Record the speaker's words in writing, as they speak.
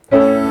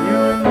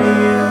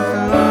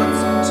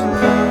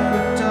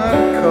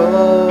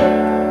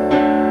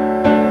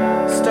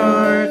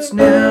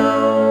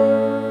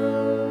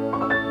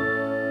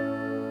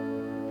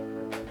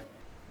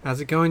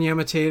going,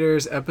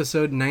 Yamitators,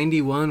 episode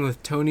 91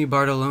 with Tony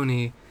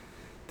Bartolone.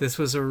 This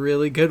was a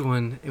really good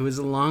one. It was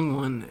a long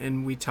one,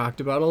 and we talked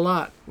about a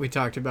lot. We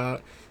talked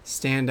about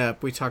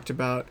stand-up. We talked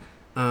about,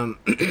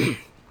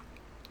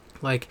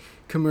 like,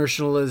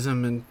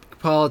 commercialism and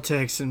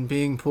politics and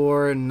being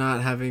poor and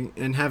not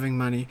having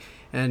money.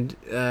 And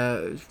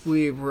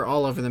we were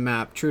all over the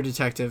map. True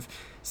Detective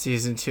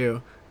season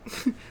 2.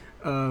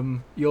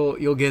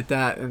 You'll get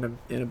that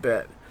in a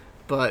bit,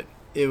 but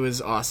it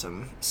was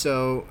awesome.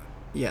 So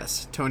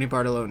yes, Tony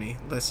Bartolone.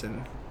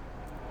 Listen,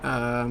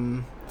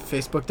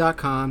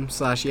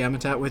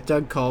 Facebook.com/Yamatat with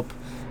Doug Culp.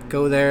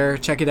 Go there,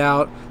 check it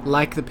out,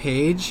 like the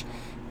page.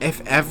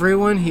 If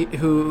everyone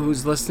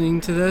who's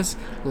listening to this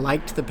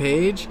liked the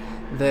page,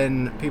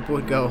 then people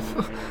would go,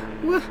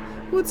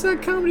 what's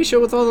that comedy show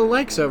with all the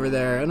likes over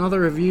there and all the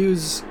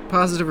reviews,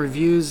 positive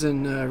reviews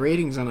and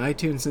ratings on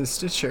iTunes and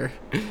Stitcher?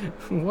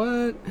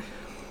 What?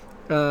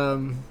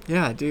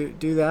 Yeah,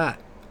 do that.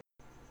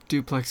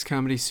 Duplex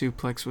Comedy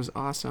Suplex was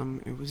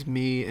awesome. It was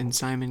me and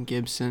Simon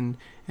Gibson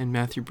and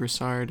Matthew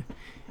Broussard,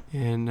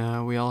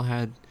 and we all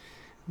had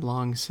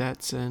long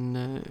sets, and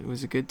it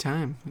was a good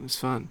time. It was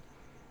fun.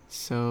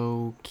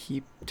 So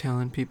keep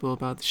telling people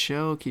about the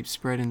show, keep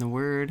spreading the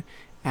word,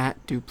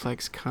 at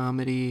Duplex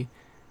Comedy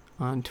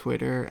on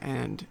Twitter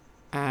and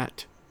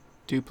at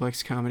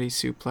Duplex Comedy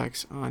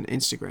Suplex on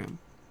Instagram.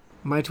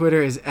 My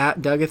Twitter is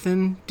at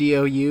Dougathan,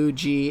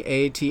 Dougathan,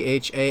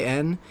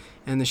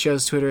 and the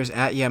show's Twitter is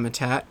at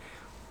Yamatat,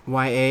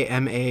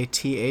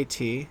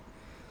 Yamatat.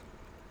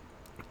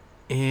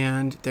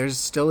 And there's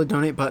still a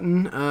donate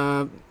button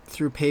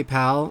through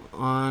PayPal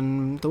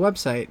on the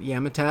website,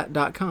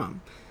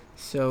 yamatat.com.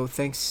 So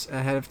thanks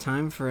ahead of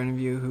time for any of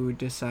you who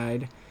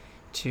decide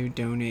to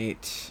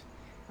donate.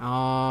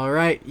 All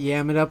right,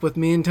 yam it up with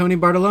me and Tony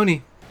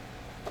Bartolone.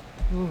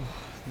 Ooh,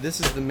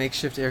 this is the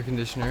makeshift air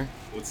conditioner.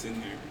 What's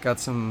in there? Got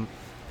some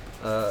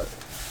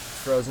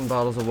frozen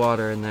bottles of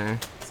water in there.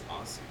 That's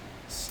awesome.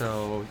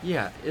 So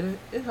yeah,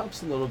 it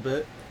helps a little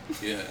bit.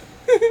 Yeah.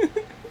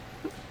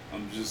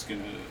 I'm just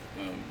gonna,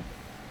 if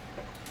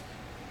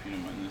you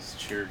don't mind this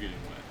chair getting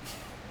wet.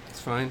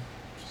 It's fine.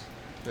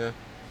 Yeah,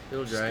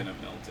 it'll dry. Just gonna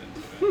melt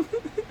into it.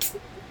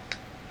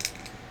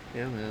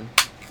 Yeah, man.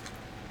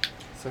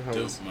 So how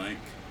Dope was... mic.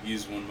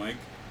 Use one mic.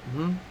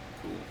 Mm-hmm.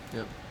 Cool.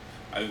 Yep.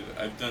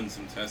 I've done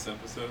some test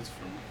episodes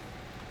from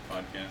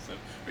podcasts.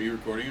 Are you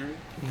recording already?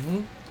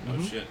 Mm-hmm. Oh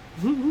shit.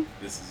 Mm-hmm.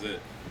 This is it.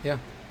 Yeah.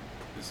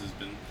 This has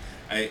been.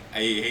 I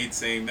hate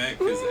saying that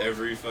because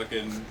every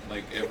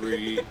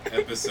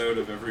episode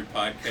of every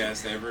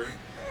podcast ever,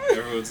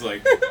 everyone's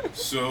like,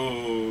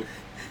 so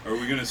are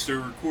we gonna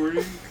start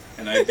recording?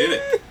 And I did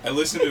it. I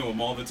listen to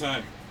them all the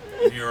time.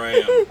 And here I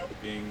am,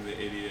 being the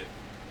idiot.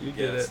 You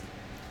did it.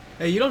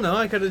 Hey, you don't know.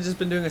 I could have just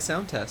been doing a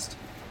sound test.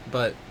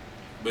 But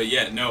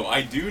yeah, no,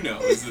 I do know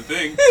is the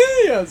thing.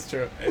 Yeah, that's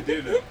true. I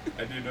do know.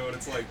 I do know what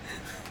it's like.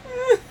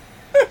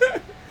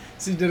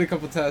 So you did a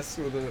couple tests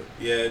with it?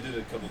 Yeah, I did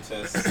a couple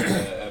test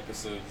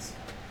episodes.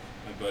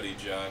 My buddy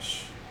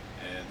Josh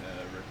and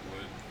Rick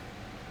Wood.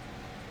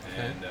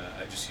 And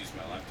I just used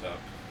my laptop.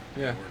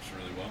 Yeah. It works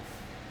really well.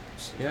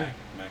 Just a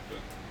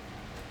MacBook.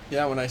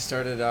 Yeah, when I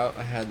started out,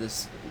 I had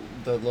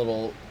the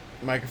little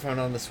microphone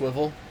on the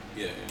swivel.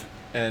 Yeah.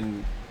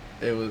 And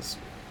it was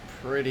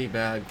pretty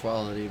bad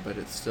quality, but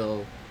it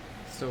still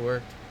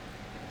worked.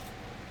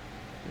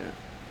 Yeah.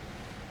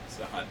 It's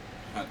a hot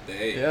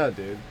day. Yeah,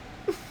 dude.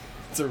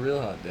 It's a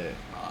real hot day.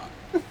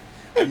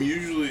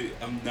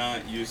 I'm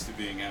not used to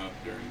being out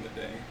during the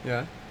day.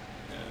 Yeah?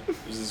 Yeah.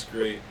 This is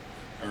great.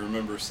 I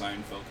remember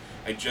Seinfeld.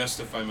 I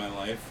justify my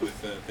life with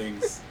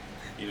things,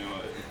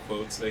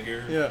 quotes I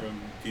hear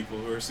from people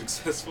who are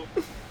successful.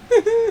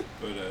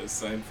 But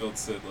Seinfeld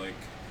said, like,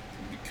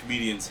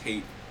 comedians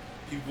come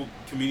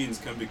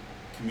to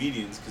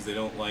comedians because they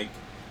don't like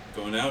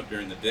going out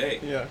during the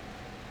day. Yeah.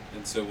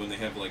 And so when they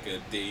have like a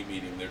day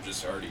meeting, they're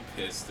just already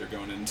pissed. They're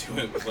going into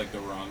it with like the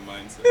wrong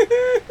mindset.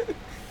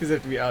 Because they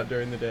have to be out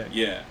during the day.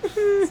 Yeah.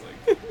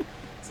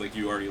 It's like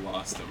you already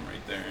lost them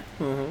right there.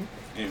 Mm-hmm.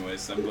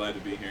 Anyways, I'm glad to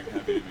be here.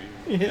 Happy to be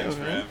here. Yeah, Thanks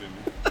for having me.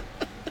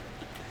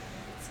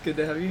 It's good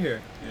to have you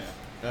here.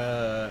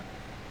 Yeah.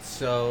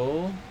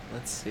 So,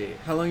 let's see.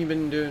 How long you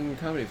been doing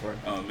comedy for?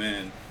 Oh,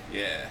 man.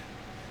 Yeah.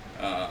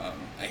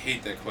 I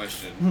hate that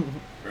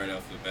question right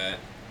off the bat.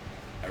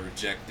 I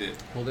reject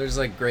it. Well, there's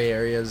like gray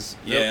areas.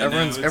 Yeah,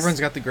 everyone's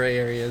got the gray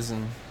areas,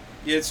 and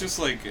yeah, it's just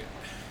like,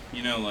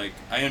 like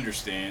I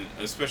understand,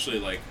 especially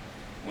like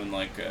when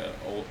like a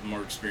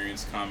more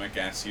experienced comic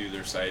asks you,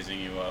 they're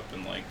sizing you up,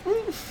 and like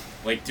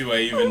do I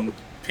even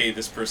pay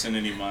this person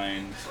any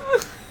mind?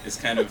 Is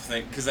kind of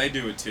thing, because I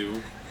do it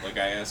too. Like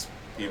I ask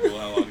people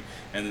how long,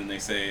 and then they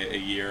say a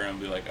year, and I'll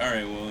be like, all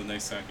right, well,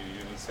 nice talking to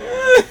you. So,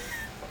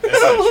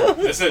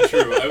 that's not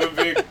true.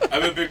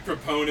 I'm a big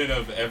proponent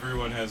of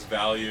everyone has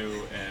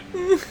value,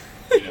 and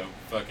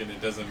fucking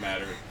it doesn't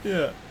matter.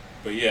 Yeah.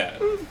 But yeah.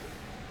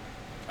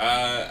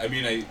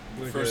 The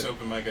first good.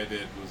 open mic I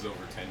did was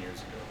over 10 years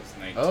ago. I was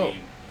 19. Oh,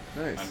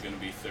 nice. I'm gonna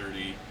be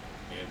 30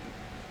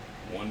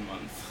 in 1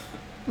 month.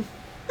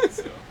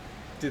 So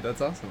Dude,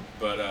 that's awesome.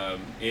 But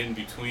in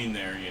between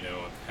there, you know,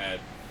 I've had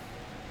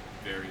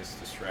various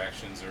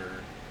distractions, or,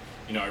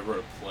 you know, I wrote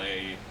a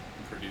play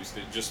and produced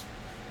it just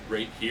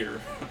right here.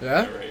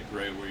 Yeah?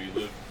 right where you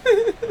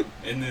live.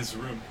 In this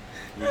room.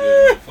 We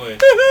did a play.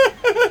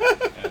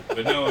 Yeah.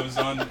 But no, it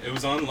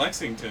was on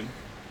Lexington.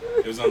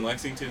 It was on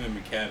Lexington and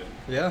McAdam.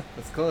 Yeah,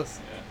 that's close.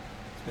 Yeah.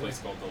 It's a place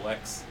called the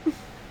Lex,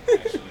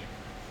 actually.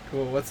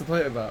 Cool. What's the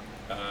play about?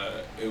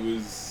 It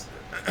was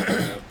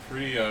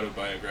pretty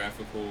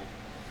autobiographical,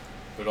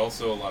 but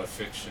also a lot of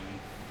fiction,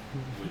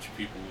 which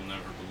people will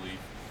never believe.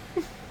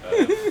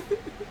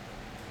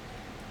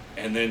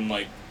 And then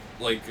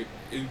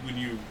when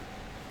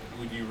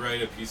you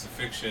write a piece of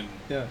fiction,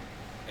 Yeah.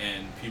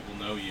 and people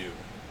know you,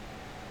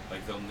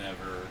 like they'll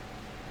never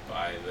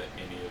buy that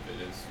any of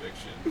it is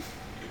fiction,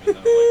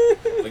 even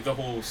though like the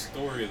whole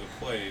story of the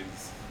play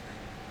is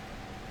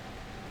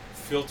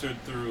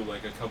filtered through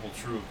like a couple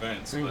true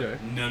events, Okay.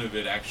 but none of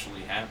it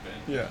actually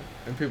happened. Yeah.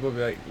 And people will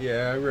be like,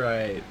 yeah,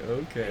 right,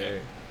 okay.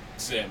 Yeah.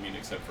 So, I mean,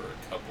 except for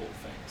a couple of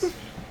things.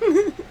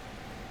 You know.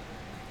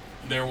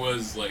 There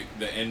was like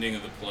the ending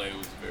of the play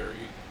was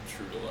very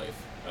true to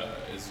life.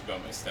 It's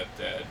about my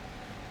stepdad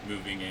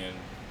moving in.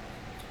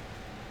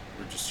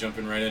 We're just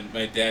jumping right in.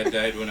 My dad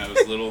died when I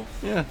was little.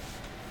 Yeah.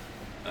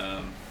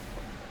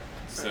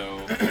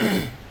 So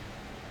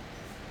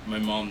my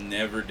mom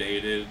never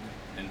dated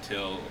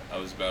until I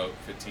was about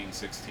 15,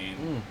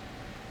 16,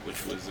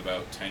 which was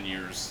about 10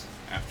 years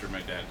after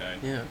my dad died.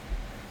 Yeah.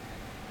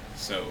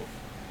 So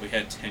we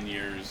had 10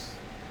 years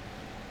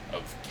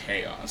of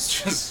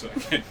chaos, just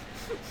fucking,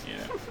 you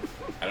know.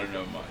 I don't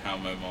know how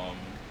my mom...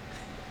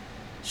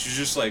 She's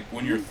just like,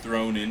 when you're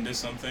thrown into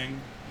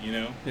something, you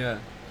know? Yeah.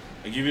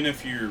 Like, even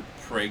if you're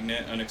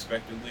pregnant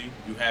unexpectedly,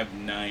 you have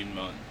 9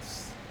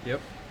 months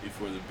Yep.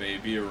 before the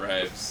baby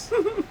arrives.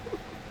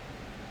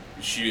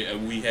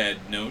 We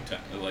had no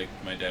time. Like,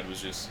 my dad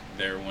was just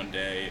there one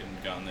day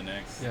and gone the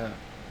next. Yeah.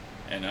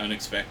 And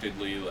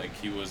unexpectedly, like,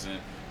 he was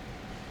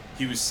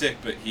sick,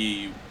 but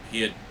he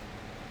had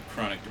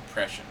chronic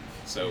depression.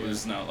 So Yeah.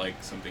 it's not like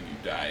something you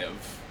die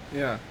of.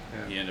 Yeah.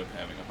 He ended up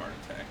having a heart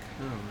attack.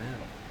 Oh, man.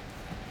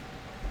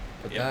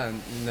 But Yeah.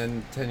 and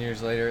then 10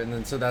 years later, and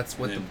then so that's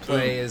what the And then,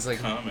 play boom, is like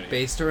comedy.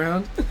 based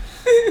around?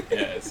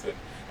 Yeah, so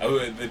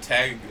the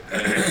tag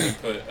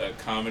put a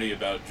comedy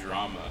about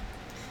drama.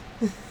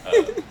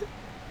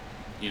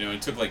 You know,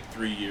 it took like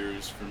 3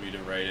 years for me to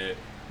write it.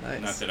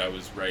 Nice. Not that I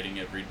was writing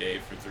every day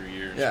for 3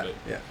 years, Yeah, but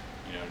yeah.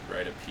 you know, I'd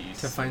write a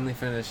piece. To finally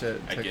finish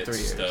it I took get 3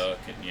 years. stuck,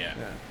 and yeah.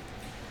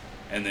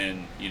 And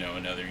then, you know,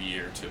 another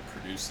year to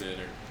produce it,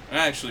 or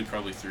actually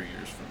probably 3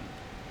 years from.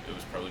 It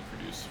was probably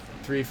produced from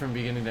 3 from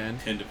beginning to end.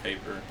 pen to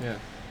paper. Yeah.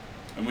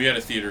 And we had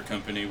a theater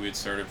company. We had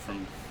started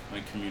from my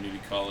community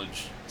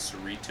college,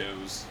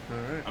 Cerritos. All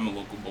right. I'm a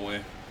local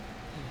boy.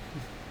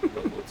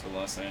 Local to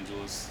Los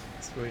Angeles.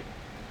 Sweet.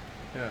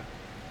 Yeah.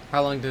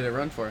 How long did it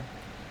run for?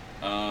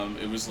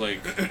 It was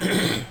like,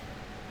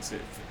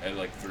 at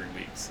like 3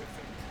 weeks, I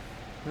think.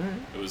 All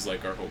right. It was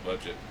like our whole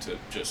budget to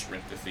just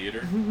rent the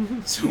theater.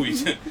 So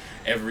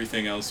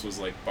everything else was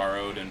like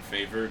borrowed and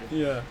favored.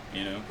 Yeah.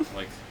 You know,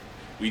 like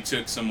we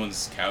took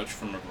someone's couch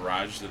from a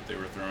garage that they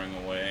were throwing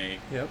away.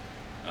 Yep.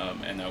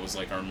 And that was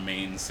like our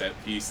main set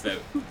piece. That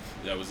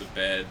was a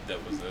bed.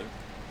 That was a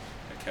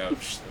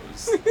couch.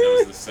 That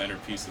was the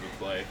centerpiece of the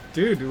play.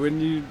 Dude,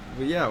 when you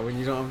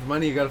don't have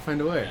money, you gotta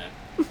find a way.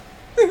 Yeah.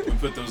 We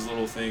put those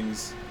little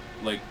things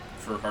like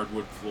for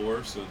hardwood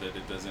floor so that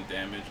it doesn't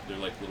damage. They're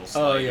like little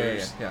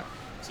sliders. Oh yeah.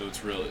 So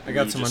it's really. I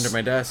got some under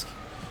my desk.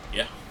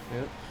 Yeah.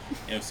 Yep.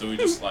 Yeah. So we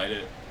just slide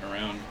it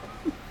around.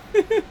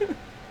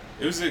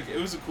 It was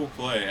a cool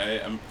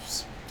play. I'm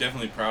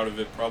definitely proud of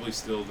it. Probably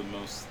still the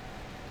most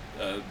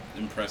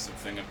impressive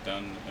thing I've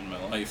done in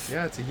my life.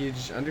 Yeah, it's a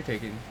huge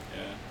undertaking.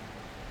 Yeah.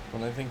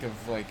 When I think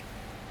of like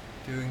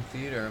doing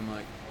theater, I'm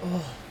like,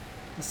 oh,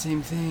 the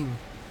same thing,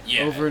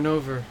 Yeah. over and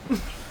over.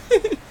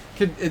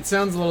 It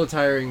sounds a little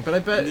tiring, but I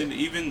bet. And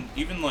then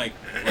even like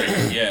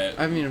yeah.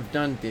 I mean, I've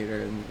done theater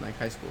in like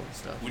high school and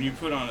stuff. When you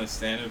put on a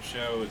stand-up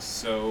show, it's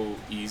so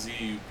easy.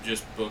 You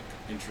just book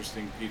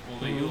interesting people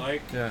that you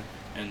like, Yeah.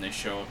 and they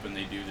show up and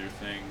they do their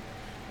thing.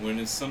 When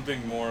it's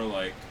something more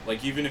like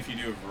even if you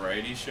do a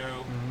variety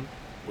show,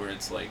 where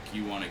it's like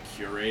you want to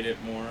curate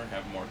it more,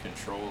 have more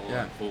control,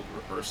 Yeah. and hold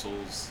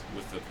rehearsals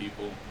with the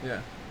people.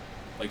 Yeah.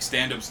 Like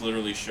stand-ups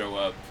literally show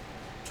up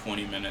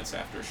 20 minutes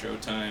after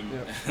showtime,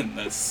 Yep. and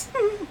that's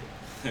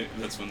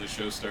when the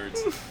show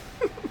starts,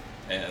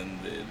 and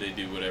they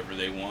do whatever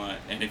they want.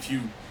 And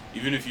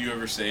even if you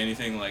ever say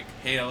anything like,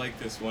 "Hey, I like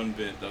this one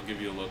bit," they'll give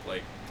you a look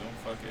like,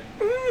 "Don't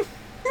fucking,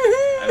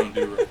 I don't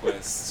do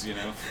requests," you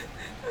know.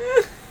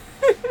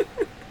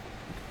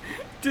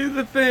 Do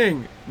the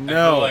thing. I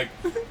No. feel like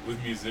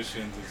with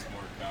musicians, it's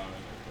more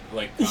common.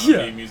 Like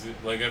comedy music.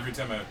 Like every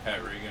time I have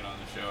Pat Regan on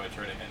the show, I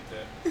try to hint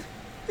at.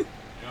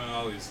 You know, I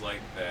always like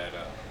that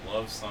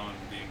love song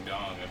 "Ding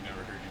Dong." I've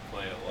never heard you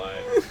play it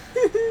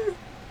live.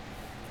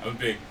 I'm a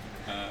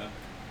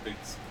big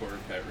supporter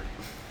of Pat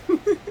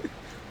Regan.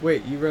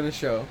 Wait, you run a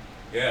show.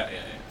 Yeah.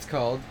 It's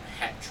called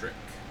Hat Trick.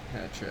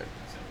 Hat Trick.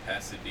 So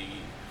Pasadena.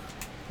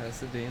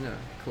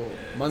 Cool.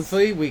 Yeah,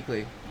 Monthly,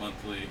 weekly?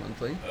 Monthly.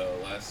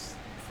 Last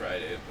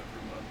Friday of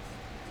every month.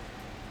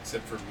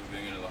 Except for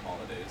moving into the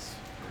holidays.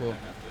 Cool.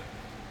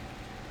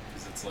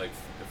 Because it's like,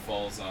 it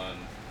falls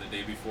on the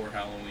day before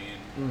Halloween,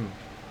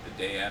 the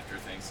day after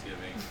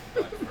Thanksgiving,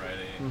 Black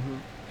Friday,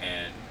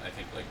 and I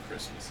think like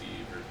Christmas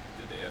Eve or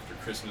the day after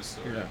Christmas,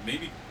 or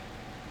maybe,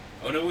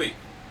 oh no wait,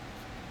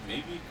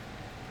 maybe,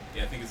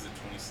 yeah, I think it's the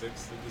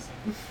 26th of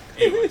December.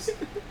 Anyways.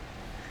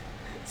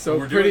 So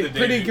we're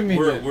pretty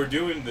convenient. We're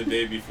doing the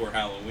day before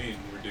Halloween.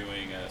 We're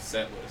doing a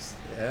set list.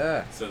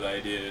 Yeah. So the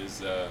idea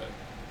is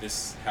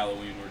this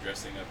Halloween we're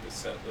dressing up as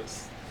set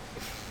list.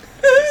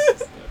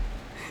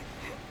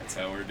 That's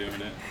how we're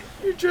doing it.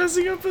 You're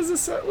dressing up as a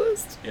set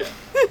list? Yeah.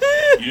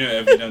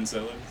 Have you done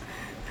set list?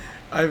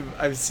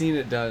 I've seen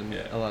it done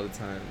a lot of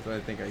times. I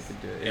think I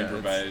could do it.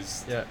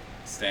 Improvised.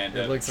 Stand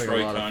up. It looks like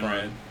Troy a lot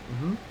Conrad, of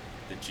fun.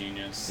 the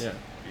genius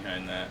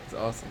behind that. It's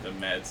awesome. The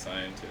mad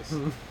scientist.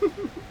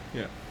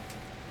 Yeah.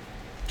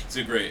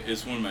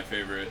 It's one of my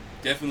favorite,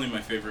 definitely my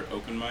favorite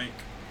open mic.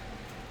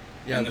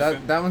 Yeah,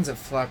 that one's at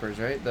Flappers,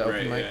 right? The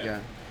open mic,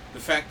 yeah.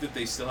 The fact that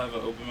they still have an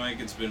open mic,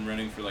 it's been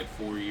running for like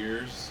 4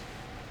 years.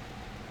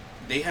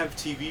 They have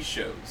TV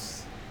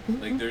shows.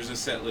 Like there's a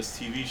Setlist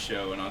TV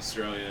show in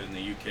Australia and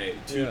the UK,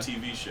 2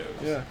 TV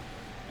shows. Yeah.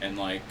 And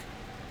like,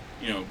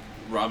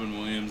 Robin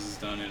Williams has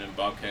done it, and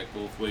Bobcat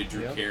Goldthwait,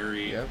 Drew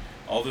Carey,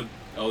 all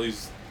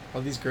these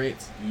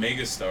greats,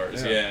 mega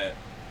stars, and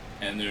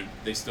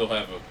they still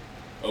have a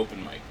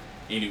open mic.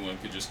 Anyone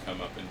could just come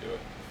up and do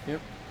it.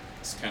 Yep.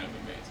 It's kind of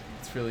amazing.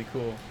 It's really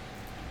cool.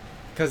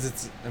 Because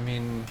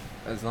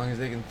as long as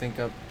they can think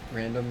up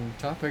random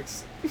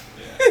topics,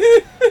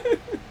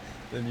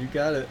 then you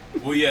got it.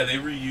 Well, they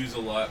reuse a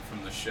lot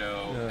from the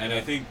show, and I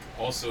think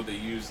also they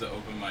use the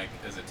open mic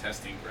as a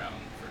testing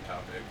ground for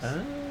topics.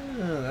 Ah,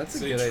 that's a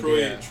good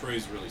idea.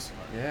 Troy's really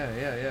smart.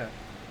 Yeah.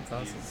 That's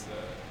awesome.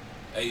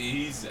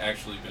 He's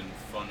actually been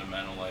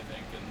fundamental, I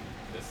think, in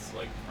this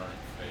like current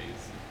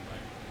phase.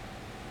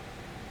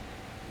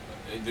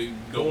 The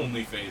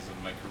only phase of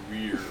my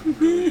career,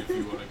 really, if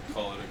you want to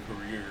call it a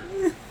career.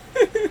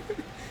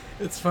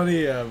 It's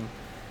funny. I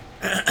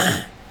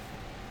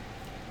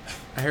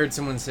heard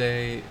someone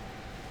say,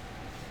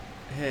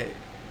 "Hey,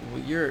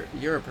 well, you're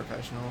a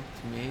professional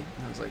to me,"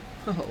 and I was like,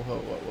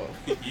 "Whoa."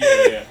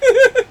 Yeah.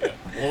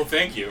 Well,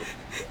 thank you.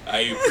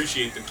 I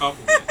appreciate the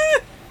compliment,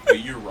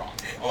 but you're wrong.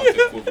 I'll have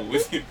to quibble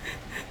with you.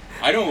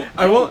 I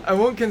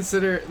won't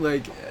consider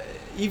like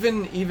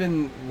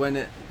even when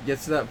it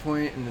gets to that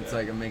point and it's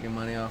like I'm making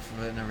money off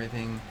of it and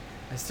everything,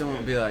 I still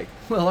won't be like,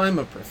 well, I'm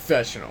a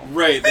professional.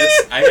 Right.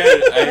 I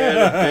had a bit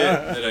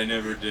that I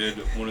never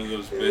did. One of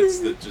those bits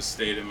that just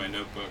stayed in my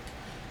notebook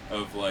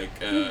of like,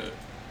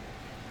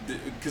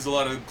 because a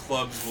lot of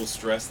clubs will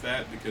stress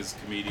that because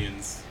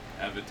comedians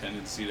have a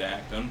tendency to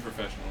act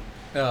unprofessional.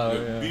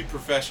 Be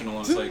professional.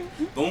 And it's like,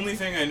 the only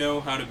thing I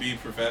know how to be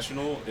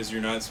professional is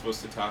you're not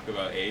supposed to talk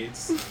about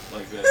AIDS.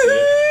 Like, that's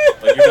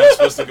it. Like, you're not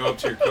supposed to go up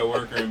to your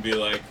coworker and be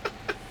like,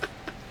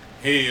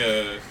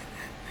 hey,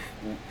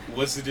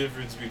 what's the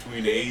difference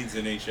between AIDS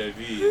and HIV?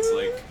 It's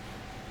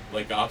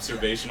like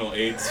observational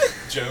AIDS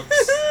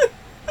jokes.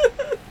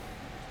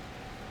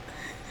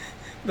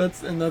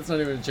 That's not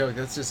even a joke.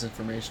 That's just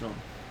informational.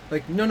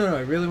 Like, no,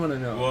 I really want to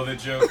know. Well, the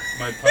joke,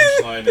 my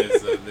punchline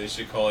is they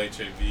should call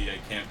HIV, I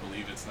can't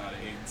believe it's not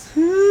AIDS.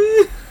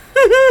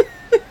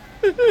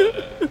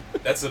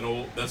 That's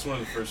one of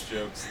the first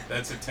jokes.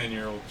 That's a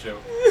 10-year-old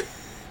joke.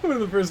 One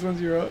of the first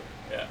ones you wrote?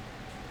 Yeah.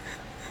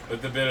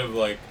 But the bit of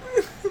like,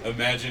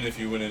 imagine if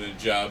you went in a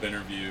job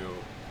interview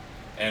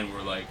and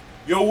were like,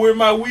 yo, where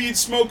my weed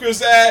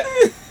smokers at?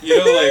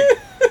 Like,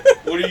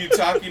 what are you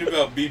talking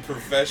about? Be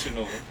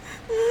professional.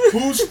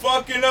 Who's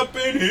fucking up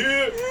in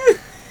here?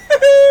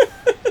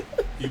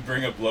 You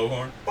bring a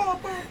blowhorn.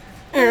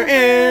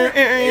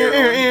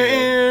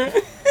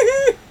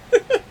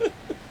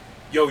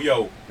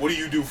 Yo, what do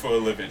you do for a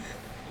living? I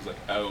was like,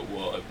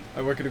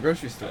 I work at a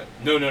grocery store.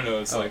 No,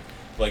 it's like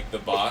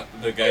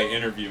the guy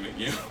interviewing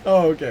you.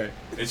 Oh, okay.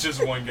 It's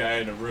just one guy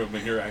in a room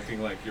and you're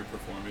acting like you're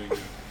performing.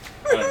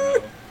 I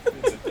don't know.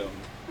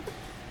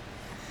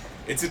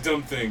 It's a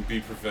dumb thing.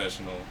 Be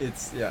professional.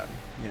 Yeah,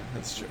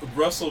 that's true.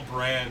 Russell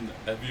Brand,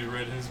 have you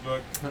read his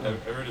book? Uh-uh.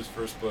 I read his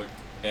first book,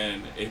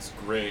 and it's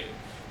great.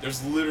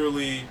 There's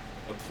literally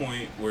a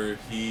point where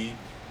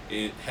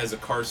it has a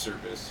car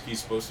service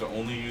he's supposed to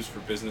only use for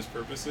business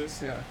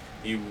purposes. Yeah.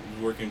 He was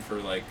working for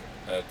like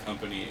a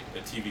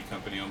TV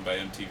company owned by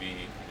MTV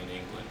in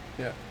England.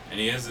 Yeah. And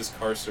he has this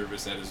car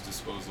service at his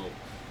disposal,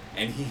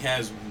 and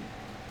he's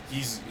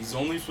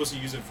only supposed to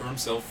use it for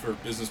himself for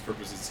business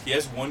purposes. He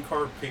has one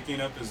car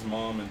picking up his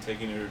mom and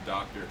taking her to the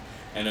doctor,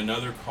 and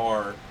another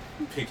car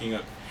picking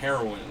up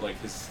heroin, like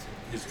his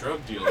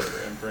drug dealer,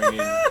 and bringing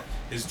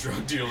his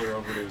drug dealer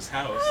over to his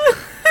house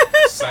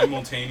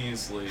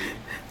simultaneously,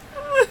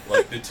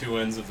 like the two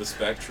ends of the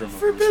spectrum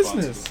of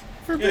business.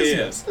 For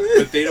business. Yeah.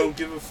 But they don't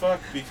give a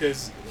fuck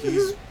because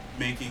he's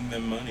making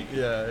them money.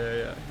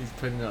 Yeah. He's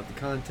putting out the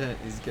content.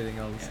 He's getting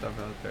all the stuff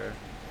out there.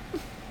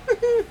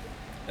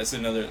 That's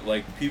another,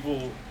 like,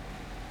 people...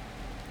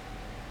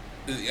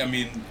 I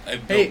mean, I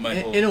built my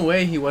whole... in a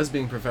way, he was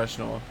being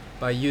professional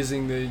by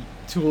using the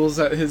tools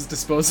at his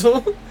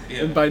disposal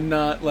and by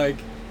not, like,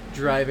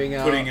 driving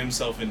out... Putting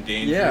himself in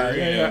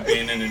danger,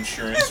 being an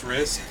insurance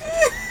risk.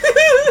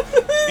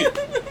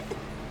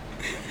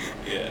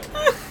 Yeah.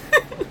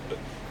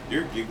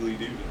 You're a giggly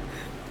dude.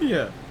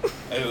 Yeah.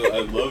 I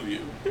love you.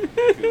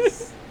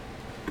 Because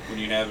when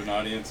you have an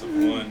audience of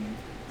one...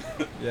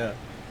 Yeah.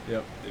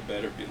 Yep. They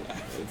better be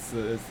laughing. It's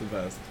the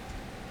best.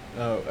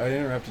 Oh, I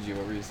interrupted you.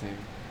 What were you saying?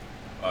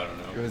 I don't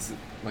know. It was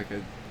like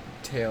a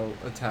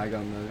tag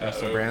on the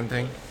Russell Brand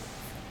thing.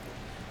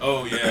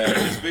 Oh yeah,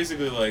 it's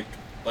basically like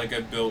I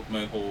built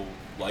my whole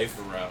life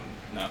around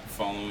not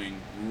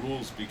following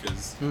rules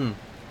because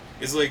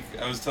it's like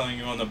I was telling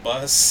you on the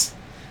bus.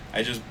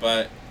 I just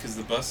bought because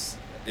the bus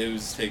it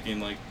was taking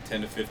like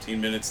 10 to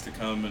 15 minutes to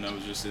come, and I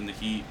was just in the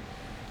heat.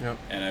 Yep.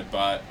 And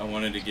I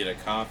wanted to get a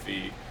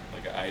coffee,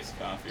 like an iced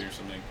coffee or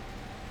something.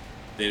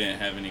 They didn't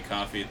have any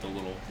coffee at the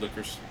little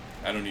liquor store.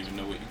 I don't even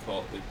know what you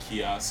call it, the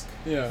kiosk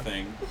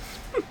thing.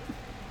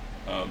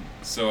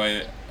 So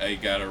I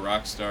got a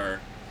Rockstar,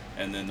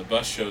 and then the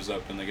bus shows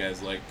up, and the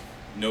guy's like,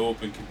 no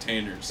open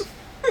containers.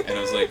 And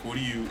I was like, what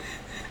do you...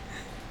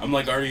 I'm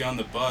like already on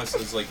the bus. I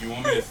was like, you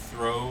want me to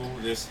throw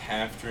this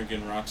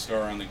half-drinking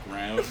Rockstar on the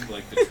ground?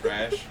 Like the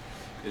trash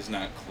is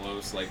not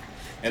close. Like,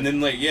 and then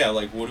like, yeah,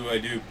 like what do I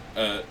do?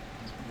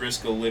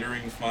 Risk a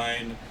littering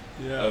fine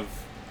of...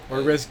 Or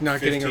risk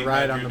not getting a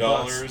ride on the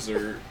bus.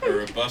 or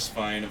a bus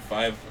fine of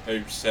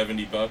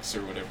 $70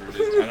 or whatever it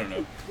is. I don't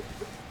know.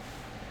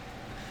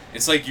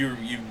 It's like you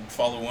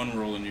follow one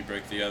rule and you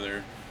break the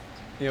other.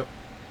 Yep.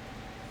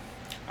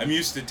 I'm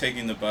used to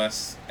taking the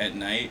bus at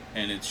night,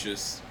 and it's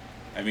just,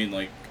 I mean,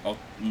 like,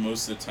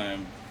 most of the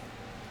time,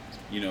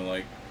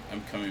 like,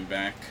 I'm coming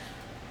back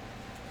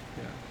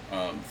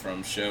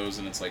from shows,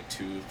 and it's like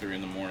 2, 3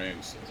 in the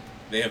morning, so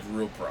they have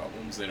real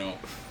problems. They don't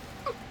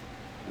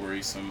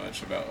worry so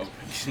much about open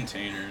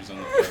containers on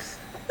the bus.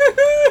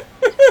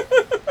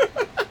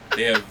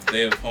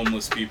 They have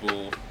homeless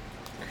people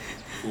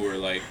who are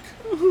like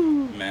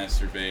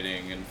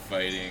masturbating and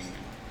fighting,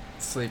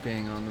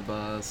 sleeping on the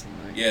bus, and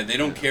like they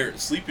don't care.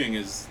 Sleeping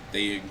is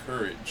they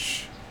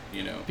encourage,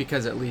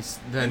 because at least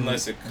then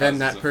then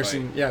that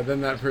person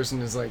then that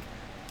person is like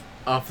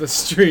off the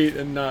street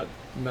and not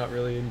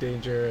really in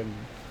danger. And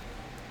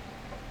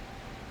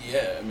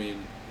I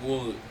mean,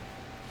 well,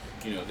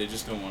 they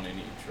just don't want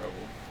any trouble.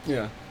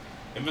 Yeah.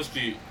 It must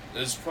be.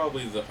 It's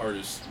probably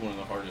one of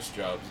the hardest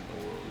jobs in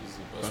the world is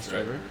the bus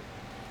driver.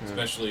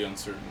 Especially on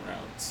certain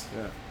routes.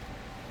 Yeah.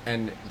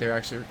 And they're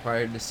actually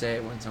required to say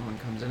when someone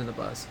comes into the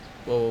bus,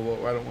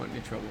 whoa, I don't want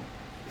any trouble.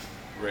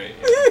 Right.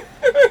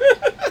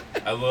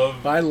 I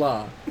love... By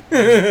law.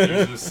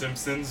 There's a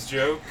Simpsons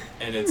joke,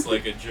 and it's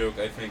like a joke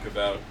I think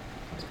about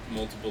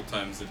multiple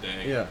times a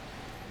day. Yeah.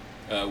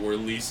 Where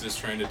Lisa's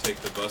trying to take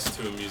the bus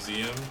to a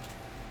museum.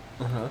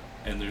 Uh-huh.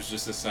 And there's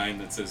just a sign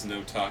that says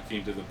no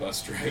talking to the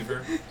bus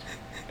driver.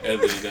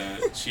 And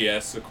then she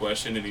asks a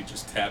question, and he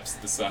just taps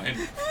the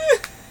sign.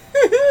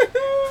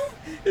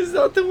 Is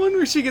that the one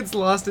where she gets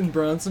lost in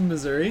Bronson,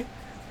 Missouri?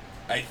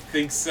 I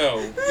think so.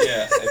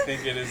 Yeah, I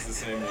think it is the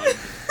same one.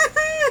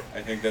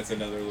 I think that's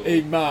another little...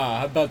 Hey, Ma,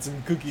 how about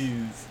some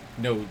cookies?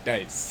 No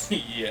dice.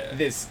 Yeah.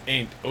 This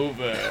ain't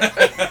over.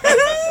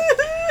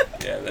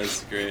 Yeah,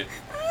 that's great.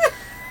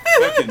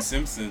 Fucking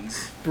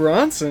Simpsons.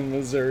 Bronson,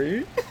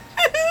 Missouri.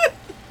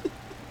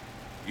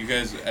 You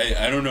guys,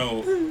 I don't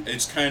know.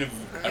 It's kind of,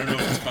 I don't know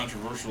if it's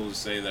controversial to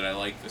say that I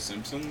like The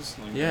Simpsons.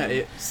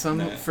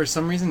 Like, for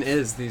some reason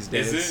is these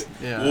days. Is it?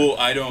 Yeah. Well,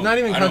 I don't. Not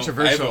even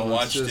controversial. I haven't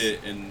watched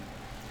it, and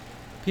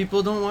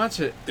people don't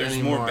watch it there's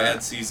anymore. more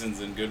bad seasons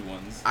than good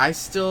ones. I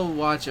still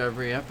watch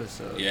every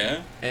episode.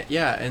 Yeah.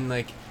 And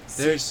like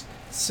there's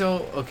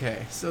so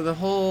the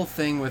whole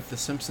thing with The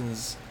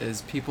Simpsons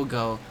is people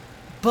go,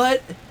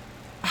 but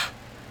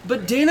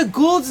Dana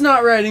Gould's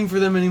not writing for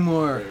them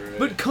anymore. Right.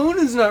 But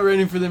Conan's not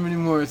writing for them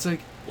anymore. It's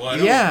like,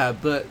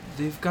 but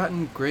they've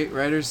gotten great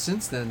writers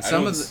since then. I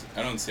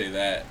don't say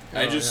that.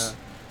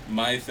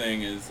 My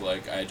thing is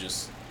like I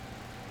just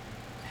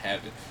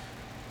have it.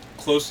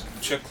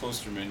 Chuck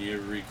Klosterman. You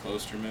ever read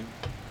Klosterman?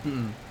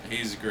 Mm-mm.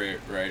 He's a great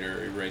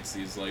writer. He writes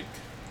these like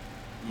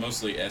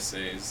mostly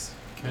essays.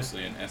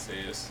 Mostly an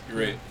essayist. He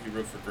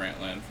wrote for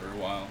Grantland for a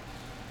while.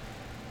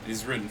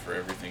 He's written for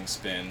everything.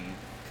 Spin.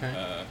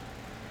 Okay.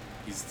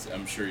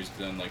 I'm sure he's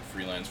done like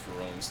freelance for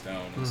Rolling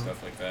Stone and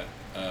stuff like that.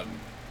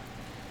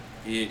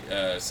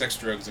 Sex,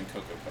 Drugs, and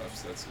Cocoa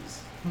Puffs. That's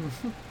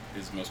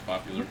his most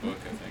popular book,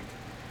 I think.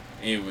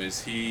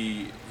 Anyways,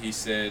 he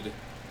said,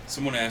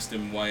 someone asked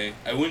him why.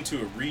 I went to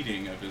a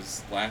reading of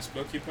his last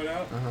book he put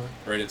out,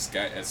 right at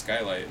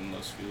Skylight in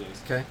Los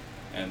Feliz. Okay.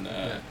 And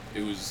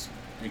it was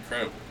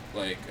incredible.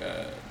 Like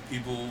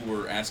people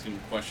were asking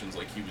questions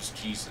like he was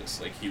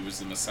Jesus, like he was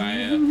the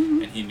Messiah,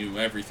 and he knew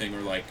everything,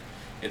 or like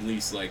at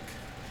least like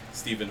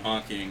Stephen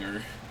Hawking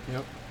or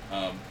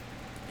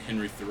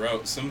Henry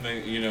Thoreau,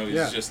 something,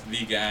 he's just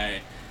the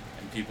guy,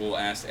 and people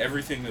asked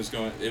everything that was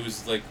going. It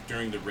was like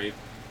during the rape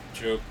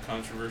joke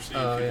controversy.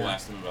 Oh, People yeah.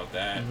 asked him about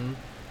that. Mm-hmm.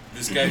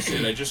 This guy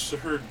said, I just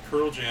heard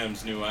Pearl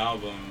Jam's new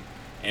album,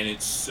 and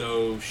it's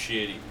so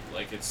shitty.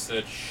 Like, it's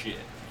such shit.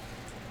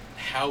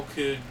 How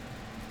could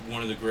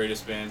one of the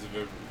greatest bands of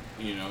ever,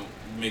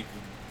 make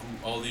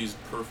all these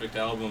perfect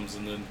albums,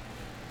 and then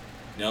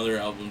now their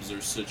albums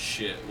are such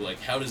shit? Like,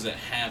 how does that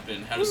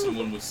happen? How does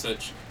someone with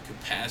such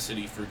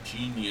capacity for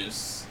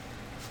genius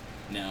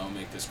now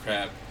make this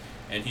crap?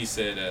 And he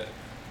said,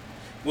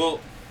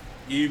 well,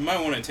 you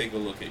might want to take a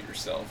look at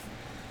yourself.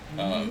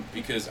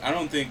 Because I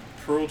don't think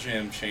Pearl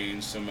Jam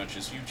changed so much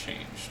as you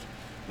changed.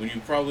 When you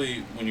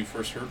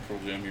first heard Pearl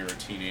Jam, you were a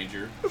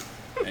teenager,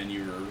 and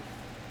you were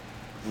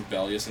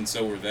rebellious, and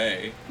so were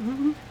they.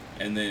 Mm-hmm.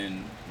 And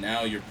then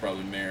now you're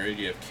probably married,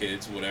 you have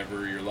kids,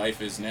 whatever your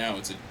life is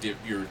now.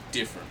 You're a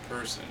different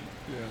person.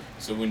 Yeah.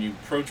 So when you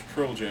approach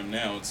Pearl Jam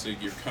now, it's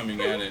like you're coming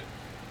at it,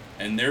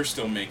 and they're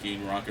still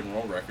making rock and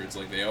roll records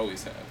like they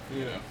always have.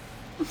 You know.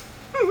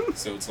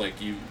 So it's like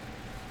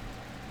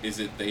is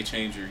it they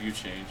change or you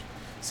change?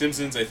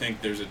 Simpsons, I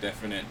think there's a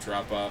definite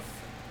drop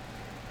off,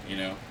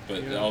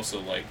 but also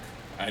like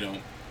I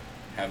don't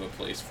have a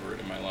place for it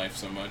in my life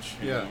so much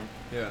anymore.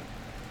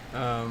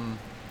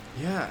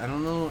 I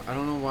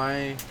don't know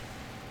why,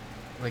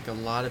 like, a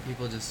lot of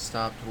people just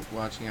stopped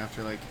watching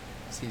after, like,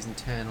 season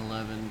 10,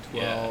 11,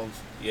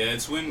 12. Yeah,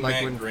 it's when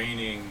like Matt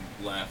Groening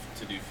left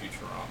to do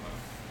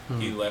Futurama.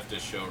 He Hmm. left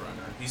as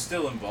showrunner. He's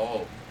still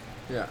involved.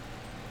 Yeah.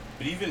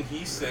 But even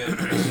he said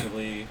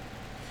recently,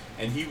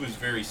 and he was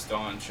very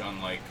staunch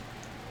on, like,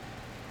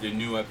 the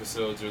new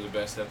episodes are the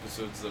best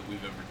episodes that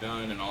we've ever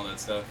done and all that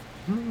stuff.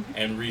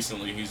 And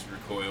recently he's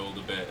recoiled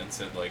a bit and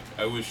said, like,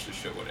 I wish the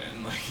show would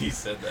end. Like, he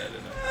said that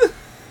on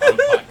a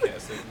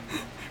podcast.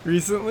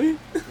 Recently?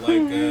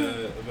 Like,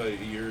 about a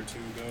year or two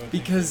ago.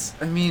 Because,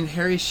 I mean,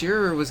 Harry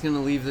Shearer was going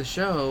to leave the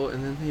show,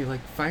 and then they,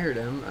 like, fired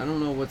him. I don't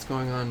know what's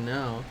going on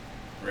now.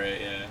 Right,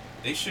 yeah.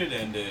 They should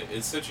end it.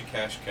 It's such a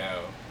cash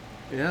cow.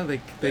 Yeah, they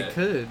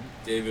could.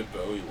 David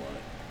Bowie won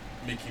it.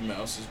 Mickey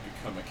Mouse has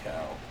become a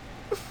cow.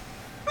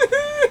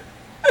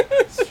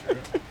 It's true.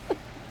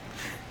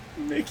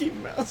 Mickey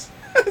Mouse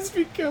has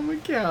become a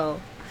cow.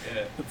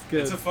 Yeah. That's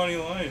good. It's a funny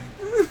line.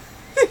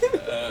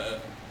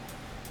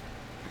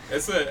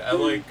 That's what I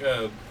like.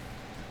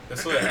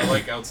 That's what I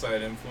like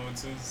outside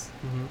influences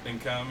in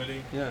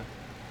comedy. Yeah.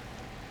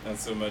 Not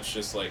so much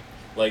just like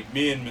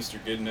me and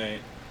Mr.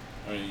 Goodnight.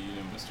 I mean, you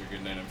know Mr.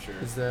 Goodnight, I'm sure.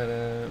 Is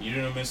that You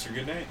don't know Mr.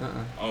 Goodnight?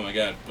 Oh my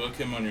God, book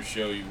him on your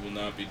show. You will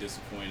not be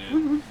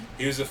disappointed.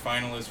 He was a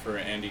finalist for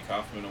an Andy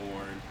Kaufman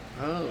award.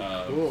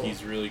 Oh, cool.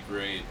 He's really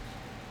great.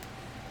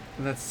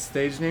 And that's the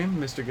stage name,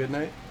 Mr.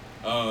 Goodnight?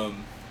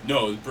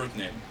 No, his birth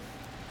name.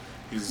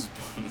 He's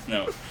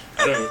no.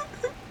 I don't.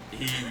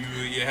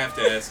 You have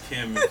to ask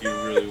him if you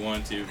really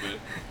want to, but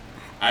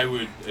I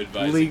would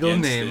advise legal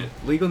against name. it.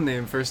 Legal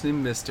name, first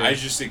name Mr.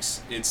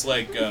 It's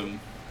like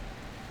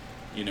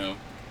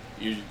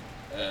you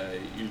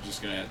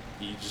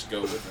just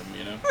go with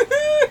him,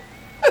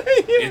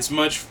 It's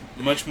much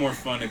more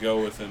fun to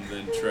go with him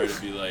than try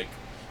to be like,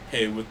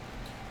 hey,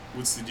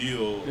 what's the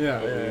deal?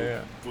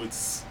 Yeah.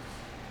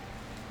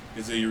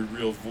 Is it your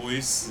real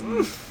voice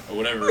or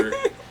whatever?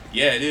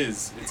 Yeah, it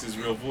is. It's his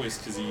real voice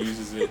because he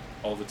uses it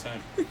all the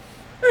time.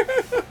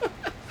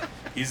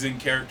 He's in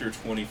character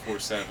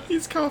 24/7.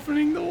 He's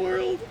Kaufmaning the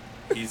world.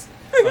 He's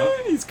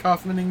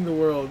Kaufmaning the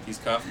world. He's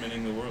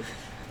Kaufmaning the world.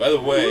 By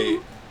the way,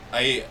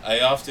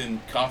 I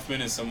often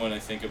Kaufman is someone I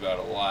think about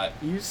a lot.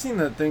 You've seen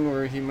that thing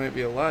where he might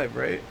be alive,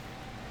 right?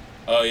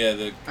 Oh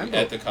yeah,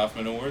 at the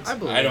Kaufman Awards. I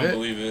don't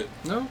believe it.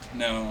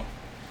 No.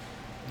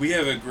 We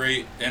have a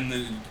great, and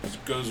it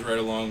goes right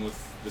along with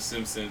The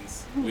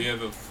Simpsons. We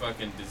have a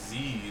fucking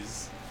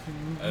disease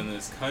in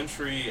this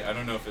country. I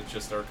don't know if it's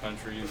just our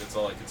country. That's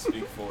all I can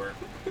speak for.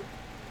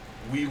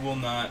 We will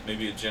not,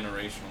 maybe a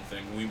generational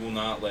thing, we will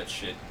not let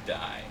shit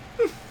die.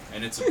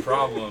 And it's a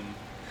problem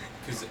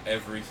because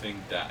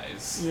everything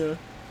dies.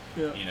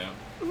 Yeah.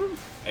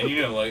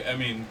 And like, I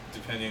mean,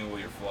 depending on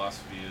what your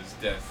philosophy is,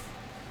 death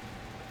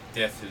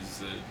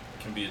is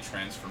can be a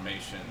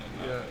transformation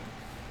and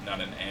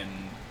not an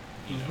end.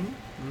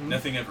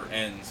 Nothing ever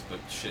ends, but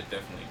shit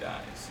definitely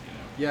dies.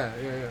 Yeah.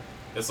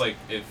 It's like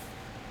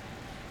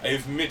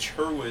if Mitch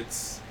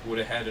Hurwitz would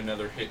have had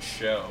another hit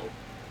show,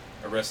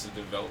 Arrested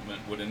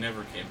Development would have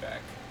never came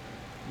back.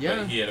 Yeah.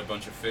 But he had a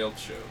bunch of failed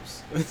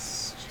shows.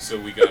 So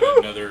we got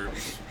another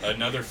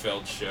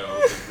failed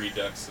show, the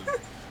redux of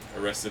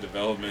Arrested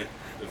Development,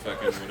 the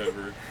fucking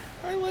whatever.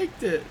 I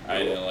liked it. I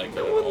didn't like it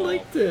at No all. one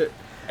liked it.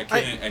 I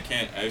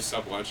can't. I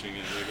stopped watching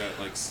it. I got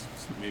like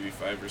maybe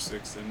 5 or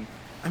 6 in.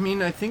 I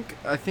mean, I think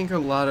a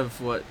lot of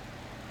what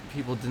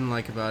people didn't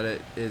like about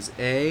it is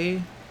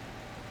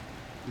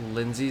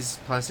Lindsay's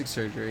plastic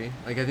surgery.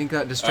 Like, I think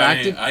that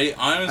distracted. I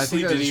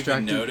honestly didn't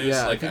even notice.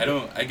 Yeah, like,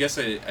 I guess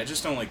I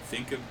just don't like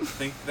think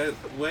that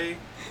way.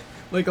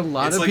 Like, a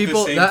lot It's of like the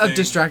people same that thing.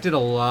 distracted a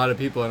lot of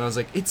people, and I was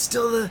like, it's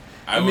still the.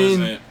 That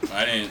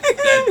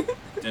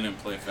didn't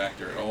play a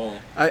factor at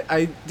all.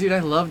 Dude, I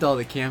loved all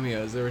the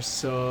cameos. There were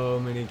so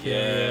many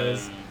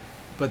cameos. Yeah.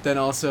 But then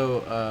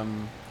also,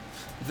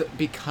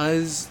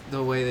 because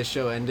the way the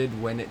show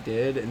ended when it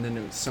did, and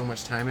then so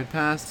much time had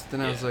passed,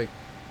 then I was like,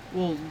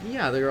 well,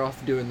 yeah, they're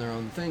off doing their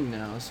own thing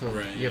now, so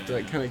you have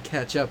to kind of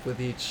catch up with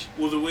each.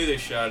 Well, the way they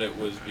shot it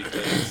was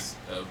because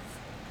of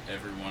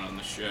everyone on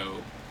the show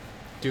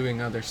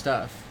doing other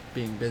stuff,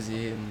 being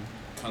busy, and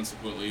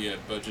consequently,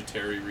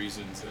 budgetary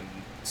reasons and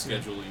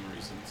scheduling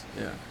reasons.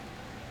 Yeah.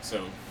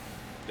 So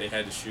they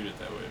had to shoot it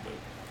that way, but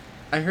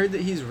I heard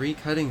that he's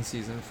recutting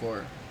season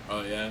 4.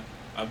 Oh yeah,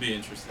 I'd be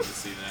interested to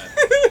see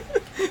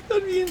that.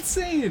 That'd be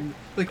insane.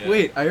 Like,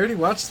 wait, I already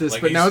watched this,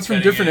 like but now it's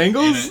from different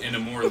angles. In a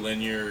more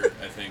linear,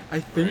 I think. I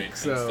think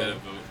so. Instead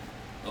of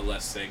a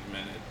less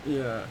segmented.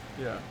 Yeah.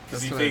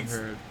 That's what I've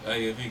heard.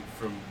 I think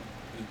from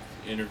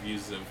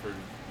interviews I've heard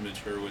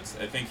Mitch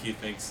Hurwitz, I think he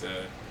thinks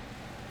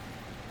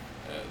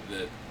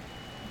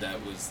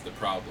that was the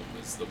problem,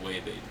 is the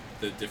way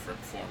the different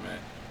format.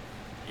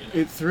 You know?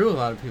 It threw a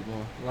lot of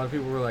people. A lot of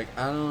people were like,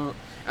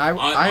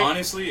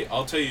 honestly,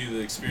 I'll tell you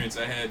the experience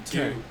I had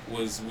too. Okay.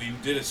 Was we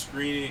did a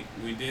screening.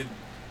 We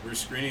were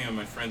screening in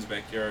my friend's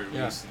backyard. We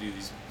used to do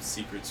these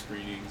secret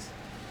screenings,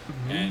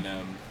 and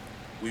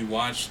we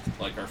watched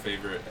like our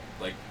favorite,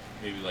 like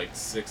maybe like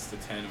 6 to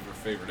 10 of our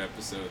favorite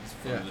episodes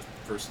from the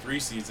first 3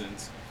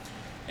 seasons,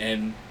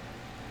 and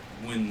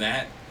when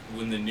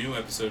the new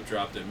episode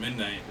dropped at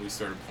midnight, we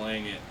started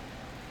playing it.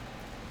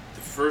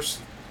 The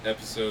first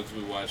episodes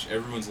we watch,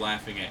 everyone's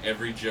laughing at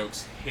every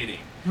joke's hitting.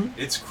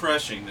 It's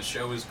crushing. The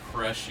show is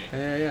crushing.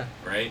 Yeah.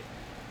 Right?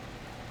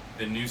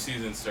 The new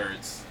season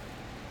starts.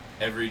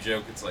 Every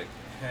joke, it's like,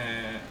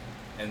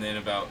 and then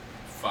about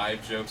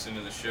 5 jokes into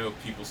the show,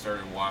 people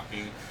started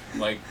walking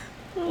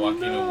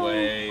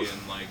away,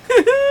 and like,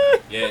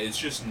 it's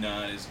just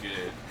not as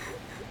good.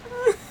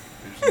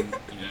 There's,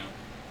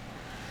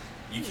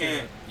 you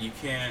can't.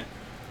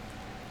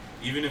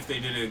 Even if they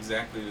did it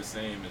exactly the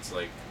same, it's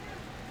like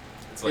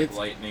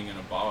lightning in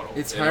a bottle.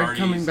 It's hard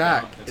coming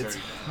back. It's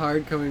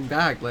hard coming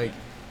back. Like,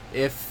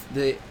 if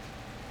the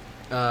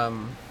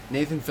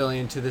Nathan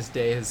Fillion to this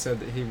day has said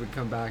that he would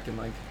come back and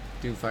like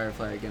do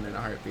Firefly again in a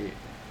heartbeat,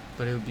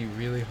 but it would be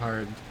really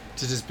hard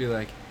to just be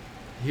like,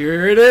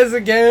 here it is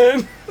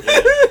again.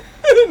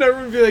 And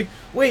everyone would be like,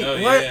 wait,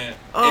 what? Yeah.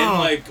 And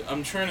like,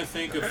 I'm trying to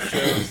think of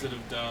shows that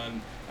have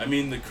done. I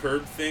mean, the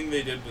Curb thing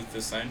they did with the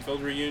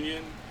Seinfeld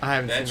reunion. I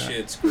haven't that seen that.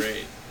 shit's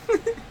great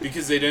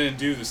because they didn't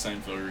do the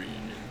Seinfeld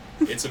reunion.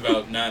 It's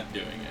about not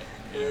doing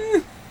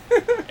it,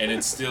 and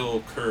it's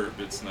still Curb.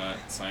 It's not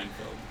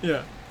Seinfeld.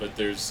 Yeah. But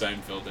there's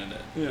Seinfeld in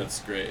it. Yeah.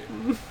 It's great.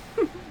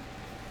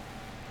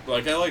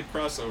 Like, I like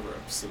crossover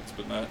episodes,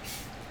 but not.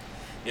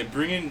 Yeah,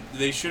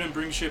 they shouldn't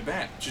bring shit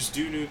back. Just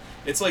do new.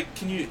 It's like,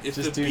 if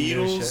just the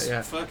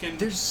Beatles fucking.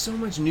 There's so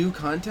much new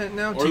content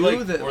now or too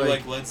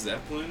like Led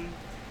Zeppelin,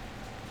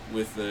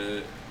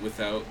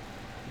 without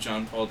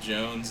John Paul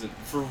Jones, and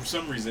for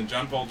some reason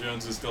John Paul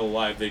Jones is still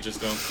alive. They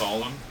just don't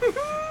call him.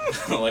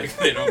 Like,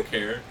 they don't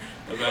care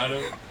about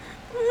him.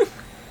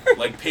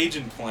 Like Page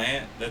and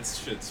Plant, that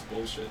shit's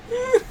bullshit.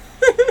 I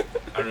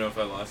don't know if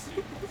I lost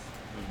you.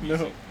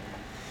 No.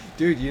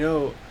 Dude, you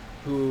know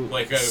who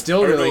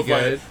still really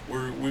good?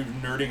 We're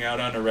nerding out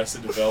on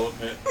Arrested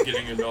Development,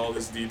 getting into all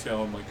this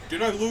detail. I'm like,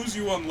 did I lose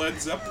you on Led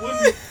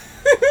Zeppelin?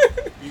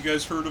 You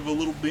guys heard of a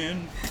little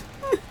band?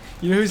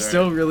 You know who's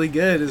still really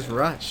good is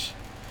Rush.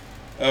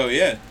 Oh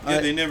yeah,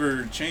 they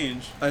never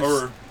change.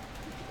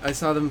 I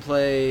saw them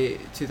play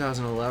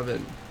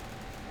 2011,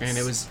 and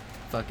it was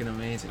fucking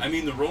amazing. I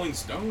mean, the Rolling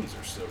Stones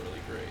are still really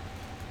great.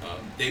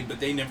 But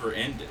they never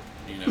ended,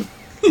 you know.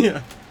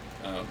 Yeah.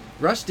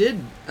 Rush did.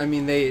 I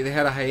mean, they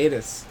had a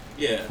hiatus.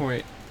 Yeah.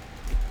 Point.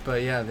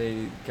 But yeah,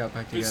 they got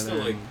back together. But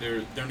still, like,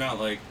 they're not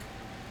like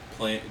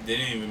playing. They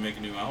didn't even make a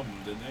new album,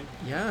 did they?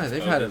 Yeah,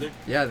 they've had a.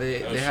 Yeah,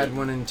 they had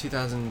one in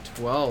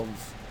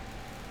 2012.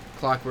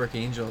 Clockwork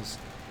Angels.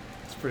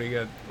 It's pretty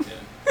good. Yeah.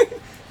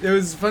 It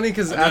was funny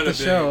because at the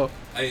show.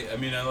 I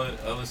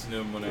listened to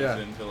him when I was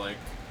into like.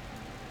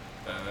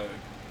 I don't know.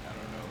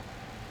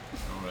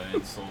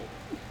 Insult.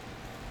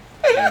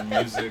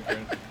 Music,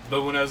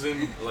 but when I was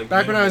in like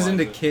back when I was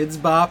into Kids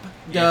Bop,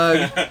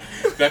 Doug.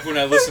 Back when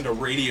I listened to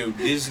Radio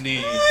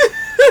Disney, I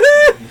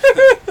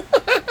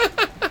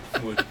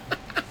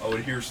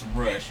would hear some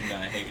Rush and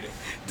I hate it.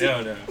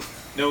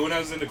 No. When I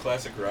was into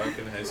classic rock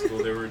in high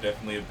school, they were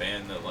definitely a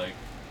band that like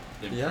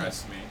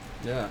impressed me.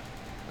 Yeah,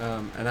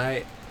 and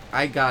I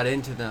got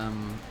into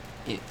them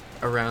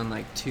around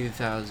like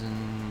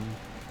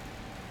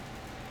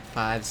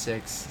 2005,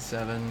 6,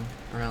 7,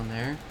 around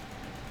there,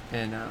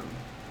 and yeah.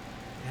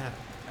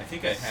 I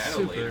think I had a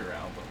later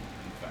album,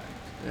 in fact.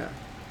 Yeah.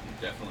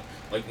 Definitely.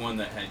 Like one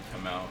that had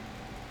come out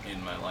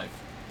in my life,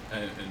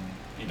 and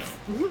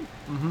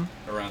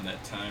around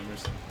that time or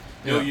something.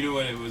 Yeah. No, you know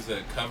what? It was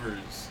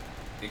covers.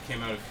 It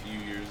came out a few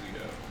years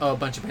ago. Oh, a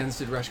bunch of bands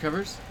did Rush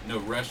covers? No,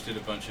 Rush did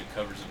a bunch of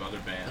covers of other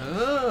bands.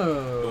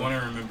 Oh. The one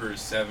I remember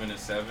is 7 and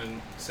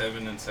 7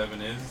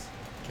 Is.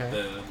 Okay.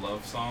 The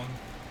Love song.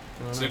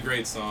 It's know. a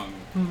great song.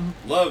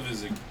 Love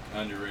is an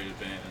underrated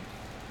band.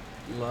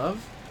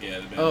 Love? Yeah,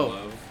 the band Oh.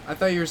 Love. I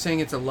thought you were saying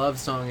it's a love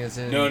song, as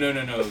in. No.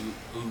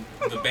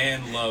 The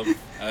band Love.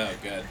 Oh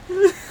god.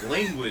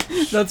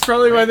 Language. That's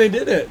probably why Right? they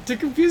did it, to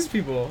confuse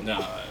people.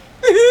 No.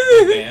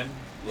 The band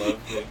Love.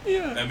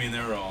 Yeah. I mean, they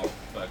were all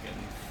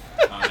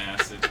fucking on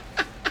acid.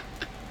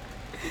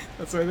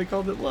 That's why they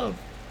called it Love.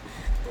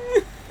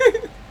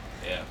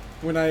 Yeah.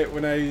 When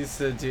I used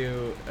to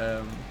do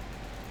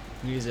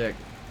music,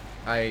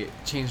 I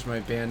changed my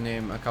band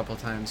name a couple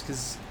times,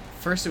 because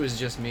first it was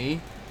just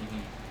me, Mm-hmm.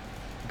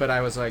 but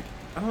I was like,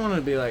 I don't want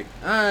to be like,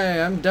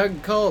 hi, I'm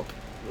Doug Culp.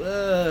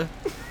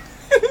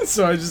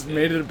 So I just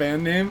made it a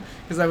band name,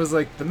 because I was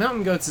like, the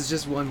Mountain Goats is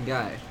just one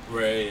guy.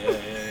 Right.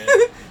 Yeah.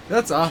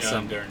 That's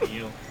awesome. John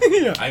Darnielle.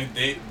 Yeah.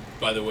 They,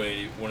 by the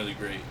way, one of the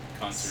great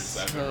concerts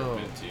I've ever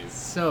been to.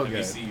 So Have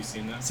good. you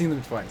seen them? Seen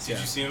them twice. Did Yeah.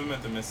 you see them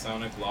at the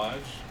Masonic Lodge?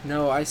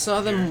 No, I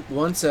saw them Here.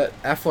 once at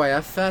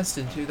FYF Fest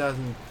in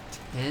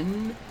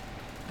 2010,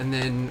 and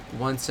then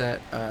once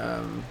at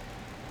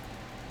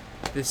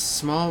this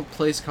small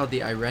place called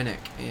the Irenic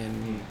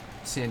in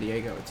San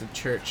Diego. It's a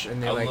church,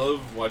 and they I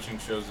love watching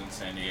shows in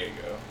San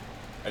Diego.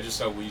 I just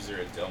saw Weezer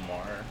at Del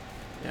Mar.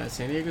 Yeah,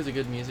 San Diego's a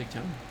good music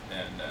town.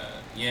 And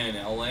in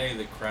LA,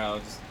 the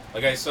crowds.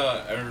 Like I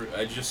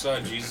just saw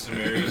Jesus and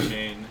Mary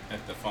Chain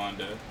at the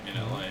Fonda in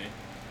LA,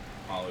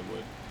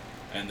 Hollywood,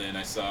 and then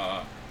I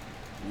saw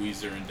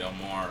Weezer in Del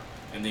Mar,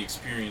 and the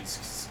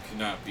experience could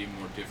not be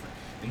more different.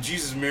 And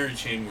Jesus and Mary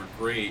Chain were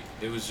great.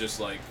 It was just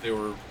like they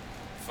were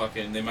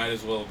fucking. They might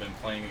as well have been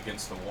playing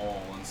against the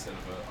wall instead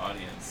of an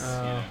audience.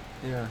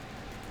 Yeah.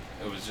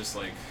 It was just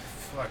like,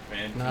 fuck,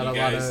 man. Not Can a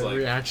you lot guys, of like,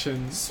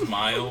 reactions.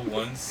 smile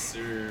once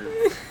or.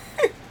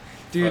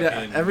 Dude,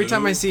 fucking every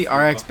time I move? see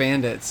RX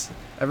Bandits,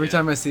 every Yeah.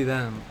 time I see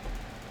them,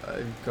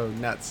 I go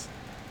nuts,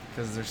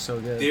 because they're so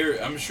good.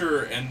 I'm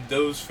sure, and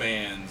those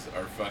fans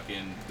are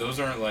fucking. Those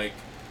aren't like,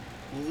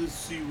 well, let's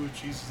see what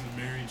Jesus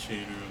and Mary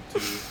Chain are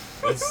up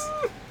to. Let's,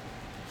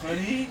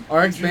 honey, RX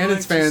would you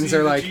Bandits like to fans see are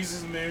the like,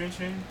 Jesus and Mary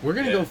Chain? we're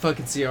gonna go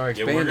fucking see RX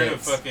Yeah, Bandits. we're gonna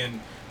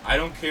fucking. I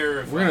don't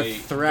care if We're gonna I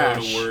thrash.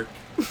 go to work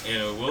in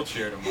a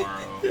wheelchair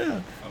tomorrow. Yeah.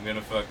 I'm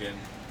gonna fucking.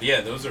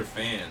 Yeah, those are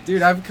fans.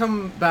 Dude, I've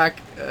come back,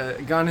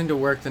 gone into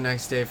work the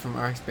next day from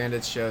RX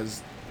Bandits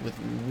shows with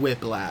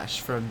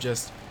whiplash from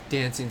just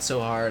dancing so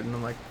hard, and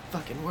I'm like,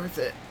 fucking worth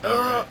it.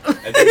 Alright.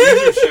 At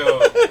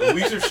the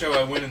Weezer show,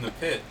 I went in the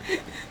pit,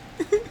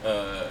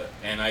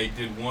 and I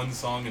did one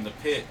song in the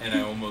pit, and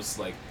I almost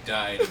like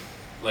died,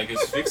 like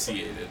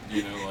asphyxiated.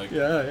 You know, like.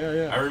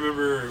 Yeah. I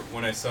remember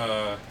when I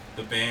saw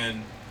the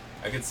band,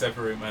 I could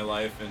separate my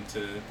life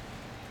into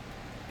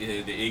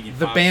the Iggy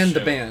The Pop band, show.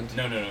 the band.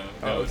 No.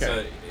 Oh,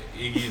 okay.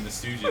 It's Iggy and the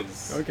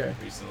Stooges. Okay.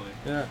 Recently.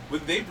 Yeah.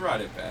 But they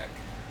brought it back.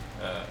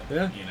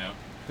 Yeah. You know.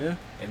 Yeah.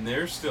 And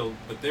they're playing.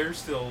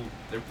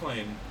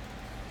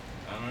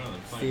 I don't know.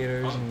 They're playing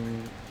Theaters punk.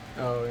 and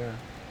oh yeah.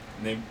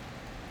 And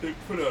they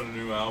put out a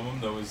new album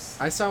that was.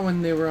 I saw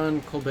when they were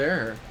on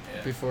Colbert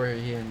Yeah. before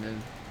he ended.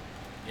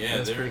 Yeah,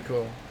 That's pretty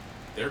cool.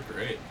 They're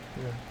great.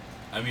 Yeah.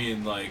 I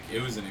mean, like,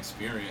 it was an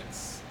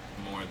experience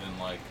more than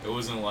like it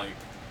wasn't like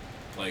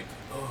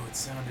oh, it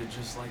sounded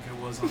just like it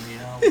was on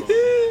the album.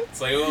 It's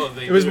like, oh,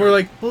 they. It was did more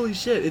like, holy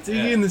shit, it's Iggy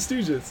Yeah. and the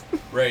Stooges.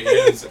 Right.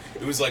 Yeah,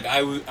 it was like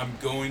I'm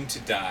going to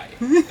die.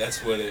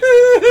 That's what it.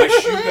 My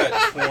shoe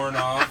got torn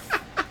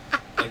off.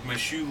 Like my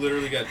shoe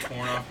literally got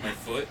torn off my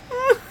foot.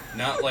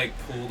 Not like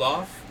pulled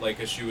off like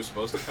a shoe was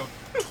supposed to come.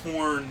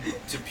 Torn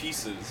to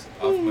pieces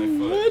off my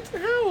foot.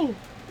 What? How?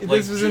 Like,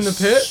 This was in the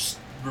just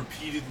pit?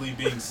 repeatedly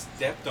being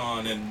stepped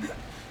on, and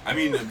I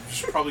mean,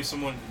 there's probably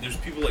there's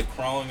people like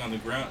crawling on the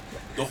ground.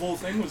 The whole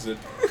thing was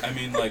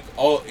like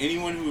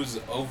anyone who was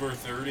over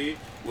 30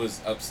 was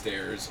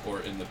upstairs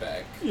or in the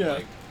back. Yeah.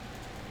 Like,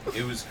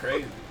 it was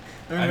crazy.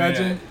 I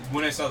imagine. mean,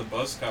 when I saw the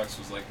Buzzcocks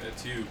was like that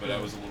too, but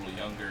I was a little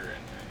younger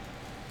and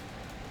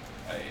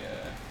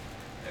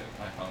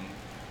I hung.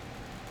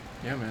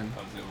 Yeah, man. I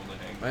was able to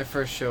hang. My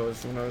first show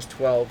was when I was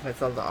 12. I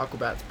saw the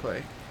Aquabats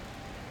play.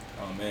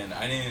 Oh man,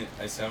 I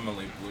saw I'm a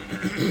late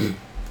bloomer.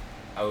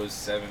 I was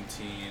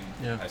 17.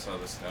 Yeah. I saw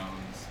the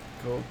Stones,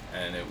 Cool.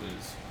 and it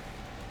was.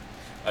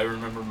 I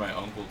remember my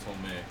uncles took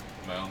me,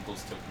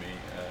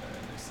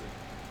 and they said,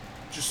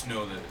 "Just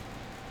know that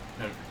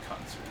none of your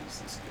concert is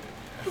this good."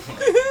 You know?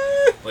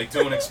 Like,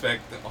 don't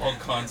expect all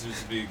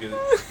concerts to be good.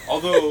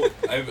 Although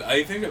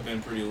I think I've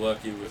been pretty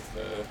lucky with,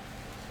 the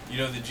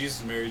Jesus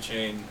and Mary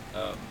Chain.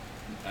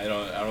 I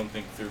don't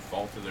think through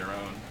fault of their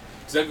own.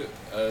 'Cause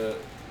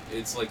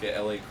it's like a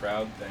LA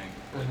crowd thing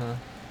that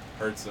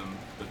hurts them,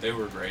 but they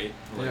were great.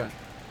 Like, Yeah.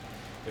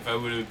 if I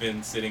would have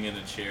been sitting in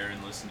a chair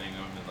and listening, I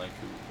would have been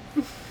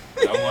like,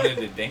 ooh. I wanted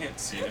to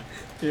dance, you know?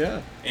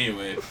 Yeah.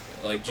 Anyway,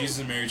 like Jesus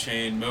and Mary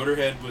Chain,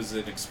 Motorhead was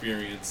an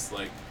experience,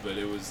 like, but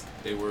they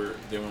weren't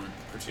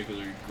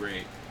particularly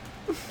great.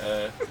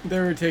 They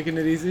were taking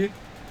it easy?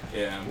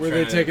 Yeah. Were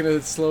they taking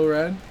a slow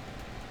ride?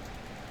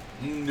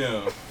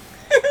 No.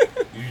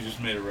 You just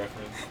made a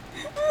reference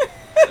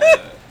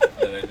that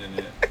I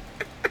didn't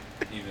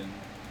even. It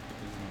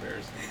was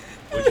embarrassing.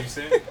 What'd you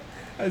say?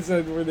 I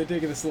said, were they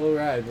taking a slow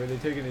ride? Were they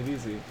taking it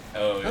easy?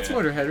 Oh, That's yeah.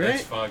 Motorhead, right?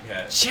 That's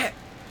Foghat. Shit!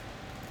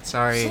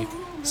 Sorry,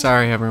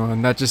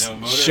 everyone. That just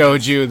No,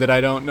 showed you that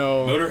I don't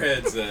know.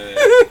 Motorhead's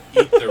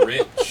Eat the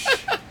Rich.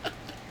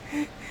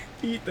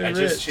 Eat the I rich.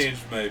 just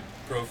changed my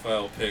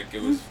profile pic.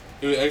 It was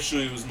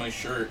my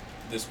shirt.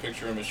 This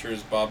picture on my shirt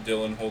is Bob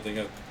Dylan holding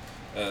up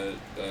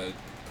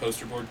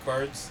poster board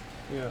cards.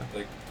 Yeah.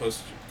 Like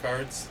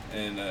postcards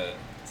and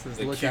Says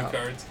the look cue out.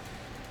 cards.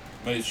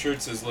 My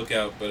shirt says "Look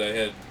out," but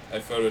I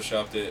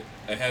photoshopped it.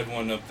 I had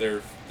one up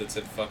there that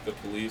said "Fuck the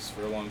police"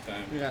 for a long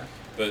time. Yeah.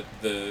 But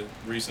the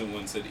recent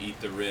one said "Eat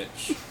the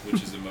Rich,"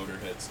 which is a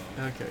Motorhead song.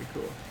 Okay,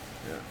 cool.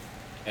 Yeah.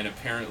 And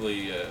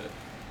apparently,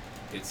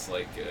 it's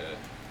like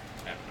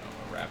I don't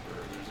know, a rapper.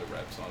 There's a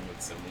rap song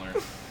that's similar.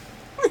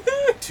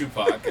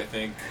 Tupac, I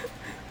think.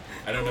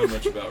 I don't know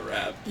much about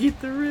rap. Eat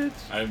the rich.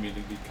 I don't mean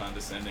to be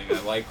condescending. I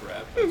like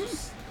rap.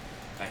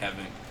 I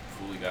haven't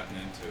fully gotten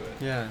into it.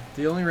 Yeah.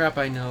 The only rap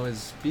I know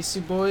is Beastie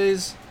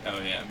Boys. Oh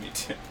yeah, me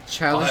too.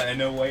 Childish I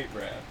know white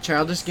rap.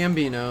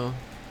 Gambino.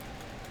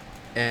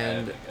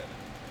 And I got it.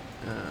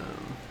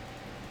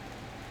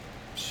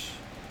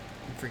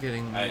 I'm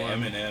forgetting one.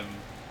 Eminem,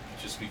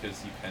 just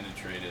because he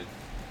penetrated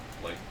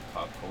like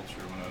pop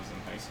culture when I was in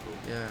high school.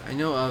 Yeah, I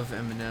know of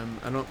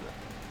Eminem. I don't.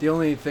 The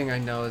only thing I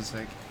know is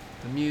like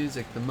the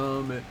music, the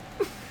moment,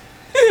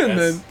 and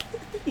then.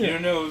 You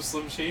don't know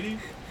Slim Shady?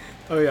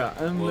 Oh yeah,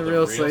 I'm Well, the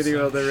real Slady.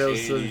 Well, the real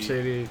Slim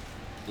Shady.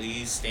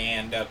 Please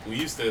stand up. We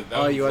used to.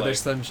 All you other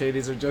Slim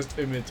Shadys are just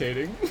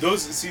imitating.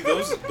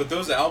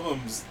 Those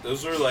albums,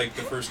 those were like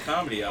the first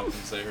comedy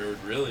albums I heard.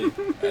 Really,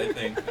 I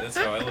think that's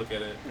how I look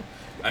at it.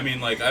 I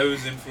mean, like I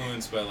was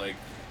influenced by like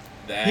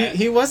that.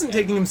 He wasn't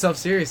taking himself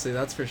seriously.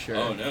 That's for sure.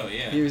 Oh no,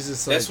 yeah. He was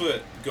just like. That's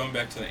what going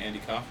back to the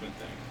Andy Kaufman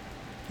thing.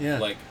 Yeah.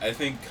 Like I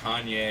think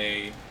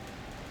Kanye,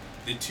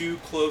 the two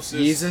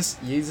closest.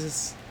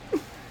 Yeezus.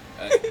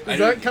 Is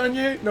that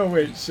Kanye? No,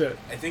 wait, shit.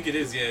 I think it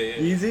is. Yeah.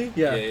 Yeezy?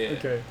 Yeah. Yeah.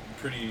 Okay.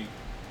 Pretty.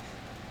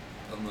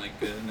 I'm like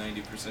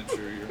 90%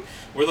 sure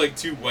we're like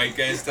two white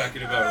guys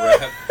talking about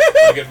rap.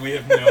 Like we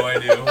have no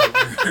idea what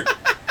we're.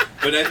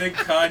 But I think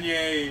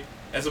Kanye,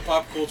 as a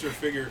pop culture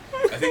figure,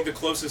 I think the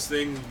closest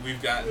thing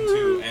we've gotten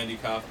to Andy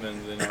Kaufman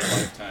in our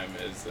lifetime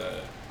is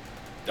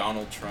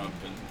Donald Trump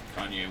and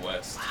Kanye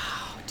West.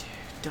 Wow, dude,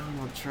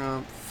 Donald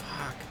Trump,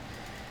 fuck.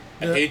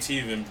 I hate to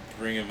even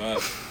bring him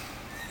up.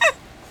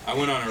 I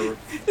went on a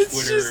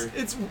Twitter.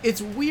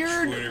 It's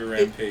weird. Twitter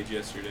rampage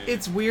yesterday.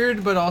 It's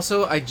weird, but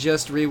also I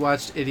just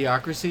rewatched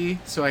Idiocracy,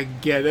 so I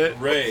get it.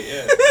 Right.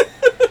 Yeah.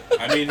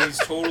 I mean, he's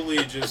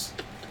totally just.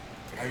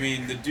 I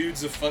mean, the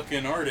dude's a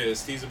fucking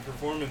artist. He's a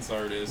performance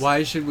artist.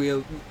 Why should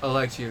we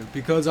elect you?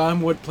 Because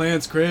I'm what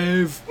plants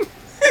crave.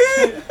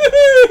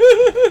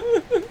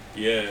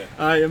 Yeah.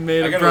 I am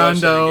made I of gotta watch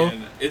that Brando.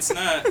 again. It's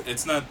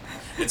not.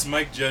 It's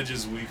Mike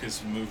Judge's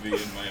weakest movie,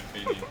 in my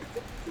opinion.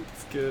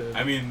 It's good.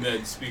 I mean,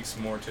 that speaks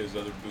more to his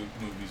other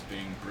movies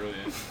being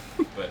brilliant.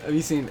 But Have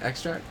you seen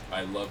Extract?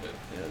 I love it.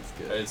 Yeah, it's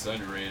good. It's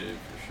underrated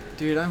for sure.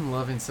 Dude, I'm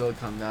loving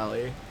Silicon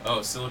Valley.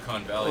 Oh,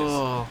 Silicon Valley.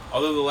 Oh.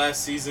 Although the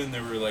last season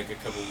there were like a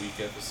couple weak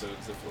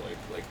episodes. I feel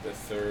like the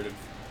third,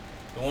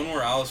 the one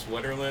where Alice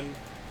Wetterland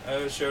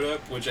showed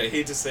up, which I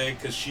hate to say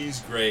because she's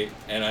great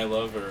and I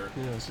love her.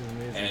 Yeah, she's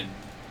amazing.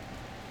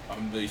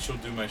 And she'll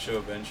do my show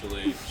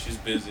eventually. She's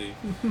busy.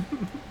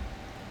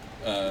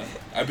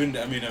 I've been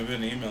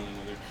emailing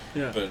with her.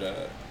 Yeah.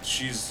 But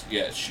she's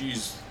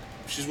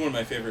one of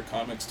my favorite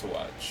comics to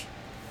watch.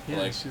 Yeah,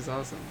 Like, she's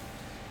awesome.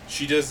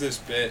 she does this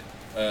bit,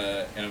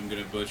 and I'm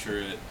gonna butcher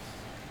it.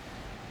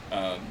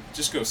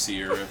 Just go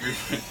see her,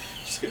 everyone.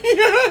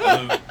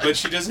 But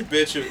she does a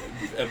bitch.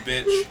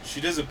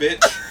 She does a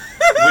bitch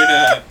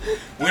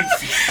when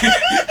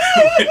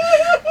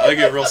I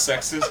get real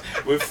sexist.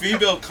 When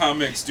female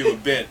comics do a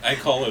bit, I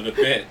call it a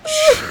bitch.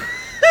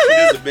 She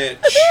does a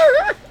bitch.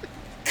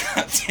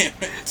 God damn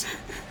it.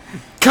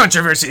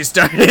 Controversy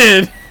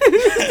started.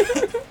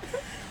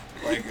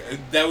 Like,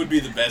 that would be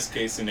the best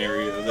case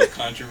scenario. The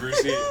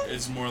controversy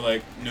is more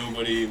like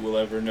nobody will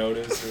ever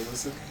notice or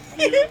listen.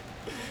 You know?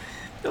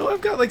 No,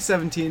 I've got like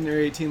 17 or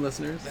 18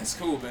 listeners. That's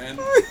cool, man.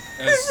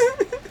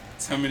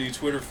 That's how many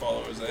Twitter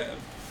followers I have.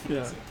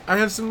 Yeah. I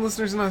have some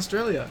listeners in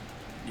Australia.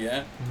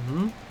 Yeah?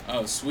 Mm-hmm.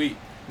 Oh, sweet.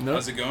 Nope.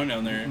 How's it going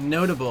down there?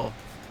 Notable.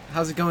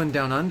 How's it going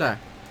down under?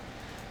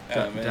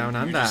 Man, Down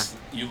under.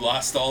 You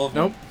lost all of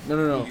them? Nope.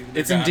 No. They're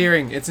It's gone?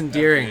 endearing. It's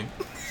endearing.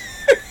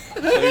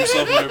 Okay. Tell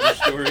yourself whatever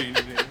story you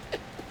need.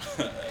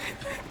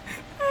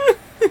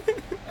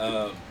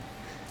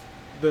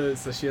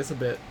 So she has a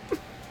bit.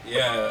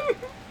 Yeah,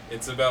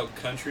 it's about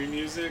country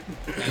music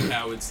and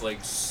how it's like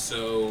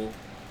so,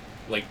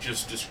 like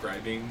just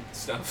describing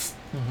stuff.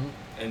 Mm-hmm.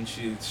 And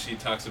she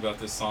talks about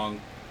this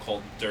song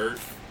called Dirt,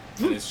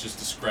 and it's just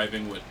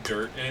describing what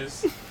dirt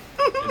is.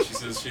 And she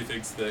says she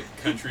thinks that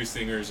country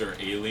singers are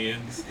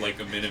aliens, like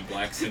a Men in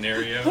Black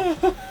scenario,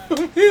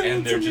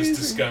 and they're just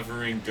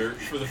discovering dirt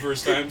for the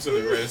first time, so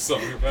they write a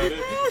song about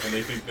it, and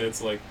they think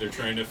that's like they're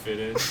trying to fit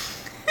in.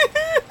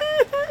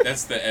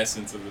 That's the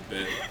essence of the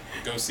bit.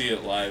 Go see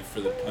it live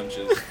for the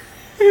punches.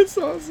 It's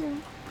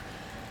awesome.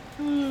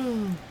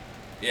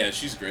 Yeah,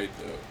 she's great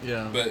though.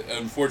 Yeah. But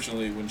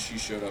unfortunately, when she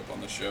showed up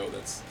on the show,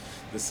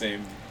 the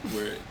same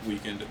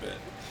weekend a bit.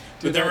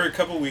 But Dude, there were a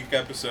couple weak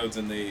episodes,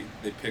 and they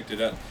picked it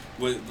up.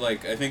 With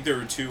like, I think there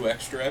were 2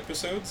 extra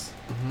episodes.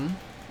 Mm-hmm.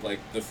 Like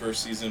the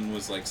first season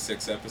was like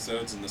 6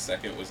 episodes, and the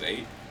second was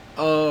 8.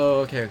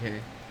 Oh,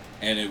 okay.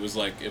 And it was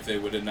like, if they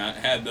would have not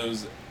had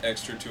those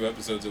extra 2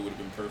 episodes, it would have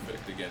been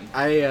perfect again.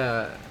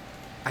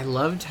 I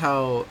loved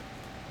how,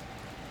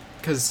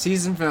 because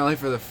season finale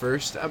for the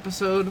first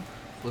episode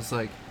was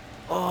like,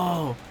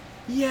 oh,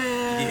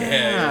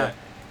 yeah.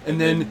 And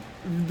then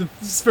the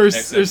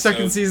first or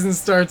second season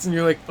starts, and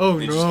you're like, oh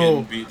they no. Just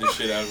getting beat the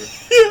shit out of her.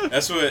 Yeah.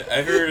 That's what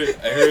I heard.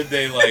 I heard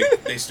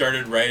they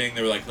started writing.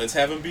 They were like, let's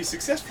have them be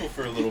successful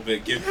for a little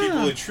bit, give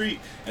people a treat,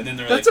 and then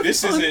they're like,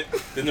 this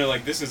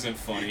isn't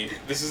funny.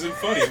 This isn't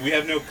funny. We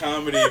have no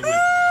comedy.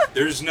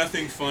 There's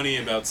nothing funny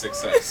about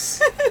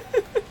success.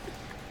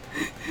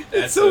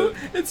 It's so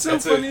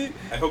funny.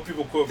 I hope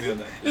people quote me on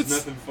that. There's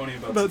nothing funny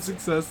about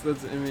success.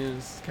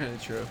 It's kind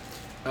of true.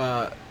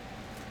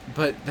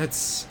 But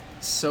that's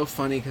so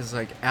funny because,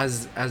 like,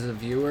 as a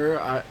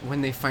viewer,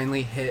 when they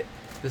finally hit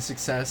the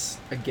success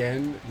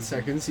again, the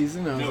second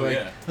season, I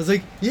was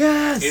like,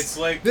 yes, it's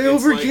like they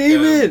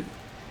overcame it.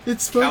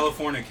 It's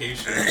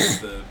Californication is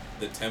the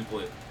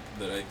template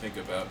that I think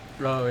about.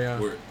 Oh yeah.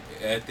 Where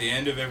at the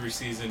end of every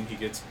season, he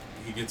gets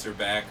her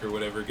back or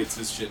whatever, gets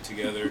his shit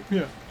together.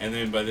 Yeah. And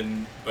then by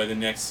the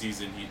next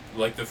season, he,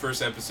 like, the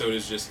first episode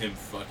is just him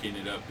fucking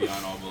it up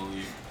beyond all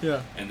belief.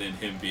 Yeah. And then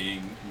him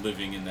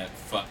living in that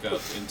fuck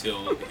up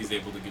until he's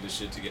able to get his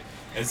shit together.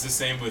 And it's the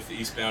same with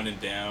Eastbound and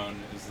Down.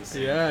 It's the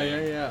same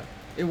thing. Yeah.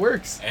 It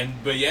works.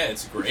 But yeah,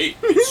 it's great.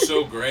 It's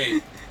so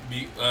great.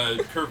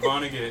 Kurt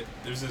Vonnegut,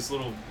 there's this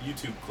little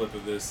YouTube clip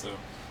of this, so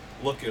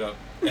look it up.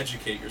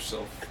 Educate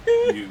yourself,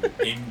 you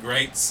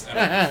ingrates.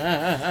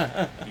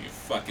 You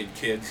fucking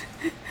kids.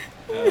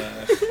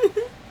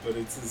 But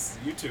it's this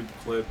YouTube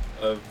clip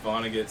of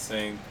Vonnegut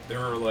saying there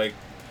are like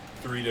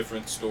 3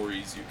 different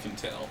stories you can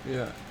tell.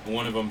 Yeah.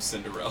 One of them's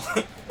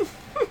Cinderella.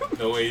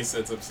 The way he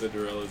sets up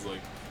Cinderella is like,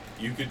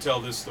 you could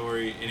tell this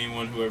story,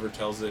 anyone who ever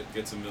tells it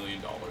gets $1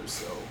 million,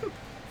 so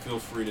feel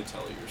free to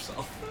tell it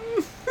yourself.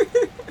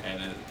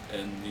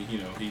 and you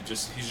know,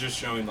 he's just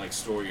showing like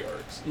story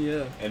arcs.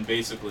 Yeah. And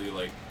basically,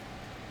 like,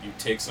 you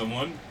take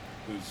someone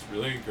who's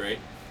really great,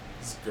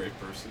 he's a great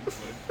person,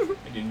 and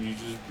then you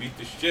just beat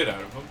the shit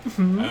out of them.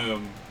 Mm-hmm.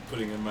 I'm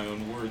putting in my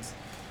own words.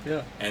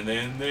 Yeah. And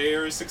then they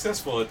are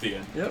successful at the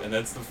end. Yep. And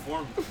that's the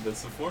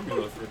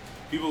formula for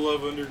people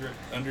love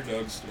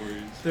underdog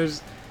stories.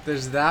 There's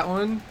that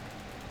one.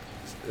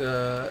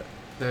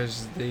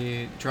 There's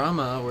the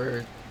drama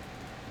where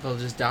they'll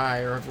just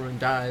die or everyone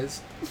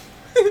dies.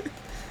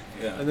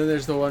 Yeah. And then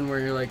there's the one where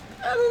you're like,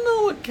 I don't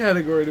know what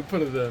category to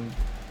put it in,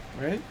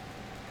 right?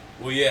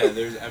 Well, yeah.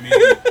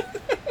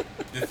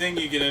 The thing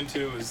you get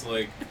into is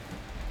like,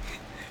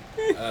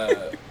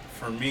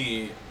 for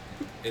me,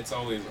 it's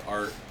always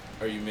art.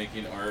 Are you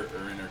making art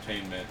or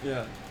entertainment?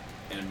 Yeah.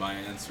 And my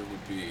answer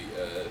would be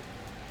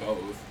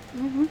both.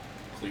 Mm-hmm.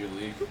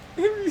 Clearly.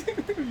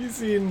 Have you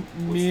seen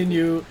Me and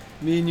You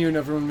and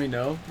Everyone We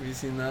Know? Have you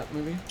seen that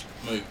movie?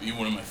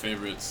 One of my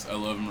favorites. I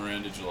love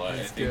Miranda July.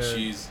 That's I think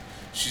good.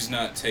 she's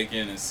not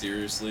taken as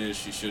seriously as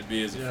she should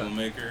be as a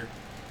filmmaker.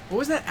 What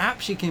was that app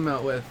she came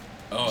out with?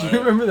 Oh, do you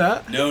remember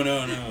that? No.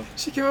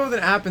 She came out with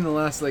an app in the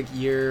last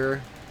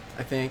year,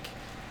 I think.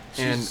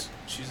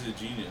 She's a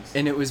genius.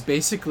 And it was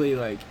basically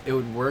like it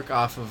would work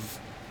off of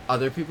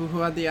other people who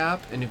had the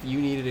app, and if you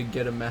needed to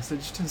get a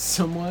message to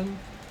someone,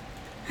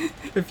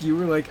 if you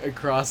were like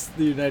across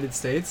the United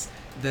States,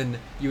 then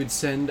you would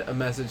send a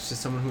message to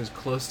someone who was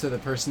close to the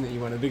person that you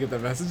wanted to get the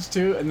message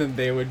to, and then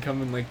they would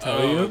come and like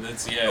tell you.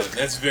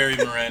 That's very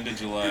Miranda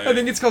July. I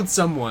think it's called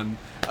Someone.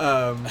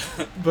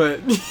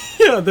 But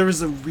yeah, there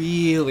was a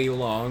really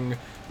long,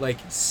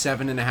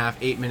 7.5,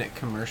 8 minute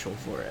commercial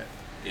for it.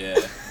 Yeah.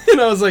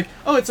 And I was like,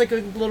 oh, it's like a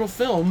little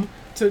film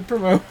to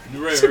promote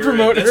right.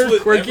 her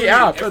quirky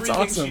app. That's everything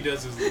awesome. She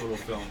does is a little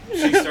film.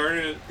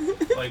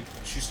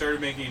 She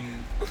started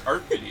making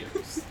art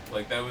videos.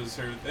 Like, that was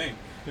her thing.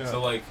 Yeah.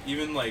 So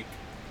even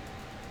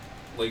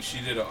she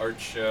did an art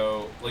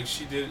show.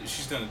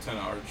 She's done a ton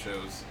of art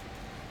shows.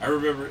 I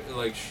remember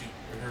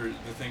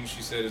the thing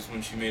she said is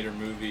when she made her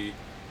movie,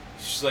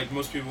 she's like,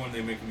 most people when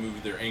they make a movie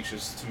they're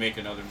anxious to make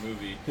another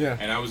movie. Yeah.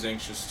 And I was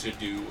anxious to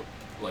do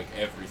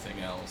everything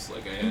else. I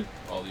had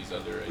all these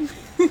other ideas.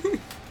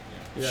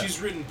 Yeah.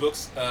 She's written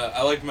books.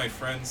 My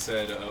friend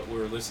said, we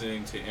were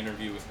listening to an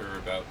interview with her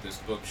about this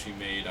book she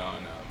made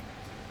on,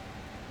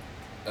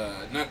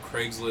 not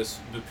Craigslist,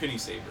 but Penny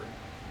Saver.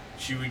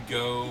 She would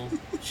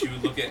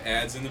look at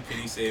ads in the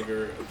Penny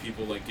Saver of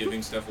people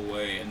giving stuff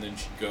away, and then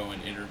she'd go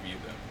and interview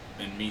them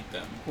and meet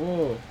them.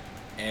 Whoa.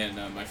 And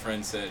my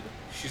friend said,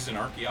 she's an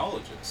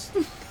archeologist.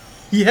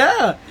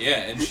 Yeah.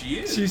 Yeah, and she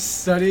is.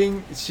 She's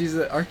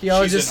an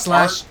archaeologist she's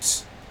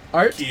an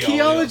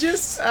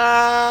archaeologist?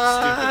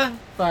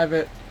 5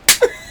 it.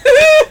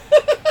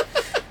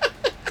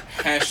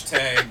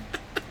 Hashtag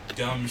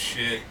dumb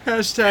shit.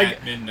 Hashtag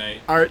at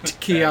midnight.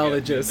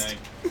 Archaeologist.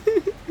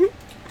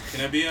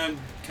 Can I be on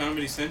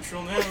Comedy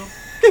Central now?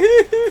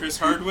 Chris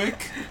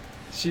Hardwick?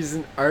 She's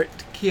an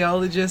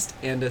archaeologist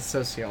and a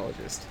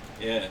sociologist.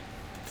 Yeah.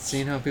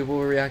 Seeing how people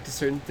will react to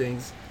certain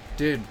things.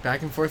 Dude,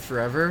 back and forth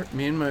forever.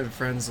 Me and my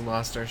friends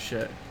lost our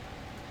shit.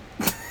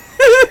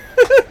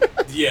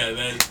 Yeah,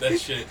 that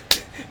shit.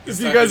 If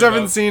you guys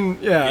haven't seen,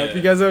 if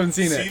you guys haven't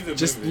seen See it,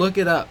 just look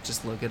it up.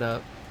 Just look it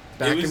up.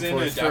 Back it was and in a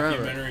forth forever.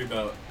 documentary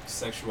about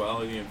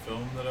sexuality in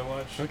film that I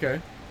watched.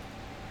 Okay.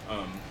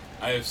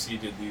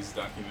 IFC did these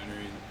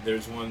documentaries.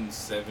 There's one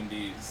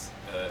 70s,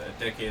 A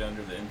Decade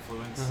Under the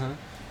Influence. Uh-huh.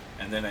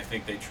 And then I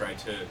think they tried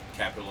to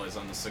capitalize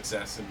on the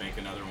success and make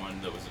another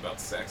one that was about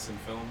sex in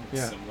film.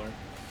 It's similar.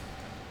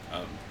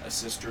 A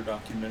sister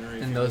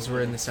documentary. And those were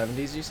in the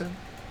 70s, you said?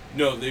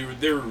 No, they were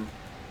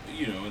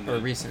you know, in the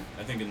recent.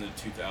 I think in the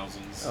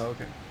 2000s. Oh,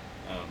 okay.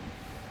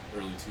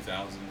 Early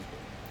 2000s.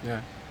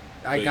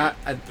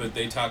 But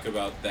they talk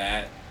about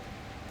that.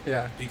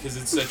 Yeah. Because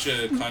it's such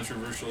a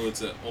controversial.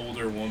 It's an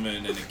older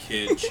woman and a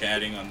kid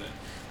chatting on the,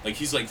 like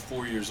he's like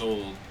 4 years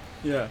old.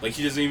 Yeah. Like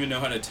he doesn't even know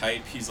how to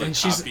type. He's like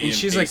she's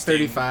pasting. like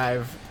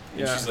 35.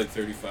 And she's like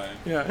 35.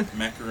 Yeah.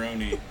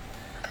 Macaroni.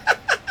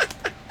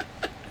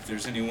 If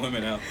there's any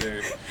women out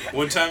there.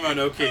 One time on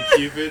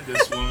OkCupid,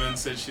 this woman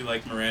said she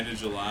liked Miranda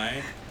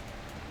July,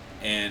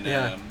 and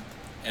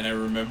and I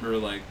remember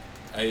like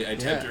I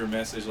typed her a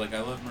message like, I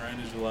love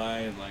Miranda July,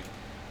 and like,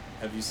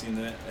 have you seen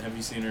that? Have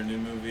you seen her new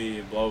movie?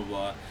 And blah blah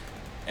blah.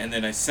 And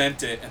then I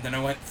sent it, and then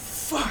I went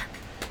fuck,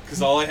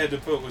 because all I had to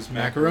put was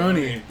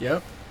macaroni.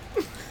 Yep.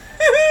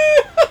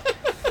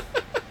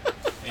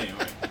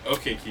 Anyway,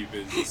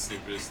 OkCupid is the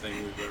stupidest thing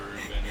we've ever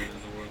invented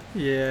in the world.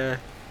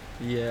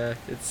 Yeah,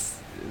 it's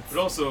but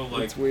also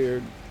like it's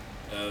weird.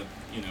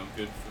 You know,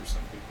 good for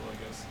some people, I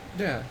guess.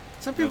 Yeah,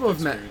 some people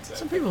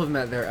have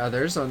met their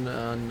others on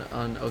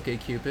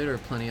OkCupid, or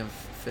Plenty of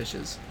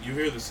Fishes. You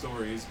hear the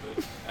stories,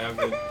 but I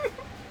haven't.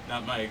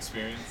 Not my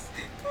experience.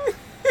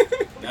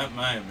 Not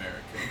my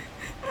America.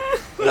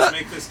 Let's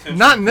make this country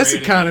not in this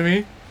great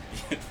economy.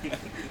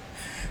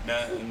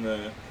 Not in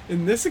the.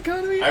 In this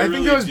economy? I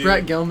think that was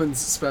Brett Gelman's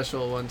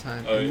special one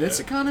time. In this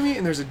economy,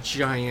 and there's a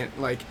giant,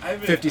 like,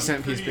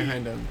 50-cent piece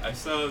behind him. I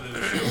saw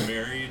the show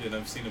Married, and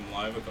I've seen him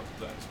live a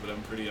couple times, but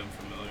I'm pretty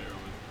unfamiliar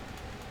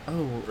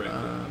with Brett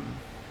Gelman.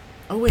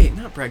 Oh, wait,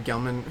 not Brett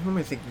Gelman. Who am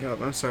I thinking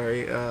of? I'm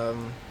sorry.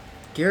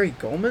 Gary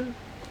Goldman?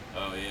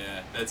 Oh,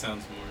 yeah. That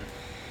sounds more...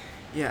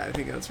 Yeah, I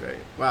think that's right.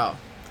 Wow.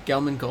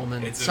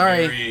 Goldman. It's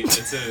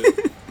it's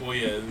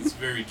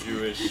very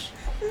Jewish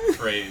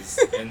phrase.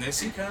 In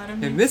this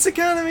economy? In this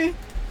economy?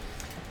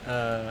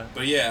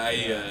 But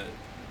yeah,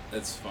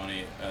 that's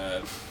funny.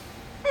 One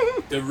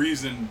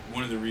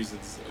of the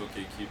reasons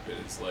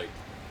OkCupid is like,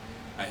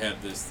 I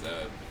have this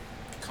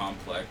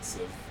complex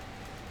of,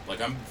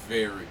 like, I'm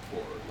very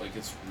poor. Like,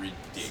 it's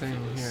ridiculous.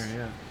 Same here,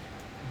 yeah.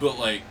 But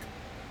like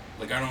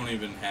I don't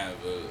even have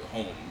a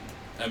home.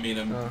 I mean,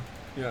 I'm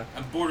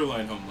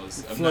borderline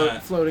homeless. I'm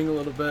not floating a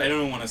little bit. I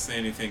don't want to say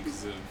anything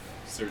because of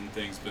certain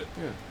things, but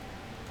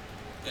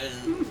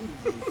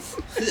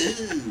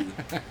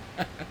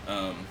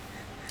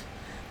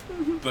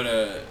but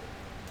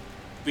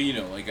you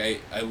know, like I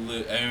don't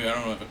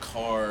have a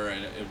car. I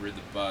ride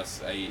the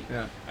bus. I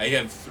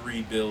have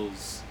 3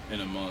 bills in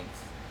a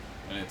month,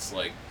 and it's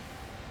like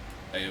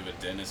I have a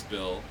dentist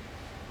bill,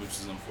 which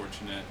is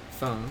unfortunate.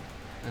 Phone.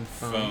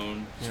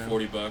 It's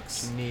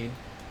 $40. You need.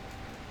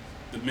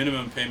 The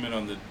minimum payment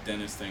on the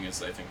dentist thing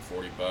is, I think,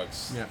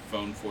 $40. Yeah.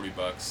 Phone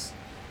 $40,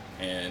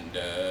 and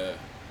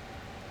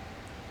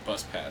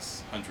bus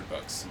pass $100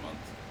 a month.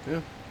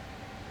 Yeah.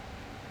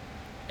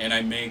 And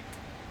I make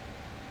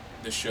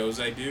the shows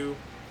I do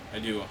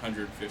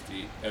 $150.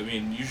 I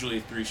mean, usually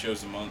 3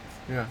 shows a month.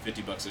 Yeah.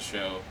 $50 a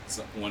show. It's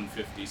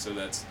 $150. So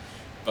that's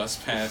bus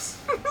pass.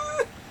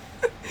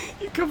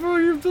 You cover all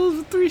your bills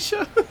with 3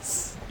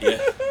 shows. Yeah.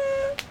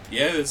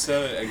 Yeah, that's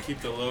how I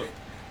keep the low.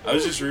 I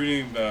was just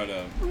reading about,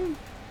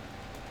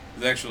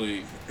 it's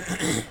actually,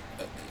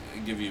 I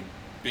give you a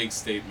big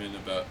statement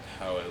about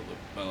how I live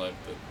my life,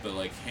 but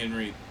like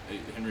Henry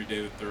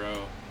David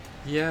Thoreau.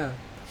 Yeah.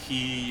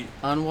 He...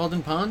 On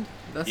Walden Pond?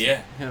 That's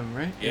him,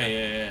 right?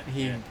 Yeah.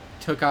 He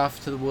took off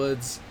to the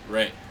woods.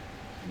 Right.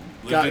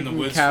 Lived in the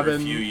woods for a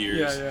few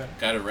years. Yeah.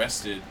 Got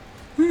arrested.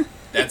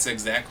 That's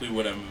exactly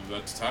what I'm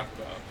about to talk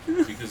about.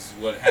 Because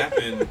what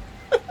happened...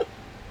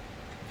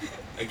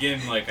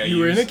 Again, like you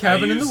were in a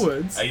cabin in the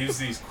woods. I use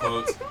these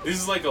quotes. This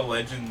is like a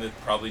legend that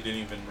probably didn't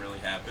even really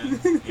happen.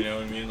 You know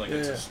what I mean? Like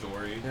it's a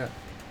story. Yeah.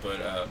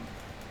 But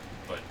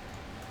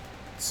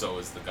so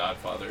is The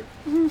Godfather.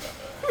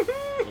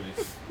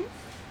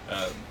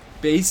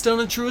 Based on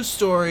a true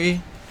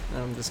story.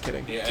 No, I'm just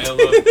kidding. Yeah, I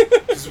love.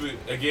 Cause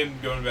again,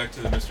 going back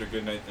to the Mr.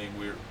 Goodnight thing,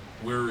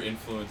 we're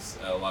influenced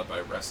a lot by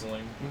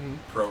wrestling,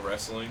 pro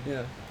wrestling.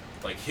 Yeah.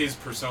 Like his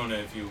persona,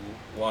 if you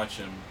watch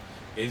him.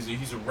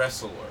 He's a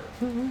wrestler.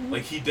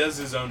 Like he does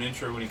his own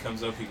intro when he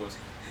comes up. He goes,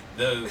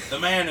 the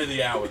man of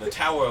the hour, the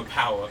tower of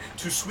power,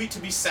 too sweet to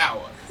be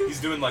sour.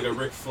 He's doing like a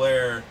Ric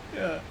Flair.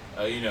 Yeah.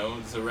 You know,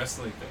 it's a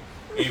wrestling thing.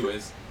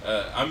 Anyways,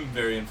 I'm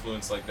very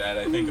influenced like that.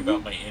 I think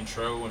about my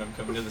intro when I'm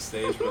coming to the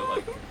stage, but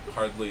like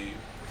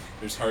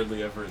there's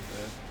hardly ever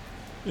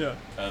Yeah.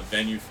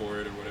 venue for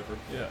it or whatever.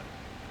 Yeah.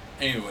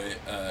 Anyway,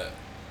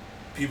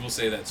 people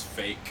say that's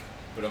fake,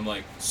 but I'm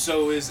like,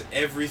 so is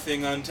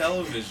everything on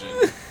television.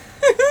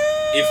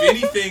 If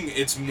anything,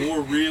 it's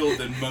more real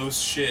than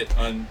most shit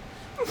on,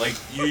 like,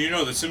 you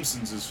know The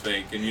Simpsons is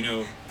fake, and you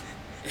know...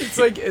 It's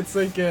like The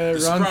Ron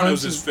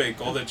Sopranos Funch's, is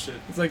fake, all that shit.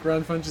 It's like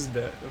Ron Funch's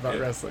bit about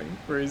wrestling,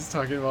 where he's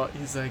talking about,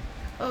 he's like,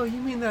 oh, you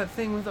mean that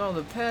thing with all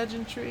the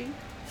pageantry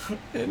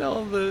and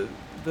all the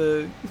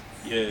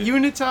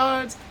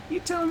unitards? You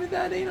telling me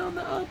that ain't on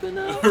the up and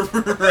up?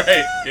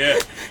 Right, yeah,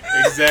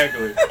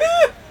 exactly.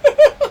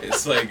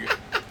 It's like...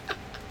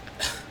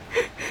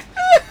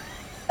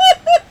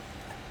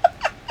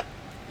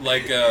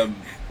 Like, The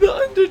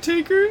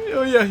Undertaker?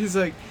 Oh yeah, he's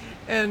like,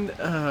 and,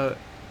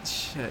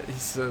 shit, he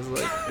says,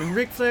 like, and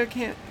Ric Flair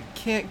can't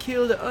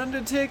kill the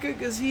Undertaker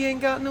because he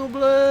ain't got no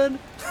blood?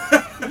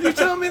 You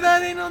tell me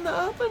that ain't on the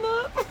up and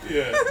up?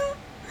 Yeah.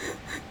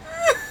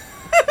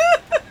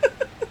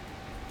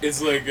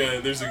 It's like,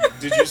 did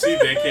you see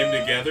They Came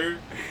Together?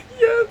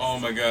 Yes. Oh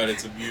my god,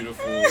 it's a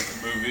beautiful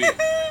movie.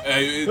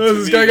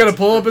 This guy gotta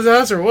pull up his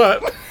ass or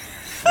what?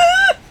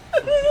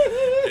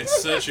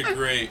 It's such a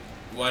great...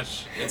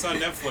 Watch, it's on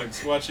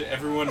Netflix. Watch it.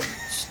 Everyone,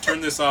 just turn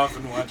this off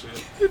and watch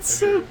it. It's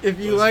so. If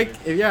you like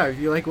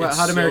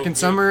Hot American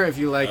Summer, if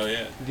you like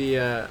the.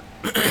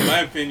 In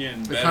my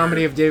opinion, the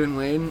comedy of David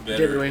Wayne and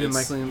It's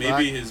Michael Ian Black.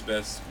 maybe his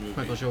best movie.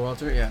 Michael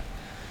Showalter, yeah.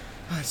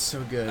 Oh, it's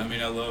so good. I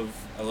mean, I love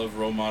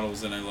Role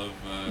Models, and I love.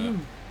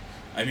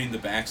 I mean, The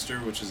Baxter,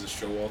 which is a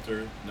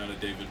Showalter, not a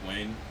David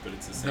Wayne, but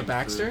it's the same. The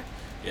Baxter.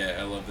 Crew. Yeah,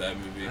 I love that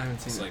movie. I haven't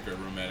seen It's it. like a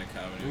romantic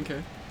comedy.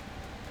 Okay.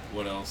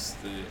 What else?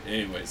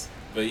 Anyways.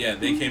 But yeah,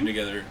 They Came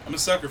Together. I'm a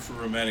sucker for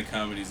romantic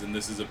comedies, and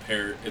this is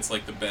it's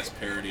like the best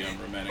parody on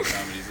romantic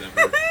comedies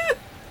ever.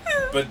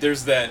 But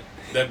there's that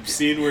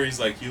scene where he's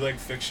like, you like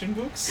fiction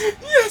books?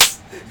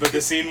 Yes! But the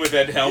scene with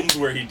Ed Helms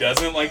where he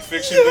doesn't like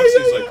fiction books,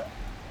 he's like,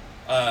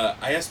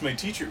 I asked my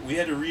teacher, we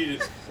had to read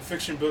a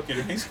fiction book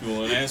in high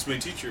school, and I asked my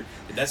teacher,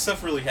 did that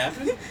stuff really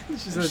happen? She And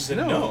she said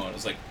no. And I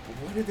was like,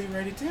 well, why did they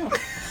write it down?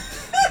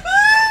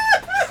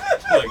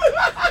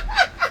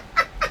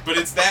 But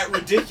it's that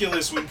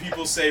ridiculous when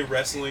people say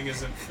wrestling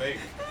isn't fake.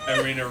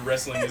 I mean, or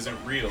wrestling isn't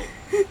real.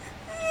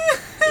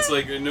 It's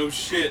like, no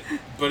shit,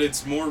 but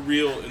it's more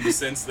real in the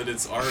sense that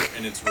it's art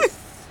and it's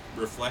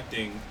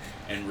reflecting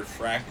and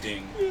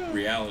refracting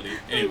reality.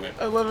 Anyway.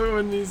 I love it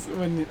when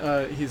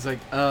he's like,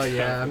 oh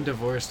yeah, I'm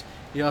divorced.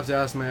 You'll have to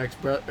ask my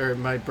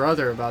my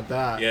brother about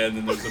that. Yeah, and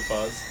then there's a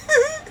pause.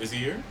 Is he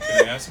here?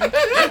 Can I ask him?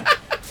 Yeah.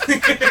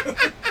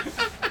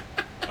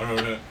 I don't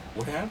know.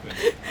 What happened?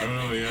 I don't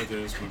know. You have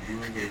to ask my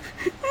brother. Is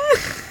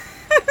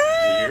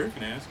he here?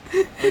 Can I ask?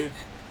 Oh, yeah.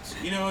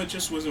 You know, it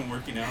just wasn't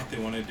working out. They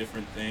wanted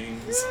different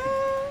things.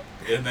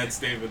 And that's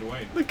David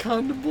Wayne. The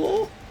condom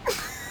bowl.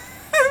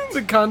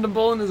 The condom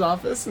bowl in his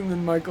office, and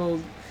then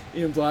Michael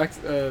Ian Black,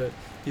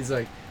 he's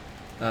like,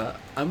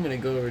 I'm gonna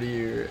go over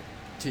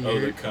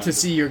to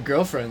see your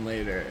girlfriend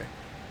later.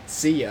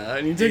 See ya.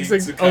 And he takes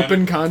like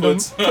open condom,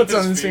 puts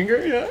on his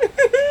finger. Yeah.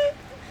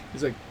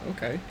 He's like,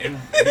 okay. And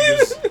he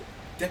goes,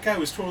 that guy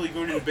was totally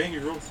going to bang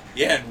your girl.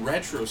 Yeah, in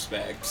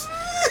retrospect.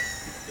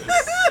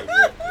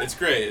 It's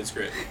great. It's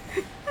great.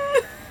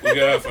 We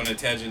got off on a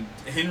tangent.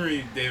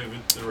 Henry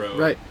David Thoreau.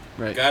 Right.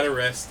 Got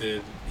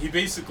arrested.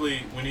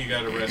 When he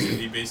got arrested,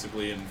 he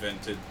basically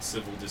invented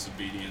civil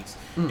disobedience,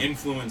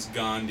 influenced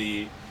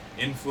Gandhi,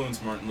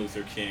 influenced Martin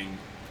Luther King,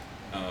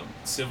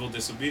 civil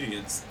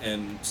disobedience.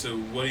 And so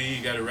what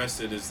he got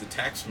arrested is the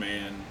tax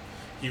man.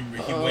 He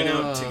went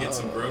out to get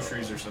some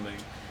groceries or something,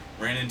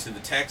 ran into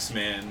the tax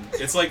man.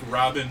 It's like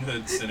Robin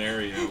Hood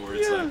scenario where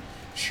it's like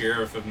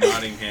Sheriff of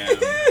Nottingham,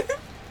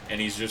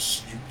 and he's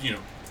just,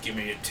 give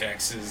me your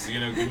taxes,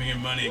 give me your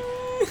money.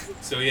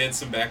 So he had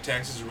some back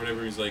taxes or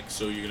whatever. He's like,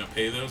 so you're going to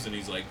pay those? And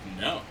he's like,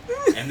 no.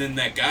 And then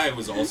that guy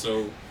was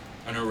also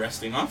an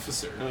arresting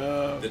officer.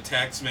 The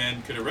tax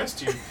man could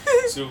arrest you.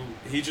 So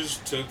he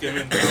just took him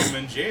and threw him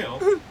in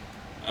jail.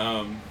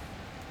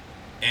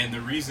 And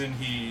the reason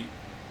he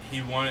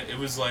wanted, it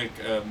was like,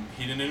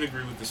 he didn't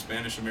agree with the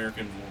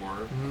Spanish-American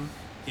War. Mm-hmm.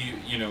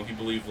 He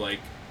believed like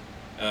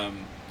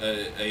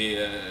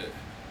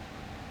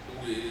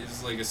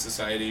is like a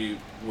society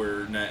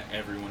where not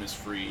everyone is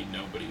free,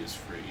 nobody is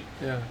free.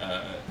 Yeah.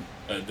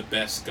 The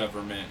best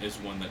government is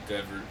one that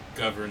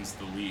governs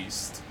the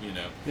least,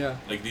 Yeah.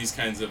 Like these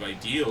kinds of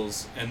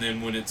ideals. And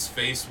then when it's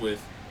faced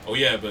with, oh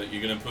yeah, but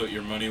you're going to put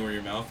your money where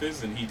your mouth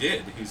is, and he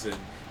did. He said,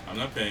 I'm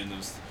not paying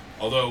those.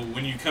 Although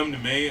when you come to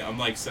me, I'm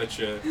like such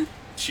a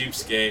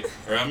cheapskate,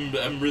 or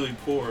I'm really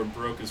poor and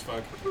broke as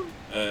fuck.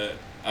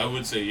 I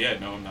would say, yeah,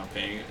 no, I'm not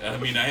paying it. I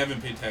mean, I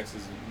haven't paid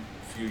taxes in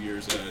a few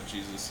years.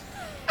 Jesus.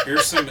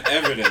 Here's some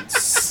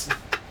evidence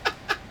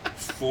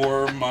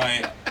for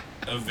my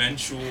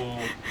eventual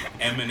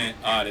imminent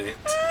audit.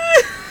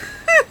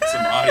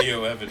 Some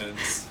audio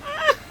evidence.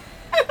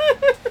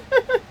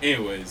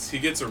 Anyways, he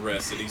gets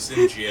arrested. He's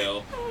in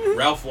jail.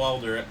 Ralph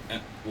Waldo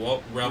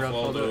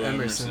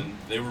Emerson.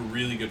 They were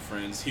really good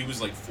friends. He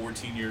was like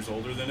 14 years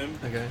older than him.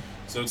 Okay.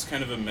 So it's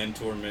kind of a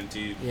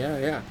mentor-mentee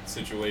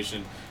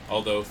situation.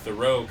 Although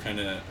Thoreau kind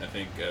of, I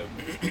think,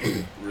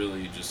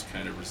 really just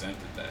kind of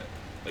resented that.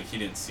 Like, he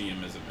didn't see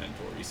him as a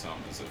mentor. He saw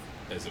him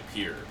as a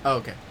peer. Oh,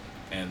 okay.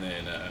 And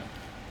then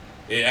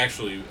it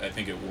actually, I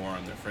think, it wore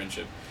on their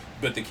friendship.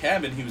 But the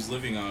cabin he was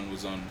living on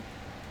was on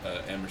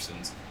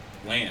Emerson's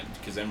land,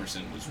 because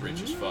Emerson was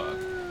rich as fuck.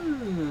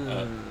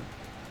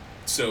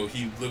 So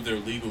he lived there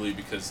legally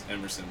because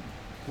Emerson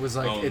was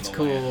like, it's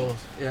cool. Land.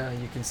 Yeah,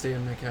 you can stay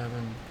in the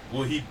cabin.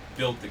 Well, he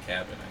built the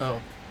cabin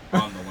on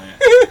the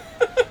land.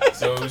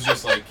 So it was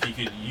just like he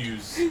could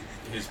use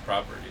his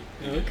property.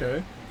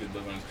 Okay. He could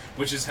live on his,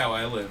 which is how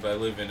I live. I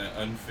live in an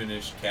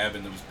unfinished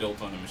cabin that was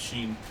built on a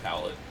machine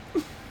pallet.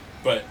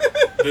 But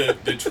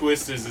the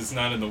twist is it's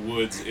not in the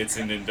woods, it's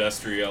in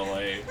industrial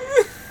LA.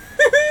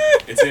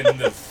 It's in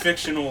the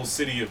fictional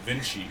city of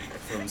Vinci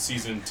from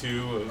season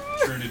 2 of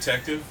True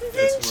Detective.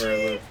 That's where I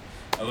live.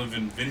 I live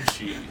in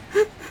Vinci.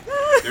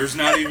 There's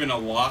not even a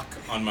lock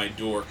on my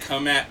door.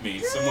 Come at me.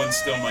 Someone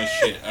steal my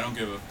shit. I don't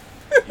give a...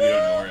 You don't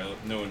know where I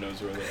live. No one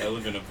knows where I live. I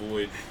live in a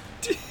void.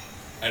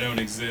 I don't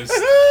exist.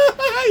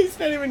 He's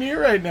not even here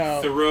right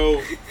now.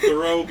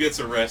 Thoreau gets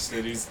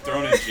arrested. He's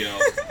thrown in jail.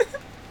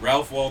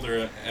 Ralph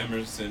Waldo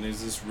Emerson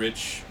is this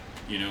rich,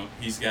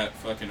 he's got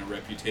fucking a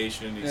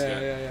reputation.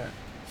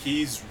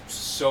 He's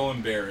so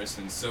embarrassed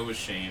and so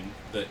ashamed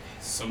that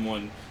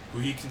someone who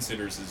he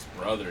considers his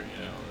brother,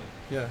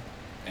 Yeah.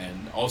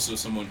 And also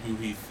someone who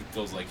he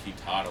feels like he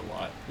taught a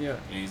lot. Yeah.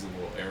 And he's a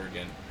little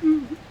arrogant.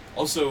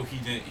 Also,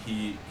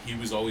 he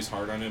was always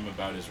hard on him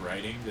about his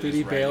writing. Did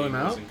he bail him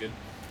out? Good.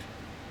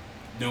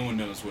 No one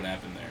knows what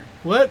happened there.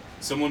 What?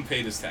 Someone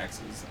paid his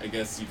taxes. I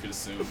guess you could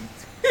assume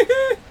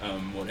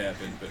what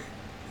happened. But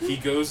he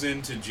goes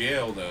into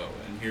jail, though,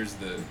 and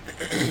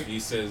he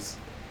says,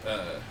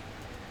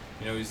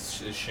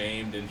 he's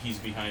ashamed and he's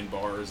behind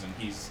bars and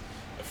he's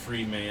a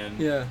free man.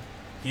 Yeah.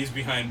 He's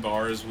behind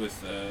bars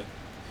with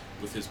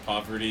his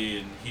poverty,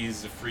 and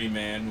he's a free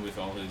man with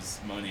all his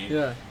money.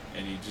 Yeah.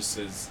 And he just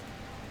says,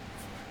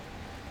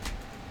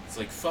 it's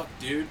like, fuck,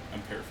 dude.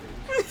 I'm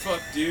paraphrasing.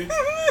 Fuck, dude.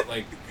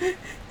 Like,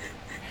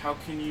 how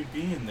can you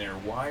be in there?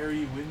 Why are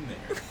you in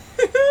there?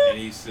 And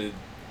he said,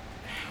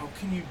 how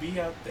can you be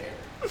out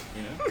there?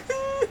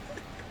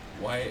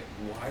 Why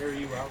are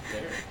you out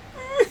there?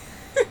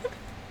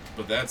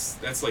 But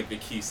that's like the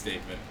key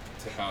statement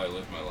to how I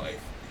live my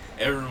life.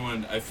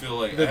 Everyone, I feel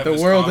like that the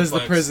world is the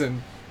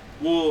prison.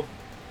 Well,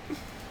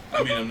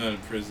 I mean, I'm not in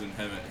prison.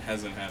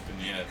 Hasn't happened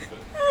yet, but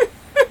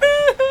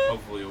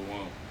hopefully it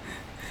won't.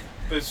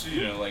 But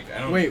I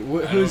don't. Wait,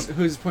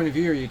 whose point of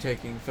view are you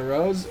taking?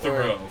 Thoreau's?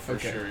 Thoreau, for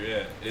sure.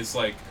 Yeah, it's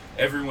like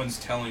everyone's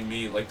telling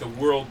me, like the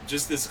world,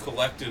 just this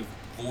collective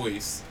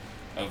voice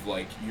of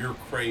like, you're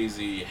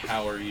crazy.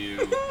 How are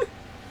you?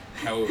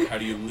 How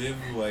do you live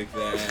like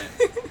that?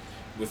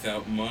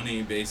 Without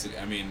money, basically,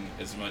 I mean,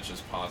 as much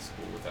as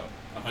possible, without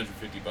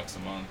 $150 a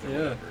month or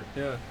whatever.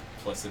 Yeah.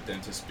 Plus a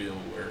dentist bill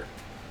where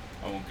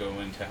I won't go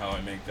into how I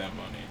make that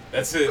money.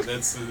 That's it.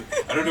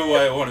 I don't know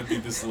why I want to be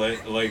this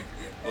like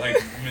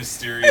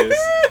mysterious.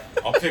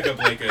 I'll pick up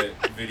like a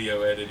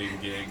video editing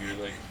gig or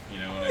like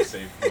when I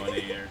save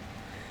money, or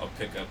I'll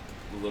pick up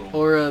a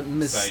little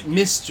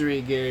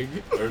mystery gig.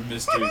 Or a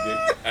mystery gig.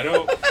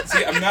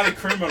 I'm not a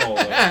criminal.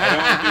 Like,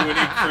 I don't do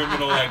any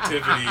criminal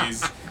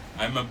activities.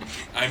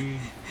 I'm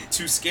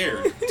too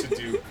scared to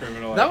do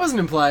criminal. That wasn't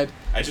implied.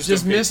 I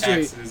just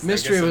mystery. Taxes.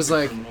 Mystery was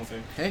like,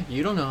 hey,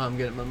 you don't know how I'm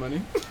getting my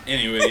money.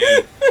 Anyway,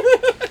 yeah,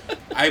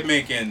 I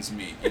make ends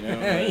meet.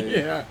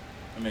 Yeah.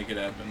 I make it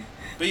happen.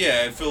 But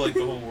yeah, I feel like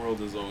the whole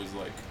world is always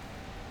like,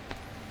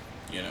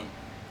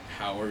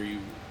 how are you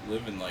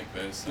living like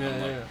this? And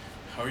I'm like,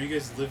 how are you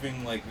guys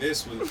living like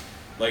this with,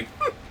 like,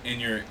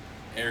 in your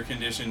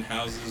air-conditioned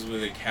houses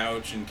with a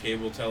couch and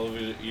cable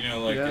television?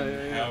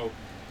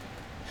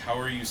 How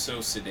are you so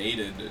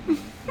sedated and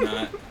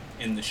not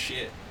in the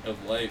shit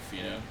of life,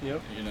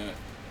 Yep.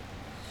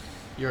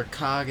 You're a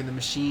cog in the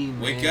machine,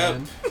 Wake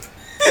man. up.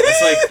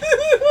 It's like,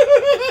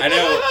 I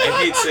know,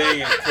 I hate saying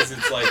it because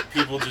it's like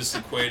people just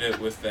equate it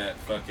with that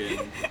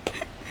fucking,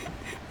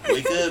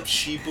 wake up,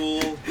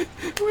 sheeple.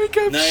 Wake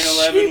up,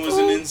 9/11 was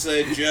an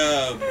inside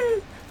job.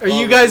 Are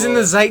you guys in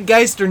the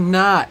zeitgeist or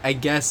not? I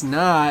guess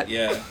not.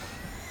 Yeah.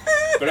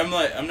 But I'm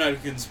not a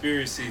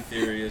conspiracy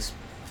theorist.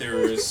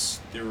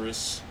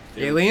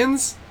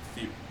 Aliens?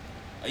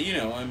 I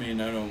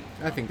don't...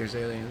 I think there's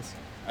aliens.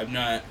 I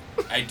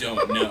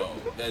don't know.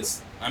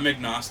 I'm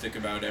agnostic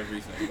about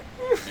everything,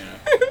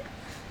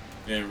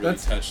 We haven't really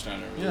touched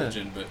on a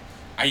religion, but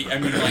I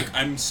mean, like,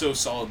 I'm so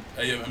solid...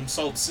 I'm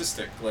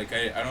solipsistic. Like,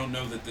 I don't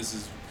know that this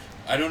is...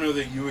 I don't know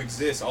that you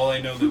exist. All I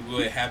know that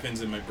what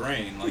happens in my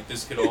brain. Like,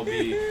 this could all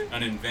be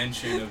an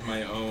invention of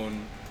my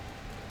own...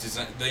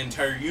 Design. The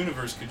entire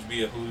universe could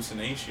be a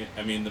hallucination.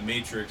 I mean, the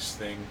Matrix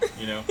thing,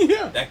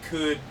 Yeah.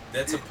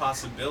 That's a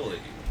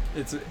possibility.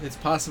 It's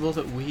possible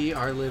that we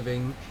are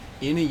living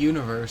in a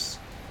universe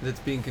that's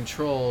being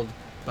controlled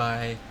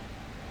by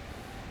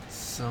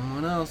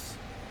someone else.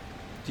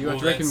 Do you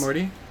watch Well, Rick and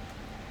Morty?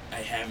 I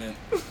haven't.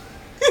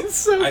 It's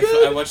so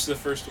good. I watched the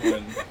first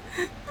one.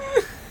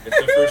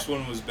 If the first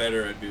one was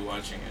better, I'd be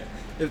watching it.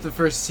 If the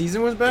first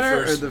season was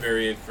better, The or the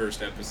very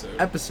first episode.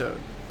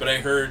 But I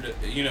heard,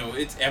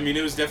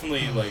 it was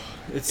definitely like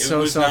it's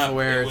so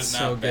self-aware. It's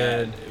so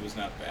bad. good. It was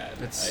not bad.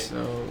 I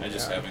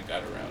just haven't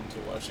got around to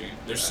watching it.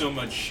 There's so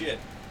much shit.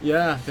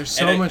 Yeah, there's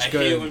so much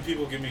good. I hate it when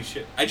people give me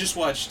shit. I just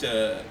watched.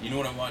 You know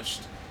what I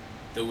watched?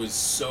 That was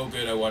so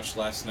good. I watched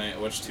last night. I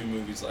watched 2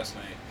 movies last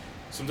night.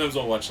 Sometimes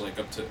I'll watch like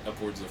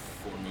upwards of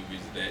 4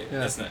 movies a day. Yeah.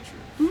 That's not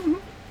true. Mm-hmm.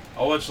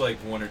 I'll watch like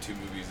 1 or 2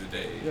 movies a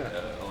day. Yeah.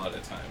 A lot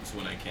of times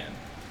when I can.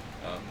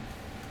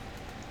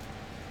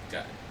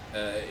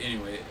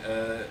 Anyway,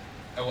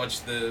 I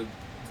watched the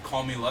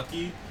Call Me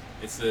Lucky.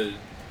 It's the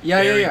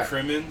Barry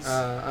Crimmins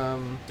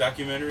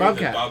documentary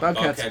that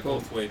Bobcat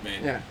Goldthwait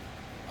made. Yeah.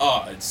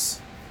 Oh,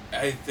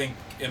 I think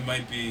it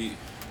might be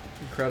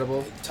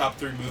incredible. Top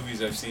 3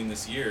 movies I've seen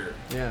this year.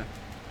 Yeah.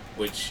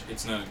 Which,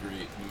 it's not a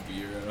great movie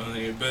year, I don't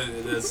think, but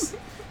that's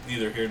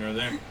neither here nor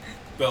there.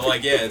 But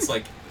like, yeah, it's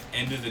like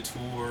End of the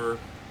Tour,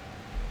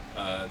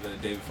 the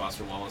David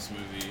Foster Wallace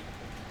movie.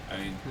 I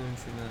mean, I haven't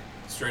seen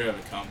that. Straight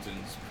Outta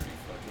Compton's pretty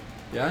fucking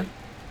yeah? great.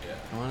 Yeah.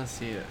 I want to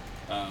see it.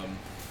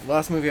 The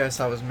last movie I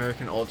saw was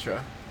American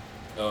Ultra.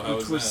 Oh, how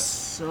was that? Which was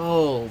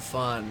so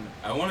fun.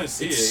 I want to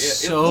see it.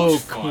 It's it so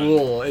looks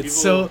cool. Fun. It's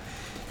so...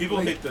 People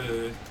hate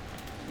the...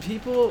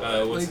 People...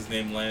 what's his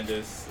name?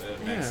 Landis?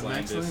 Max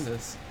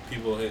Landis.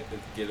 People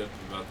get up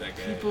about that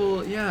guy.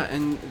 People, yeah,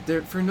 and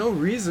they're for no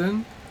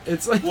reason.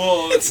 It's like...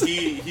 Well,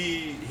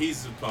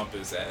 he's a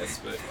pompous ass,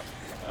 but...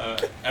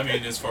 I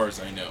mean, as far as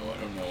I know,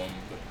 I don't know him.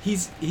 But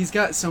he's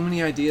got so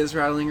many ideas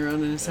rattling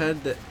around in his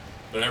head that...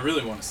 But I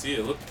really want to see it.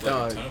 It looked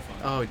like a ton of fun.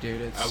 Oh,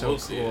 dude, it's so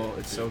cool.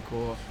 It's so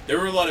cool. There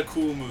were a lot of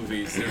cool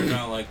movies. They were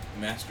not like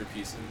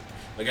masterpieces.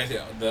 Like I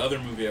think the other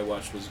movie I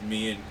watched was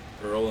Me and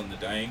Earl and the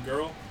Dying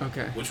Girl.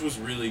 Okay. Which was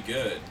really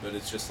good, but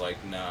it's just like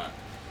not.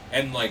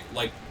 And like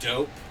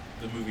Dope,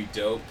 the movie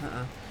Dope.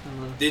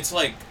 It's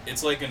like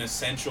an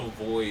essential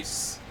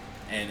voice,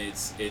 and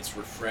it's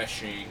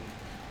refreshing,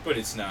 but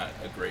it's not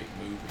a great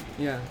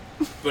movie. Yeah.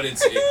 But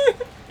it's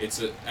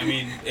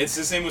the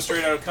same with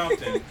Straight Outta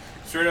Compton.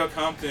 Straight Outta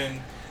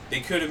Compton,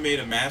 they could have made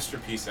a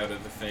masterpiece out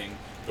of the thing,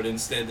 but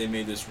instead they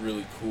made this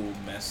really cool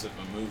mess of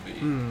a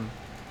movie.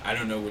 I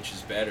don't know which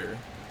is better.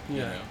 Yeah.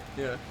 You know?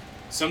 Yeah.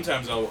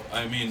 Sometimes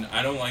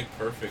I don't like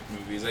perfect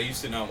movies. I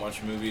used to not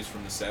watch movies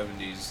from the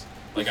 70s.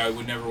 Like I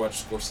would never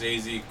watch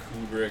Scorsese,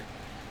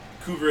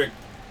 Kubrick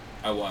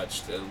I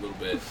watched a little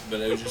bit,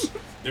 but it was just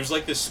there's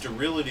like this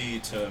sterility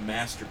to a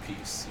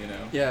masterpiece, you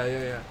know?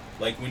 Yeah.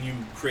 Like when you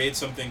create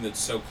something that's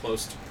so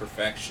close to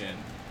perfection,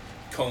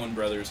 Coen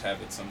brothers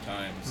have it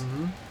sometimes.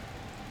 Mm-hmm.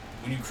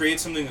 When you create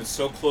something that's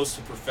so close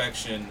to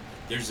perfection,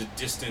 there's a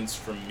distance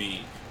from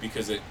me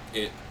because it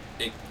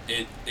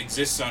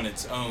exists on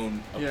its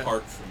own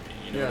apart from me.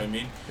 You know what I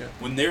mean? Yeah.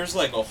 When there's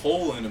like a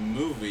hole in a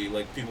movie,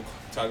 like people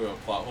talk about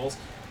plot holes,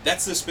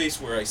 that's the space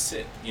where I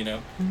sit, you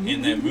know,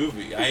 in that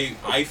movie.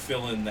 I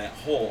fill in that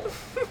hole.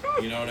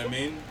 You know what I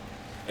mean?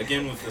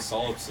 Again with the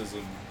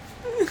solipsism.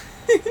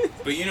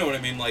 But you know what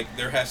I mean? Like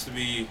there has to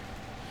be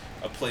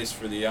a place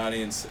for the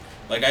audience.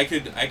 Like I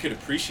could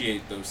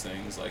appreciate those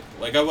things.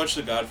 Like I watched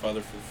The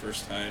Godfather for the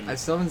first time. I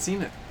still haven't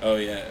seen it. Oh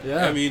yeah.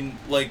 Yeah. I mean,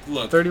 like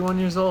look. 31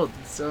 years old.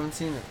 Still haven't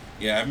seen it.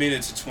 Yeah, I made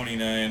it to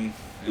 29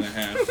 and a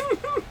half.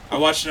 I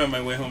watched it on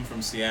my way home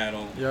from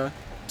Seattle. Yeah.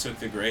 Took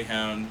the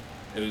Greyhound.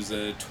 It was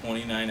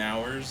 29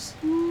 hours.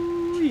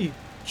 Ooh-wee.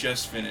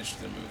 Just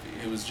finished the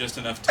movie. It was just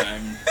enough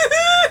time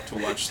to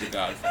watch The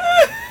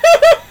Godfather.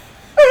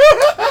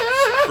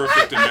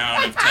 Perfect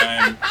amount of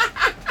time.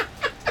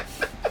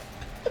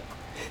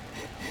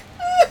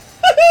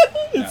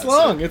 It's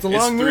long. It's a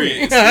long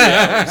movie. It's 3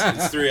 hours.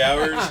 It's 3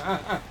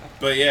 hours.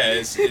 But yeah,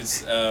 it's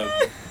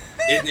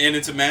and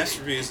it's a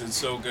masterpiece. It's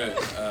so good.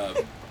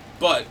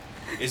 But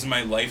is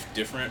my life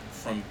different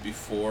from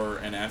before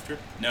and after?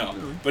 No.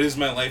 But is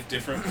my life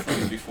different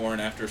from before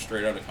and after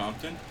Straight Outta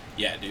Compton?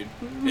 Yeah, dude.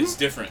 It's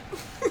different.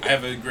 I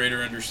have a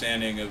greater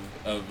understanding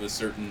of a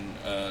certain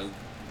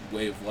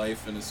way of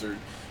life and a certain,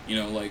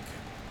 like,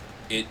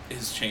 it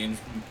has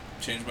changed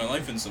my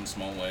life in some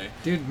small way.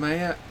 Dude,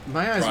 my eyes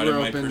brought were in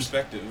open. My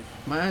perspective.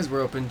 My eyes were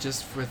open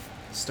just with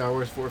Star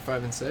Wars 4,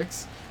 5, and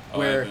 6, Oh,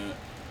 where,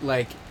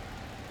 like,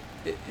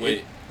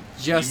 wait.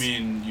 Just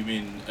you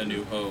mean A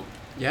New Hope?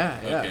 Yeah.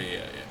 Okay,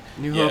 yeah.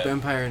 New Hope,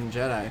 Empire, and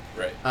Jedi.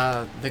 Right.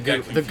 The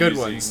good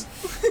ones.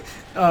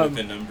 With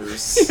the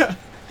numbers. Yeah.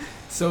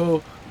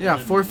 So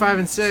 4, 5,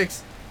 and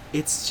 6.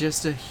 It's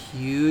just a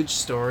huge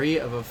story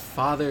of a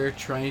father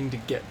trying to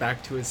get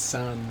back to his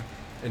son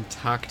and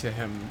talk to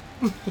him,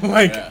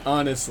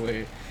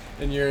 honestly.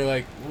 And you're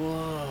like,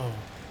 whoa,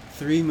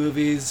 3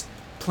 movies,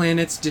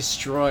 planets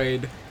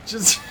destroyed,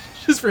 just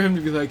for him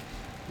to be like,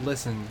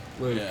 listen,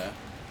 Luke. Yeah.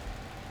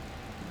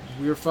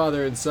 We're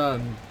father and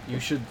son. You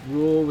should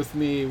rule with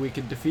me. We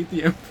can defeat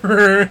the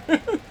Emperor.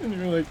 And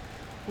you're like,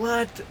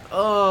 what?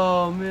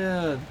 Oh,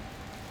 man.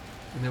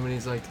 And then when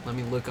he's like, let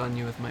me look on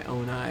you with my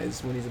own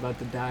eyes, when he's about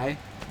to die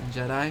in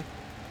Jedi.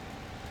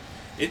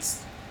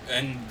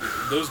 And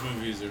those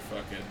movies are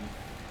fucking...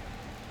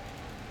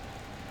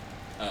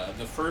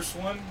 the first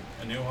one,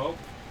 A New Hope.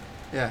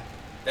 Yeah.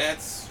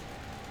 That's...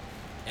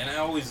 And I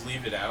always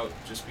leave it out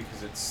just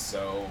because it's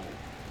so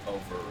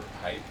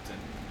overhyped and,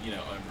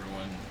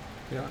 everyone...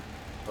 Yeah.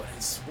 But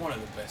it's one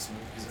of the best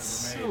movies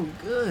It's ever made.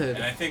 so good.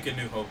 And I think A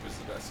New Hope is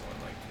the best one.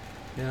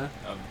 Yeah.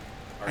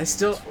 I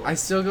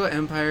arguments still go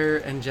Empire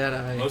and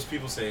Jedi. Most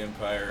people say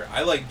Empire.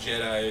 I like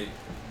Jedi.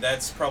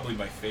 That's probably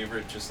my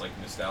favorite, just like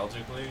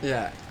nostalgically.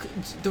 Yeah.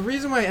 The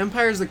reason why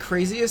Empire is the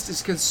craziest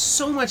is because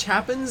so much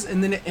happens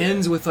and then it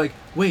ends with like,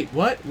 wait,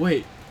 what?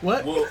 Wait,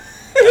 what? Well,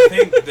 I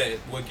think that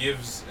what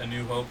gives A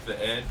New Hope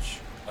the edge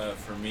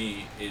for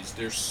me is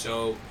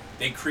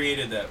they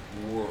created that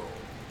world.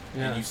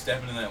 Yeah. And you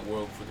step into that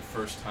world for the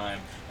first time,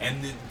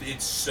 and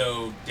it's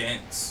so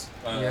dense.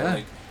 Yeah.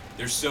 Like,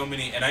 there's so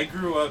many, and I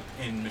grew up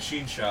in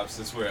machine shops.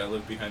 That's where I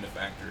lived behind a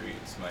factory.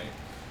 It's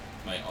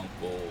my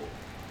uncle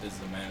is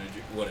the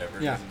manager.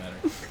 Whatever, yeah. It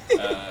doesn't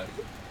matter.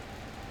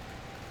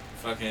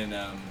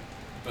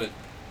 But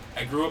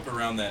I grew up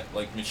around that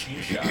like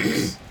machine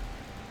shops,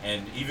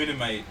 and even in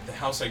the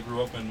house I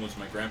grew up in was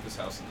my grandpa's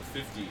house in the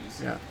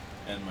 50s. Yeah.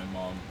 And my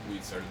mom, we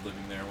started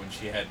living there when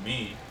she had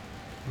me.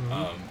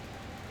 Mm-hmm.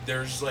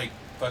 There's like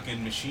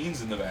fucking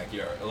machines in the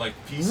backyard, like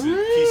pieces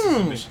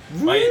of machines.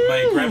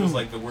 My grandpa's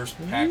like the worst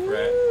pack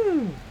rat,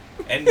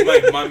 and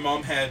my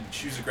mom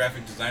she was a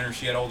graphic designer.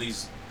 She had all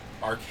these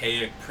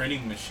archaic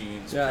printing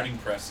machines, printing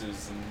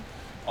presses, and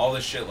all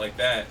this shit like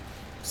that.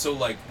 So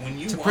like when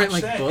you watch print,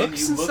 like, that books and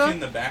you and look stuff? in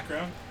the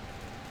background,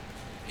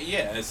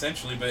 yeah,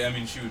 essentially. But I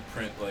mean, she would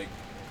print like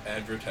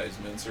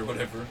advertisements or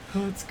whatever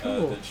that's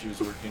cool. that she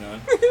was working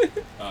on.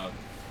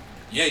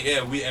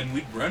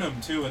 We'd run them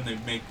too, and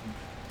they'd make.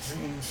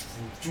 And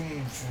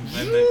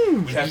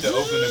then we'd have to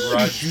open the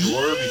garage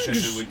door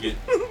because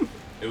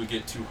it would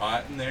get too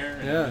hot in there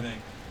and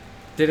everything.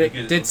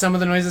 Did some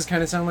of the noises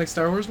kind of sound like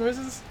Star Wars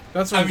noises?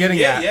 That's what I'm getting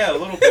at. Yeah, a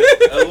little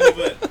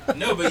bit.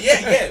 No, but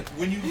yeah.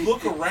 When you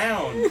look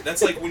around,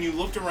 that's like when you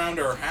looked around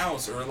our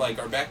house or like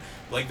our back.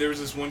 Like there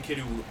was this one kid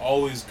who would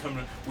always come.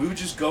 We would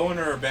just go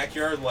into our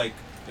backyard like.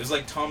 It was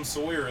like Tom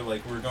Sawyer,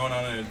 like we're going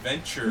on an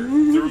adventure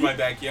through my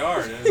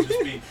backyard, and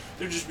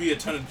there'd just be a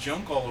ton of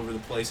junk all over the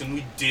place, and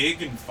we'd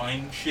dig and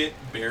find shit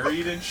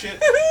buried and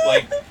shit.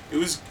 Like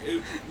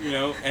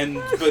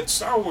but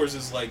Star Wars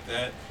is like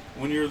that.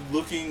 When you're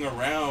looking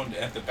around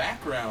at the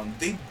background,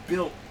 they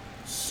built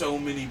so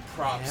many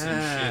props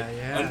and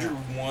shit under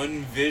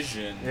one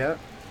vision. Yep.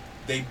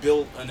 They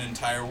built an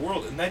entire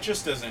world, and that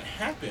just doesn't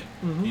happen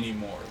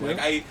anymore. Like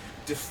I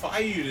defy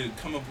you to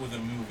come up with a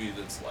movie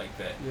that's like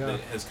that that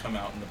has come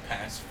out in the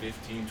past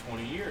 15,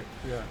 20 years.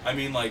 Yeah. I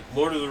mean, like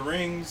Lord of the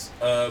Rings,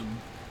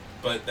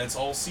 but that's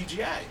all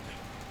CGI.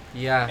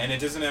 Yeah. And it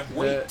doesn't have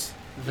weight.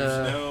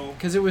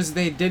 Because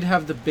they did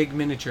have the big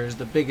miniatures,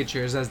 the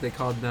bigatures as they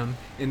called them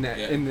in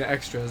the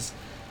extras.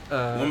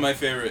 One of my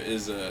favorite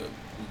is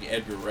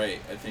Edgar Wright.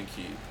 I think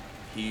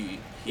he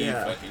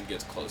fucking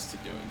gets close to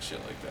doing shit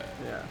like that.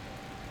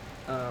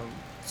 Yeah.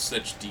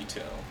 Such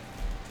detail.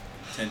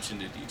 Attention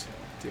to detail.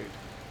 Dude.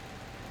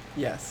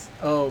 Yes.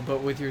 Oh,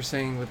 but what you're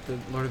saying with the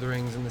Lord of the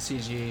Rings and the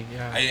CG,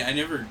 yeah. I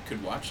never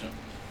could watch them.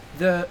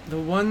 The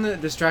one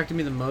that distracted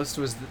me the most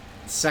was the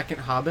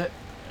second Hobbit.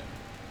 Yeah.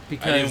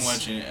 Because I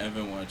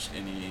haven't watched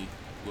any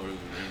Lord of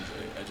the Rings.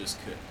 I just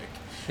could.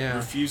 I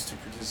refuse to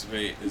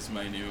participate is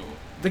my new...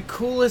 The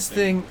coolest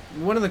thing,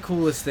 one of the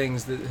coolest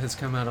things that has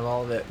come out of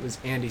all of it was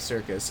Andy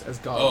Serkis as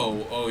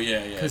Gollum. Oh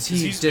yeah. Because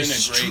he's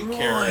destroyed been a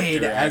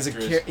great character as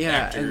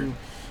actor and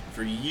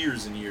for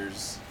years and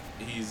years.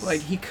 He's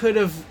like he could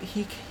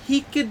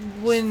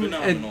win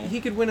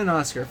an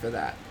Oscar for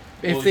that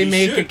if they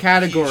make a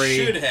category.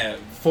 He should have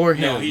for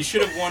him. No, he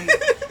should have won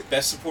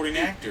Best Supporting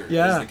Actor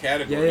as the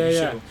category.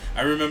 Yeah.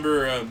 I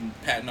remember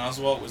Patton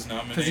Oswalt was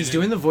nominated because he's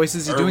doing the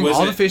voices. He's doing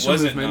all the facial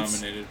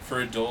movements. Nominated for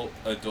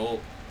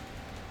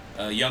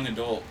young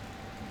adult,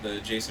 the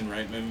Jason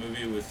Reitman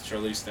movie with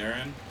Charlize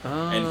Theron,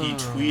 and he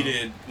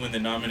tweeted when the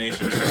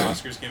nominations for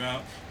Oscars came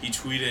out. He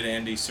tweeted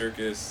Andy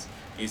Serkis.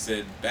 He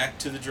said, "Back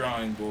to the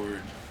drawing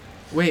board."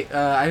 Wait,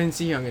 I didn't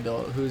see young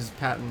adult. Who's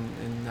Patton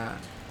in that?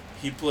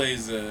 He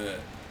plays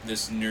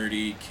this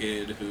nerdy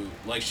kid who,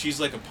 like, she's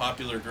like a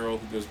popular girl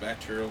who goes back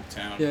to her old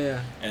town.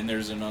 Yeah. And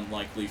there's an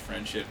unlikely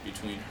friendship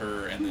between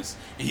her and this.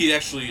 He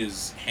actually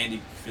is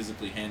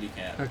physically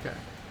handicapped. Okay.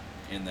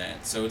 In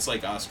that, so it's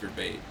like Oscar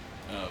bait.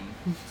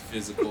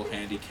 Physical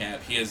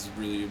handicap. He has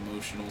really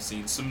emotional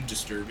scenes, some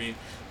disturbing.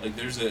 Like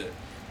there's a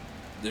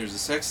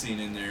sex scene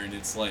in there, and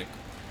it's like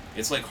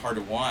hard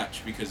to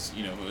watch because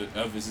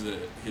of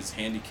his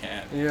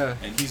handicap. Yeah.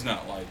 And he's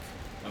not like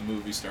a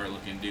movie star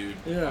looking dude.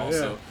 Yeah.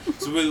 Also,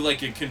 so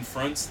like it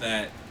confronts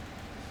that.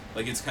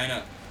 Like it's kind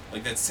of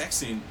like that sex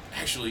scene.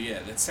 Actually,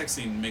 that sex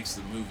scene makes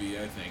the movie.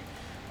 I think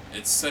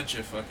it's such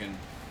a fucking.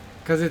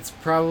 Because it's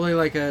probably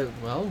like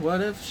what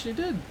if she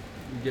did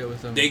get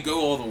with him? They go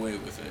all the way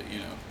with it,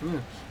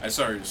 I'm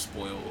sorry to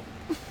spoil.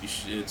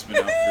 It's been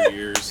out for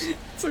years.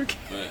 It's okay.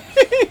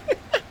 But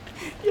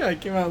Yeah,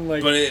 it came out in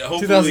like But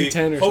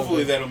 2010 or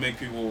hopefully something. that'll make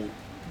people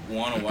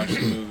want to watch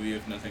the movie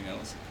if nothing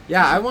else.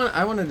 Yeah, I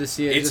wanted to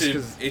see it It's just a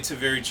because. it's a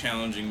very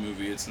challenging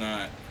movie. It's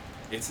not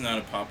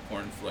a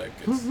popcorn flick.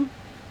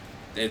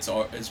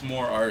 It's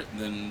more art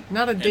than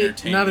Not a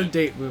entertainment.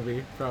 date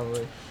movie,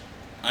 probably.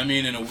 I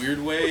mean, in a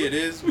weird way, it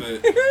is,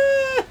 but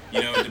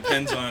it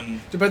depends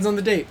on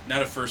the date.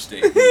 not a first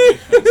date movie.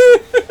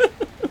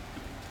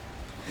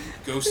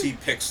 Go see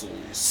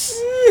Pixels.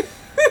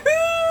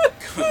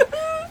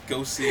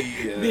 Go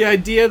see The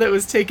idea that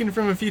was taken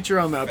from a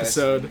Futurama Fast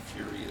episode. and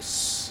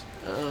Furious.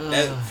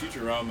 That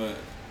Futurama.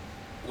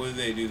 What did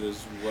they do?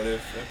 Those what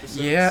if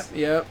episodes?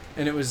 Yeah,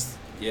 and it was.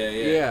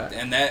 Yeah.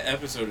 And that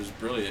episode is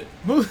brilliant.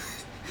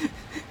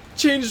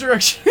 Change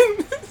direction.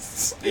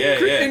 Yeah.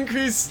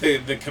 Increase.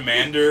 The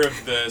commander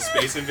of the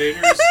Space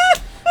Invaders is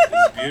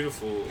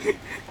beautiful.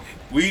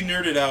 We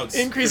nerded out.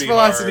 Increase pretty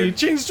velocity. hard.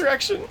 Change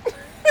direction.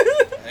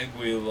 I think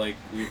we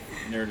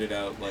nerded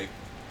out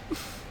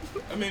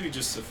maybe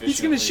just sufficiently.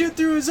 He's gonna shoot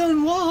through his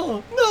own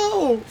wall.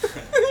 No,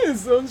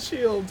 his own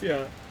shield.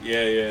 Yeah.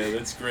 Yeah,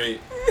 that's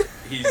great.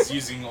 He's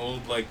using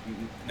old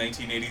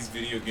 1980s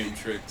video game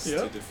tricks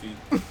to defeat.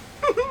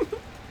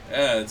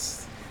 Yeah,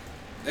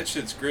 that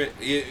shit's great.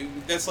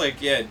 That's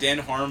Dan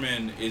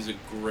Harmon is a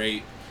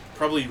great,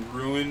 probably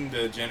ruined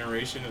a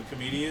generation of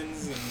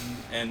comedians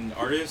and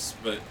artists,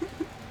 but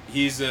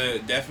he's a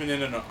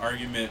definite an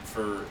argument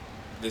for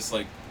this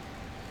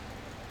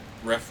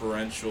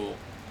referential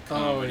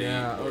comedy.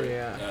 Oh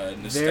yeah.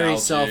 Nostalgic, very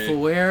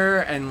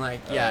self-aware and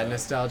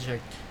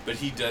nostalgic. But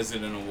he does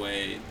it in a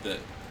way that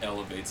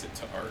elevates it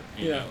to art.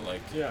 You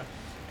know,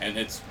 and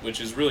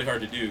which is really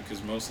hard to do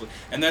because mostly,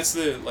 and that's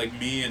the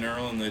Me and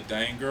Earl and the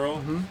Dying Girl.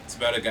 Mm-hmm. It's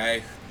about a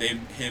guy.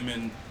 Him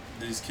and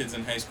these kids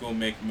in high school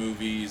make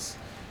movies,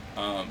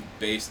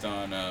 based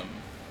on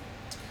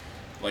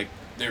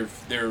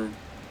they're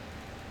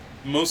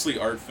mostly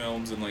art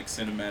films and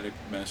cinematic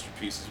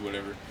masterpieces,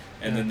 whatever.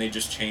 And then they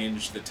just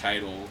change the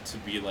title to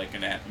be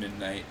an At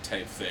Midnight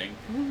type thing,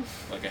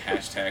 like a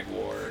hashtag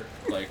war.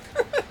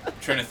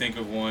 Trying to think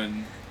of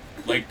one,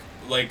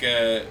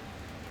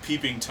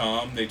 Peeping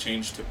Tom. They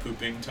changed to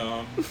Pooping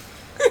Tom,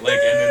 and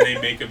then they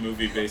make a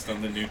movie based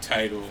on the new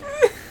title.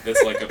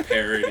 That's a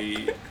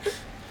parody.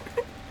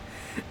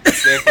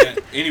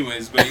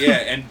 Anyways, but yeah,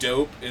 and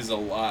Dope is a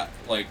lot.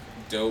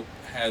 Dope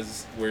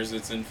wears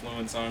its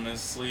influence on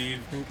his sleeve.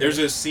 Okay. There's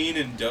a scene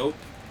in Dope.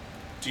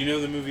 Do you know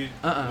the movie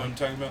what I'm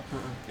talking about?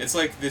 It's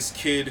this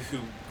kid who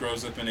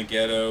grows up in a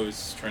ghetto,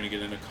 is trying to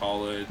get into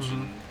college,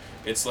 and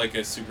it's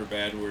a super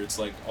bad where it's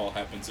all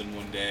happens in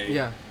one day.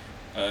 Yeah.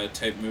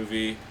 Type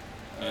movie.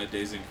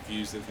 Dazed and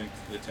Confused, I think,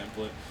 the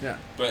template. Yeah.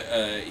 But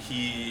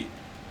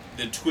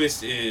the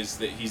twist is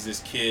that he's this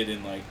kid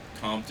in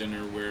Compton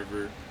or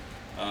wherever,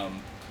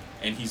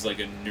 and he's a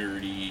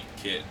nerdy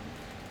kid.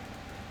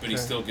 But he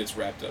still gets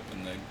wrapped up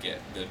in the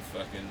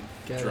fucking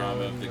ghetto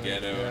drama of the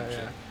ghetto and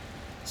shit.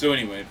 So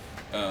anyway,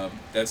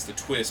 that's the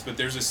twist. But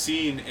there's a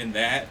scene in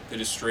that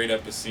is straight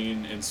up a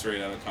scene in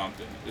Straight Outta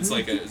Compton. It's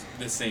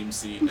the same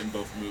scene in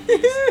both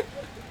movies.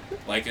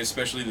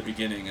 Especially the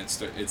beginning,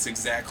 it's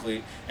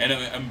exactly,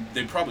 and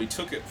they probably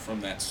took it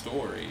from that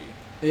story.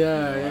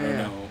 Yeah, I don't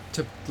know.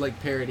 To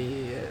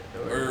parody it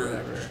or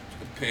whatever.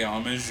 Pay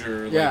homage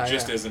or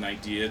as an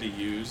idea to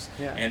use.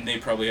 Yeah. And they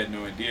probably had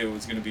no idea it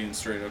was going to be in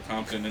Straight Outta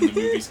Compton, and the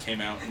movies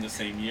came out in the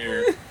same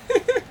year.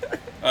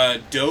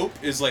 Dope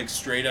is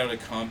Straight Outta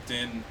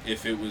Compton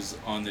if it was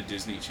on the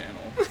Disney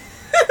Channel.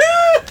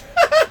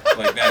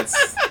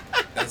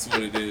 That's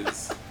what it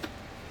is.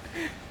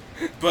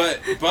 But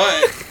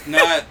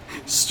not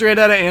Straight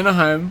Outta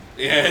Anaheim.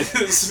 Yeah,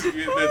 that's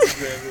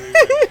exactly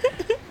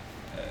it.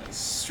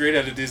 Straight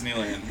out of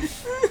Disneyland.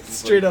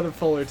 Straight out of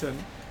Fullerton.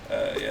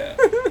 Yeah.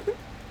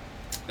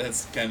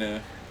 That's kind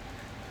of.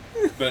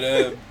 But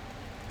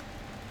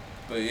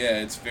yeah,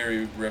 it's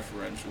very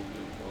referential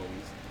to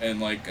always, and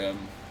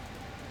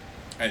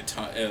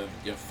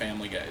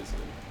Family Guy is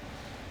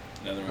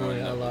another one. Oh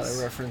yeah, a lot of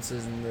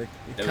references in the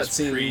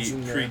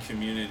cutscenes.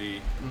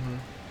 Pre-Community. Mm-hmm.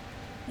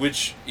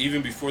 Which,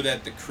 even before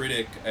that, The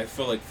Critic, I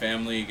feel like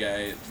Family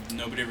Guy,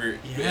 nobody ever...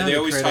 Yeah, they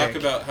always talk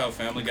about how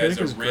Family Guy's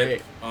a rip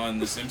great. on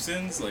The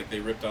Simpsons,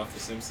 they ripped off The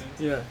Simpsons.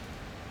 Yeah.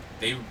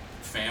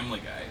 Family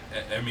Guy,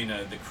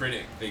 The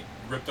Critic, they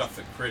ripped off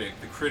The Critic.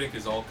 The Critic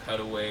is all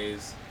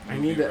cutaways, I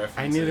need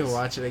to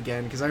watch it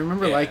again, because I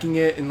remember liking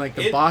it, and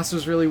the boss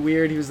was really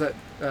weird. He was that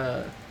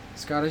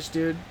Scottish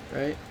dude,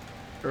 right?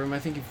 Or am I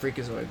thinking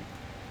Freakazoid?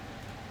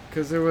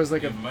 Because there was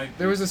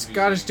a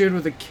Scottish dude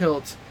with a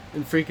kilt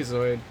in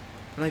Freakazoid.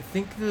 And I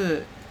think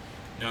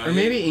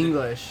maybe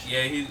English.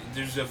 Yeah,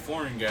 there's a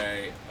foreign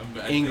guy.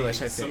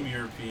 English, I think. Some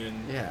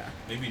European. Yeah.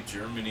 Maybe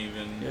German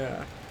even.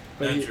 Yeah.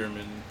 But not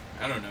German.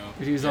 I don't know.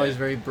 But he was always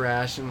very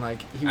brash and I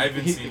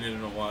haven't seen it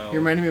in a while. He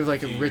reminded me of a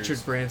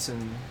Richard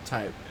Branson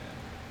type.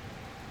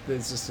 Yeah.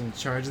 That's just in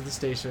charge of the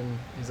station.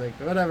 He's like,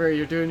 whatever,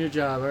 you're doing your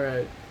job,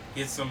 alright. He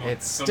has some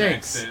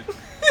stinks. accent.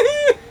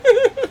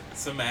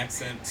 Some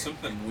accent,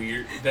 something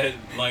weird. That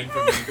line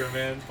from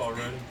Anchorman, Paul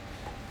Rudd.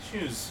 She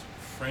was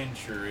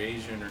French or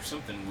Asian or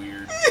something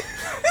weird.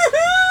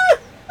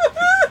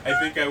 I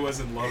think I was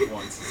in love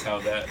once is how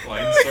that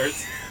line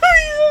starts.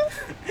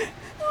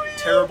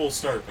 Terrible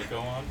start, but go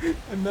on.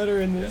 I met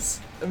her in this.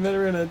 I met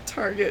her in a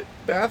Target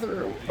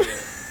bathroom. Yeah.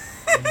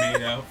 We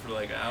made out for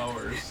like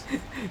hours.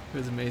 It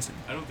was amazing.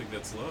 I don't think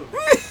that's love.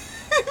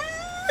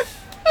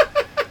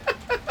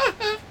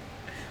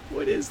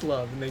 What is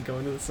love? And they go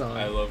into the song.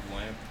 I love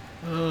lamp.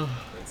 Oh.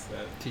 That's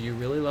that. Do you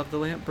really love the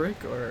lamp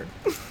brick, or?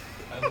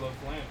 I love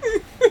lamp.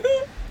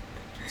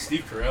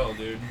 Steve Carell,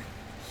 dude.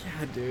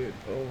 Yeah, dude.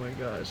 Oh my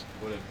gosh.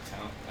 What a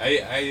talent.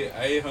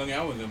 I hung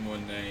out with him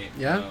one night.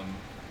 Yeah.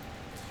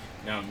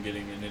 Now I'm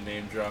getting into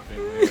name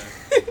dropping.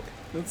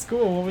 That's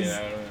cool. What was?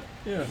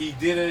 Yeah. He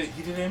did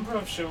an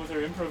improv show with our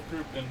improv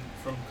group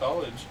from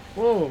college.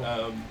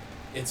 Whoa.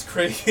 It's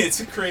crazy. It's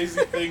a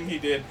crazy thing he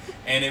did,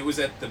 and it was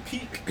at the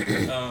peak.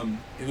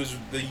 It was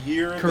the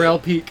year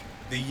Carell Peak.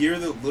 The year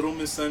that Little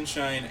Miss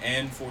Sunshine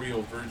and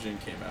 40-Year-Old Virgin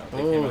came out. They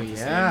Oh, came out the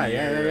yeah, same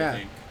year, yeah.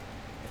 I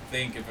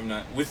think if I'm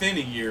not within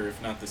a year, if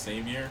not the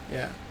same year.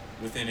 Yeah.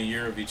 Within a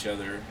year of each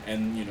other,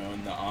 and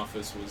and The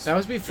Office was. That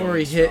was before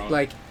going he hit strong.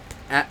 like,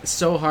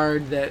 so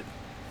hard that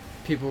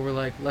people were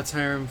like, "Let's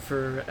hire him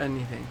for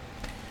anything."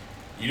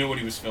 You know what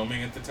he was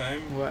filming at the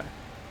time? What?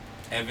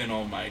 Evan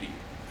Almighty.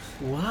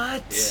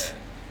 What? Yeah.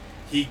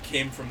 He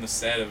came from the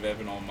set of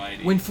Evan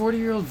Almighty. When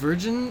 40-Year-Old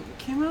Virgin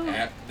came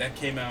out? That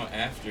came out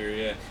after,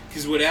 yeah.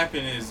 Because what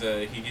happened is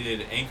he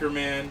did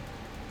Anchorman.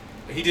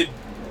 He did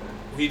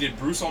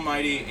Bruce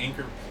Almighty,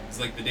 it's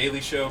like The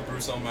Daily Show,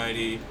 Bruce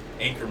Almighty,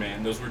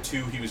 Anchorman. Those were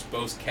two he was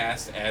both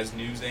cast as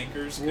news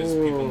anchors because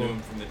people knew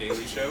him from The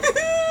Daily Show.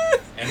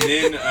 And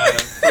then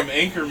from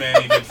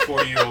Anchorman he did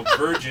 40-Year-Old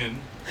Virgin,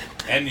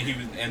 and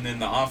then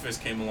The Office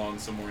came along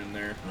somewhere in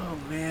there. Oh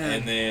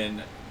man.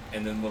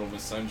 And then Little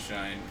Miss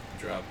Sunshine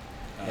dropped.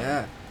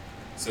 Yeah.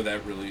 So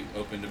that really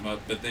opened him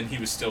up. But then he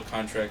was still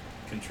contract.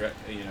 He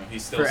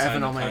still for signed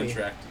Evan the Almighty.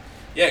 contract.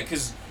 Yeah,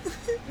 because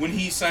when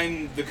he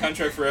signed the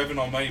contract for Evan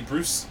Almighty,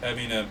 Bruce.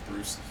 Jim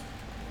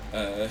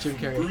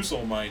Carrey. Bruce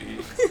Almighty,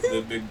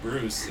 the big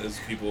Bruce, as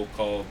people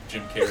call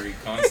Jim Carrey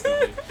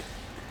constantly.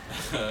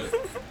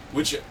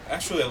 Which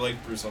actually I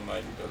like Bruce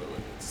Almighty, by the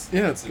way. It's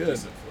good. a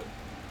decent flick.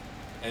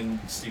 And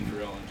Steve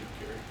Carell and Jim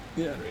Carrey.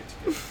 Yeah. Great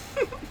together.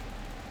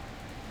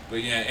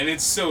 But yeah, and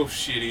it's so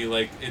shitty.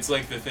 Like it's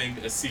like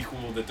a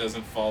sequel that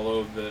doesn't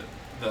follow the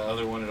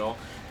other one at all,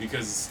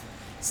 because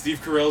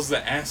Steve Carell's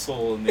the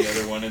asshole in the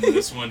other one, and in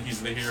this one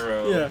he's the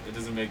hero. Yeah. It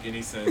doesn't make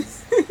any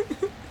sense.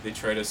 They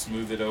try to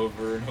smooth it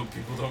over and hope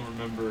people don't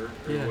remember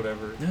or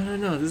whatever.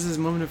 No. This is a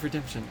moment of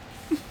redemption.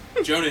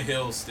 Jonah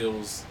Hill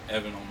steals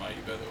Evan Almighty,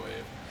 by the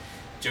way.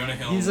 Jonah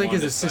Hill. He's and like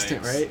his Wanda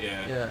assistant, Sykes, right?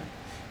 Yeah.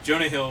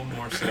 Jonah Hill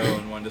more so,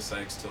 and Wanda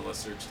Sykes to a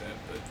lesser extent,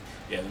 but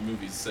yeah, the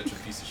movie's such a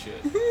piece of shit.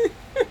 I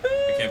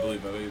can't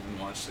believe I even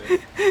watched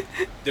it.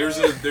 There's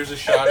a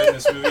shot in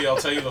this movie. I'll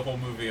tell you the whole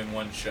movie in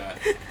one shot,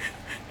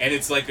 and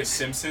it's like a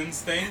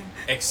Simpsons thing,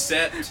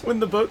 except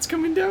when the boat's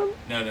coming down.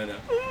 No.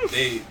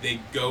 They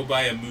go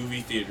by a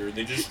movie theater.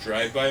 They just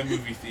drive by a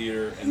movie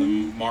theater, and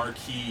the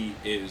marquee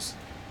is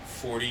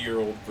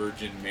 40-Year-Old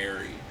Virgin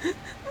Mary.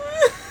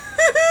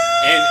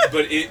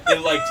 But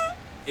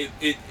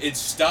it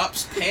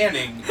stops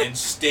panning and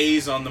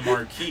stays on the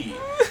marquee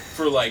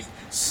for like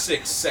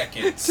 6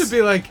 seconds. To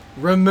be like,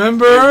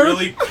 remember? It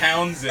really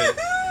pounds it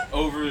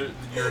over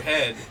your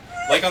head.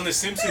 Like on The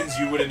Simpsons,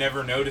 you would have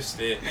never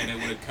noticed it, and it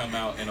would have come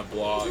out in a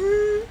blog.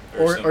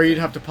 Or you'd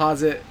have to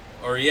pause it.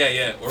 Or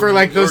yeah. For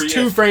like those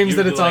 2 frames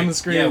that it's on the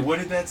screen. Yeah, what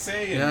did that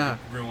say? And yeah.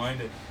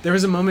 Rewind it. There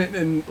was a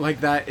moment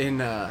like that in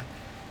one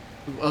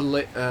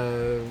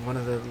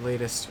of the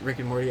latest Rick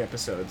and Morty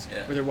episodes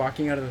where they're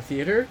walking out of the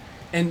theater,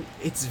 and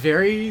it's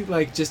very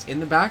like just in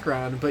the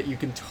background, but you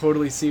can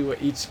totally see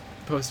what each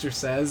poster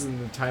says and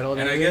the title.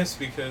 And I guess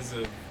because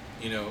of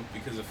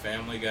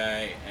Family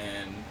Guy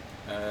and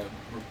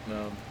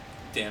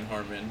Dan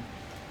Harmon,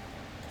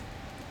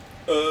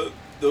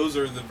 those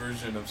are the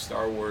version of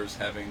Star Wars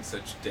having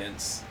such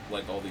dense,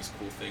 like all these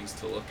cool things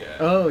to look at.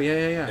 Oh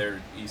yeah.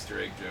 They're Easter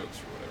egg jokes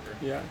or whatever.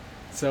 Yeah.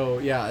 So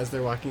yeah, as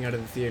they're walking out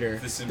of the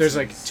theater, there's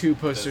like 2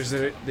 posters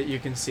that you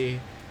can see,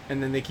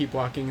 and then they keep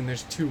walking, and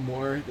there's 2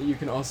 more that you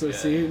can also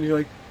see, and you're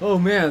like, oh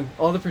man,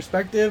 all the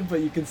perspective,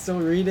 but you can still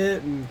read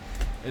it, and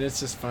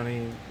it's just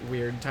funny,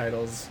 weird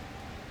titles.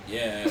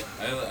 Yeah,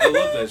 I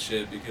love that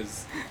shit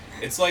because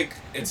it's like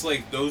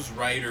those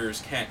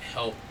writers can't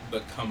help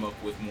but come up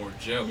with more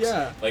jokes.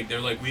 Yeah. Like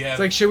they're like, we have. It's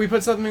like, should we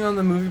put something on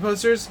the movie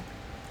posters?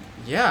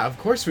 Yeah, of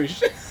course we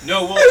should.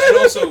 No, well, and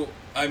also,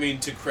 I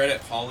mean, to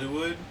credit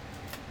Hollywood,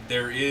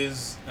 there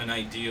is an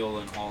ideal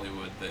in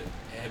Hollywood that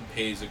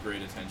pays a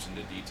great attention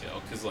to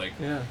detail. Because, like,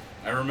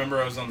 I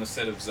remember I was on the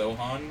set of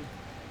Zohan,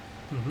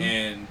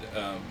 and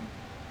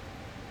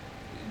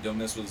don't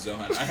mess with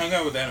Zohan. I hung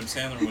out with Adam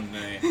Sandler one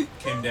night,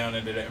 came down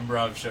and did an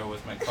improv show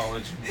with my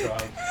college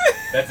improv.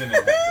 That didn't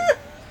happen.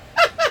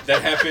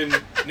 That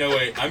happened. No,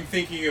 wait. I'm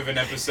thinking of an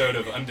episode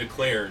of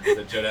Undeclared,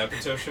 the Judd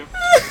Apatow show.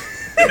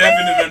 It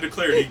happened in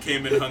Undeclared. He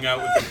came and hung out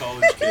with the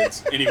college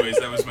kids. Anyways,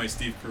 that was my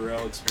Steve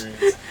Carell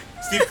experience.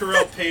 Steve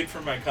Carell paid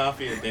for my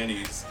coffee at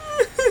Denny's.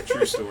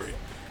 True story.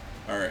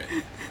 All right.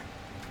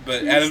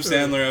 But Adam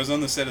Sandler, I was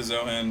on the set of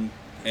Zohan,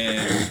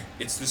 and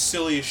it's the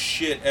silliest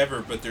shit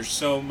ever. But there's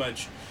so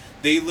much.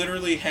 They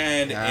literally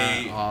had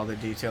all the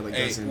detail that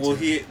goes into. Well,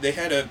 they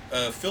had a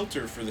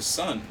filter for the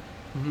sun.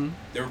 Mm-hmm.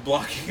 They were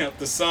blocking out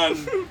the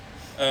sun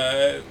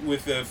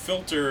with a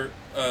filter,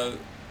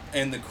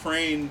 and the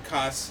crane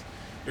costs.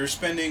 They're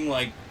spending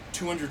like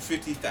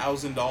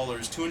 $250,000,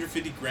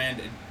 $250,000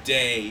 a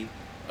day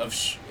of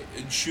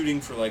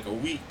shooting for like a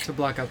week to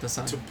block out the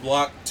sun.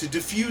 To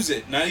diffuse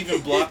it, not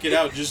even block it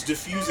out, just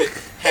diffuse it.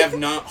 Have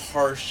not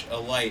harsh a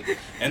light,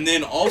 and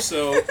then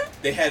also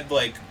they had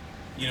like,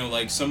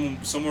 like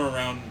somewhere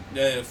around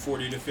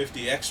 40 to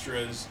 50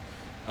 extras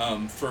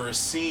for a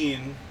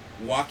scene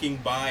walking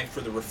by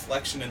for the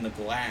reflection in the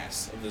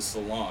glass of the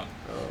salon.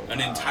 Oh,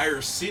 An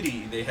entire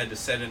city they had to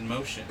set in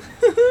motion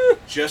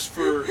just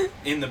for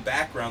in the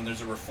background.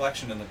 There's a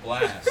reflection in the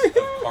glass of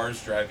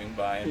cars driving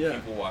by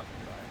and people walking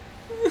by.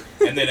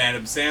 And then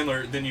Adam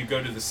Sandler. Then you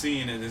go to the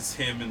scene and it's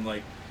him and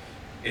like.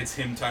 It's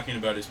him talking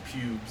about his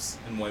pubes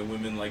and why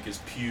women like his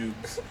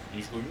pubes. And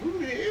he's going,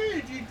 "Oh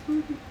yeah,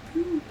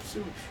 pubes."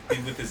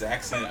 And with his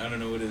accent, I don't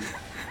know what his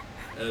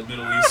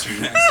Middle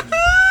Eastern accent is.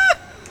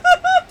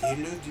 They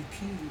love the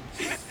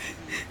pubes.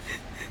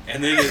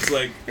 And then it's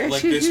like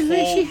this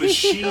whole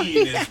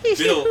machine is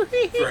built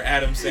for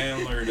Adam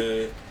Sandler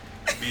to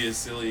be a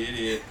silly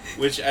idiot,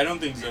 which I don't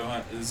think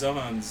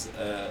Zohan's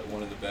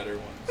one of the better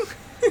ones.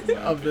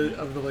 Of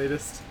the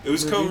latest. It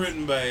was movies?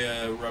 Co-written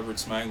by Robert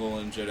Smigel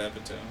and Judd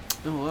Apatow.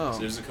 Oh wow! So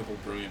there's a couple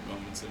brilliant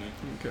moments in it.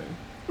 Okay.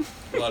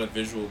 A lot of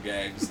visual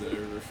gags that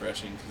are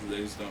refreshing because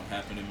those don't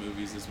happen in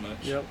movies as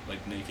much. Yep.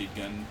 Like Naked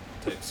Gun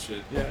type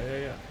shit.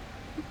 Yeah.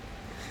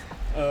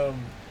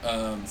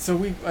 So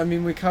we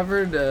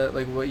covered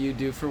like what you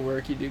do for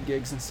work. You do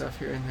gigs and stuff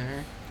here and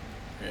there.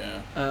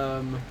 Yeah.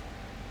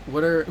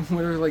 What are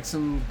like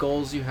some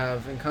goals you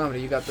have in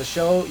comedy? You got the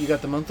show. You got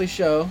the monthly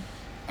show.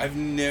 I've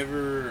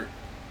never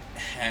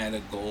had a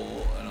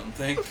goal, I don't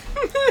think,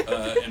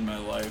 in my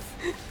life.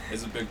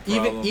 Is a big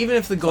problem. Even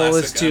if the goal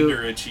is to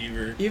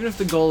underachiever. Even if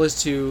the goal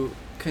is to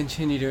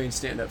continue doing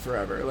stand up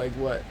forever, like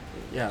what?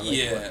 Yeah.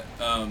 Like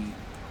what?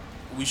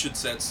 We should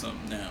set some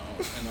now,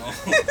 and all.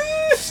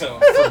 So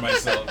for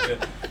myself,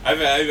 yeah.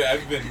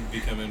 I've been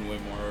becoming way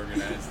more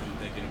organized and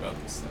thinking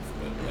about this stuff.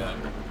 But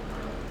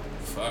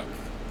fuck.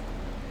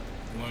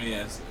 Let me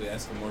ask a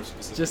more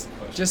specific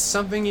question. Just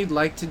something you'd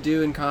like to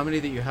do in comedy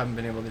that you haven't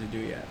been able to do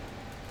yet.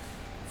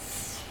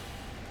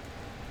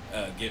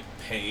 Get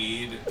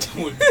paid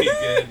would be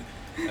good.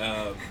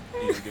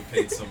 Get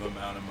paid some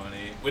amount of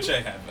money, which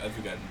I have. I've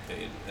gotten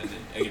paid.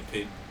 I get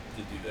paid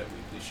to do that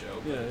weekly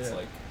show. But it's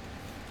like,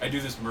 I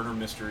do this murder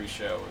mystery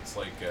show. It's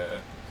like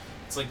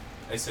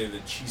I say the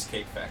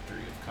Cheesecake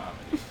Factory of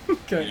comedy.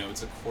 Okay.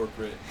 It's a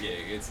corporate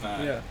gig. It's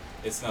not. Yeah.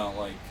 It's not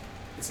like.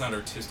 It's not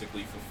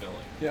artistically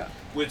fulfilling. Yeah.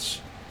 Which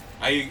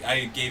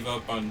I gave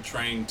up on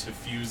trying to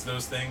fuse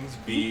those things,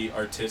 be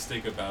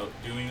artistic about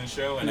doing the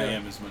show, and I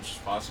am as much as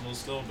possible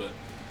still, but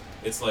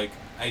it's like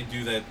I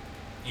do that,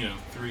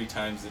 3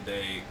 times a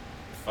day,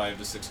 5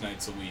 to 6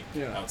 nights a week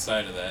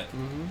outside of that.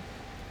 Mm-hmm.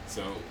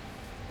 So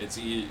it's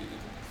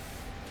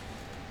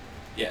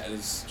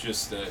it's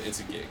just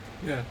it's a gig.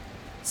 Yeah.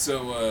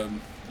 So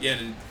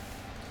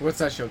what's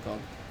that show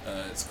called?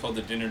 It's called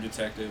The Dinner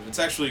Detective. It's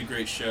actually a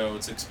great show.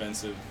 It's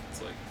expensive.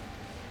 It's like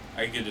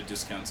I get a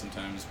discount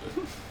sometimes, but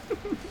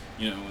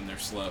when they're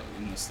slow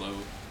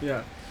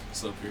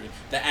slow period.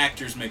 The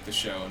actors make the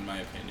show, in my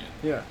opinion.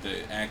 Yeah.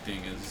 The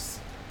acting is.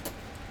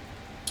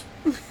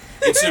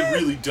 It's a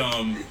really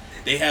dumb.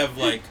 They have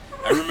like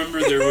I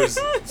remember there was,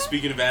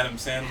 speaking of Adam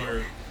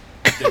Sandler,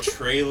 the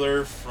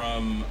trailer for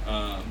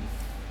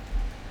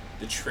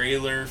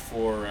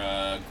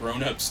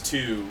Grown Ups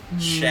 2.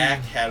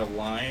 Shaq had a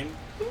line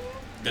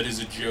that is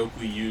a joke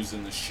we use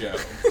in the show,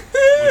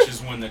 which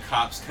is when the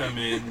cops come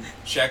in.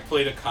 Shaq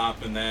played a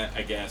cop in that,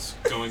 I guess,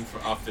 going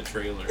off the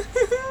trailer,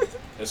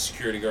 a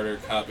security guard or a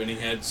cop, and he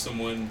had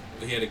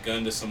a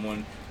gun to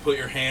someone. Put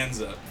your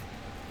hands up,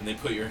 and they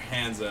put your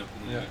hands up,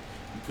 and you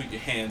put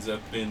your hands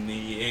up in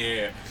the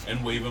air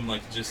and wave them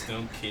like you just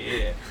don't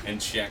care. And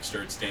Shaq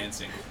starts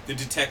dancing. The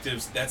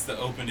detectives. That's the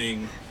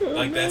opening.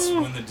 That's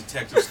when the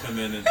detectives come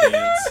in and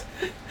dance.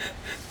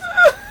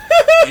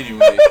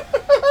 Anyway.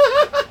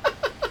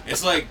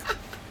 It's like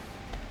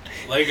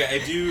I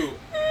do,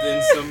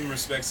 in some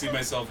respects, see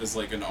myself as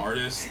like an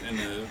artist, and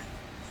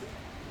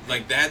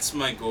that's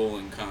my goal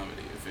in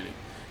comedy, if any,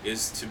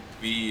 is to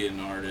be an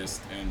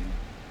artist and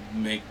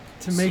make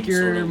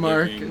your sort of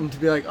mark living. And to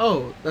be like,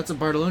 oh, that's a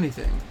Bartolone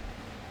thing.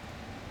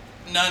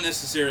 Not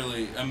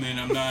necessarily. I mean,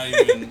 I'm not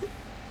even.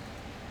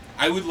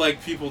 I would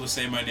like people to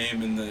say my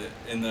name in the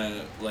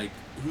like.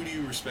 Who do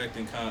you respect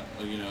in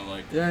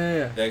like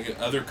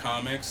other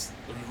comics?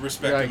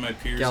 Respecting my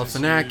peers.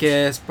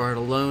 Galifianakis,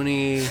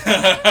 Bartolone,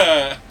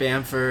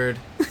 Bamford.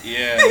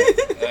 Yeah,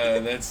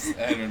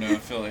 I don't know. I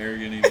feel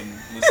arrogant even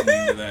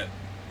listening to that.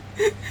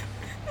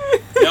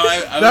 No,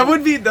 that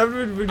would be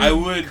I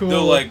would cool.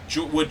 Though, like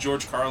what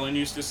George Carlin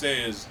used to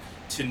say is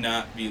to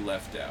not be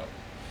left out.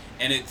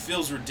 and it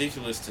feels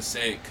ridiculous to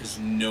say it because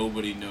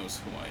nobody knows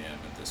who I am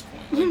at this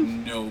point.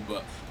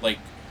 Like,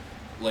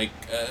 nobody,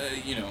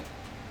 you know,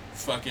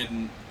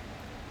 fucking,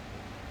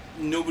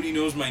 nobody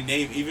knows my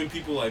name. Even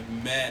people I've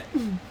met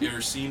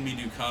or seen me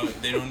do comedy,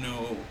 they don't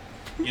know,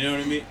 you know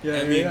what I mean?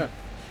 I mean,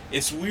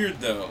 it's weird,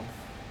 though,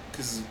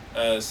 because,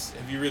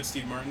 have you read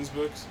Steve Martin's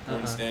books?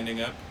 Born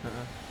Standing Up?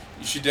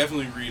 You should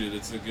definitely read it.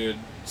 It's a good,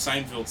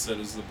 Seinfeld said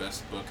it's the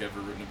best book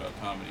ever written about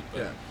comedy,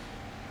 but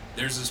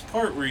there's this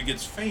part where he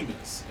gets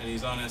famous, and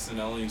he's on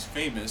SNL, and he's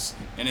famous,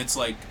 and it's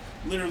like,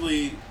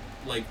 literally,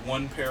 like,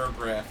 one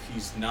paragraph,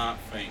 he's not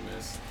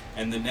famous,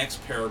 and the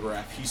next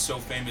paragraph, he's so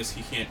famous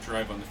he can't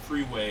drive on the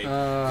freeway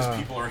because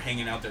people are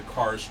hanging out their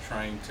cars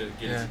trying to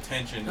get his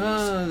attention.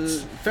 And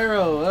he's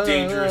Pharaoh,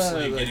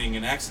 dangerously getting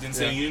in accidents,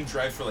 and he didn't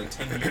drive for like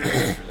 10 years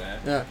after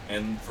that,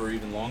 and for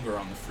even longer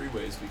on the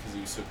freeways because he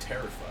was so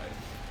terrified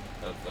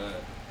of,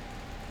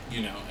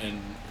 you know, and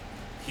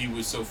he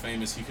was so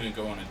famous he couldn't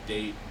go on a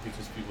date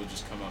because people would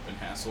just come up and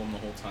hassle him the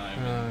whole time,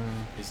 and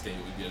his date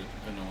would get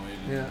annoyed,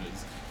 and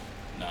it's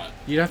not...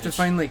 You'd have to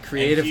find, like,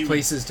 creative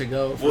places to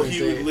go for a date. Well,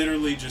 he would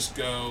literally just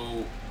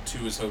go to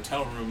his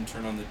hotel room,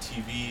 turn on the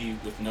TV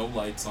with no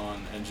lights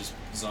on, and just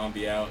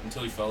zombie out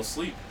until he fell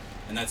asleep.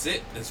 And that's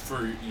it. That's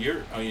for a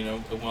year, you know,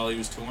 while he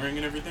was touring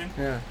and everything.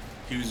 Yeah.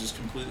 He was just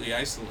completely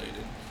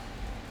isolated.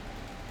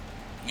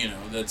 You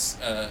know, that's...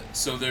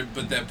 so there...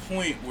 But that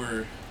point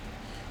where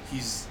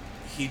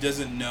he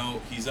doesn't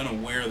know... He's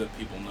unaware that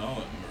people know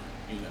him,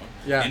 or, you know...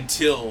 Yeah.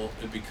 Until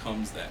it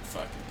becomes that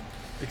fucking...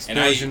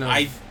 explosion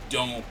I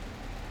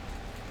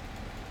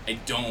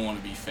don't want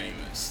to be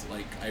famous.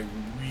 Like,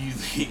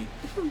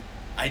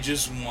 I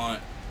just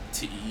want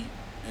to eat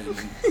and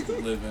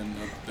live in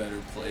a better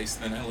place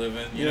than I live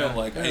in. You know,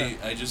 like,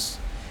 I just...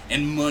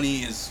 And money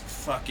is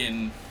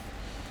fucking...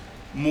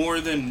 More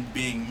than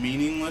being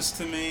meaningless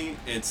to me,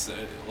 it's,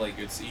 like,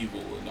 it's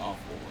evil and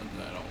awful, and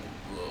I don't...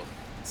 Ugh,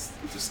 it's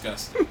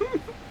disgusting.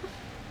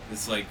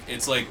 It's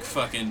like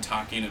fucking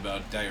talking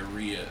about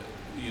diarrhea,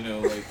 you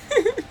know, like...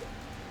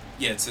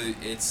 Yeah,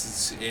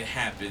 it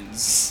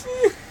happens,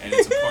 and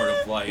it's a part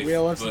of life. We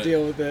all have to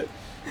deal with it.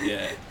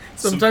 Yeah.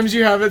 Sometimes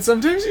you have it,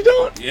 sometimes you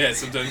don't. Yeah,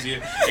 sometimes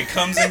it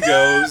comes and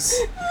goes.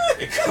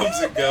 It comes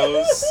and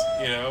goes,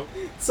 you know.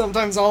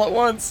 Sometimes all at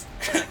once.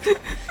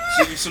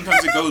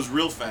 Sometimes it goes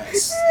real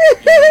fast.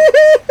 You know?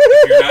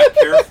 If you're not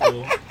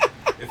careful,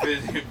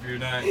 if you're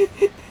not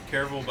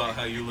careful about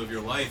how you live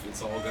your life,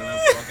 it's all gonna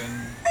fucking...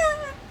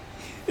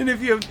 And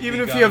if you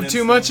have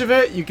too much of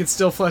it, you can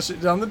still flush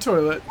it down the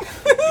toilet.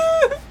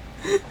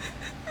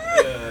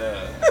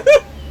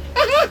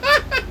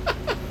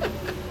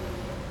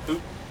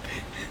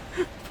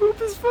 Poop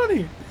is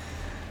funny.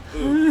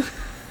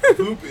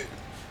 Poop.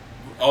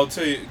 I'll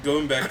tell you,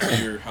 going back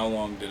to your how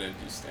long did I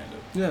do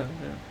stand-up? Yeah.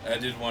 I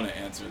did want to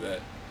answer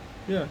that.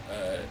 Yeah.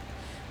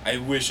 I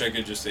wish I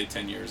could just say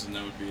 10 years and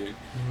that would be it.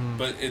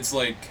 But it's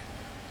like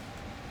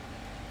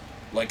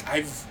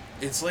I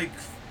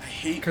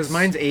hate... Because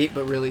mine's 8,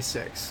 but really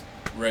 6.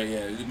 Right,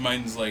 yeah.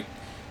 Mine's like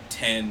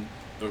 10,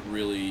 but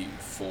really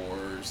 4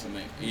 or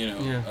something, you know.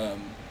 Yeah.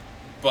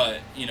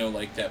 But, you know,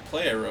 like that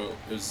play I wrote,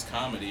 it was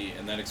comedy,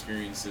 and that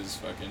experience is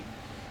fucking...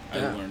 I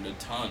learned a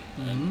ton.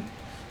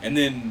 And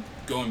then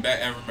going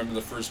back, I remember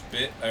the first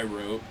bit I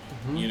wrote,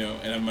 you know,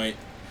 and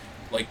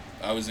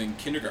I was in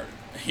kindergarten,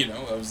 you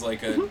know. I was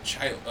like a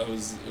child. I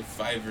was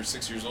 5 or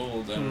 6 years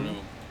old, I don't know,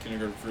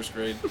 kindergarten, first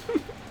grade.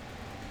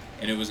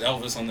 And it was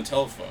Elvis on the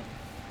telephone.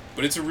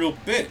 But it's a real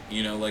bit,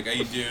 you know, like I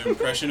do an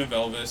impression of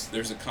Elvis,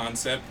 there's a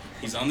concept,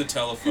 he's on the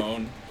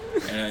telephone,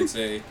 and I'd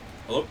say,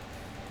 hello?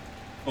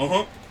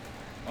 Uh-huh.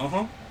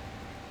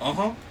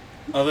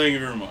 Oh, thank you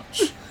very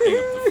much. Hang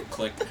up the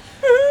click.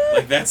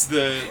 Like, that's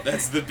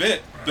the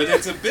bit. But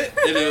it's a bit,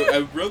 and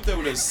I wrote that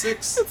when I was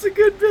 6. That's a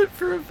good bit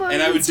for a 5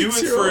 and I would do it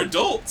for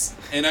adults,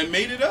 and I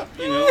made it up,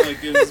 you know,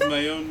 like it was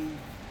my own...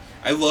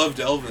 I loved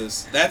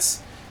Elvis.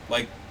 That's,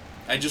 like,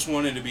 I just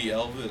wanted to be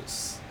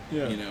Elvis.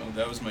 Yeah. You know,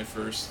 that was my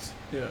first...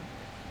 Yeah.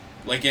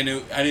 Like, I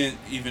didn't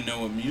even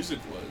know what music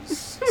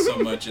was so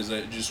much as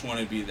I just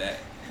wanted to be that.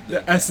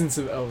 The essence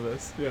of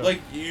Elvis. Yeah.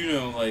 Like, you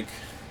know, like,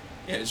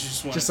 yeah, it's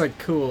just like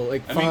cool,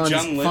 like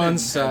John Lennon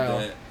style.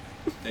 had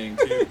that thing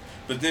too.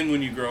 But then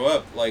when you grow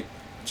up, like,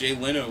 Jay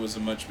Leno was a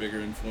much bigger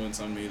influence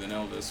on me than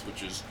Elvis,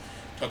 which is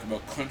talk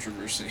about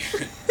controversy.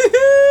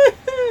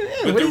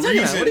 But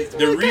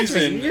the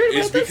reason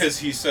is because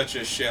he's such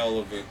a shell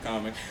of a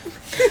comic.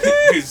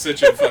 He's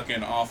such a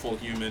fucking awful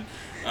human.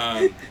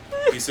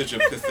 He's such a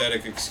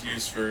pathetic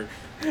excuse for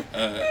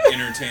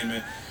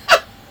entertainment.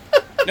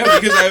 No,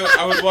 because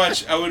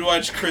I would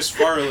watch Chris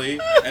Farley,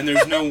 and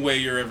there's no way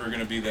you're ever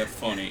gonna be that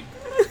funny.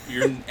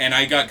 And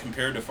I got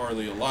compared to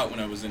Farley a lot when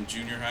I was in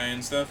junior high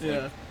and stuff.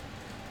 Yeah.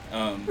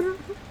 Like,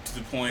 to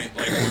the point,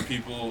 like,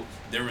 where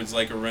there was,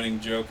 like, a running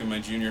joke in my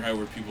junior high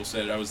where people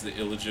said I was the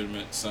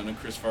illegitimate son of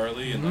Chris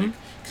Farley, and, like,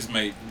 because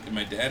my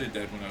dad had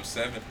died when I was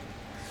 7,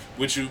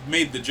 which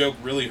made the joke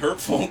really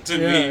hurtful to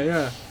me.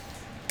 Yeah.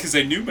 Because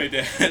I knew my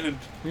dad.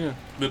 Yeah.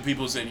 But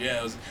people said,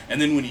 yeah,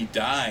 and then when he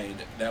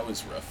died, that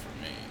was rough for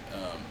me.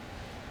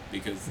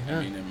 because Yeah.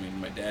 I mean,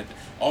 my dad,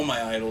 all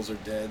my idols are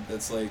dead.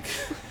 That's like,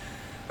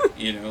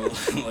 you know,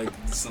 like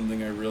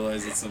something I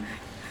realized that some,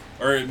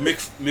 or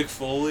Mick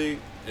Foley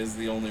is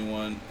the only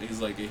one.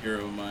 He's like a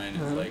hero of mine.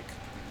 Who like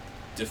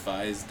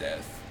defies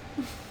death.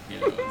 You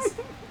know,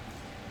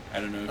 I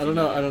don't know. If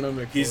I don't know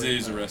Mick Foley.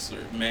 He's a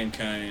wrestler.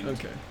 Mankind.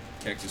 Okay.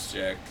 Cactus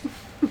Jack.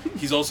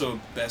 He's also a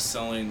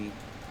best-selling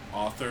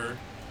author,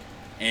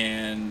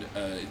 and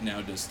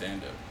now does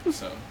stand-up.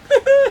 So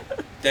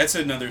that's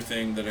another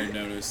thing that I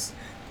noticed.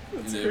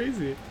 That's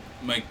crazy.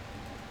 My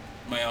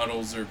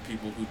idols are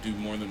people who do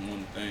more than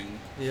one thing.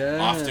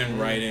 Yeah. Often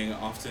writing,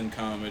 often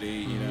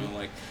comedy. You know,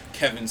 like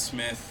Kevin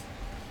Smith.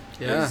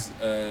 Yeah. Is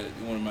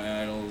one of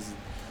my idols.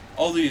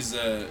 All these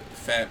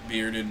fat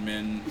bearded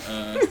men,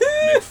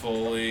 Mick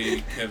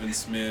Foley, Kevin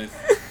Smith,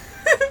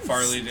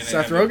 Farley didn't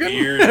Seth have Rogen? a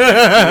beard.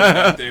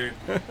 Out there.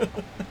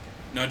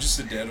 No, just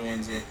the dead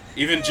ones.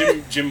 Even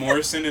Jim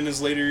Morrison in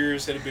his later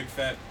years had a big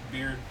fat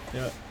beard.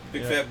 Yeah.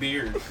 Big fat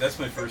beard. That's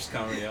my first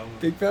comedy album.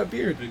 Big fat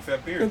beard. Big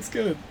fat beard. That's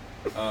good.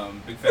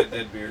 Big fat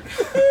dead beard.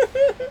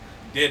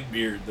 Dead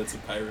beard. That's a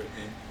pirate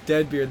name.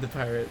 Deadbeard the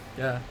pirate.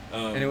 Yeah.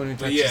 Anyone who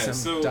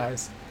touches him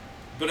dies.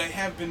 But I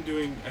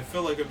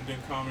feel like I've been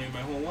doing comedy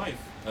my whole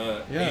life.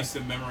 I used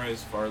to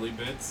memorize Farley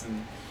bits,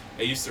 and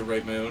I used to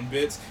write my own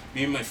bits.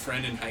 Me and my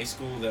friend in high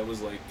school, that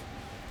was like,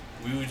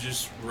 we would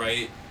just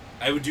write.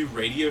 I would do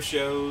radio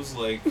shows,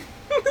 like,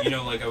 you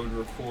know, like I would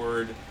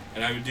record,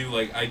 and I would do,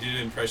 like, I did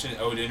an impression,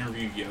 I would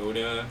interview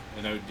Yoda,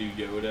 and I would do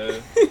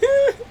Yoda.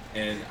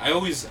 And I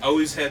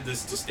always had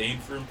this disdain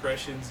for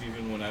impressions,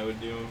 even when I would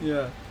do them.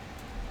 Yeah.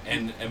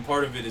 And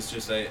part of it is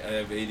just I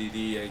have ADD.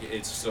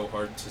 It's so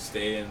hard to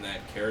stay in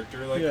that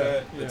character like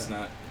that.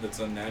 That's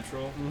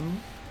unnatural. Mm-hmm.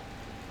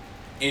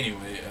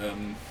 Anyway,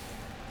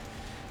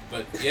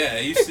 but yeah, I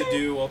used to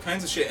do all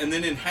kinds of shit. And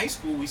then in high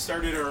school, we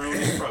started our own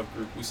improv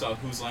group. We saw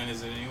Whose Line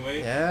Is It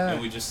Anyway? Yeah.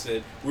 And we just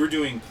said, we were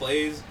doing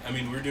plays. I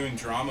mean, we were doing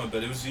drama,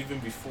 but it was even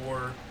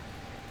before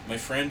my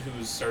friend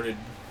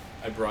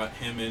I brought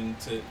him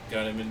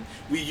got him in.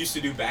 We used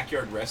to do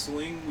backyard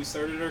wrestling. We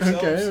started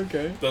ourselves.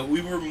 Okay. But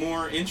we were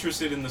more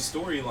interested in the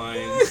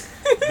storylines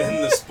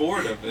than the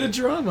sport of it. The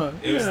drama.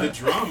 It was the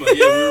drama.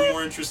 Yeah, we were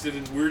more interested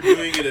in. We were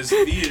doing it as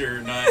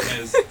theater, not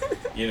as,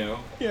 you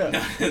know. Yeah.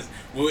 Not as,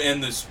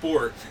 and the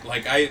sport.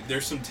 Like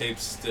there's some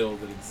tapes still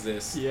that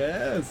exist.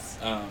 Yes.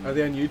 Are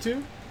they on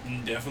YouTube?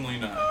 Definitely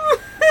not.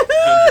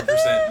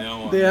 100%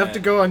 no. They have to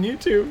go on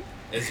YouTube.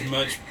 As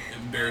much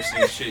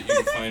embarrassing shit you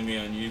can find me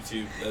on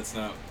YouTube, that's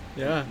not.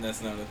 Yeah.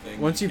 That's not a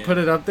thing. Once you put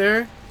it up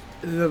there,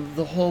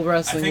 the whole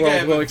wrestling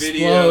world will explode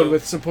video,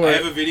 with support. I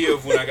have a video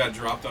of when I got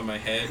dropped on my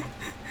head.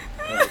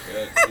 Which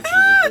is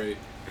a great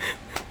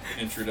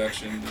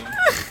introduction.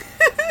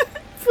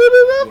 Put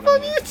it up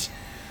on YouTube.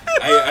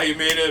 I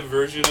made a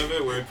version of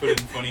it where I put in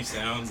funny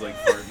sounds like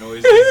fart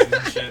noises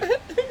and shit.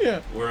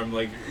 Yeah. Where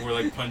we're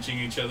like punching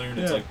each other and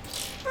it's like,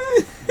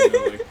 you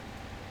know, like,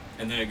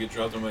 and then I get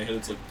dropped on my head.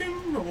 It's like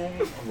ding or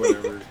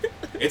whatever.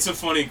 It's a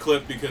funny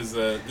clip because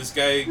this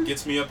guy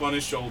gets me up on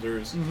his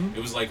shoulders. Mm-hmm.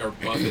 It was like our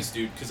buffest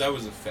dude because I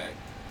was a fat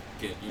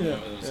kid. You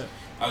know,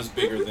 I was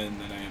bigger then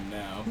than I am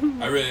now.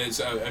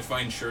 I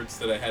find shirts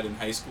that I had in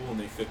high school and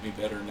they fit me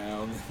better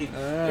now than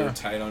they were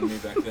tight on me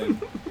back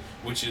then,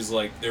 which is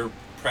like they're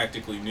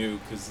practically new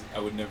because I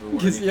would never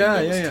wear anything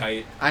that was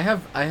tight. I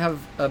have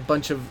a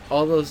bunch of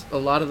a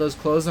lot of those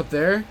clothes up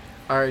there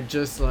are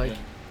just like. Yeah.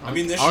 I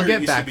mean, this I'll shirt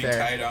get used back to be there.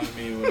 tight on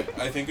me.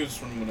 I think it was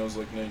from when I was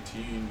like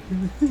 19,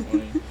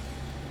 20.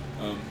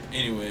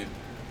 Anyway,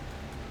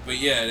 but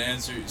yeah, to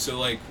answer. So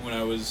like when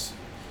I was.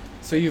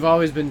 So you've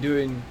always been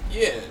doing.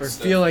 Yeah. Or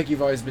feel like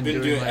you've always been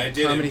doing like I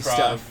did comedy improv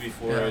stuff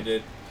before I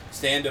did.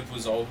 Stand up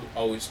was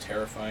always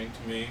terrifying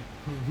to me,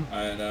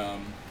 and I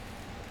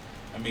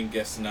mean,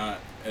 guess not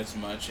as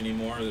much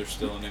anymore. There's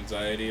still an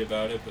anxiety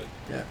about it, but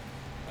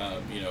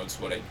you know, it's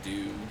what I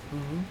do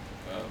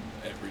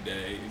every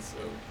day. So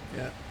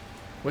yeah.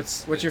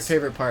 What's your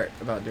favorite part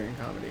about doing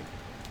comedy?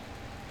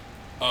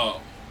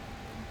 Oh,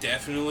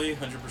 definitely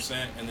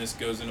 100%, and this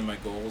goes into my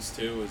goals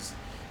too, is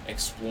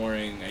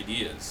exploring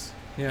ideas.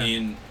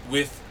 Yeah.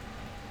 With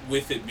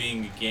it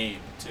being a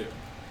game too,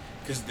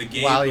 because the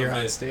game while you're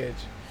on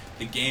stage.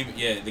 The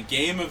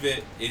game of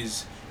it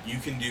is you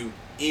can do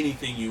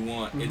anything you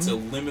want. It's a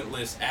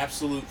limitless,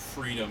 absolute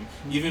freedom,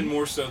 even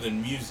more so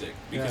than music,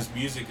 because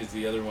music is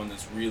the other one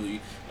that's really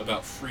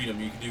about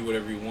freedom. You can do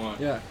whatever you want.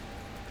 Yeah.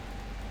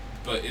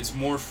 But it's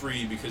more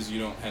free because you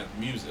don't have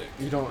music.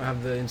 You don't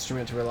have the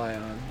instrument to rely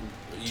on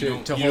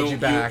to hold you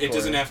back. It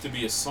doesn't have to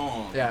be a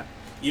song. Yeah.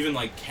 Even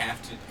like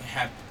Captain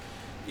Beefheart,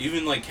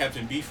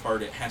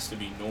 it has to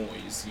be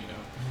noise. You know,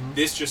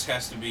 this just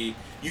has to be.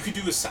 You could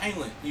do a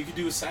silent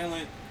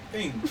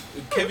thing.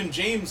 Kevin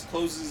James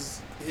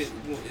closes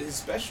his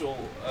special,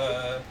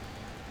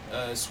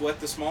 Sweat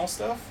the Small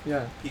Stuff.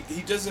 Yeah.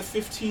 He does a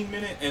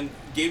 15-minute, and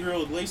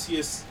Gabriel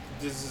Iglesias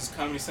does his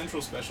Comedy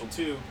Central special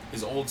too,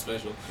 his old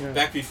special. Yeah.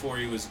 Back before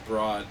he was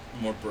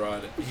more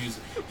broad.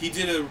 He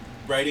did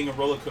riding a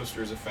roller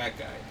coaster as a fat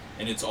guy,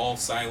 and it's all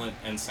silent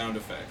and sound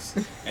effects.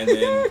 And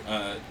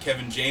then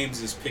Kevin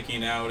James is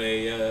picking out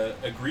a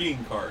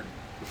greeting card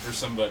for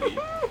somebody,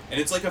 and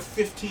it's like a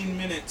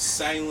 15-minute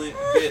silent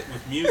bit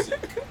with music,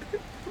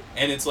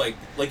 and it's like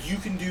you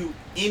can do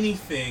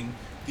anything.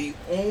 The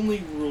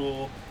only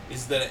rule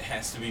is that it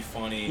has to be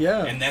funny,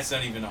 yeah. and that's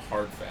not even a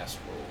hard fast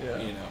rule.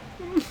 Yeah. You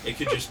know, it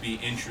could just be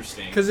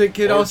interesting, because it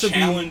could or also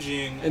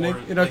challenging, be, or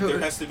there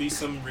has to be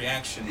some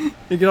reaction.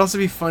 It could also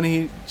be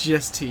funny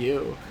just to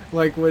you,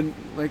 like when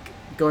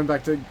going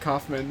back to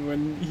Kaufman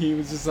when he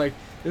was just like,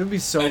 it would be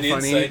so An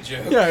funny. inside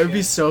joke, yeah, it would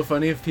be so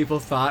funny if people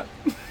thought.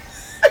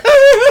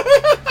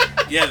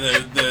 Yeah,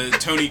 the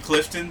Tony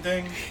Clifton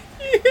thing.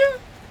 Yeah.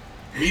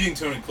 Meeting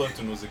Tony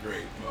Clifton was a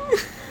great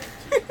moment.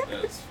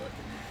 That's fucking.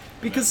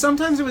 Because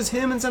sometimes it was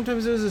him and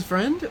sometimes it was his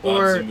friend, Bob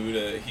or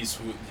Zamuda,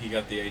 he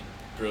got the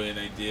brilliant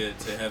idea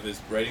to have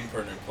his writing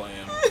partner play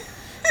him.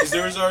 Because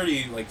there was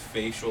already like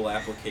facial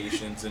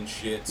applications and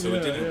shit, so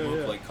it didn't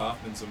look like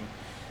Kaufman.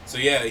 So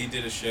yeah, he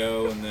did a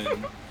show, and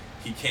then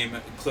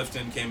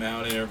Clifton came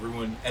out, and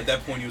everyone at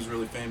that point he was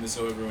really famous,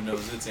 so everyone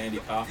knows it's Andy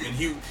Kaufman.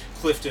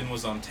 Clifton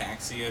was on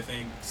Taxi, I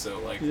think, so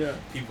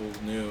people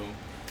knew.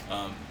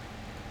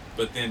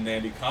 But then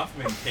Andy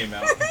Kaufman came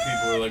out, and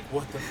people were like,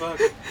 "What the fuck?"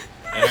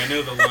 And I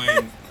know the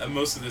line.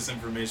 Most of this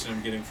information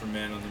I'm getting from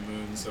Man on the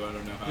Moon, so I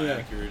don't know how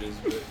accurate it is.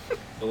 But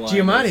the line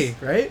Giamatti,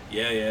 is, right?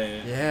 Yeah.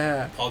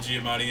 Yeah. Paul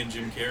Giamatti and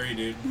Jim Carrey,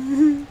 dude.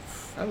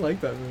 I like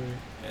that movie.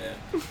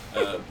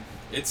 Yeah.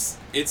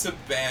 It's a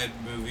bad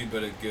movie,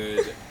 but a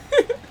good.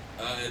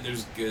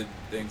 There's good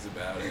things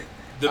about it.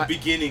 The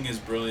beginning is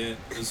brilliant.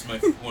 This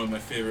is one of my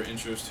favorite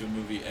intros to a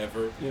movie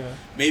ever. Yeah.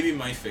 Maybe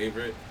my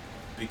favorite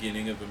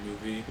beginning of a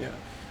movie. Yeah.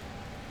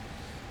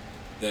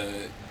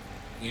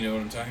 You know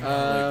what I'm talking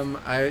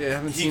about? I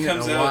haven't seen it in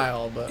a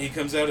while, but he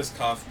comes out as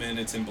Kaufman.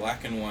 It's in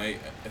black and white,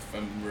 if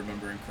I'm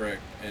remembering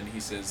correct, and he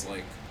says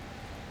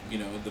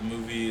the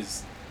movie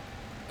is,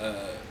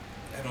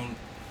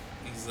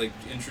 he's like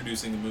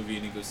introducing the movie,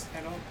 and he goes,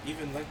 I don't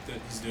even like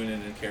he's doing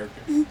it in a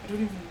character. I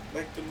don't even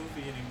like the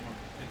movie anymore.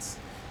 It's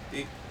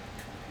they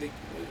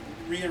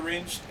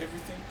rearranged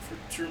everything for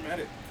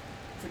dramatic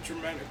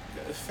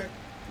effect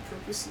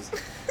purposes.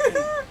 And,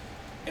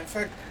 in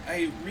fact,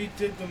 I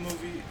redid the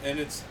movie, and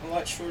it's a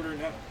lot shorter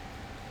now.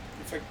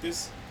 In fact,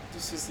 this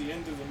is the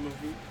end of the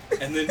movie.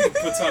 And then he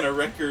puts on a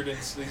record, and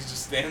he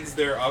just stands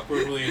there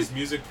awkwardly as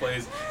music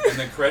plays, and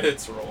the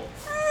credits roll.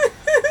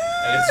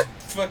 And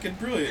it's fucking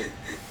brilliant.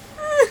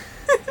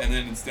 And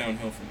then it's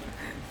downhill from there.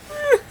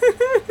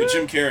 But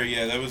Jim Carrey,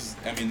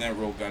 that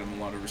role got him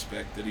a lot of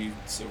respect that he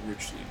so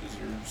richly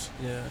deserves.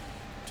 Yeah.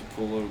 To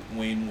pull a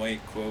Wayne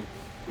White quote,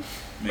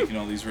 making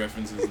all these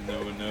references and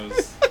no one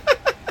knows.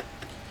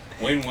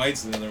 Wayne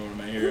White's another one of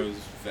my heroes,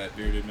 fat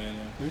bearded man.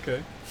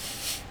 Okay.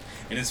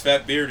 In his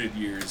fat bearded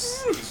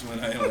years is when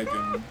I like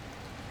him.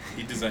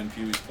 He designed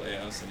Pee-wee's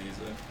Playhouse, and he's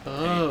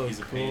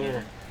a cool.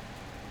 painter.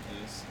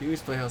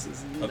 Pee-wee's Playhouse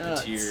is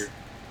nuts. Puppeteer.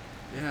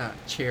 Yeah,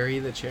 Cherry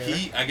the chair.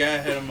 I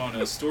had him on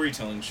a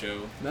storytelling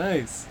show.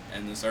 Nice.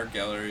 And this art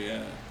gallery,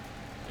 it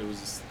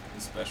was a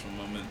special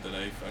moment that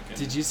I fucking.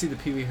 Did you see the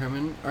Pee Wee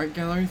Herman art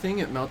gallery thing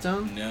at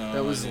Meltdown? No.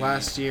 That was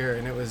last year,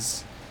 and it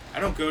was.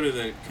 I don't go to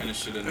that kind of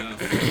shit enough.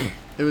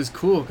 It was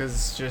cool because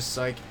it's just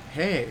like,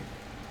 hey,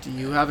 do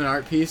you have an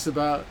art piece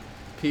about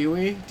Pee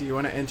Wee? Do you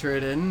want to enter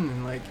it in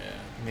and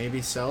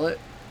maybe sell it?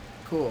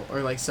 Cool.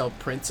 Or sell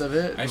prints of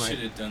it. I should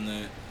have done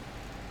that.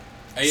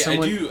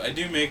 I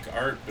do make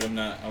art, but I'm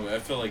not. I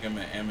feel like I'm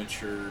an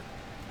amateur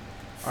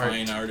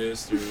fine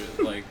artist or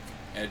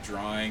at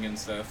drawing and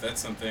stuff.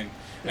 That's something.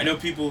 Yeah. I know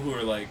people who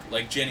are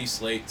like Jenny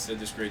Slate said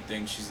this great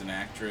thing. She's an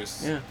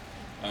actress. Yeah.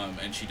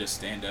 And she does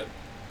stand up.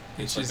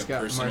 And she's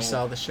got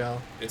Marcel the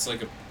Shell. It's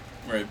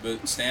right,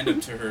 but stand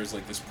up to her is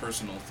this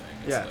personal thing.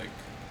 It's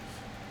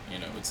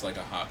it's like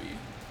a hobby,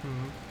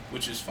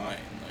 which is fine.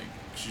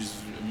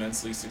 She's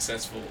immensely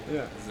successful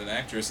as an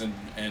actress, and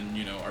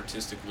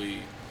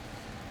artistically,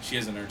 she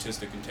has an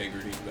artistic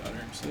integrity about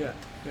her. So.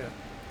 Yeah.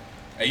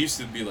 I used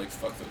to be like,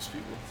 fuck those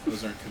people.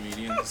 Those aren't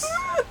comedians.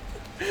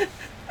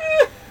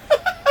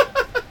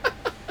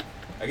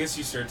 I guess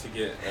you start to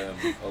get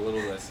a little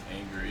less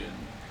angry and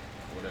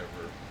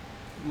whatever.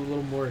 A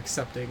little more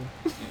accepting.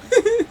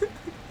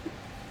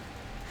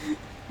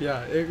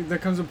 Yeah, there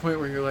comes a point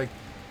where you're like,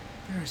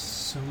 there are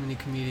so many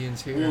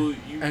comedians here,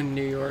 and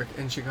New York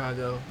and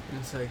Chicago, and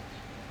it's like,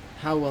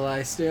 how will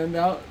I stand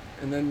out?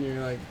 And then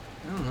you're like,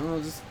 I don't know,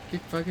 I'll just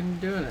keep fucking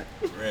doing it.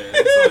 Right,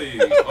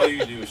 that's all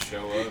you do is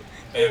show up.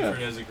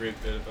 Bamford has a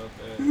great bit about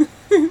that.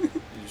 You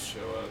just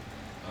show up.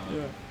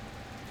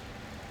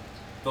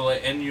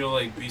 But and you'll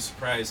be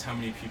surprised how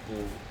many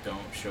people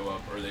don't show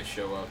up, or they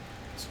show up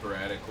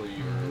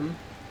sporadically, or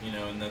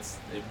and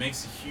it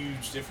makes a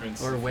huge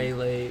difference. Or way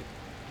late,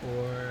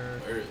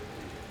 or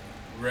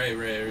right,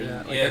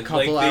 a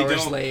couple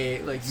hours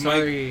late.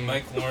 Sorry.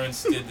 Mike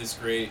Lawrence did this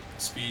great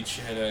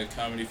speech at a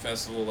comedy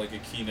festival, a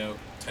keynote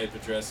type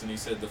address, and he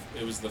said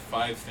it was the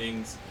 5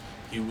 things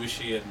he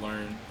wished he had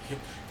learned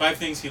 5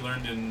 things he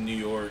learned in New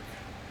York,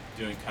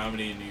 doing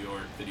comedy in New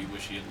York, that he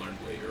wished he had learned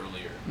way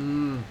earlier.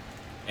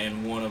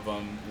 And one of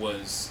them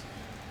was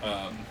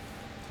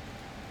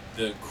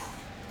the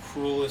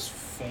cruelest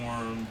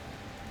form,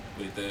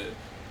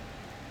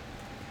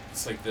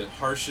 it's like the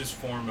harshest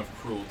form of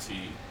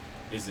cruelty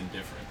is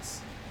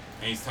indifference.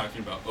 And he's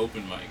talking about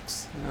open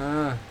mics.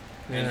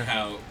 And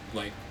how,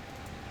 like,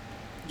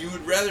 you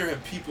would rather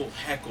have people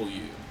heckle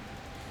you,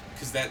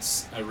 because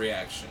that's a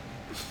reaction,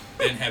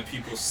 than have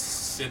people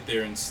sit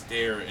there and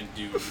stare and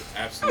do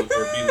absolute,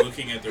 or be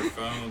looking at their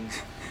phones,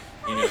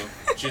 you know,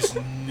 just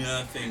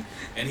nothing.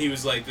 And he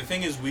was like, the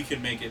thing is, we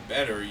can make it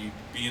better. You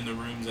be in the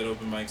rooms at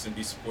open mics and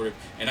be supportive.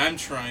 And I'm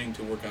trying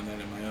to work on that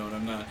in my own.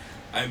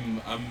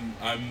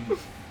 I'm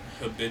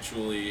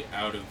habitually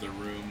out of the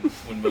room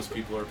when most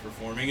people are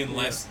performing,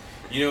 unless,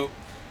 you know.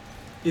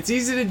 It's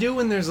easy to do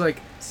when there's like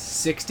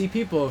 60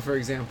 people, for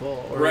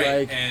example, or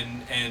right, like,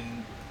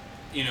 and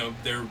you know,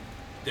 they're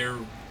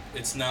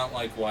it's not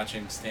like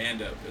watching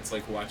stand-up. It's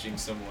like watching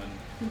someone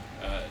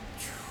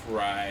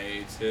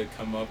try to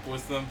come up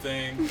with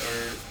something,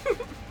 or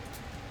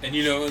and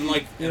you know, and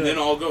like, and then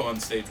I'll go on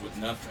stage with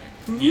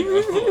nothing, you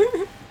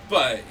know.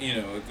 But you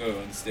know, I'll go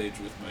on stage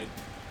with my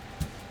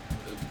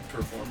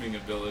performing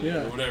ability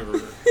or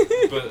whatever.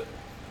 But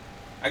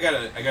I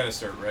gotta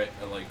start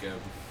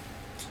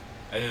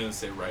I didn't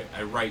say write.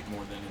 I write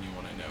more than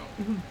anyone I know.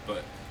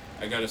 But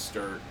I gotta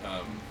start.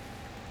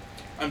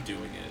 I'm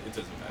doing it. It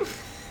doesn't matter.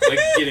 Like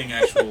getting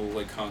actual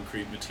like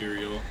concrete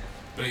material,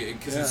 but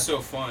because it's so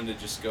fun to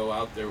just go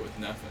out there with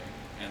nothing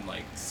and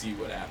like see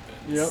what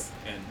happens.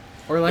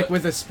 Or like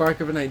with a spark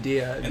of an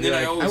idea. And then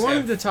like, I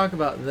wanted to talk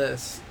about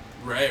this.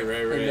 Right.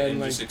 And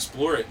like, just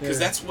explore it, because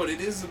that's what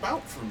it is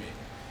about for me.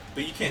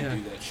 But you can't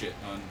do that shit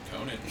on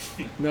Conan.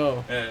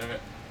 No.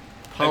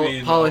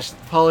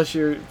 Polish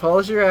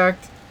your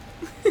act.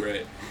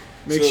 Right.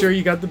 Make sure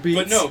you got the beats.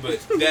 But no,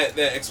 that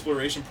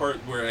exploration part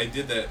where I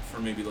did that for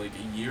maybe like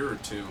a year or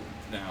two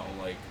now,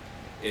 like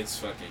it's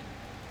so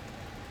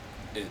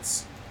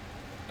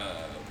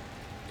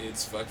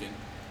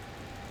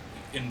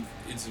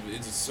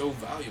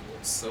valuable.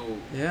 It's so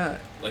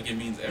like it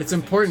means everything. It's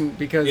important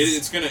because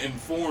it's gonna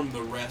inform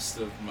the rest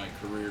of my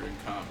career in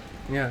comedy.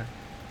 Yeah.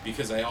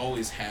 Because I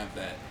always have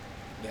that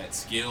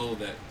skill,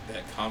 that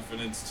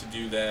confidence to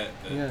do that.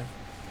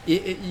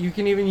 You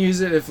can even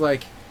use it if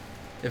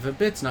a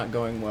bit's not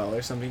going well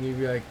or something. You'd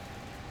be like,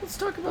 let's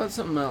talk about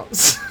something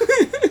else,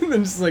 and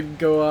then just like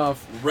go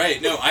off. Right.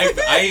 No,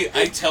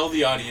 I tell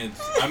the audience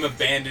I'm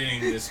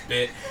abandoning this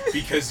bit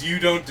because you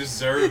don't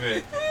deserve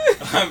it.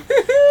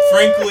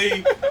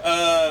 Frankly,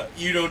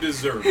 you don't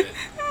deserve it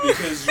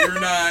because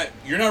you're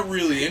not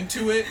really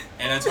into it,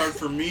 and it's hard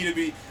for me to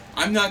be.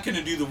 I'm not going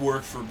to do the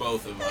work for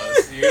both of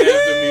us. You're going to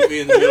have to meet me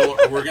in the middle,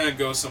 or we're going to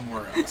go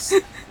somewhere else.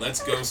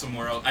 Let's go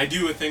somewhere else. I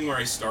do a thing where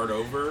I start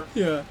over,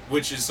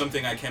 which is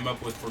something I came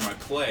up with for my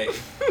play.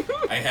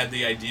 I had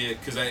the idea,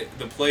 because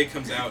the play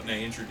comes out and I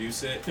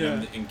introduce it,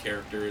 and I'm in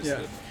character,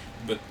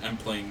 but I'm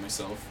playing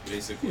myself,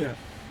 basically,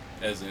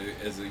 as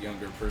a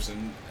younger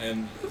person.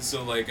 And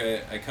so, like,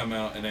 I come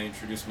out and I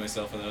introduce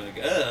myself, and I'm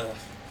like, ugh.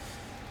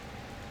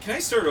 Can I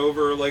start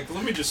over? Like,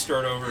 let me just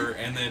start over,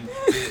 and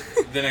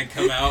then I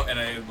come out and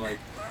I am like,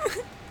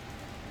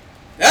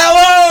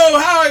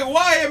 hello,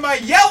 why am I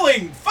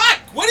yelling? Fuck,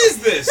 what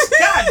is this?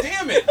 God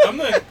damn it! I'm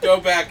gonna go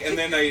back, and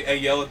then I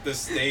yell at the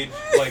stage,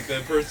 like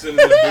the person in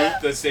the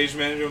booth, the stage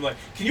manager. I'm like,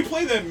 can you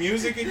play that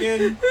music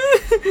again?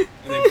 And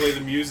they play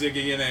the music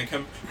again, and I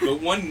come.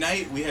 But one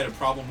night we had a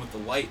problem with the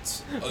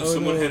lights.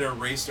 Someone had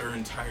erased our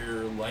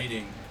entire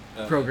lighting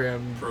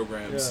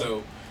program.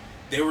 So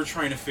they were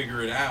trying to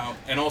figure it out,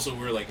 and also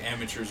we were like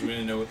amateurs. We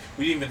didn't know.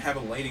 We didn't even have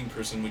a lighting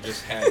person. We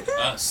just had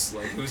us.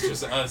 Like, it was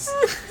just us,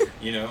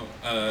 you know.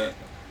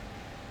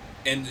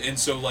 And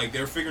so like they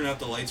were figuring out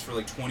the lights for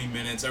like 20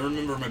 minutes. I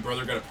remember my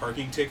brother got a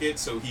parking ticket,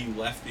 so he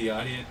left the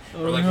audience.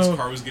 His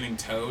car was getting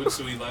towed,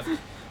 so he left.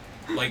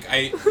 Like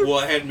I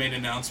had made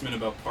an announcement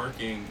about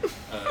parking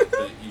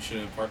that you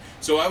shouldn't have parked.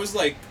 So I was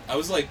like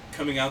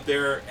coming out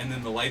there, and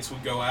then the lights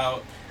would go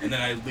out, and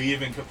then I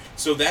leave and come.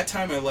 So that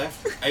time I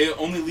left, I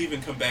only leave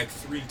and come back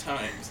 3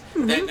 times.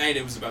 That night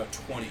it was about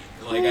 20.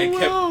 Like I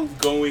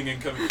kept going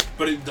and coming,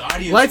 but the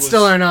audience lights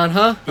still aren't on,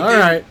 huh? All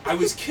right. I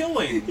was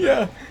killing.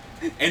 Yeah.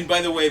 And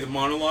by the way, the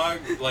monologue,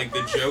 like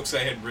the jokes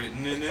I had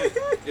written in it,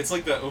 it's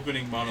like the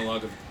opening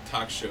monologue of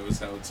talk shows,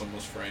 how it's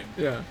almost framed.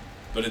 Yeah.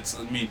 But it's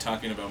me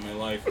talking about my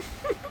life.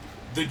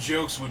 The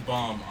jokes would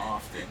bomb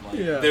often. Like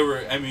there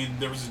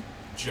was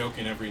a joke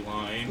in every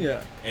line.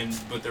 Yeah.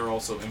 But they're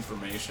also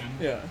information.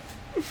 Yeah.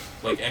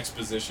 Like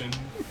exposition.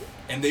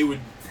 And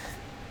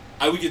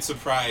I would get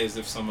surprised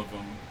if some of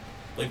them,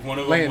 like one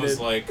of them was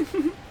like,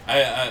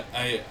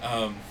 I'm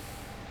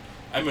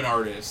an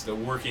artist, a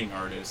working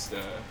artist,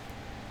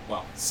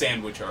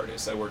 sandwich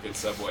artist. I work at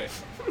Subway.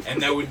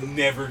 And that would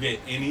never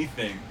get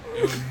anything.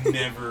 It would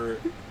never.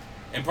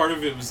 And part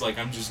of it was like,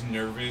 I'm just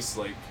nervous,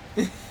 like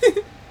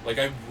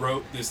I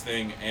wrote this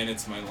thing and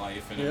it's my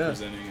life, and I'm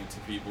presenting it to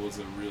people as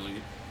a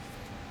really,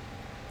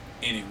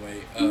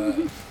 anyway,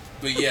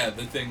 But yeah,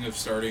 the thing of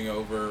starting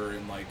over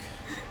and like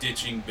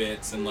ditching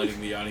bits and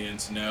letting the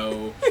audience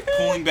know,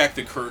 pulling back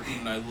the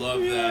curtain. I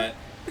love that.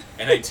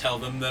 And I tell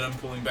them that I'm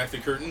pulling back the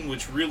curtain,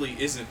 which really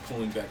isn't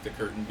pulling back the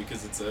curtain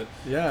because it's a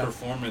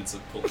performance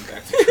of pulling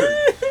back the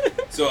curtain.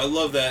 So I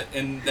love that,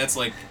 and that's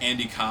like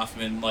Andy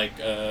Kaufman, like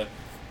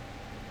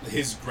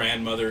his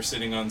grandmother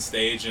sitting on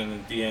stage, and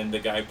at the end the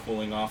guy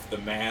pulling off the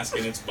mask,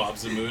 and it's Bob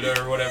Zamuda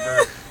or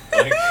whatever.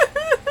 Like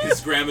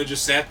his grandma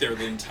just sat there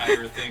the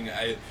entire thing.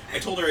 I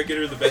told her I'd get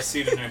her the best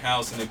seat in her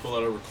house, and they pull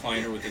out a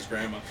recliner with his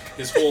grandma.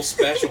 His whole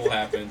special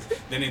happens.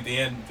 Then at the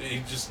end,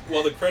 he just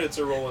while the credits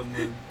are rolling,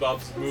 the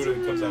Bob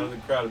Zamuda comes out of the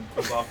crowd and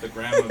pulls off the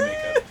grandma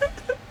makeup.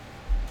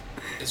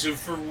 So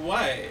for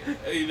why?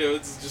 You know,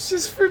 it's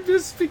just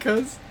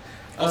because.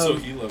 Also,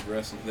 he loved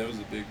wrestling. That was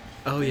a big.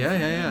 Oh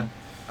yeah.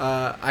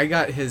 I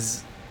got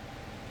his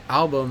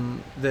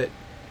album that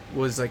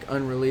was like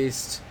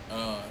unreleased,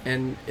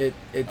 and it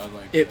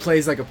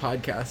plays like a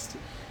podcast.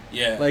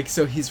 Yeah. Like,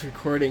 so he's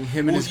recording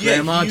him and his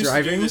grandma he used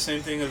driving. To do the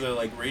same thing as the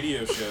like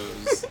radio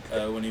shows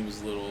when he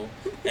was little,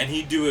 and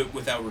he'd do it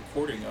without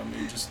recording them.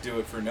 He'd just do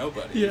it for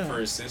nobody, for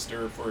his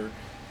sister, for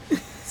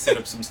set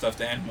up some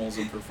stuffed animals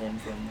and perform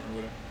for him or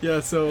whatever.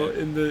 Yeah. So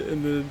in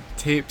the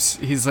tapes,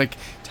 he's like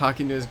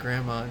talking to his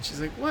grandma, and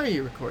she's like, "Why are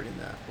you recording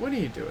that? What are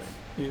you doing?"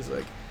 And he's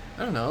like,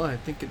 "I don't know. I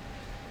think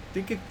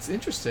it's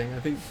interesting. I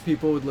think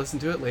people would listen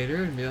to it later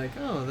and be like,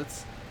 oh,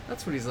 that's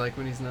what he's like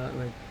when he's not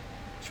like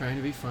trying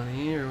to be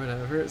funny or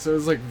whatever." So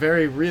it's like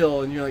very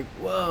real, and you're like,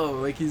 whoa,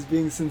 like he's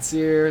being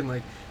sincere and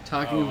like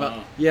talking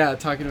about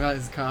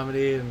his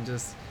comedy and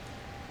just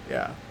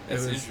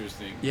That's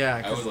interesting.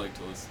 Yeah, I would like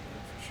to listen to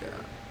it for sure.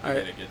 I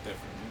gotta get that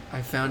from you.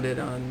 I found it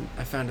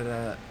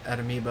at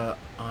Amoeba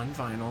on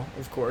vinyl,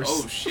 of course.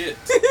 Oh shit!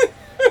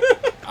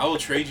 I will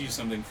trade you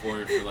something for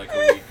it for like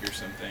a week or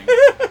something,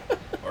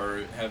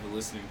 or have a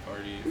listening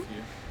party if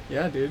you.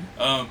 Yeah, dude.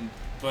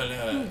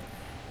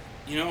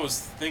 You know, I was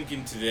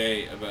thinking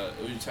today about,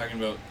 we were talking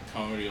about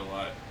comedy a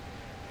lot,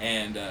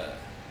 and I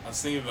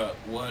was thinking about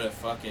what a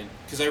fucking,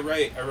 because I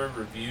write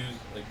reviews,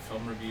 like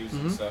film reviews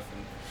and stuff,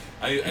 and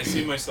I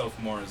see myself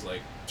more as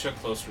like Chuck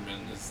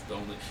Klosterman is the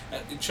only,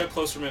 Chuck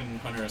Klosterman and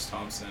Hunter S.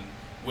 Thompson,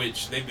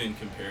 which they've been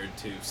compared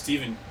to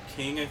Stephen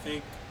King, I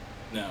think.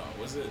 No,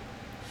 was it?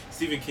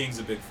 Stephen King's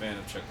a big fan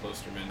of Chuck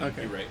Klosterman, and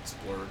he writes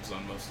blurbs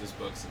on most of his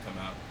books that come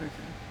out. Okay.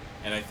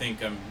 And I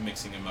think I'm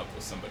mixing him up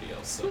with somebody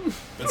else. So.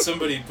 But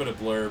somebody put a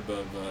blurb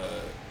of,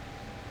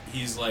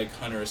 he's like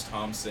Hunter S.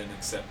 Thompson,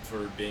 except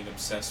for being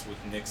obsessed with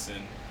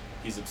Nixon,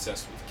 he's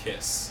obsessed with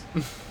Kiss.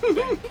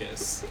 Band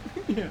Kiss.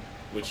 Yeah.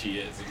 Which he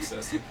is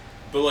obsessed with.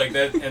 But like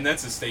that, and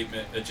that's a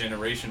statement, a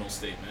generational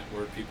statement,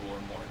 where people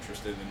are more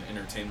interested in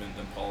entertainment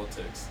than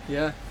politics.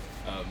 Yeah.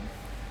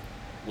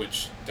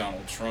 Which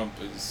Donald Trump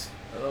is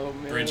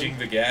bridging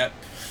the gap.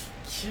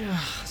 Yeah.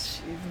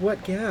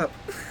 What gap?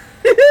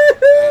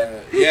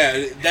 But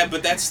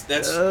that's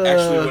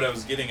actually what I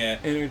was getting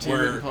at.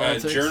 Where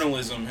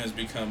journalism has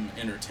become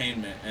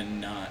entertainment and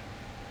not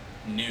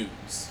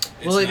news.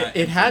 It's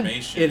it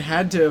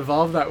had to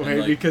evolve that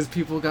way because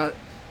people got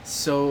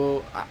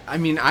so. I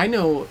mean, I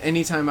know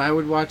anytime I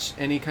would watch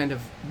any kind of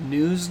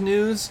news,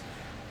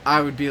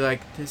 I would be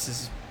like, this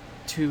is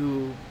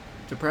too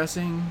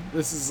depressing.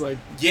 This is like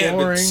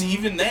boring. But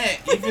even that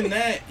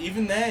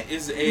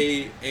is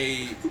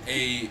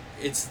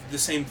it's the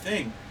same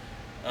thing.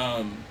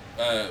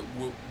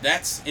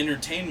 That's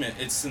entertainment.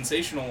 It's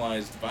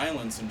sensationalized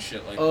violence and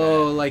shit like that.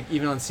 Oh, like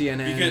even on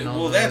CNN.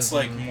 Because that's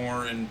like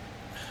more in.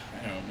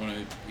 I don't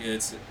want to.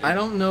 I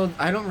don't know.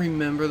 I don't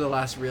remember the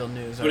last real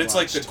news. But it's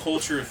like the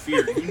culture of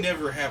fear. You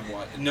never have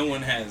watched. No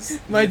one has.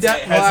 My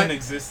dad hasn't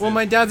existed. Well,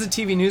 my dad's a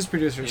TV news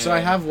producer, so I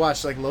have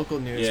watched like local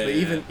news. But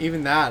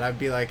even that, I'd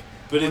be like,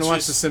 I want to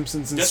watch The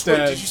Simpsons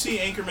instead. Did you see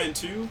Anchorman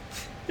 2?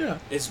 Yeah.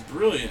 It's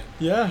brilliant.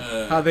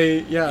 Yeah. How they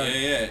I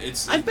bet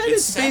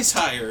it's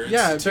satire. It's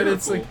I bet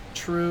it's like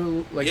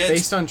true, like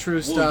based on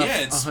true stuff. Yeah,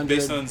 it's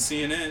based on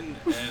CNN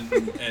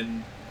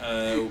and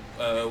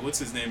what's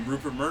his name,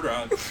 Rupert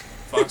Murdoch,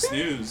 Fox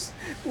News.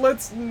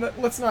 Let's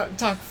not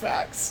talk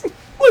facts.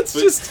 Let's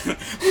just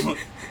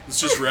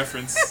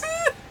reference.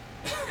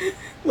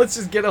 Let's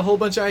just get a whole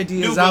bunch of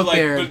ideas out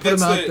there and put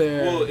them out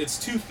there. Well, it's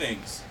two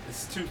things.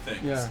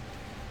 Yeah.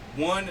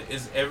 One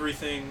is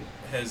everything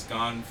has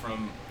gone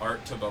from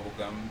art to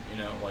bubblegum,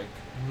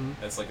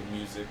 that's like a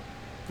music,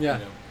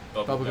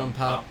 bubblegum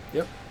pop.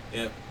 Yep.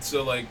 Yeah,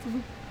 so like,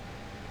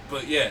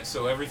 but yeah,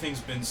 so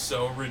everything's been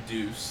so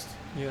reduced,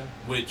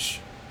 which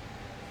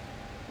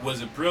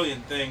was a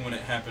brilliant thing when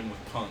it happened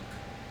with punk,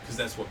 because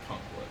that's what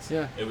punk was.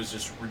 Yeah. It was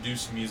just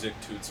reduced music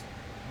to its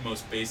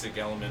most basic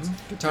elements.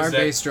 Guitar,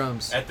 bass,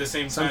 drums. At the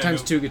same time.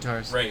 Sometimes two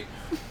guitars. Right.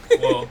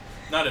 Well,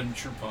 not in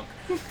true punk.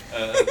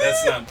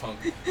 That's not punk.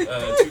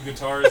 Two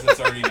guitars, that's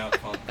already not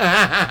punk.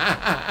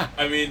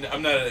 I mean,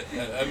 I'm a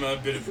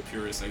bit of a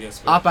purist, I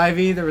guess. Op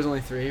Ivy, there was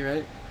only 3,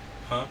 right?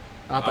 Huh?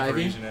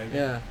 Operation Ivy?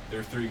 Yeah. There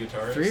were 3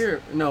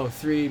 guitarists?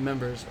 3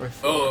 members, or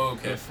 4. Oh,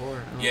 okay. Or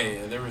 4.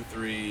 Yeah, there were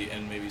 3,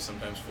 and maybe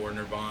sometimes 4.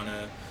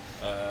 Nirvana,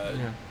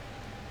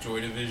 Joy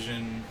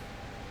Division,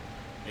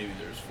 Maybe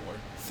there's 4.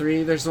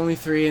 3. There's only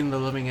 3 in The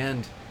Living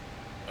End.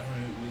 I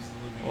don't know. It was The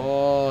Living End.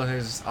 Oh,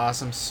 there's this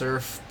awesome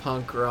surf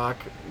punk rock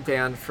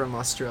band from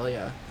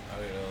Australia.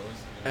 Oh, yeah.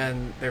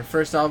 And their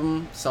first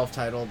album,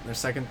 self-titled. Their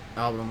second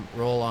album,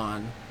 Roll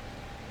On.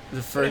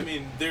 The first. I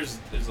mean, there's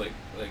like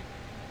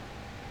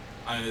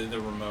the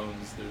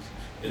Ramones.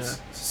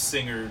 It's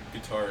singer,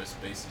 guitarist,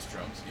 bassist,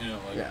 drums. You know,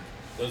 like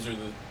those are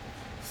the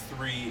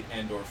 3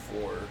 and/or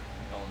 4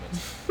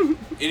 elements.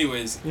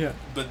 Anyways,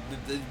 but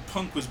the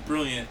punk was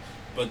brilliant.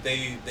 But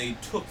they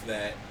took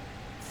that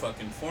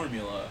fucking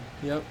formula.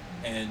 Yep.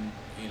 And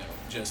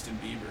Justin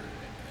Bieber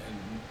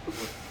and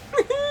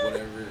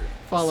whatever.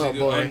 Fallout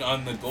Boy.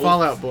 On the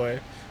Fallout Boy.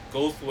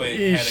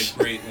 Goldthwait had a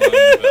great line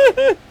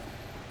about.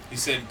 He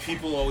said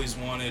people always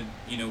wanted,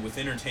 with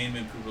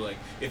entertainment, people were like,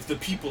 if the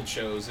people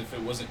chose, if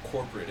it wasn't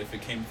corporate, if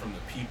it came from the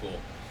people,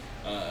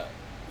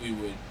 we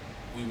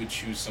would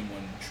choose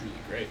someone truly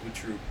great. We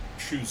would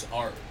choose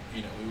art.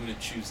 We wouldn't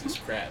choose this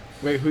crap.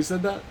 Wait, who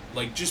said that?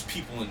 Like, just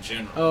people in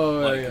general.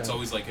 Oh, It's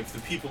always like, if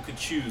the people could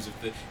choose,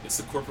 it's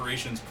the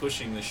corporations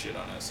pushing this shit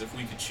on us, if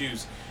we could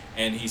choose.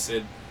 And he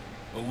said,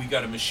 well, we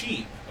got a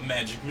machine, a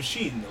magic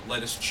machine that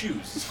let us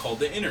choose. It's called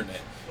the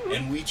internet.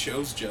 And we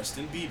chose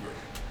Justin Bieber.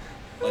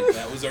 Like,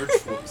 that was our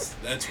choice.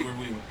 That's where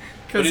we went.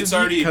 But it's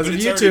already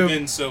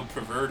been so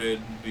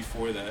perverted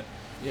before that.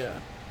 Yeah.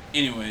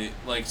 Anyway,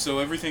 like, so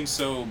everything's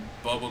so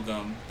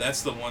bubblegum.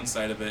 That's the one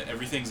side of it.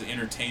 Everything's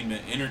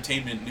entertainment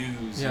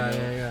news.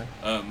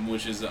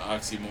 Which is an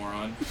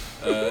oxymoron.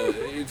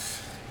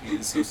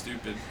 It's so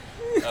stupid.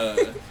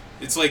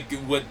 It's like,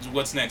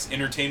 what's next?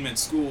 Entertainment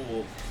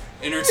school.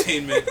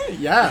 Entertainment.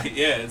 Yeah.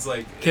 Yeah, it's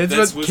like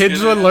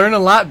kids would learn a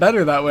lot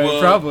better that way,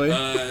 probably.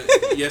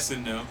 Yes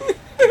and no,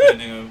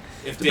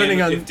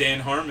 depending on if Dan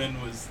Harmon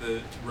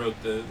wrote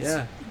the.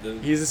 Yeah.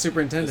 He's a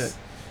superintendent.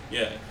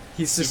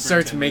 He just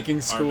starts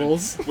making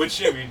schools. Harmon, which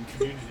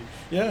community.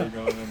 Yeah. We're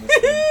going on the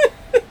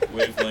same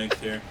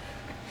wavelength here.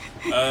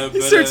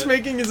 He starts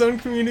making his own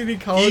community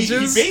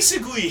colleges. He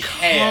basically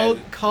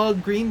had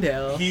called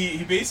Greendale.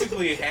 He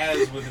basically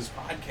has with his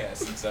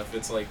podcast and stuff.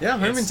 It's like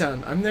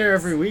Hermantown. I'm there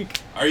every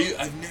week. Are you?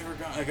 I've never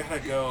gone. I gotta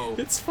go.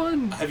 It's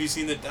fun. Have you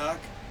seen the doc?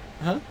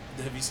 Huh?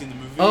 Have you seen the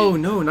movie? Oh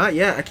no, not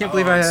yet. I can't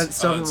believe I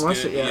still haven't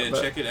watched it yet.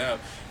 Yeah, check it out.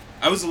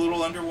 I was a little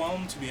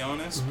underwhelmed, to be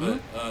honest, but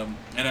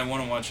and I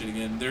want to watch it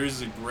again. There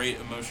is a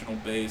great emotional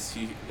base.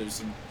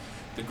 One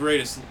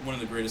of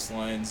the greatest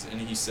lines,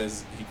 and he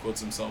quotes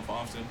himself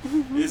often,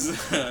 is,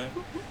 but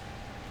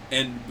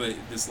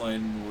this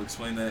line will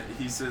explain that.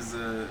 He says,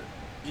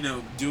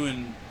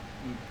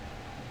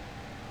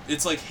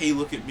 it's like, hey,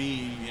 look at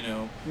me,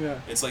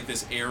 It's like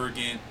this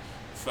arrogant,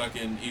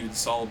 fucking, even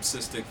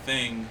solipsistic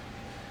thing,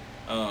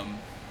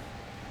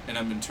 and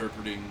I'm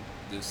interpreting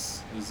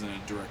this isn't a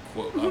direct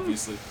quote,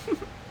 obviously.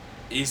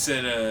 He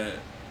said,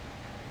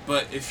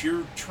 but if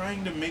you're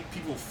trying to make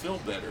people feel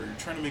better, you're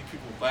trying to make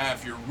people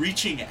laugh, you're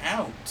reaching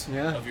out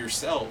of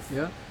yourself.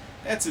 Yeah.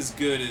 That's as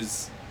good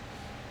as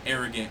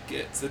arrogant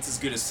gets. That's as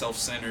good as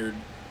self-centered,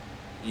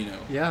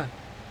 Yeah.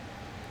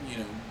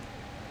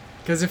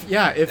 Because if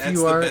that's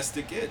you are the best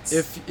it gets.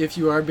 If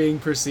you are being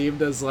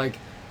perceived as like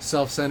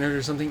self-centered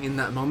or something in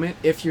that moment,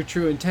 if your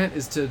true intent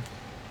is to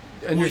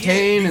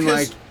entertain and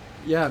make people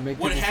feel better.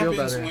 What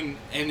happens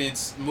and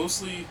it's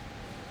mostly,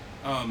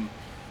 and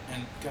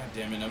god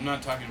damn it, I'm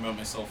not talking about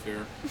myself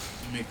here,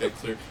 to make that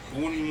clear,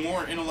 but when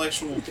more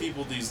intellectual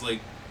people, these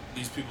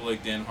people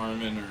like Dan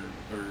Harmon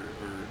or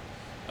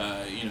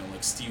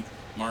like Steve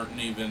Martin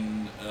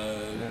even,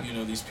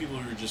 these people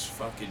who are just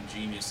fucking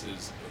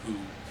geniuses who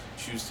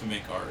choose to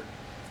make art.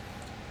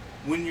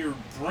 When your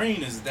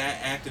brain is that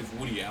active,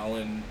 Woody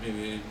Allen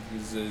maybe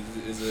is a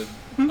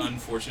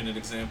unfortunate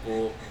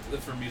example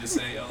for me to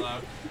say out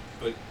loud,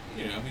 but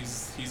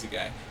he's a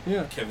guy.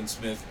 Yeah. Kevin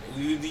Smith.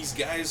 These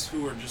guys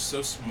who are just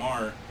so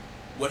smart.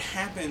 What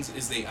happens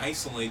is they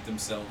isolate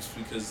themselves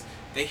because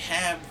they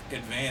have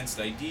advanced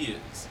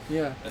ideas.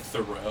 Yeah.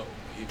 Thoreau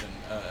even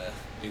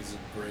is a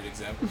great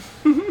example.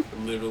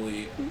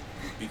 Literally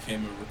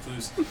became a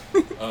recluse.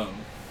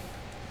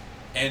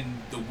 And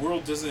the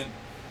world doesn't.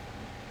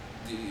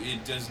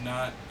 It does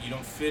not. You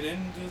don't fit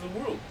into the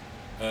world.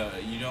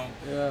 You don't.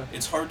 Yeah.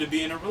 It's hard to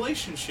be in a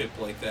relationship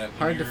like that.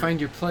 Hard to find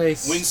your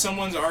place. When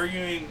someone's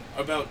arguing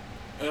about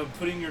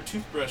putting your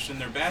toothbrush in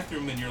their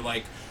bathroom, and you're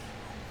like,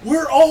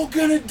 "We're all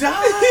gonna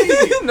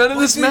die. None of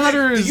this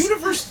matters. The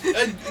universe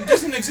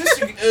doesn't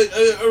exist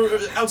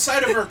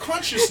outside of our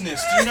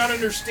consciousness. Do you not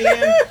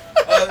understand?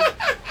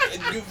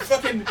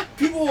 Fucking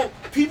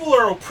people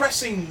are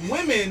oppressing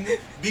women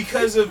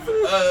because of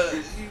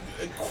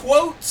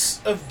quotes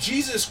of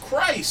Jesus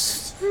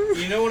Christ.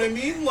 You know what I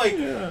mean? Like,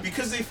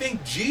 because they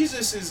think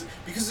because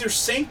they're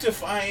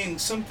sanctifying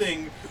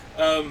something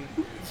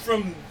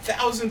from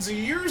thousands of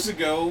years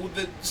ago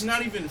that's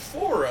not even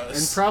for us.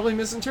 And probably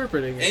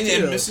misinterpreting it.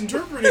 And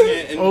misinterpreting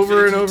it. And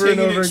over and over and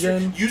over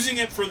again. Using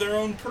it for their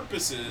own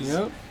purposes.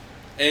 Yep.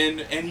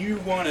 And you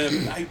wanna,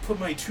 I put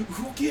my tube,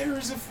 who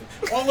cares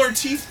if all our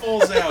teeth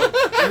falls out?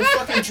 You're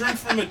fucking drink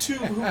from a tube,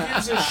 who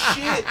gives a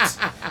shit?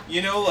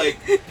 You know, like,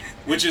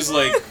 which is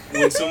like,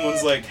 when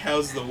someone's like,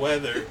 how's the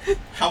weather?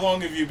 How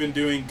long have you been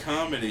doing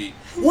comedy?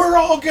 We're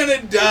all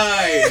gonna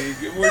die!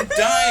 We're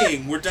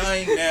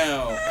dying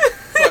now.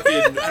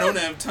 Fucking, I don't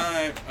have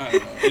time. I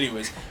don't know.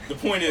 Anyways, the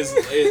point is,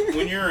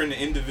 when you're an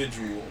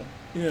individual,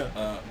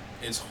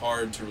 it's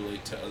hard to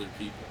relate to other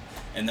people.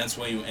 And that's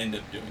why you end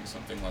up doing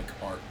something like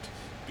art.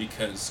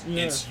 Because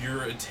it's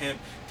your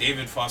attempt.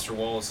 David Foster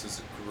Wallace is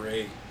a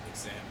great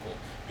example.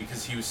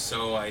 Because he was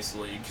so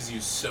isolated. Because he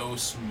was so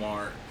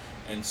smart.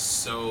 And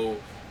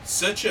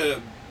such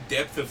a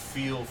depth of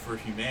feel for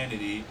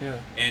humanity. Yeah.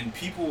 And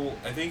people,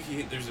 I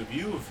think there's a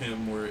view of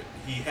him where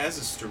he has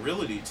a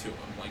sterility to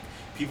him. Like,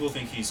 people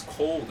think he's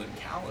cold and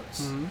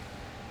callous. Mm-hmm.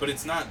 But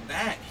it's not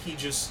that. He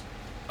just,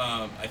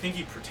 I think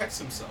he protects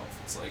himself.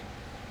 It's like,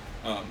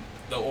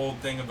 the old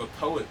thing of a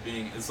poet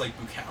being, it's like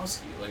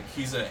Bukowski. Like,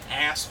 he's an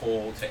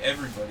asshole to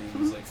everybody.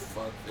 He's like,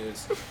 fuck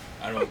this.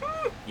 I don't,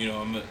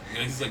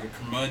 he's like a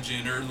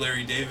curmudgeon. Or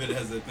Larry David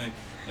has that thing,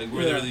 like,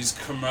 where there are these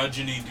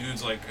curmudgeon-y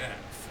dudes like,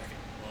 fucking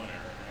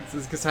whatever.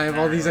 It's because I have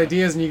all these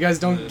ideas and you guys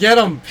don't get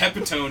them.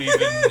 Pepitone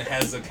even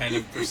has a kind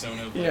of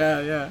persona of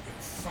like,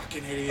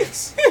 fucking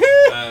idiots.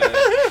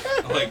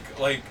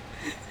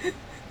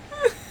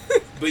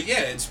 But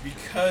yeah, it's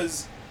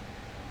because,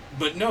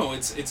 but no,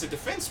 it's a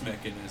defense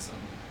mechanism.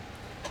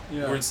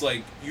 Yeah. Where it's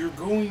like, you're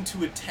going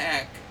to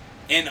attack,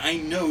 and I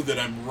know that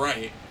I'm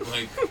right.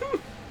 Like,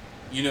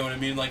 you know what I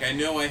mean? Like, I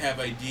know I have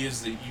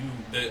ideas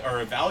that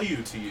are of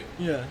value to you.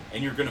 Yeah.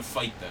 And you're going to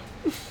fight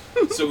them.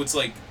 So it's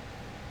like,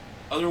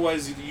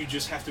 otherwise you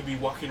just have to be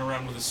walking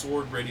around with a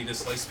sword ready to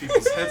slice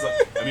people's heads off.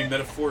 I mean,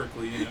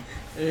 metaphorically, you know.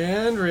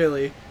 And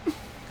really.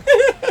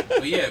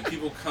 But yeah,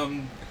 people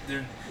come,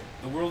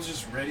 the world's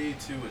just ready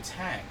to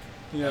attack.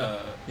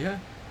 Yeah.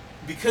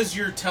 Because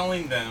you're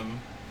telling them,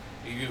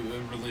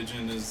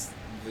 religion is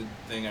the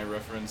thing I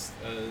referenced,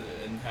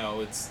 and how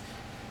it's,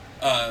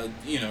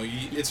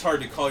 it's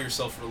hard to call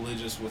yourself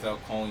religious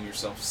without calling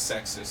yourself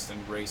sexist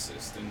and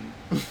racist, and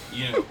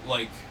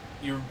like,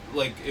 you're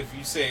like, if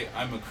you say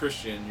I'm a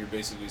Christian, you're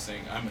basically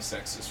saying I'm a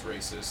sexist,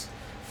 racist,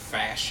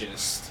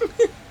 fascist.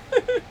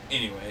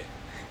 Anyway,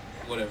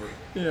 whatever.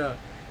 Yeah.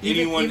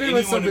 Anyone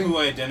who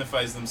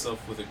identifies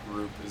themselves with a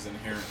group is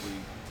inherently,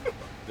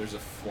 there's a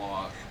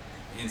flaw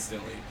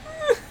instantly.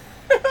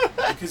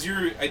 Because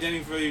you're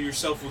identifying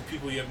yourself with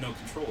people you have no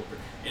control over.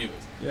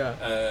 Anyways.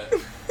 Yeah.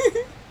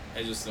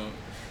 I just don't.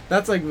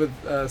 That's like with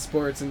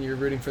sports and you're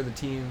rooting for the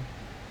team.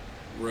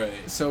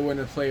 Right. So when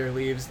a player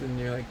leaves, then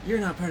you're like, you're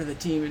not part of the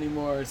team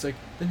anymore. It's like,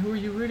 then who are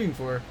you rooting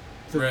for?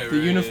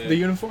 The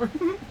uniform?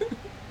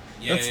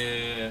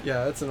 Yeah.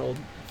 Yeah, that's an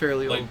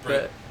fairly old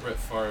Brett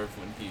Favre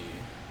when he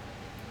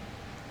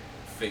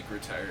fake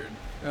retired.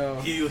 Oh.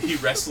 He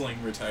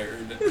wrestling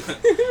retired.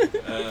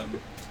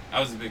 I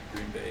was a big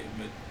Green Bay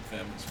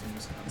fan. Was from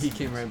Wisconsin. He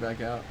came right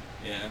back out.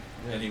 Yeah,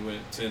 and he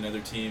went to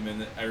another team,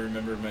 and I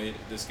remember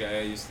this guy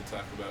I used to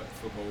talk about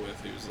football with.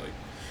 He was like,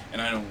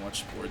 and I don't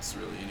watch sports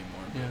really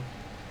anymore, but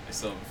I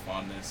still have a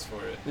fondness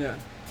for it. Yeah,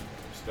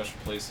 a special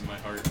place in my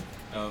heart.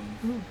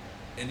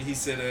 And he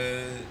said,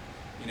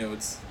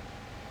 it's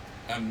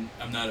I'm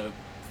not a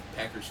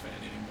Packers fan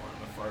anymore.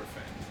 I'm a Favre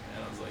fan,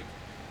 and I was like,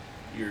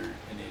 you're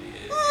an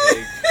idiot.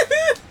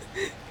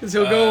 Because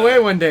he'll go away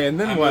one day, and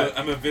then what?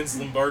 I'm a Vince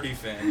Lombardi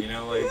fan,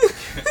 like,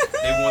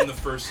 they won the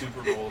first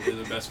Super Bowl. They're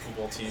the best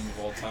football team of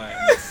all time.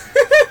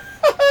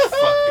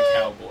 Fuck the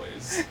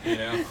Cowboys,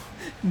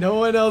 No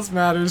one else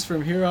matters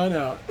from here on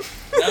out.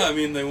 No, I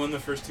mean, they won the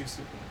first 2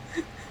 Super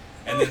Bowls.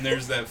 And then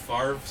there's that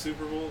Favre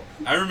Super Bowl.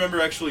 I remember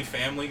actually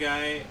Family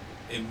Guy.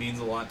 It means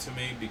a lot to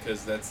me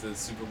because that's the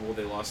Super Bowl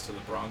they lost to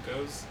the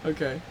Broncos.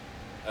 Okay.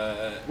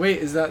 Wait,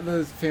 is that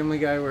the Family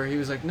Guy where he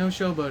was like, no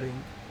showboating?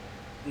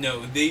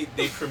 No, they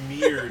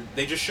premiered.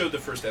 They just showed the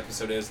first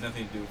episode. It has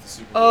nothing to do with the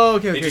Super Bowl. Oh,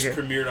 okay. They just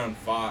premiered on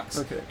Fox.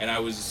 Okay. And I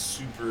was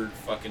super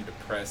fucking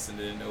depressed and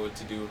didn't know what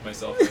to do with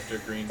myself after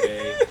Green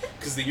Bay.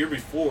 Because the year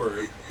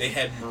before, they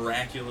had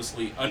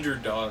miraculously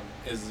Underdog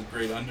as a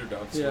great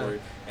underdog story.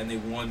 And they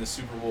won the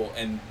Super Bowl.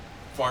 And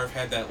Favre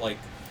had that,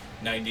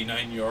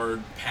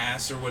 99-yard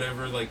pass or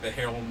whatever, like the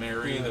Hail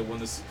Mary that won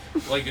this.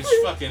 Like, it's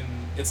fucking.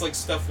 It's like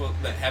stuff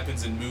that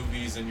happens in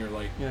movies, and you're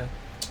like,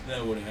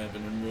 that wouldn't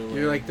happen in real life.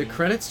 You're like, the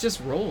credits just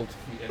rolled.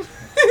 Yeah.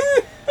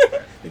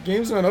 The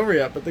game's not over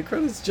yet, but the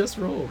credits just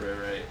rolled.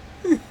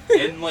 Right.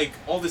 And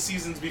all the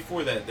seasons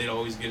before that, they'd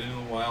always get into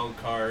the wild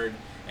card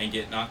and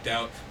get knocked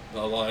out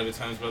a lot of the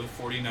times by the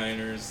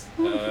 49ers,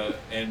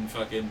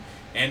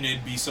 and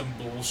it'd be some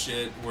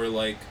bullshit where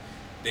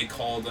they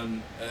called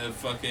them a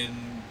fucking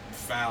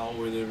foul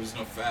where there was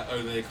no foul,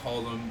 or they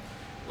called them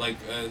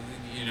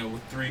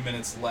with 3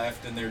 minutes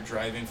left and they're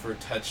driving for a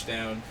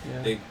touchdown.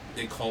 Yeah.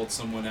 They called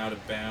someone out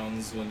of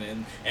bounds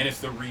and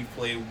if the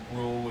replay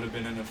rule would have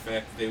been in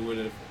effect, they would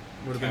have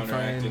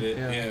counteracted it.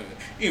 Yeah.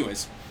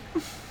 Anyways,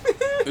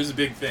 it was a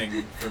big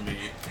thing for me,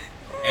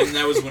 and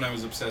that was when I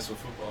was obsessed with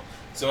football.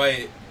 So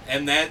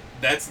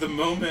that's the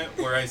moment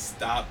where I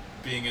stopped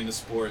being into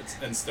sports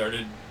and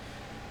started,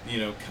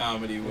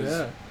 comedy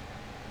was,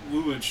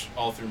 which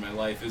all through my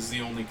life is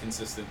the only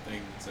consistent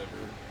thing that's ever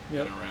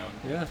been around.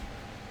 Yeah.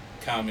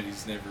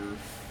 Comedy's never,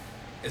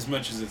 as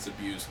much as it's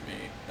abused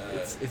me,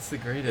 it's the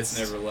greatest.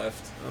 It's never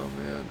left. Oh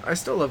man, I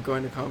still love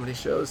going to comedy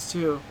shows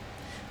too.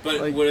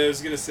 But what I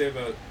was gonna say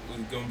about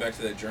going back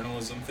to that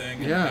journalism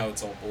thing and how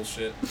it's all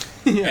bullshit,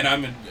 and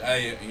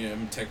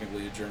I'm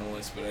technically a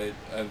journalist, but I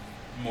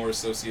more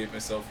associate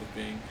myself with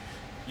being,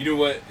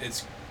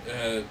 it's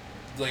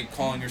like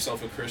calling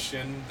yourself a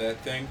Christian, that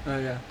thing. Oh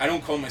yeah. I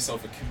don't call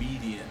myself a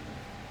comedian.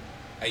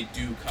 I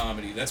do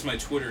comedy. That's my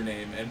Twitter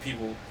name, and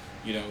people,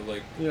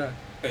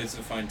 it's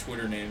a fine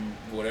Twitter name,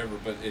 whatever,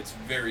 but it's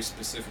very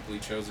specifically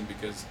chosen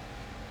because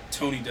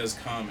Tony does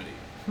comedy,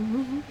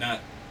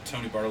 not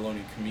Tony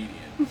Bartolone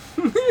comedian.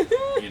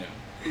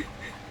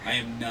 I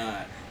am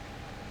not,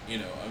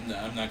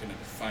 I'm not going to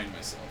define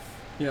myself.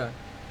 Yeah.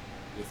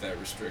 With that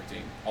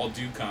restricting. I'll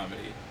do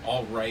comedy.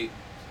 I'll write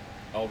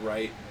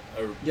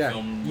a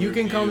film you review.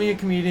 can call me a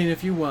comedian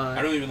if you want.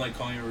 I don't even like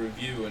calling it a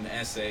review, an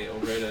essay. I'll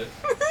write a...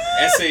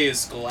 essay is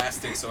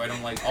scholastic, so I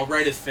don't like... I'll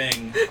write a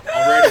thing.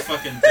 I'll write a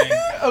fucking thing.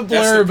 A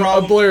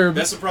blurb.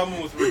 That's the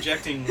problem with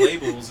rejecting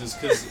labels, is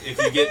because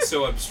if you get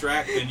so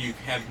abstract, then you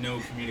have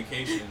no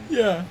communication.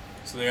 Yeah.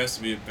 So there has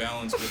to be a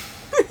balance, but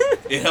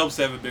it helps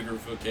to have a bigger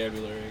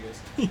vocabulary, I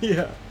guess.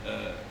 Yeah.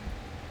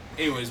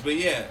 Anyways, but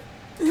yeah,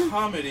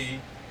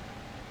 comedy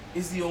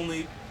is the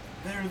only...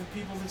 They're the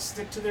people that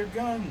stick to their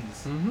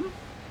guns. Mm-hmm.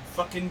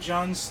 Fucking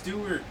Jon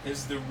Stewart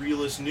is the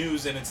realest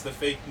news, and it's the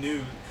fake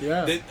news.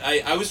 Yeah.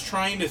 I was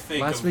trying to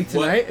think Last of Week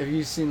Tonight, have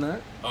you seen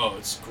that? Oh,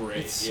 it's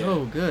great. It's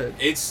so good.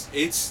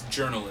 It's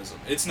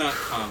journalism. It's not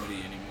comedy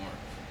anymore.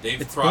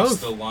 They've It's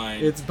crossed both. the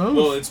line. It's both.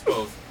 Well, it's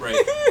both, right.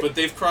 But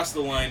they've crossed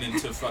the line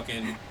into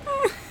fucking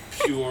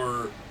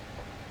pure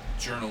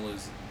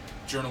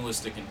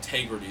journalistic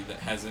integrity that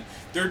hasn't...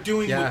 They're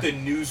doing what the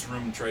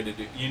newsroom tried to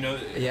do.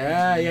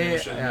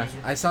 Yeah.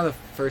 I saw the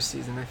first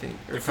season, I think.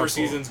 The first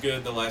season's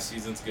good, the last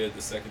season's good,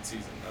 the second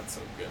season not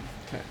so good.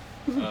 Okay.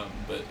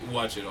 But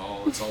watch it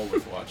all. It's all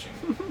worth watching,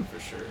 for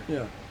sure.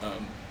 Yeah.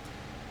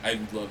 I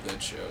love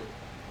that show.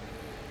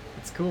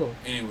 It's cool.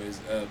 Anyways,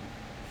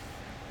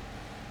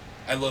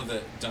 I love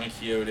that Don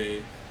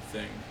Quixote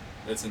thing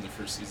that's in the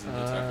first season they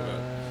talk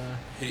about.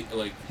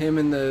 Him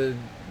and the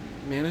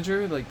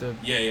manager, like the...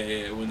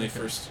 Yeah, when they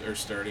first are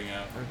starting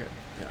out. Okay.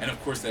 Yeah. And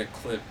of course that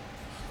clip,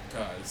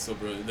 God, it's so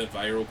brilliant. That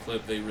viral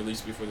clip they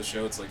released before the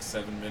show, it's like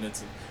 7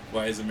 minutes of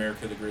why is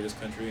America the greatest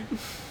country?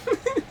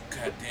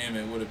 God damn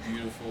it, what a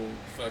beautiful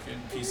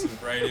fucking piece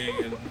of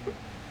writing, and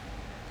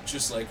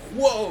just like,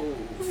 whoa,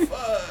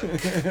 fuck.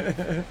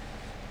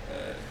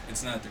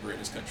 It's not the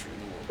greatest country in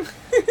the world.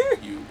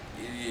 You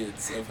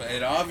idiots.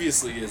 It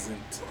obviously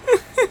isn't.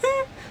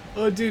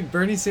 Oh, dude,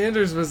 Bernie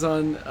Sanders was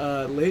on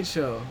Late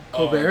Show.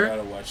 Colbert. Oh, I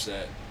gotta watch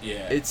that.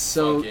 Yeah. It's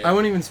so... Yeah. I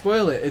won't even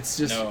spoil it. It's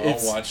just... No,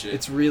 I'll watch it.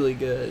 It's really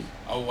good.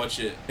 I'll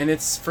watch it. And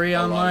it's free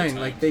online.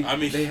 Like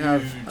I'm a they huge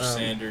have,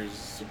 Sanders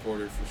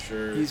supporter for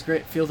sure. He's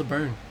great. Feel the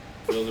burn.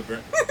 Feel the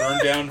burn. Burn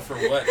down for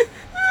what?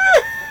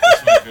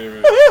 That's my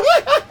favorite.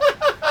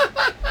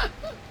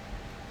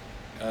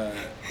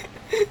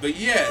 But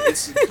yeah,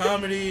 it's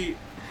comedy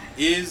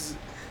is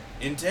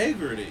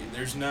integrity.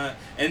 There's not...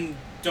 And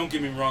don't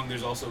get me wrong,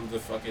 there's also the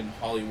fucking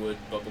Hollywood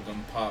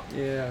bubblegum pop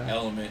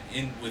element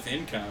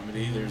within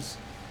comedy. Mm-hmm. There's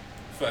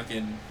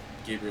fucking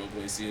Gabriel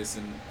Iglesias,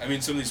 and I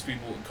mean some of these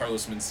people,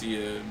 Carlos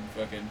Mencia, and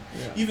fucking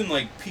even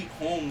like Pete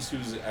Holmes,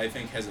 who's I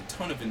think has a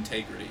ton of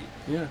integrity.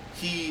 Yeah,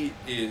 he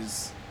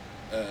is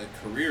a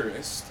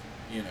careerist,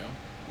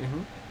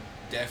 Mm-hmm.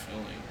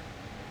 Definitely.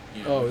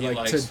 He like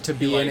likes, to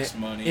be in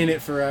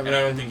it forever, and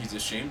I don't think he's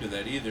ashamed of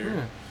that either.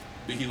 Yeah.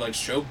 But he likes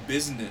show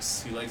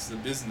business. He likes the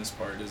business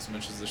part as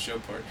much as the show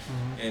part.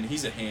 Mm-hmm. And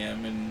he's a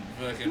ham and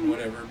fucking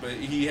whatever. But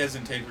he has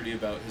integrity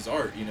about his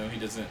art. He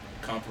doesn't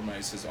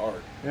compromise his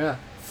art. Yeah.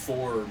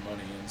 For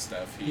money and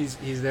stuff. He's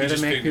there to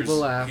make people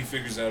laugh. He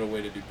figures out a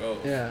way to do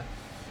both. Yeah.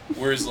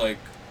 Whereas like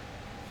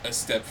a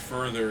step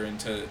further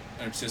into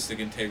artistic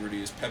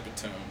integrity is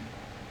Pepitone.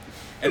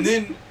 And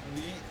then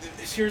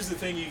here's the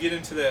thing: you get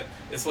into that.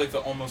 It's like the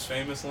Almost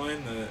Famous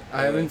line.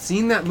 I haven't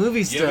seen that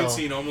movie still. You haven't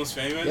seen Almost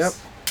Famous? Yep.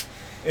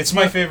 It's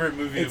my favorite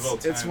movie of all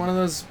time. It's one of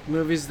those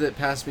movies that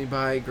passed me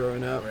by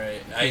growing up.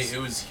 Right.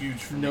 It was huge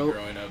for me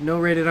growing up. No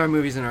rated R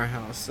movies in our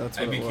house. That's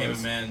what it was. I became a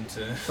man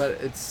to...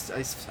 But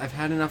I've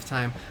had enough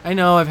time. I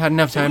know I've had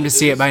enough time to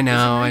see it by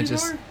now. I had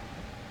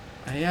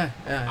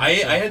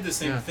the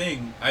same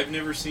thing. I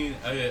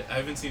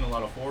haven't seen a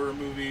lot of horror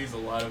movies, a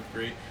lot of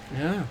great...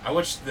 Yeah. I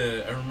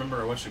remember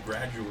I watched The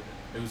Graduate.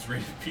 It was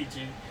rated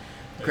PG.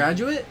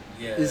 Graduate?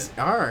 Yeah. Is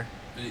R.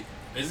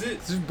 Is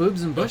it? There's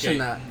boobs and bush in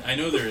that. I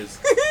know there is.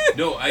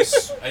 No, I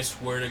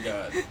swear to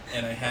God.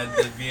 And I had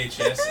the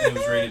VHS and it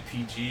was rated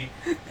PG.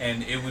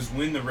 And it was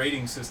when the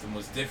rating system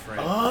was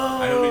different. Oh.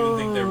 I don't even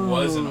think there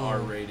was an R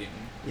rating.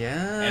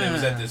 Yeah. And it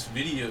was at this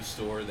video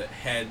store that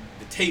had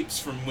the tapes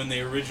from when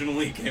they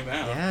originally came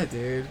out. Yeah,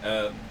 dude.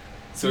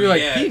 So you're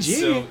like,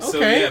 PG? So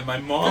yeah, my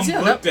mom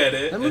looked at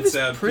it. That movie's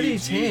pretty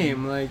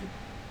tame. Like,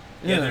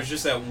 Yeah, there's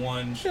just that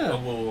one. Yeah.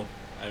 Well,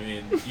 I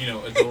mean,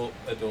 adult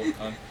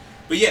con.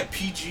 But yeah,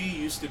 PG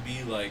used to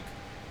be like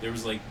there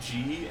was like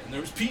G and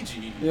there was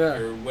PG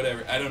or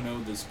whatever. I don't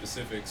know the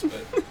specifics,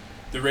 but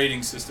the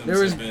rating systems there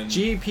was have been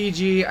G,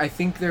 PG. I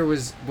think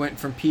went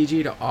from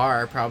PG to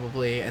R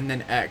probably, and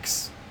then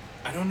X.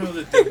 I don't know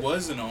that there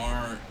was an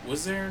R.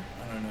 Was there?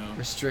 I don't know.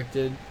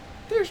 Restricted.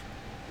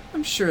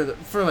 I'm sure that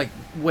for like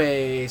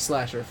way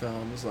slasher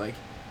films, like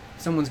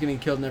someone's getting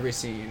killed in every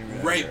scene. Or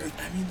whatever. Right, but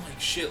I mean, like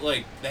shit,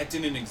 like that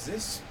didn't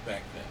exist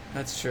back then.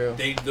 That's true.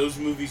 Those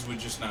movies would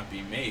just not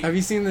be made. Have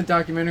you seen the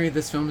documentary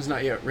 "This Film Is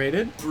Not Yet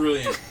Rated"?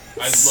 Brilliant.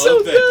 I love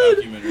so that good.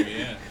 documentary.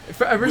 Yeah.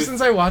 Ever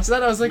since I watched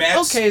that, I was like,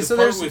 okay, so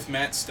there's with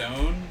Matt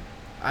Stone.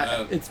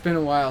 It's been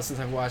a while since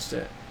I've watched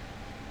it.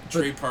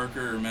 Trey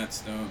Parker or Matt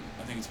Stone.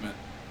 I think it's Matt.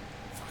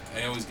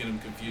 I always get them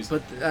confused.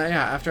 But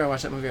after I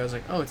watched that movie, I was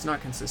like, oh, it's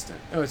not consistent.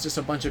 Oh, it's just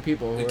a bunch of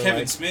people. Who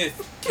Kevin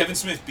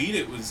Smith beat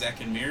it with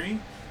Zack and Miri.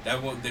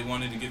 They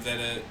wanted to give that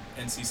a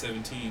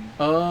NC-17.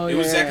 Oh, it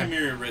was Zack and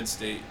Miri or Red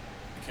State.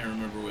 I can't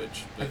remember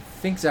which. But, I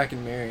think Zack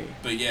and Miri.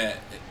 But yeah,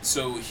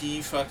 so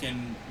he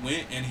fucking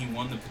went and he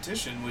won the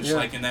petition, which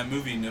like in that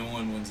movie, no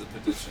one wins a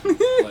petition.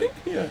 Like,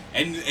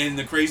 and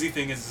the crazy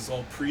thing is, it's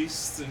all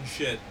priests and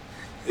shit.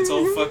 It's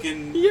all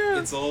fucking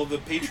It's all the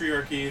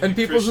patriarchy and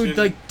people Christian, who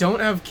like don't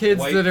have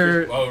kids that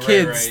are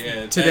kids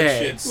yeah.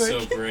 today. That shit's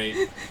so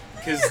great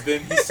because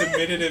then he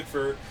submitted it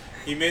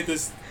he made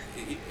this.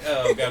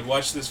 Oh god,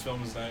 watch This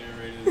Film Is Not Yet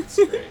Rated. It's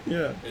great.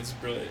 Yeah, it's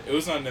brilliant. It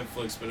was on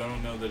Netflix, but I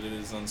don't know that it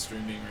is on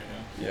streaming right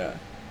now. Yeah,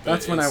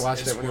 that's when I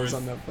watched it when it was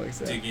on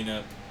Netflix. Yeah. Digging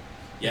up.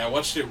 Yeah, I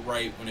watched it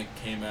right when it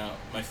came out.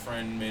 My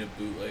friend made a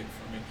bootleg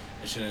for me.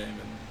 I shouldn't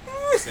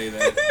even say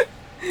that.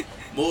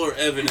 More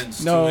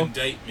evidence to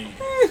indict me.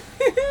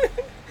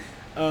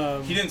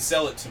 He didn't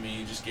sell it to me.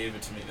 He just gave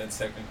it to me. That's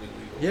technically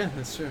legal. Yeah,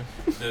 that's true.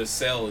 The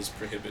sale is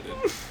prohibited.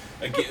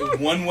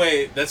 One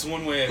way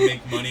I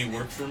make money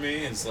work for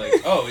me is like,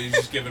 oh, you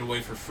just give it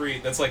away for free.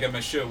 That's like at my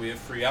show, we have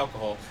free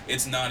alcohol.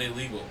 It's not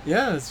illegal.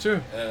 Yeah, that's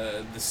true.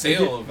 The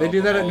sale of they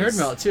do that at alcohol Nerd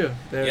Melt too.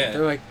 They're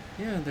like,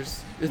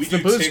 it's we the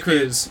booze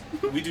cruise.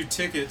 We do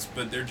tickets,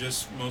 but they're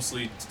just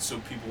mostly so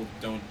people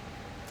don't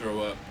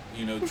throw up,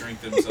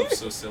 drink themselves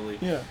so silly.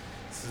 Yeah.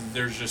 So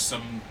there's just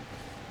some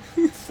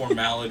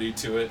formality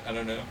to it. I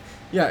don't know.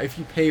 Yeah, if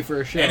you pay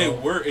for a show.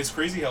 And it's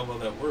crazy how well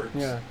that works.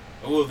 Yeah.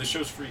 Oh, well, the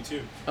show's free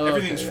too. Oh,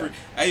 everything's free.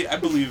 I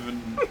believe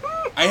in.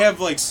 I have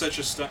like such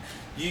a stuff.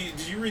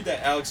 Did you read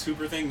that Alex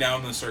Hooper thing? Now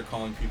I'm gonna start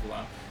calling people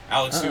out.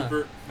 Alex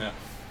Hooper? No.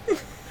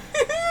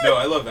 No,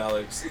 I love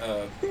Alex.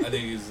 I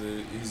think he's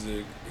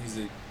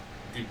a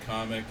good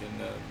comic,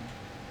 and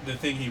the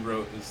thing he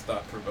wrote is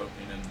thought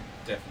provoking and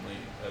definitely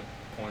a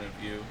point of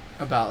view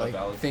about like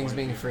things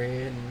being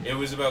free. And it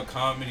was about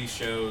comedy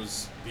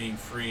shows being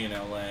free in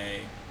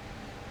LA,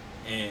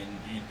 and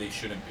they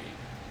shouldn't be.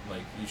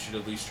 Like, you should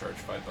at least charge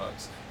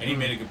 $5. And he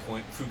made a good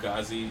point.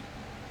 Fugazi,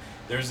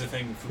 there's the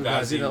thing.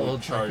 Fugazi will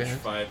charge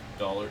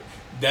 $5.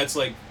 That's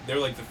like they're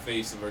like the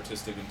face of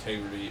artistic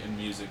integrity in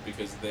music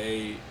because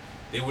they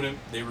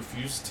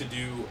refuse to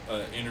do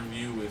an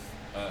interview with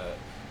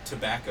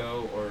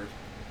tobacco or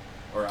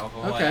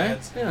alcohol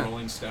ads. Yeah.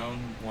 Rolling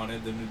Stone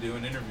wanted them to do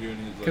an interview,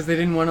 and because they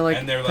didn't want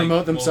to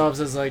promote themselves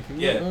as like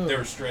they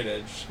were straight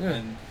edge. Yeah.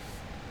 And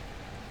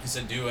he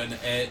said and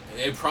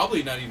it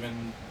probably not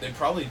even. They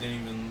probably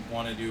didn't even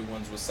want to do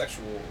ones with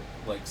sexual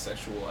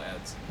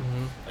ads,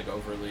 like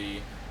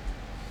overly.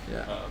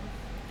 Yeah.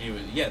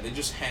 They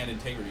just had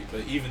integrity,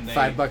 but even they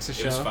 $5 a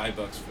show. It was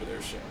 $5 for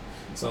their show.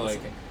 So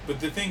awesome. But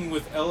the thing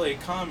with LA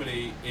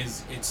comedy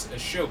is it's a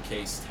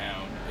showcase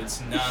town. It's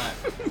not.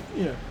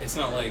 It's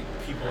not like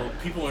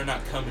people are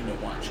not coming to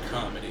watch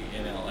comedy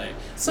in LA.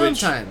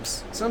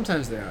 Sometimes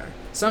they are.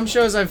 Some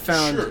shows I've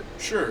found.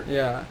 Sure.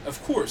 Yeah.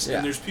 Of course, yeah.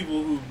 And there's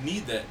people who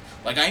need that.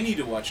 Like I need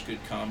to watch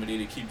good comedy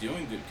to keep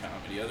doing good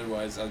comedy.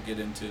 Otherwise, I'll get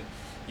into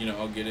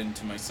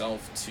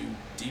myself too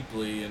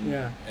deeply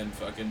and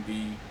fucking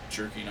be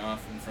jerking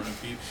off in front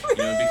of people.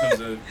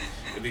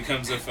 It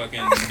becomes a fucking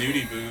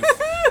nudie booth,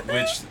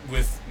 which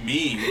with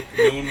me,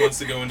 no one wants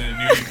to go into a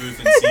nudie booth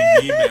and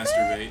see me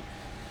masturbate.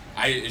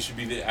 I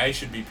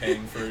should be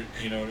paying for,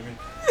 you know what I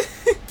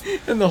mean?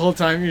 And the whole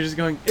time you're just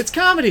going, it's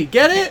comedy,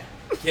 get it?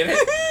 Get it?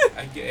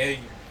 I get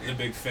the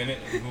big fin.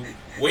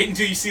 Wait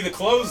until you see the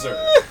closer.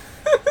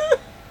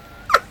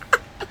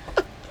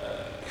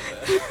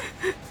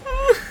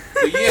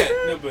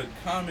 But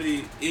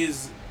comedy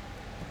is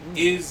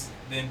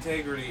the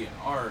integrity in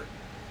art,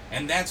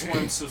 and that's why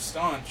I'm so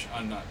staunch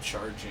on not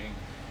charging,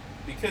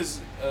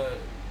 because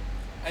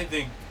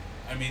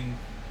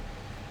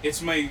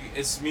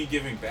it's me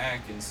giving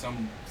back in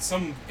some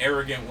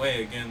arrogant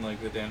way, again,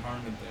 like the Dan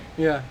Harmon thing.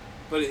 Yeah.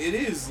 But it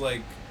is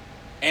like,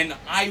 and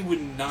I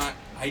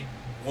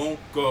won't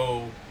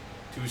go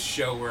to a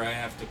show where I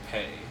have to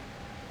pay,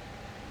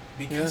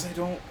 because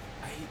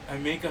I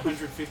make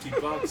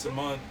 $150 a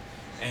month.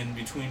 And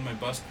between my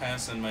bus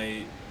pass and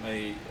my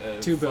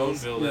phone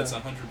bill, that's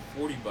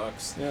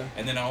 $140. Yeah.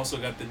 And then I also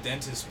got the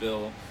dentist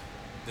bill,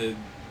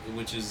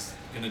 which is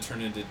gonna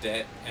turn into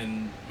debt,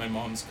 and my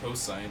mom's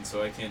co-signed,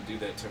 so I can't do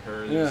that to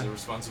her. There's Yeah. a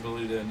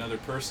responsibility to another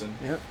person.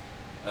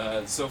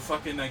 Yep. So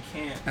fucking I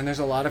can't. And there's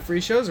a lot of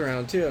free shows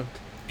around too.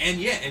 And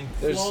yeah, and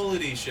There's-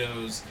 quality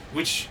shows,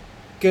 which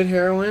Good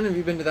Heroin. Have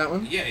you been to that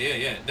one? yeah.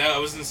 That, I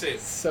was gonna say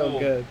So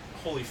good.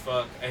 Holy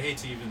fuck! I hate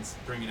to even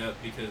bring it up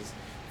because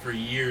for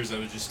years I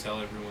would just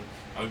tell everyone,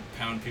 I would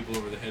pound people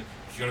over the head.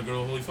 You gotta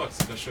go to Holy Fuck. It's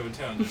the best show in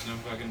town. There's no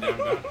fucking doubt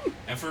about it.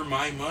 And for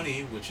my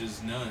money, which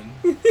is none,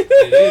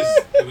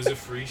 it was a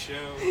free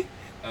show.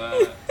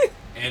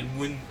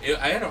 And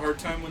I had a hard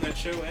time when that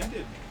show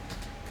ended.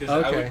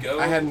 Because I Okay. would go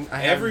I haven't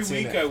every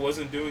seen week. it. I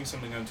wasn't doing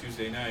something on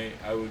Tuesday night.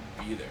 I would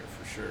be there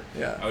for sure.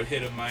 Yeah. I would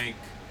hit a mic.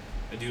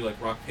 I'd do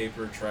like rock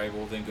paper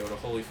tribal, then go to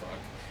Holy Fuck.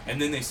 And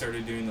then they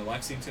started doing the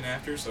Lexington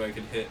after, so I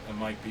could hit a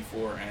mic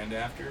before and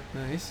after,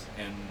 Nice.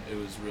 and it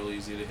was real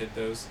easy to hit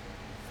those.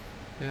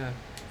 Yeah.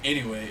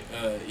 Anyway,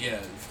 yeah,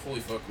 Holy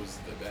Fuck was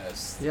the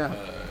best. Yeah.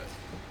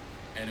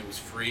 And it was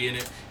free, and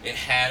it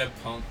had a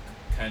punk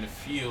kind of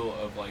feel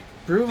of like,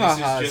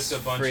 Brouhaha's this is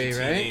just a bunch free, of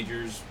right?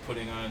 teenagers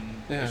putting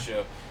on Yeah. a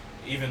show.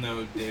 Even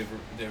though Dave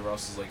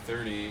Ross is like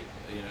 30,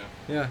 you know.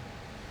 Yeah.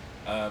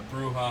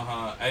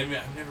 Brouhaha. I've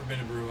never been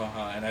to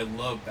Brouhaha, and I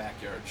love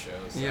backyard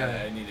shows.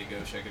 Yeah. I need to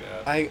go check it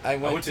out. I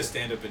went to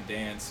Stand Up and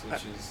Dance,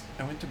 which is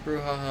I went to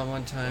Brouhaha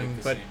one time, like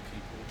the but same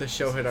people. the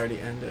show had already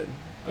ended.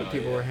 But Oh,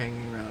 people yeah. were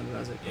hanging around, and I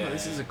was like, oh,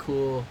 this Yeah. is a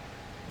cool.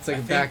 It's like I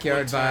a think backyard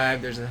one time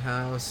vibe. There's a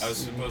house. I was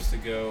supposed to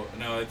go.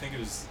 No, I think it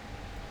was.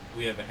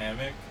 We Have a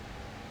Hammock.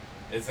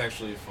 It's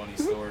actually a funny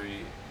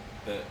story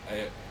that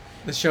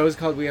The show is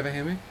called We Have a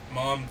Hammock.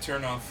 Mom,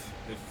 turn off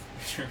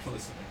if you're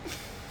listening.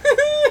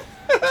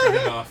 Turn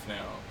it off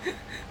now.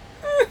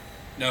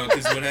 No,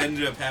 because what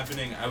ended up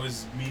happening, I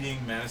was meeting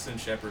Madison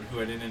Shepard,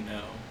 who I didn't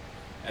know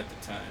at the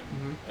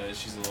time. Mhm.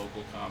 She's a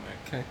local comic.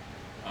 Okay.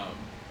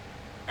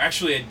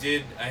 Actually,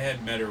 I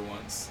had met her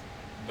once,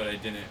 but I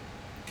didn't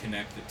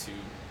connect the two.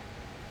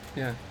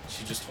 Yeah.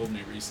 She just told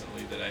me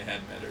recently that I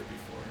had met her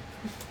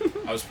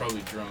before. I was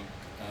probably drunk.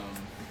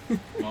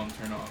 Mom,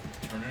 turn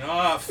it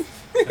off.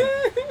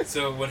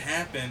 So what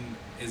happened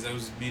is I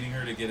was meeting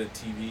her to get a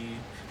TV.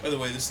 By the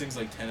way, this thing's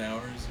like 10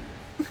 hours.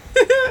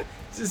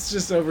 It's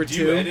just over Do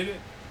 2. you edit it?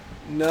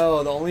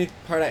 No, the only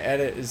part I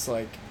edit is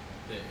like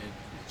The-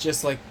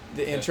 just like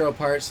the Yeah. intro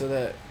part, so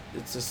that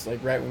it's just like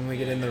right when we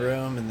get in the Yeah.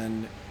 room, and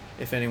then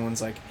if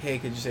anyone's like, "Hey,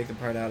 could you take the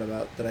part out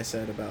about that I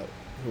said about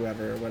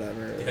whoever or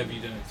whatever?" Have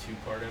you done a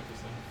 2-part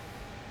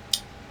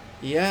episode?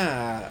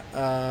 Yeah,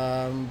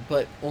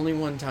 but only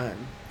one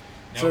time.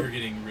 Now So- we're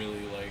getting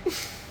really like.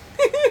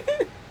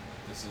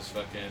 This is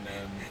fucking.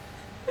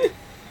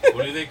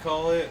 What do they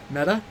call it?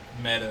 Meta?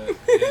 Meta.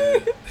 Yeah.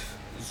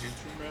 This is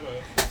too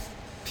meta.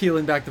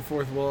 Peeling back the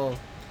fourth wall.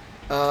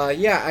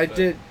 Yeah, I But-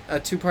 did a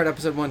 2-part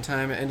episode one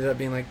time. It ended up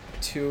being like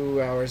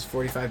 2 hours,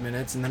 45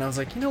 minutes. And then I was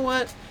like, you know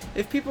what?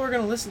 If people are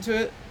going to listen to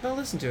it, they'll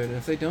listen to it. And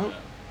if they don't, Yeah.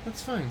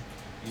 that's fine.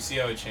 You see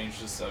how I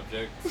changed the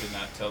subject to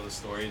not tell the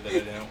story that I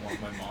didn't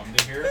want my mom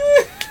to hear?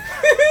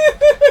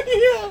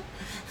 Yeah.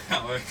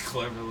 How I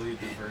cleverly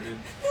diverted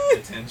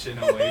attention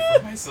away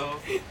from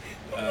myself.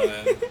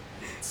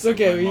 It's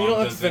okay, you don't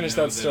have to finish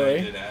that I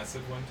story. did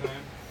acid one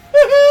time.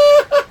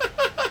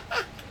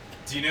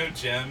 Do you know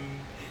Jem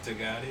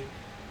Tagati?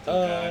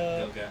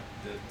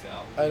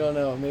 I don't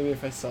know. Maybe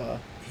if I saw.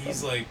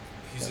 He's like,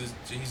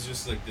 he's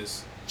just like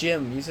this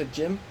Jim. You said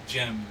Jim?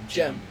 Jem.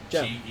 Jem.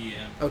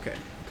 G-E-M. Okay.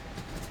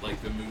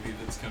 Like the movie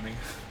that's coming.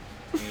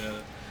 You know,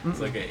 it's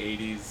like an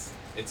 80s.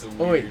 It's a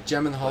weird. Oh, wait.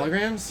 Gem and the like-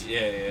 Holograms?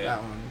 Yeah.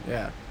 That one.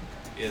 Yeah.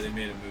 Yeah, they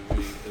made a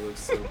movie. It looks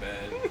so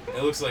bad.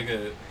 It looks like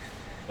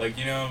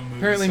you know, movies,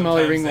 Apparently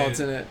Molly sometimes Ringwald's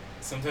in it.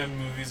 Sometimes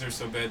movies are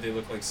so bad they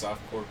look like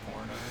softcore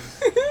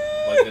pornos.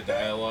 Like the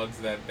dialogue's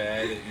that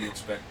bad that you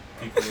expect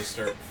people to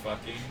start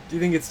fucking. Do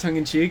you think it's tongue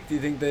in cheek? Do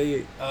you think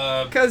they?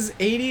 There's Because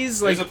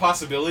 80s, like a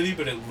possibility,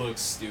 but it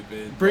looks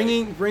stupid.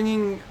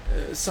 bringing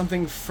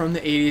something from the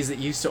 80s that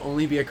used to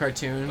only be a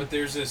cartoon. But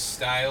there's a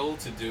style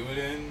to do it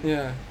in,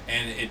 Yeah.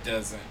 and it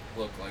doesn't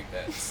look like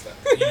that stuff.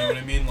 You know what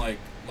I mean? Like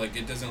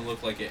it doesn't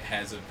look like it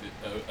has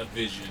a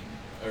vision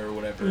or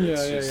whatever. Yeah,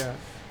 It's yeah, just, yeah.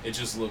 It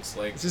just looks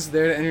like It's just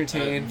there to a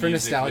entertain, for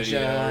music nostalgia,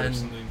 video or and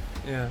something.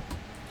 yeah.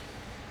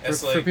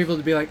 It's For people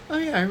to be like, oh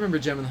yeah, I remember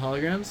Gem and the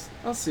Holograms.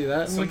 I'll see that. It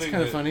looks Something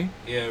kind of that- funny.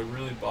 Yeah, it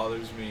really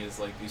bothers me is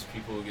like these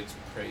people who gets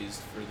praised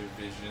for their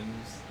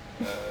visions,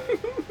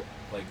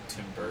 like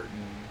Tim Burton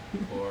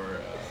or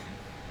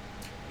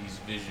these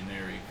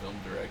visionary film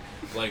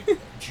directors, like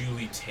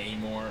Julie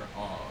Taymor.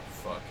 Oh,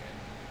 fucking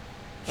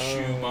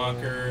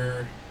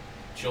Schumacher,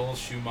 Joel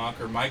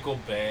Schumacher, Michael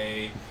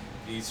Bay.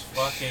 These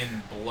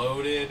fucking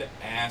bloated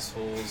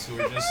assholes who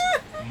are just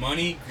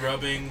money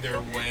grubbing their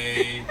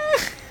way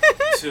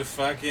to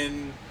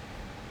fucking.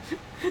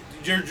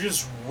 You're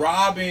just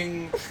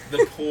robbing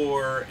the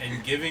poor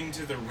and giving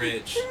to the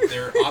rich.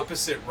 They're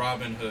opposite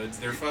Robin Hoods.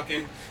 They're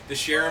fucking the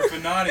Sheriff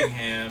of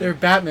Nottingham. They're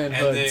Batman and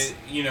hoods. they,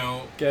 you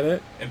know, Get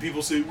it? and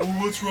people say, well,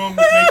 what's wrong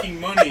with making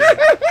money?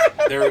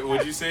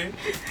 What'd you say?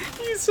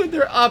 You said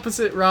they're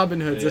opposite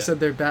Robin Hoods. I Yeah. said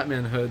they're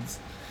Batman hoods.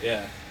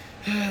 Yeah.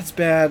 That's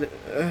bad.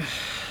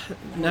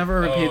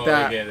 Never repeat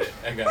that. I get it.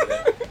 I got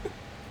it.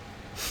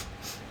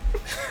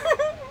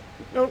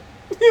 Nope.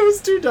 It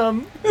was too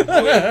dumb.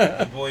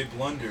 The boy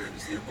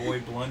blunders. Their boy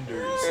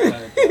blunders.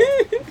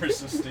 We're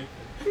so stupid.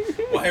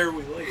 Why are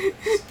we like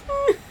this?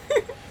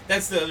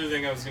 That's the other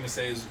thing I was going to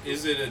say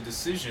is it a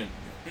decision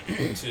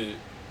to,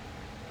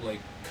 like,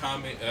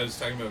 comedy? I was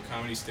talking about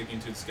comedy sticking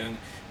to its gun.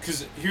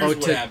 Because here's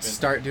what happened.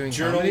 Start doing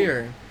comedy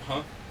or?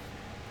 Huh?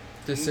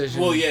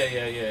 Decision. Well,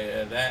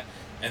 yeah. That,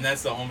 and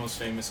that's the almost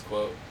famous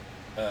quote,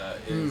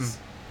 is,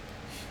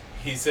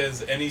 he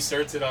says, and he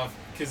starts it off,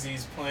 because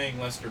he's playing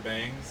Lester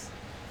Bangs,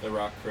 the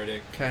rock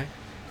critic. Okay.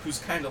 Who's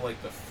kind of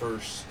like the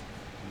first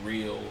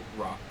real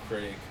rock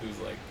critic who's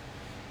like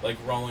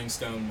Rolling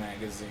Stone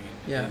magazine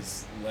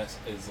is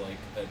like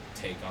a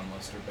take on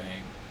Lester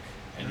Bang,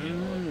 and you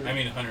know, I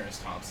mean Hunter S.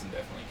 Thompson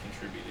definitely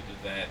contributed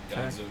to that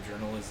gonzo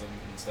journalism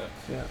and stuff.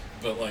 Yeah.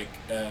 But like,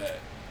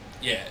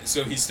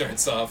 so he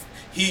starts off.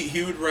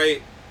 He would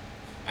write.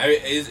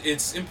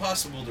 It's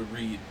impossible to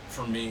read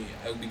for me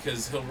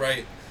because he'll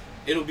write.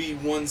 It'll be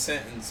one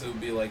sentence. It'll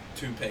be like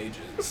 2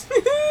 pages.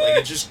 Like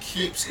it just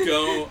keeps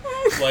going.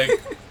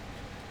 Like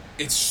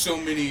it's so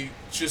many.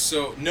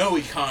 No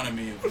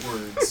economy of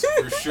words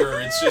for sure.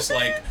 It's just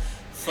like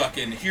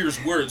fucking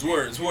here's words.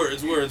 It's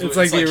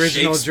like the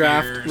original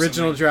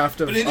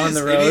draft of On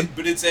the Road.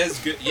 But it's as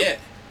good. Yeah.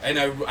 And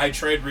I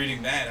tried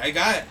reading that. I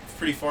got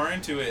pretty far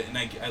into it and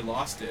I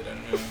lost it. I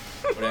don't know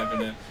what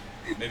happened to.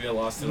 Maybe I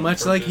lost it.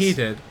 Much like he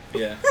did.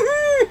 Yeah.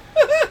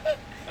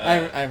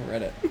 I haven't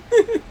read it.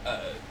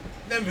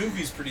 That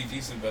movie's pretty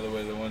decent, by the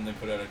way. The one they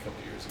put out a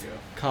couple years ago.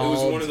 Called, it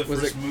was one of the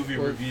first movie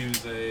reviews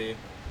they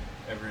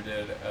ever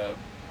did.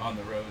 On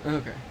the Road.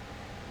 Okay.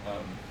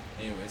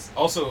 Anyways,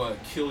 also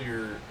Kill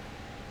Your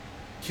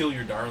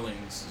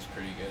Darlings is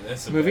pretty good.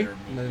 That's a movie? Better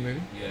movie. Another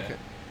movie? Yeah. Okay.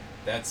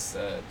 That's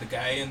the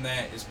guy in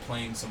that is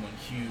playing someone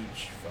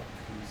huge. Fuck,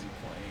 who is he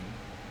playing?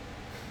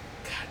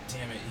 God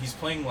damn it, he's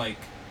playing like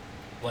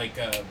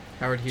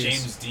Howard Hughes.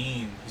 James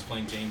Dean. He's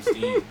playing James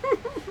Dean.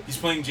 He's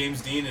playing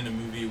James Dean in a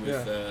movie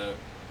with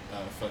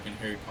fucking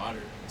Harry Potter.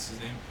 What's his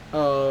name?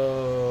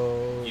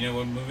 Oh. You know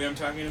what movie I'm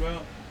talking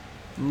about?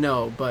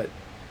 No, but.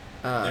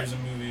 There's a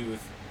movie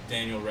with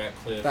Daniel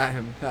Radcliffe.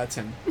 That's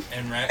him.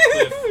 And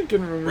Radcliffe.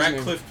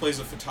 Radcliffe plays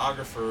a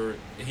photographer.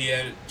 He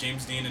had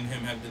James Dean and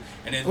him have the.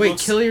 And it Wait,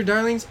 Kill Your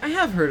Darlings? I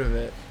have heard of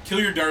it. Kill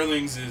Your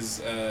Darlings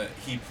is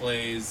he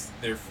plays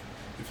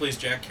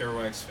Jack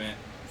Kerouac's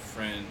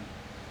friend.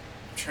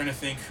 I'm trying to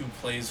think who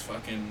plays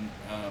fucking.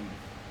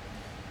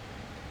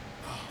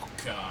 Oh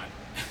God.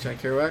 Jack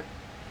Kerouac.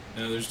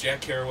 No, there's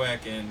Jack Kerouac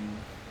and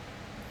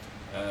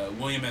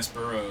William S.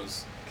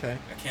 Burroughs. Okay.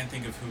 I can't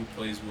think of who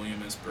plays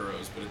William S.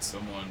 Burroughs, but it's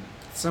someone.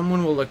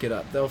 Someone will look it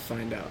up. They'll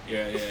find out.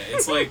 Yeah.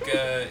 It's like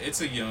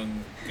it's a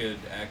young, good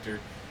actor.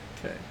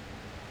 Okay.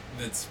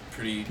 That's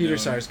pretty. Peter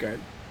Sarsgaard.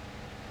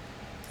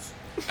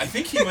 I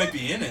think he might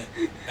be in it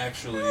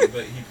actually,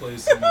 but he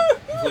plays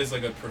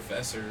like a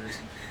professor.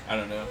 I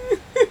don't know.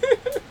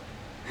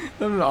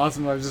 That was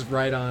awesome. I was just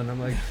right on. I'm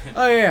like,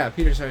 oh yeah,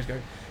 Peter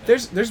Sarsgaard.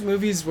 There's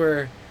movies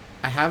where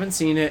I haven't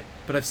seen it,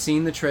 but I've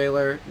seen the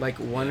trailer like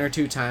 1 or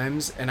 2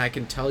 times, and I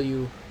can tell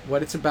you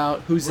what it's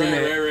about, who's in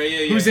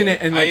it, who's in it,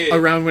 and like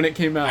around when it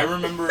came out. I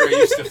remember I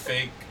used to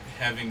fake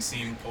having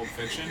seen Pulp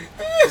Fiction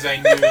because I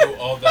knew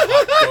all the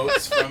hot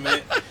quotes from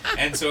it,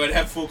 and so I'd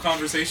have full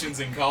conversations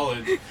in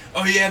college.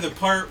 Oh yeah, the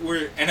part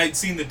where, and I'd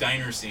seen the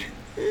diner scene,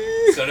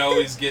 so I'd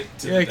always get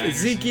to the like diner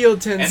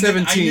Ezekiel scene.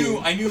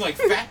 10:17. I knew like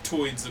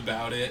factoids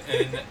about it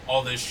and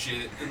all this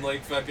shit, and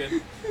like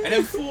fucking, I'd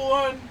have full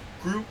on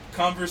group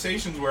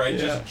conversations where I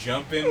just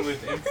jump in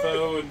with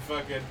info and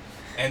fucking,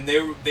 and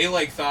they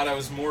like thought I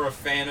was more a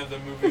fan of the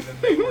movie than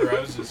they were.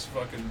 I was just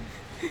fucking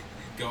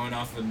going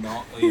off the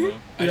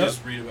I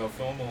just read about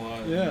film a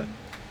lot. Yeah.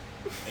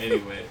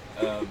 Anyway,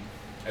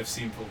 I've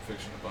seen Pulp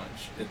Fiction a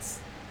bunch.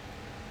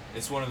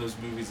 It's one of those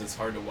movies that's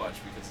hard to watch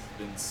because it's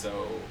been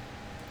so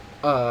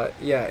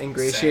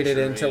ingratiated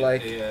into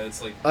like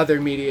it's like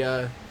other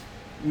media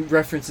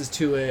references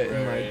to it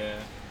and like yeah.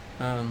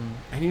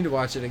 I need to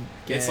watch it again.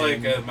 It's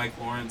like Mike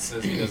Lawrence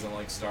says he doesn't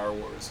like Star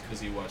Wars because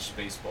he watched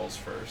Spaceballs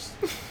first.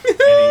 And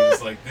he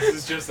was like, this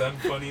is just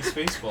unfunny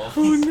Spaceballs.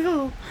 Oh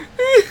no.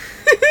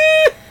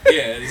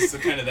 Yeah, it's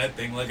kind of that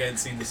thing. Like I had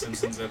seen the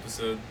Simpsons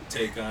episode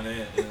take on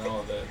it and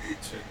all of that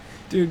shit.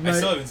 Dude, I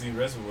still haven't seen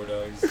Reservoir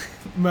Dogs.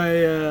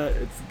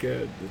 It's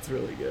good. It's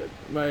really good.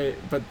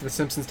 But the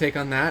Simpsons take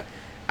on that.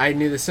 I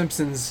knew the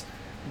Simpsons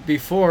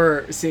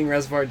before seeing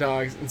Reservoir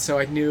Dogs, and so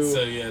I knew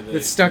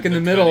that Stuck in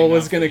the Middle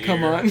was going to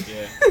come on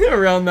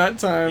around that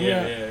time.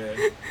 Yeah.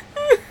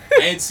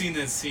 I had seen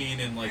this scene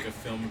in like a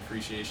film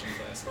appreciation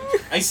class.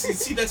 I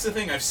see. That's the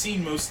thing. I've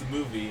seen most of the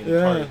movie in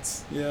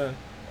parts. Yeah.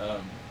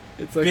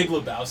 It's like Big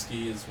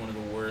Lebowski is one of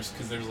the worst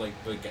because there's like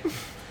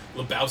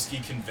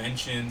Lebowski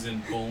conventions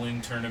and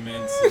bowling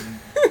tournaments, and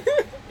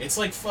it's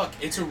like fuck.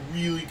 It's a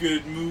really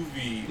good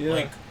movie. Yeah.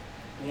 Like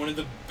one of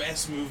the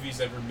best movies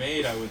ever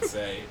made, I would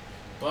say.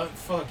 But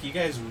fuck, you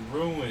guys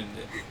ruined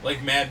it.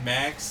 Like Mad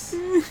Max.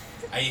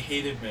 I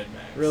hated Mad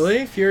Max.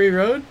 Really? Fury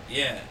Road?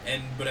 Yeah,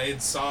 but I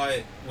had saw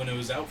it when it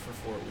was out for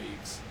 4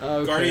 weeks.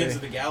 Okay. Guardians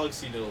of the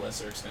Galaxy to a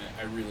lesser extent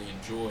I really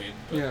enjoyed.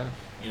 But, Yeah.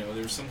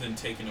 there was something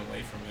taken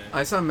away from it.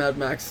 I saw Mad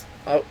Max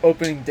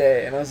opening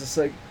day, and I was just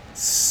like,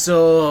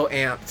 so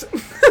amped.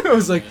 I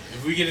was like,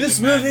 if we get this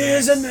into movie Mad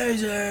is Max,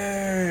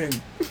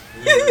 amazing!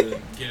 We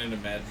really get into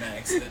Mad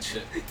Max, that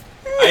shit.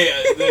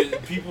 The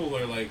people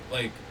are like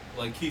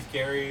Keith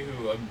Carey,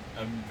 who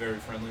I'm very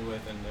friendly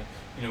with, and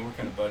we're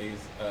kind of buddies.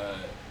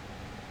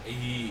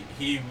 He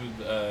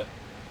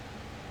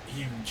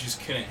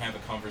just couldn't have a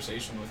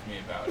conversation with me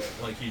about it.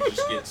 Like, he'd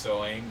just get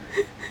so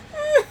angry.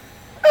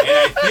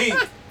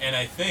 And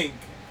I think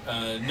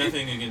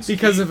nothing against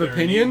because Keith of or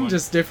opinion, anyone,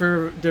 just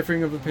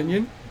differing of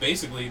opinion.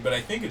 basically. But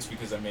I think it's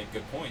because I make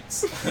good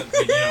points. You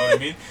know what I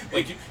mean?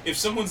 Like, if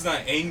someone's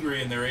not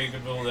angry and they're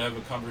able to have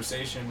a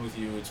conversation with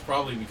you, it's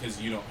probably because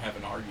you don't have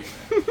an argument.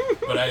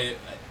 But I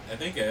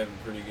think I have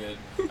a pretty good.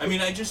 I mean,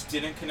 I just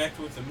didn't connect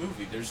with the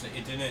movie.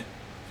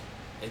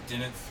 It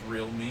didn't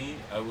thrill me.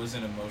 I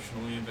wasn't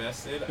emotionally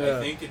invested. Yeah.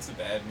 I think it's a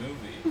bad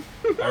movie,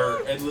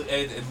 or at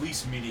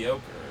least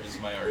mediocre is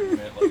my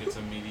argument. Like, it's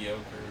a mediocre.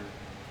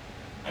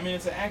 I mean,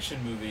 it's an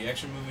action movie.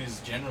 Action movies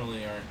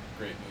generally aren't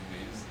great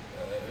movies.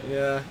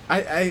 Yeah,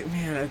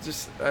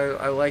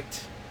 I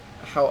liked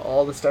how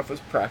all the stuff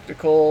was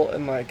practical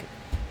and like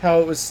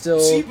how it was still.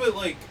 See, but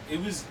like it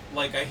was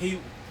like I hate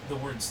the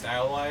word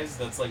stylized.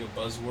 That's like a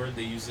buzzword.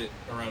 They use it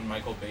around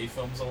Michael Bay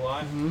films a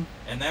lot. Mm-hmm.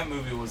 And that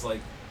movie was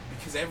like,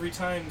 because every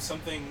time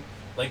something,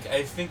 like,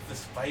 I think the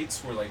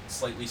fights were like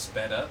slightly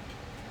sped up.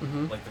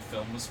 Mm-hmm. Like the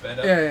film was sped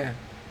up. Yeah.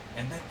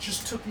 And that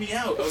just took me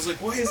out. I was like,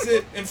 why is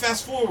it? And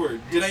fast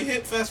forward. Did I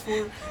hit fast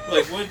forward?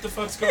 Like, what the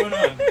fuck's going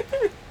on?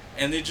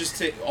 And they just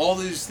take all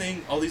these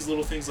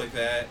little things like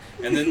that,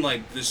 and then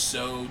like this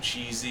so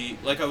cheesy.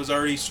 Like, I was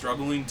already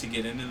struggling to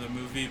get into the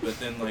movie, but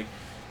then like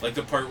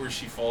the part where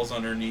she falls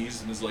on her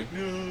knees and is like,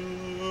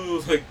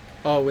 no, like.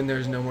 Oh, when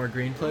there's no more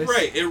green place.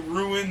 Right, it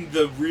ruined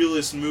the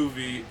realest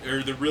movie,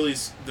 or the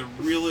realest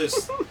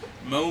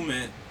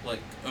moment,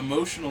 like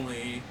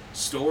emotionally,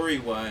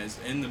 story-wise,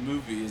 in the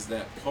movie is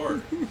that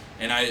part.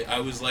 And I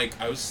was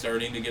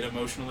starting to get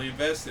emotionally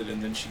invested,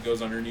 and then she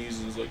goes on her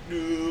knees and is like, no,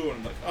 and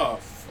I'm like, oh,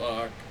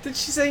 fuck. Did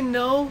she say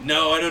no?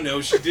 No, I don't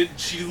know. She did.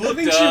 She looked up. I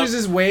think she was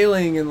just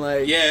wailing and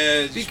like.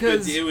 Yeah,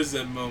 because it was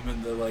a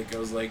moment that like I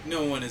was like,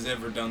 no one has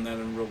ever done that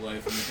in real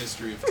life in the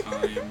history of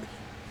time.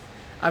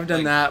 I've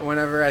done that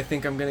whenever I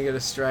think I'm gonna get a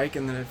strike,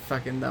 and then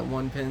that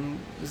one pin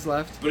is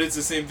left. But it's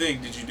the same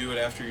thing. Did you do it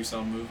after you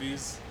saw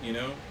movies?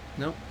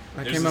 Nope.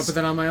 I came up with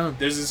it on my own.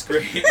 There's this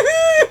great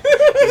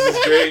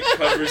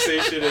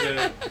conversation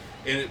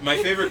in my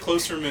favorite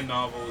Klosterman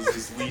novel is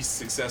his least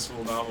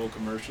successful novel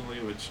commercially,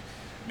 which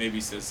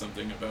maybe says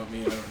something about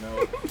me. I don't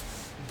know.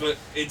 But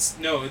it's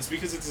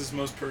because it's his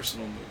most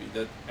personal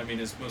movie.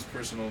 His most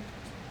personal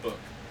book.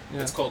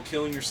 Yeah. It's called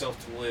Killing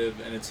Yourself to Live,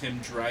 and it's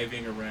him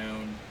driving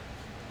around.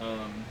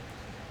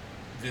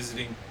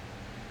 Visiting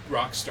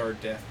rock star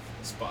death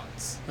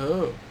spots.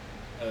 Oh.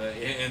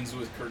 It ends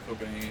with Kurt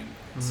Cobain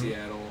in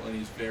Seattle, and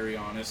he's very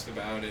honest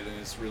about it, and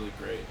it's really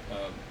great.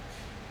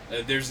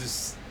 There's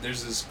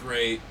this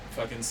great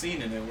fucking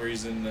scene in it where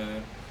he's in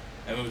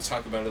I would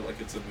talk about it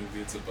like it's a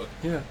movie, it's a book.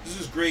 Yeah. There's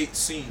this great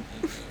scene.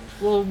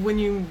 Well, when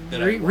you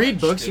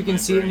read books, you can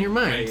see it in your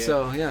mind. Right, yeah.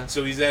 So yeah.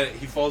 So he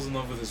falls in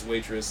love with his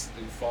waitress.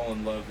 Fall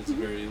in love is a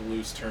very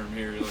loose term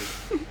here.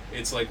 Like,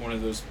 it's like one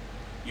of those.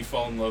 You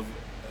fall in love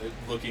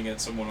looking at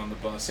someone on the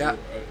bus. Yeah. Or,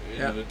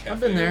 yeah. The cafe. I've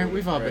been there.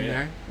 We've all been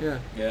there. Yeah.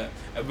 Yeah.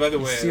 By the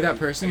way, see that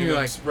person? You're I'm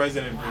like, surprised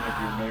I didn't bring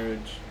up your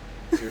marriage.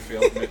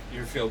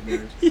 Your failed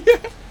marriage. Yeah.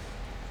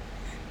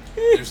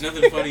 There's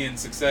nothing funny in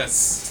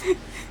success.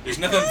 There's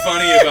nothing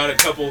funny about a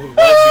couple who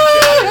loves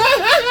each other.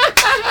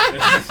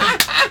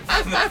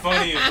 There's nothing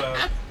funny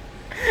about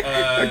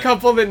a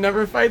couple that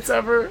never fights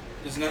ever.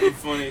 There's nothing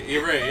funny.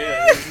 You're right.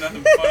 Yeah. There's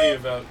nothing funny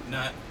about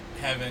not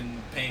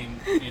having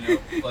pain.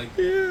 Like.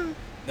 Yeah.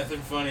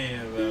 Nothing funny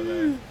about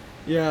that.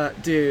 Yeah,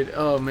 dude.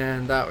 Oh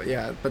man,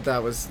 but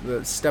that was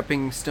the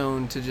stepping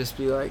stone to just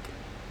be like,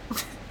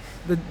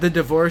 the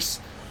divorce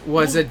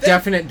was a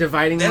definite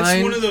dividing line.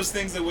 That's one of those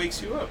things that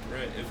wakes you up,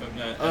 right? If I'm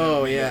not.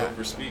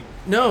 Overspeak.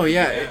 No,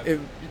 yeah.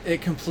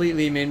 It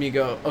completely made me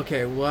go,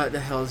 okay, what the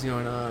hell's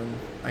going on?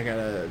 I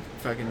gotta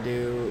fucking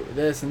do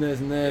this and this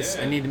and this.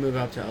 Yeah. I need to move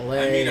out to LA.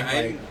 I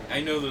mean,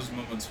 I know those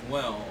moments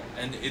well,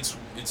 and it's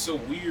so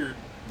weird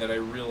that I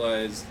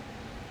realized.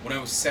 When I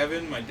was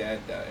 7, my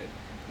dad died.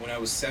 When I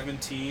was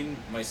 17,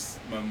 my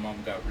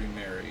mom got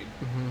remarried,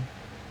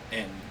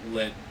 and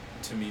led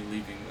to me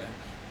leaving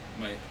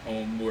my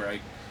home where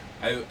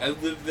I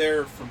lived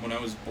there from when I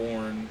was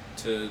born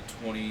to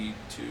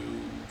 22,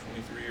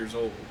 23 years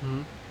old.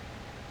 Mm-hmm.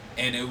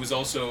 And it was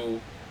also,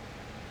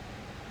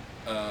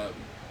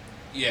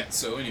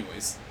 so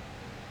anyways,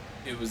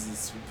 it was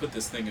this, put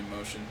this thing in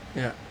motion.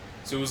 Yeah.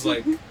 So it was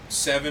like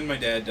 7, my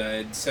dad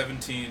died,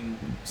 17,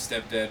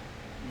 stepdad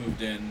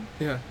moved in.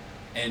 Yeah.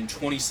 And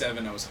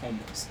 27, I was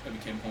homeless. I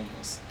became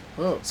homeless.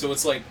 Oh. So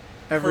it's like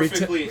every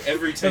perfectly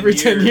every 10 every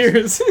years. 10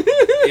 years.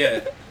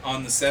 Yeah,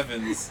 on the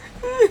 7s.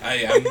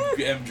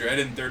 I'm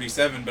dreading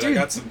 37, but Dude. I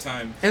got some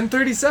time. And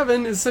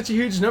 37 is such a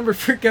huge number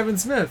for Kevin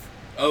Smith.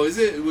 Oh, is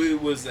it?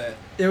 What was that?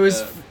 It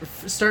was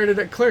started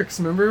at Clerks,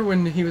 remember?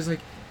 When he was like,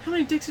 how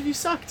many dicks have you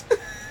sucked?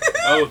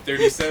 Oh,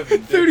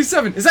 37.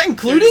 37. Is that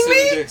including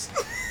 37 me? dicks.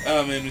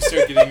 Oh, man, we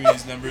start getting me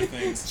these number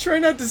things. Try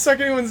not to suck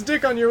anyone's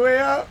dick on your way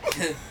out.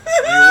 On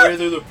your way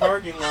through the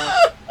parking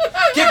lot.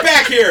 Get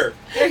back here!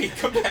 Hey,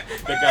 come back.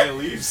 The guy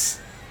leaves.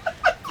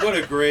 What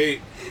a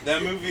great...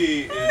 That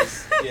movie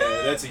is...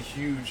 Yeah, that's a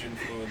huge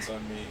influence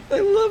on me. I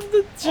love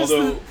the...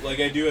 Although, like,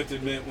 I do have to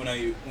admit, when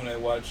I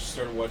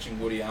started watching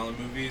Woody Allen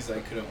movies, I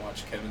couldn't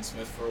watch Kevin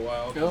Smith for a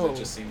while, because it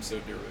just seems so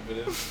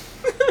derivative.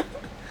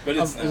 But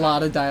it's a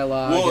lot of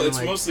dialogue. Well, it's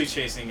like, mostly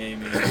Chasing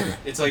Amy.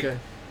 It's like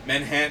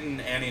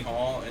Manhattan, Annie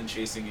Hall, and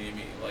Chasing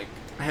Amy. Like,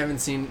 I haven't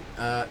seen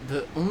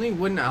the only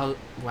Wooden Allen.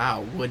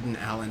 Wow, Wooden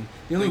Allen.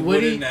 The only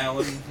Wooden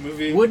Allen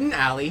movie. Wooden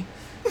Alley.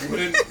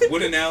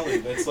 Wooden Alley.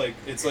 That's like,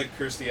 it's like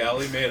Kirstie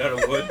Alley made out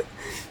of wood.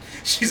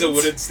 She's a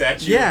wooden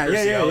statue Yeah, of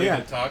Kirstie Alley yeah.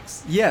 that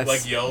talks. Yes.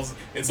 Like yells.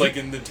 It's like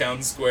in the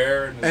town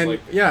square. And, it's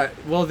like, yeah,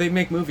 well, they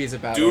make movies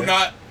about it. do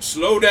not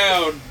slow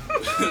down.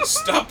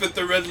 Stop at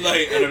the red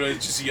light. I don't know. It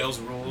just yells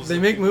rules. They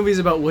make movies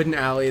about Wooden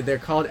Alley. They're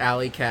called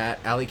Alley Cat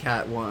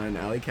 1,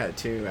 Alley Cat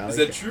 2. Is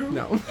that true?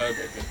 No.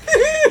 Okay,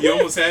 good. You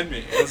almost had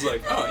me. I was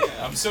like, oh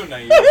yeah, I'm so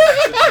naive. I'm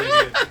such an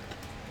idiot.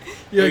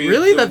 You're like,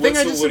 really? That thing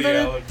I what's just the Woody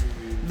invented? Allen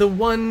movie? The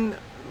one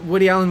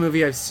Woody Allen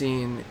movie I've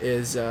seen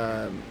is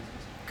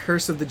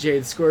Curse of the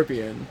Jade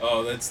Scorpion.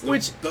 Oh, that's the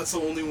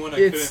only one I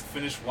couldn't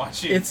finish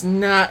watching. It's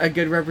not a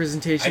good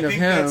representation of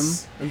him.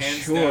 That's I'm hands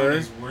sure. down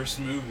his worst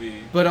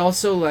movie. But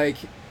also, like,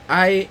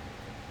 I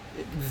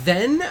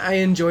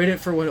enjoyed it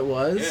for what it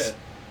was. Yeah.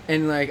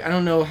 And, like, I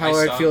don't know how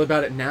I feel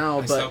about it now,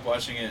 I but stopped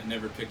watching it and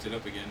never picked it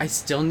up again. I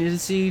still need to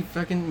see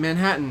fucking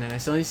Manhattan, and I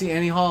still need to see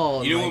Annie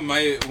Hall. You know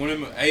like, what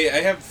I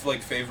have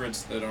like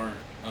favorites that aren't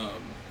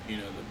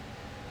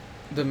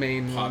the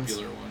main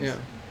popular ones.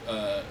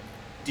 Yeah.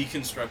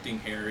 Deconstructing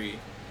Harry.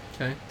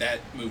 Okay. That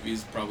movie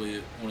is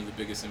probably one of the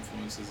biggest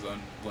influences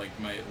on like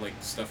my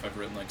stuff I've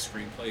written, like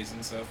screenplays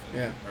and stuff.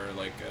 And, or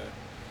like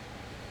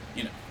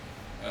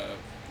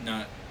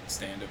not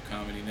stand-up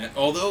comedy.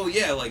 Although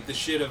like the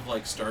shit of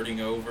like starting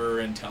over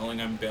and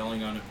telling I'm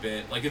bailing on a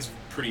bit, like it's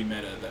pretty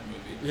meta, that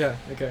movie. Yeah.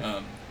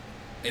 Okay.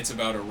 It's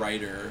about a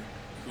writer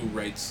who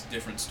writes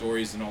different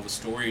stories, and all the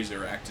stories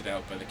are acted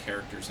out by the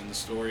characters in the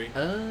story.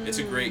 It's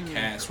a great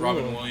cast. Cool.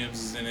 Robin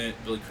Williams is in it.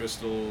 Billy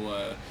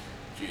Crystal,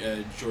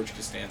 George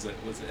Costanza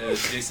was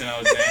Jason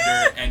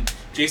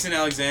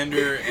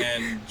Alexander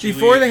and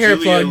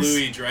Julia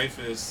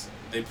Louis-Dreyfus.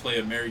 They play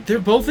a married. They're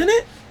couple. both in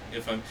it.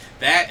 If I'm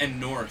that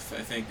and North,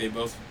 I think they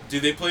both do.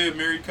 They play a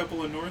married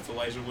couple in North.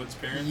 Elijah Wood's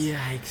parents.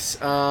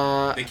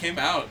 Yikes. They came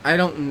out. I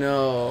don't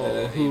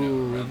know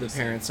who the the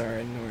parents are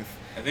in North.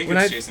 I think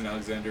it's Jason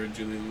Alexander and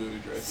Julia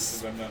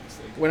Louis-Dreyfus, if I'm not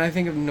mistaken. When I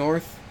think of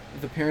North,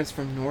 the parents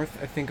from North,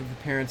 I think of the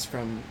parents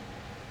from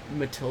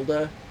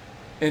Matilda,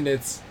 and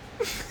it's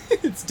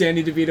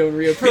Danny DeVito and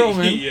Rhea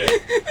Perlman. Yeah.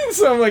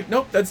 So I'm like,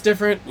 nope, that's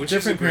different. Which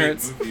different is a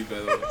parents. great movie, by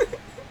the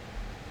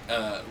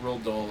way.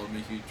 Roald Dahl, I'm a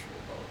huge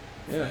Roald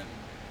Dahl fan.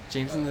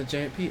 James and the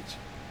Giant Peach.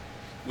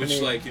 Which,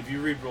 if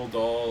you read Roald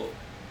Dahl,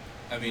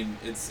 I mean,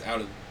 it's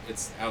out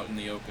in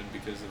the open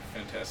because of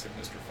Fantastic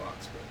Mr.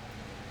 Fox,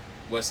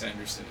 but Wes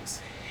Anderson is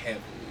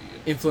heavily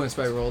influenced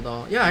by Roald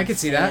Dahl. Yeah, I could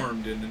see that.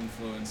 Informed and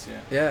influenced,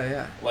 yeah.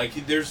 Yeah. Like,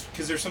 there's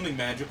something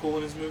magical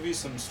in his movies,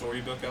 some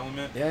storybook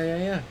element.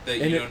 Yeah. That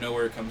you don't know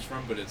where it comes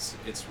from, but it's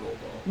Roald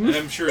Dahl. And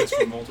I'm sure it's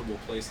from multiple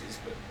places,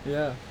 but...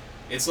 Yeah.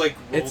 It's like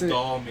Roald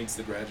Dahl meets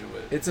The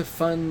Graduate. It's a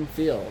fun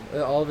feel.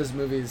 All of his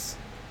movies,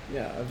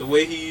 yeah. The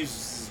way he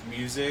uses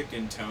music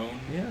and tone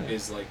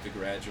is like The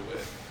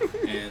Graduate.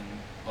 And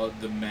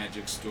the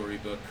magic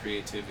storybook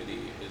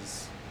creativity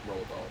is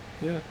Roald Dahl.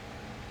 Yeah.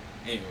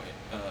 Anyway,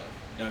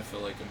 now I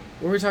feel like I'm...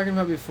 What were we talking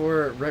about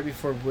right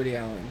before Woody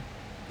Allen?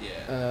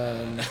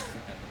 Yeah.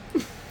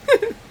 I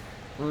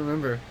don't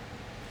remember.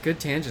 Good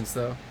tangents,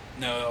 though.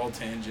 No, all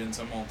tangents.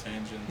 I'm all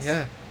tangents.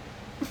 Yeah.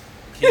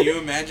 Can you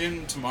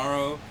imagine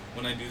tomorrow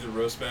when I do the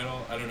roast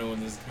battle? I don't know when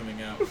this is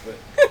coming out, but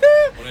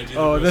when I do the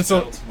roast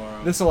battle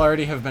tomorrow... This will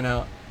already have been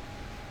out.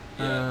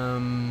 Yeah.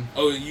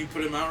 You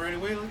put him out right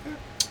away like that?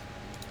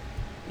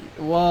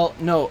 Well,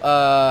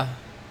 no.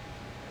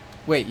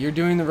 Wait, you're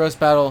doing the roast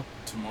battle...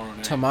 Tomorrow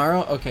night.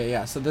 Tomorrow? Okay,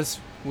 yeah. So this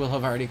will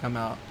have already come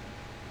out.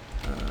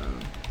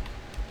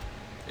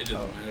 It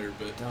doesn't matter,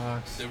 but...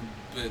 Docs.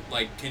 But,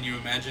 like, can you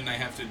imagine I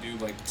have to do,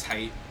 like,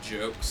 tight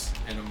jokes,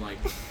 and I'm, like,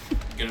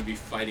 gonna be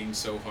fighting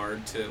so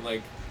hard to,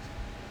 like,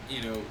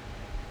 not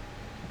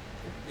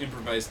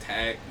improvise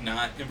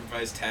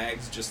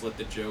tags, just let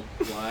the joke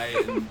fly,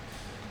 and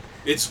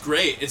it's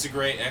great. It's a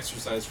great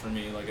exercise for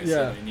me. Like I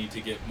said, I need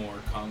to get more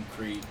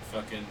concrete,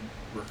 fucking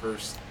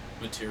rehearsed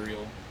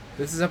material.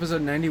 This is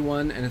episode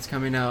 91, and it's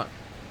coming out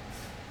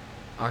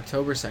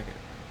October 2nd.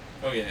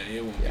 Oh, yeah,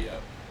 it won't be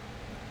out.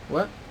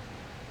 What?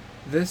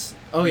 This?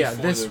 Oh, yeah,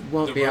 this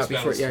won't be out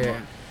before... Yeah.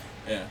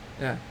 Yeah.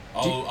 Yeah.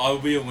 I'll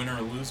be a winner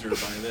or loser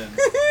by then.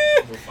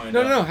 We'll find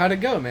out. No. How'd it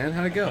go, man?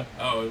 How'd it go?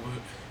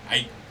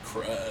 I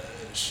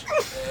crushed.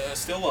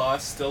 Still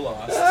lost.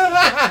 But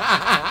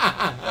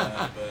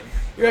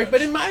You're like,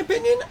 but in my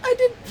opinion, I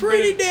did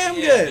pretty damn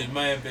good. In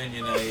my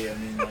opinion, I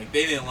mean, like,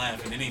 they didn't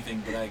laugh at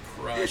anything, but I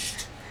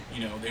crushed.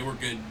 They were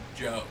good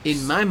jokes.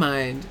 In my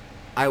mind,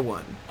 I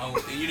won.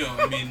 Oh,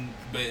 I mean,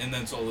 and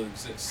that's all that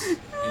exists.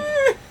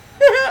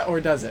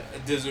 Or does it?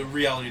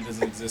 Reality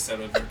doesn't exist out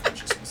of your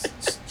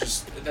consciousness.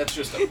 That's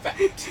just a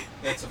fact.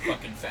 That's a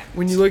fucking fact.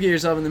 When you look at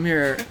yourself in the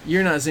mirror,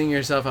 you're not seeing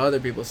yourself how other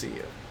people see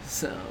you.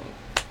 So.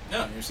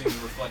 No, you're seeing the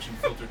reflection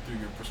filtered through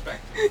your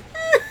perspective.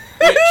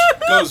 Which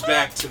goes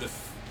back to the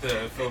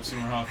Philip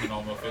Seymour Hoffman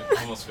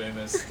almost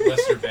famous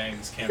Lester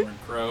Bangs Cameron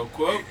Crowe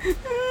quote.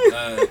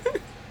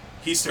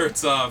 He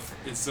starts off,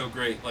 it's so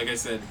great. Like I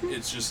said,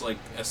 it's just like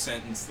a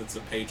sentence that's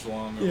a page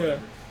long or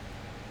whatever.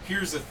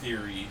 Here's a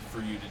theory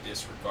for you to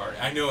disregard.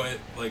 I know it,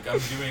 like I'm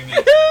doing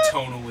it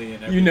tonally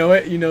and everything. You know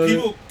it?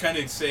 People kind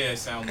of say I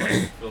sound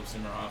like Philip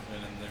Seymour Hoffman,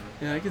 and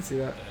they're... Yeah, I can see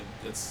that.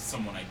 That's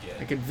someone I get.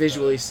 I can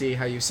visually see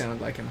how you sound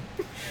like him.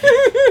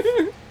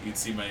 You can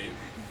see my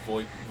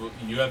voice.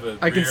 You have a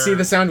I can see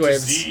the sound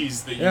waves.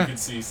 Disease that you can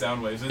see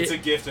sound waves. It's a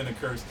gift and a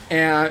curse.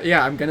 And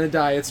I'm gonna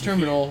die. It's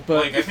terminal,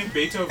 but like I think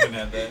Beethoven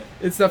had that.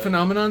 It's the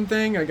phenomenon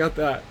thing. I got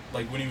that.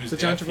 Like when he was the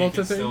deaf, John he Travolta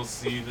could thing? still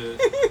see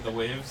the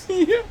waves.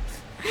 Yeah.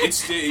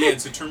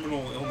 It's a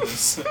terminal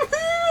illness.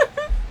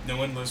 No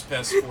one lives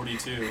past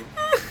 42,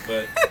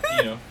 but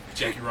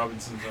Jackie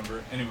Robinson's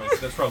number. Anyways,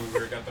 that's probably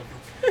where it got that from.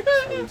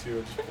 42.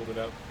 I just pulled it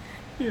out.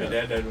 Yeah. My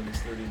dad died when he was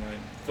 39.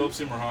 Philip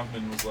Seymour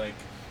Hoffman was like,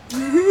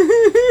 I'm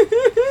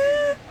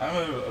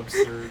an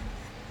absurd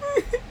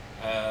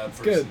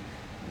person.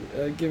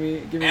 Good. Give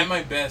me. At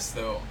my best,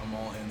 though, I'm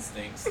all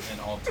instincts and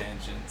all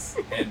tangents,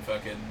 and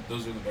fucking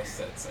those are the best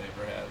sets I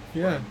ever have.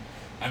 Yeah.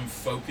 I'm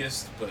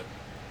focused, but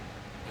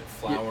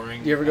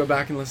flowering. You ever go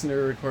back and listen to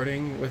a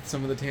recording with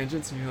some of the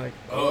tangents, and you're like,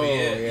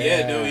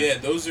 yeah.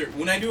 Those are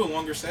when I do a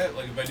longer set,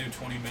 like if I do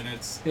 20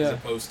 minutes as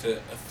opposed to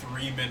a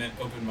 3-minute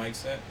open mic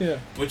set. Yeah.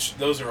 Which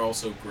those are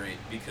also great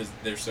because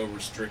they're so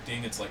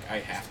restricting. It's like I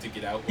have to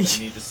get out what I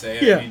need to say.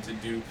 Yeah. I need to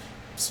do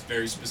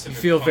very specific.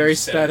 You feel very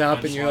sped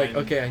up, and you're like,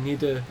 okay, I need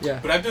to. Yeah.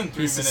 But I've done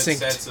 3-minute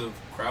sets of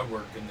crowd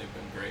work, and they've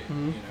been great.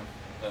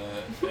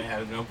 Mm-hmm. I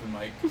had an open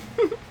mic.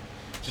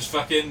 Just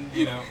fucking,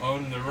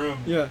 own the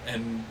room. Yeah.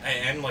 And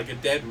like a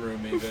dead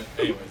room even.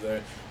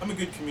 Anyways, I'm a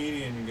good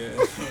comedian, you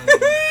guys.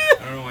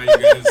 I don't know why you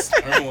guys.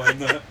 I don't know why I'm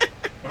not.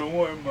 I don't know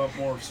why I'm not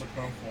more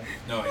successful.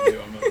 No, I do.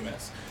 I'm a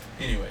mess.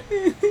 Anyway,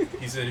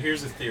 he said,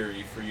 here's a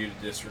theory for you to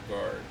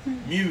disregard.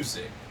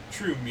 Music,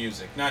 true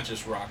music, not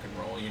just rock and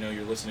roll.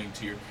 You're listening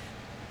to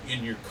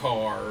in your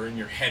car or in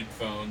your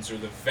headphones or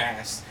the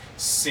vast,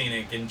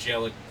 scenic,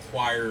 angelic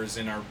choirs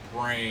in our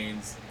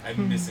brains.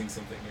 I'm missing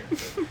something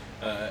here.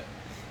 But,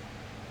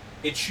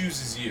 it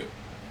chooses you.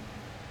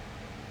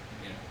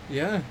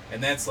 Yeah.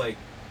 And that's like,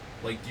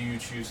 do you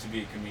choose to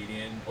be a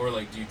comedian or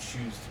like, do you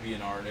choose to be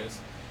an artist?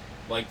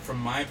 Like from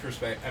my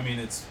perspective,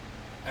 it's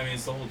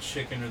the whole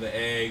chicken or the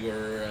egg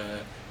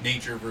or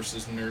nature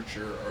versus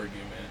nurture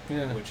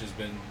argument, which has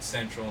been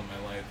central in my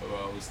life. Of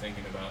always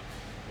thinking about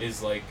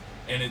is like,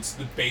 and it's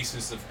the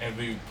basis of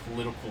every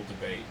political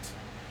debate,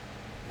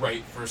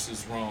 right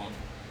versus wrong.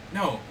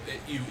 No,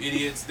 you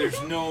idiots.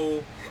 There's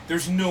no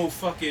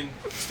fucking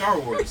Star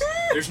Wars.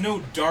 There's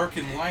no dark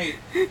and light.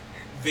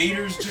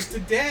 Vader's just a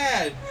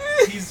dad.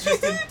 He's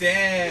just a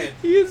dad.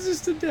 He is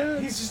just a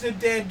dad. He's just a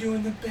dad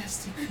doing the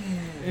best he can.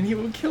 And he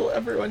will kill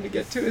everyone to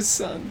get to his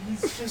son. He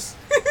just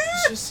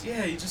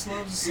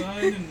loves his son.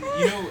 And,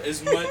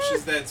 as much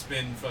as that's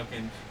been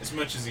fucking, as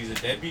much as he's a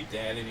deadbeat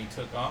dad and he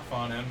took off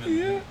on him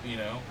and,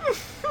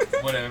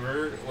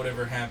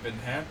 whatever happened.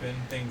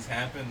 Things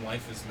happen.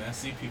 Life is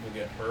messy. People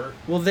get hurt.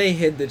 Well, they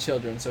hid the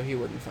children so he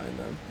wouldn't find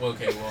them. Well,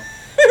 okay,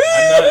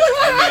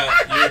 I'm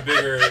not, you're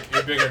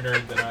a bigger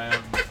nerd than I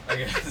am, I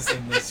guess,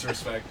 in this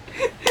respect.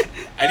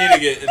 I need to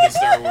get into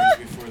Star Wars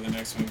before the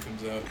next one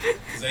comes out,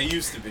 because I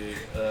used to be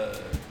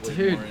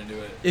way more into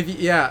it.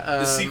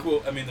 The sequel,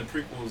 the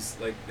prequels,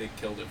 like, they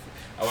killed it.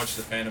 I watched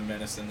The Phantom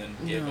Menace and then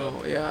gave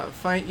up.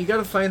 You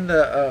gotta find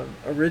the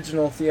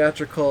original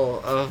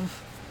theatrical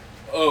of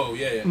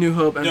New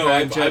Hope and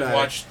I've Jedi.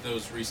 watched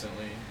those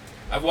recently.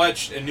 I've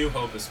watched A New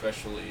Hope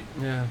especially.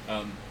 Yeah.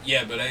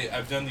 But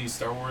I've done these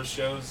Star Wars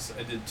shows.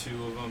 I did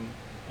 2 of them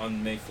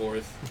on May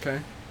 4th.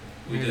 Okay.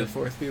 May the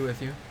 4th be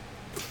with you.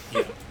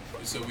 Yeah.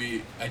 So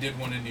I did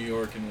one in New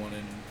York and one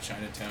in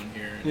Chinatown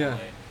here in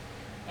LA.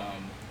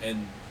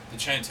 And the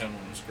Chinatown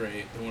one was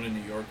great. The one in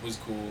New York was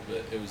cool,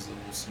 but it was a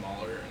little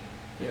smaller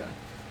and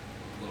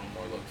a little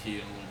more low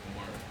key and a little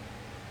more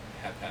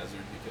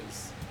haphazard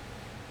because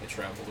I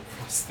traveled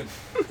across the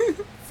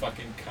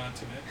fucking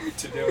continent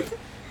to do it.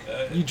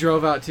 You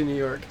drove out to New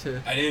York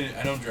to...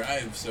 I don't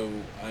drive, so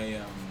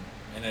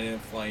and I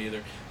didn't fly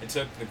either. I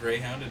took the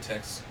Greyhound to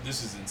Texas.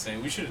 This is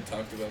insane. We should have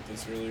talked about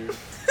this earlier.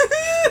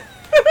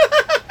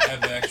 I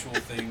have actual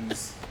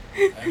things.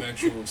 I have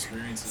actual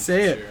experiences. Say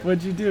to it. share.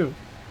 What'd you do?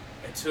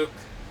 I took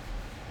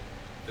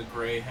the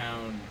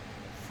Greyhound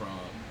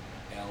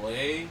from LA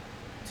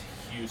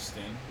to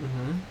Houston,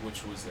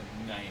 which was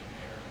a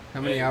nightmare.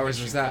 How many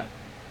hours was that?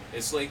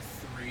 It's like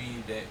 3.5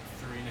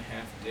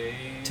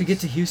 days. To get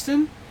to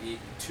Houston?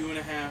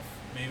 2.5,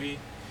 maybe.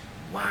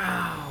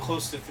 Wow.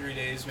 Close to 3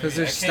 days, maybe. Because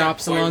there's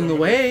stops along the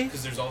way?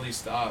 Because there's all these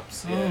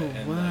stops, yeah. Oh,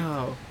 and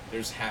wow. like,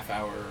 there's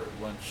half-hour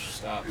lunch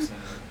stops,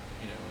 and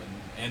you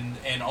know,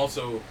 and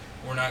also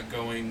we're not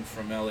going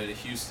from LA to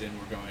Houston.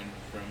 We're going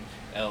from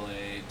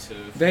LA to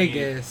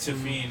Vegas, to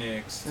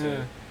Phoenix.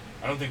 To,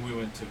 I don't think we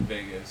went to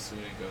Vegas.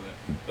 We didn't go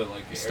there, but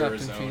like stopped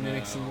Arizona. in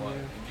Phoenix and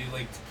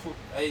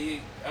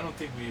I don't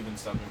think we even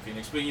stopped in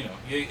Phoenix, but you know,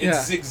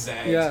 it's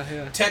zigzags.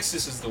 Yeah.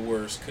 Texas is the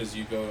worst because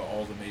you go to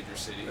all the major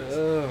cities.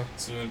 Oh.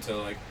 So we went to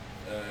like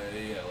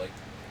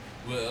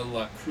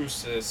La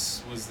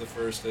Cruces was the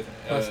first.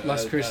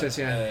 Las Cruces,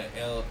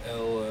 El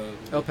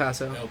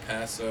Paso. El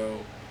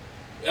Paso.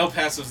 El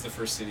Paso's the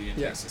first city in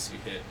Texas you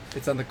hit.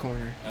 It's on the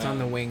corner. It's on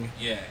the wing.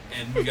 Yeah,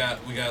 and we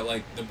got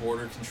like the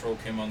border control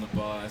came on the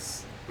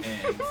bus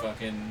and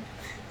fucking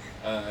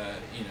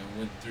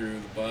went through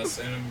the bus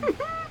and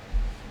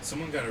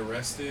someone got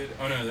arrested.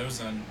 Oh no, that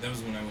was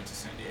when I went to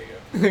San Diego.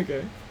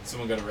 Okay.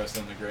 Someone got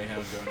arrested on the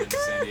Greyhound going into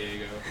San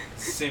Diego.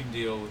 Same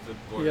deal with the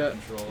border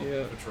control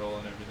patrol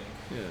and everything.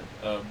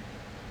 Yeah.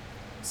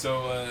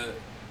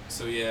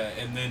 So yeah,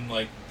 and then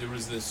like there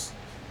was this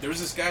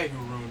guy who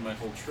ruined my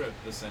whole trip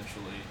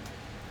essentially,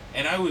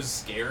 and I was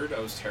scared. I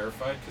was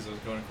terrified because I was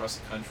going across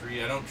the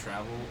country. I don't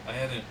travel. I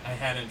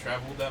hadn't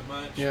traveled that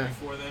much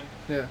before then.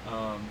 Yeah.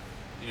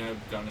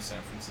 I've gone to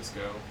San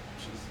Francisco,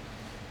 which is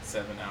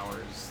 7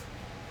 hours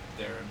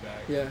there and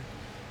back. Yeah.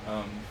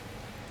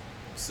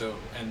 So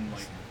and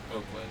like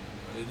Oakland,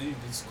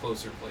 these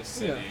closer places,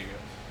 San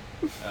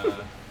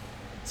Diego.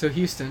 So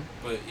Houston.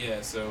 But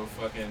yeah, so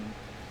fucking.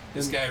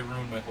 This guy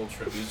ruined my whole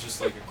trip. He was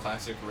just like a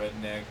classic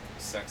redneck,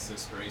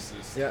 sexist,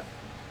 racist. Yeah.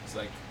 It's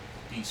like,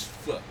 these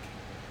fucking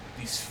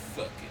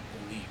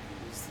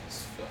illegals,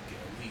 these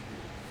fucking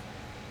illegal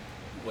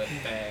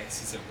wetbacks.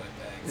 He said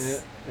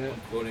wetbacks. Yeah.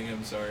 I'm quoting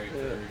him, sorry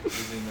for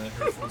using the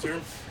hurtful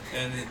term.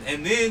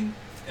 And then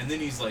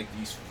he's like,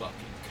 these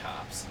fucking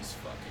cops, these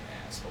fucking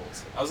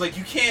assholes. I was like,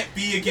 you can't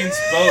be against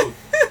both.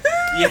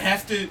 You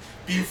have to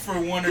be for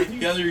one or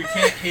the other. You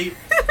can't hate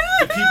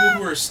the people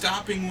who are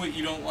stopping what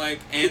you don't like,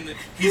 and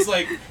he's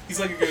like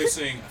a guy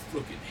saying, I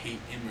fucking hate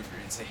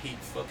immigrants, I hate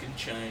fucking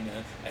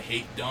China, I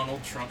hate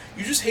Donald Trump.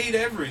 You just hate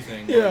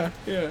everything. Yeah.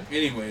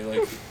 Anyway,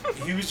 like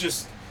he was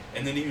just,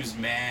 and then he was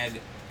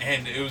mad,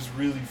 and it was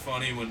really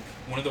funny when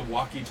one of the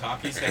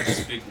walkie-talkies had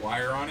this big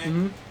wire on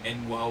it,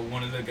 and while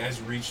one of the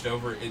guys reached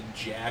over, it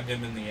jabbed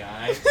him in the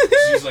eye. So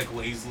he's like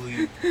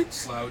lazily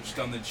slouched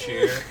on the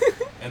chair,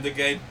 and the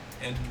guy.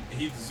 And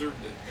he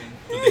deserved it.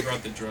 But they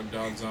brought the drug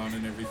dogs on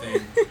and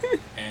everything.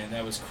 And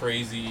that was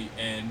crazy.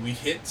 And we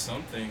hit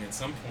something at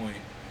some point.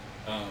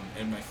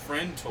 And my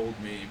friend told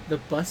me... The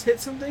bus hit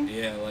something?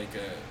 Yeah, like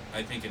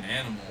I think an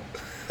animal.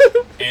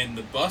 And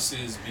the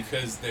buses,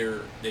 because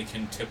they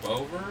can tip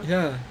over...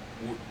 Yeah.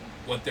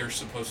 What they're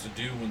supposed to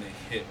do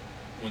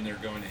when they're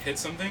going to hit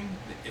something,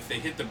 if they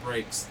hit the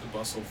brakes, the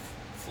bus will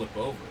flip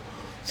over.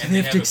 So and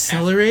they have to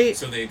accelerate?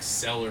 So they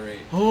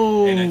accelerate.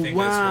 Oh, and I think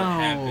wow.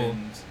 That's what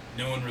happened.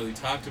 No one really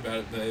talked about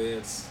it, but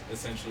it's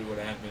essentially what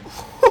happened.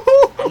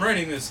 I'm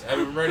writing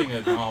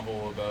a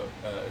novel about.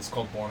 It's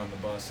called Born on the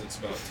Bus. It's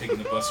about taking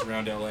the bus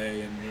around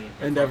LA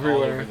and everywhere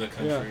all over the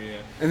country.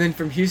 Yeah. And then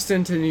from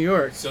Houston to New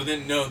York. So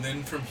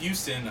then from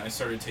Houston, I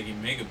started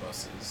taking mega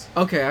buses.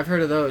 Okay, I've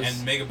heard of those.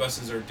 And mega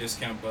buses are a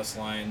discount bus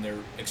line. They're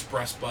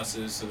express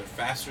buses, so they're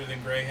faster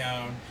than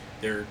Greyhound.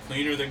 They're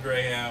cleaner than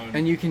Greyhound.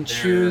 And you can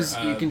choose.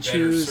 Better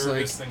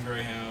service than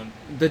Greyhound.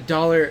 The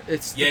 $1.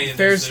 It's the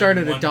fares start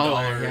at $1.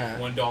 Yeah.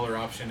 $1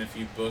 option if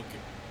you book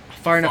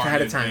far enough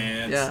ahead of time.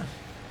 Advance. Yeah.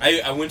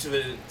 I went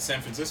to San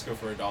Francisco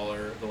for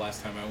 $1 the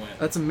last time I went.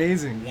 That's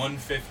amazing.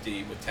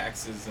 $1.50 with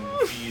taxes and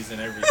fees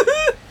and everything.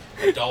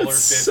 $1.50.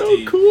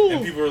 So cool.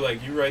 And people were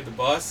like, "You ride the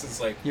bus?"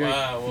 It's like,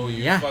 wow. Well,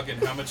 you fucking.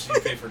 How much do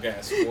you pay for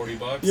gas?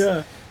 $40.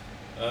 Yeah.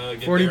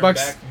 Get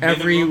 $40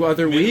 every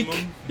other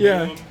week.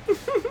 Minimum.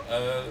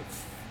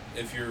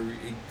 If you're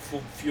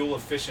fuel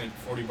efficient,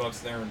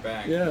 $40 there and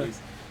back. Yeah.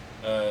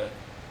 $1.50.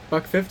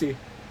 $1.50.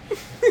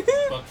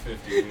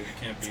 It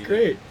can't be. It's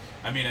great.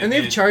 I mean, and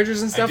they have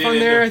chargers and stuff on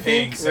there. I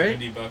think, right?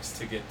 $70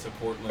 to get to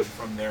Portland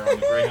from there on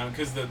the Greyhound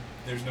because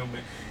there's no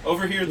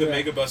over here. The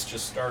Megabus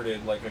just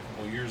started like a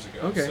couple years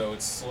ago. Okay. So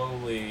it's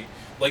slowly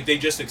like they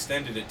just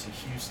extended it to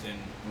Houston,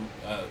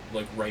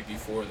 like right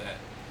before that.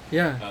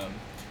 Yeah.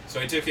 So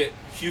I took it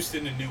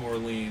Houston to New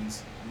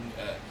Orleans.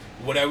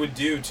 What I would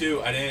do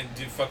too, I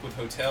didn't fuck with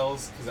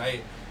hotels because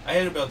I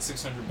had about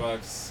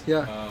 $600.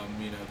 Yeah.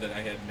 That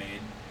I had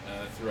made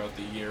throughout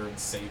the year and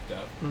saved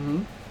up.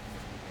 Mm-hmm.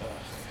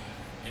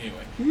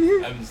 Anyway,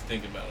 I was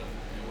thinking about it,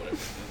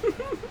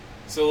 whatever.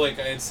 So like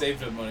I had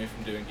saved up money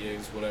from doing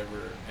gigs,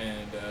 whatever,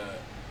 and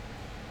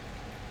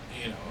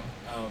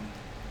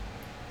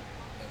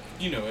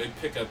I'd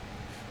pick up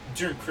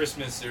during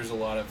Christmas. There's a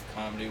lot of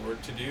comedy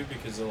work to do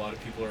because a lot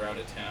of people are out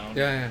of town.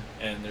 Yeah.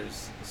 And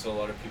a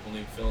lot of people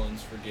need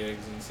fill-ins for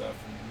gigs and stuff.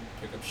 And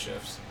pick up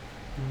shifts.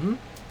 Mm-hmm.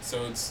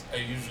 So I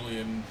usually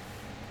am,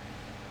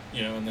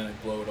 and then I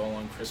blow it all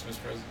on Christmas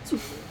presents.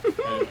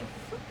 I don't know.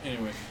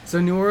 Anyway.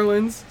 So New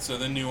Orleans. So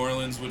then New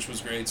Orleans, which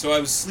was great. So I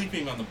was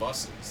sleeping on the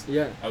buses.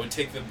 Yeah. I would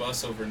take the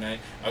bus overnight.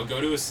 I would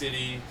go to a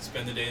city,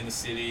 spend the day in the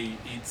city,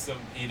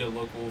 eat a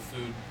local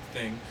food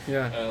thing.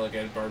 Yeah. Like I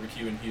had a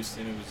barbecue in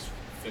Houston. It was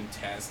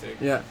fantastic.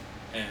 Yeah.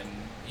 And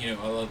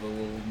I love the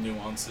little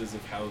nuances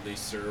of how they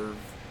serve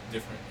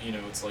different.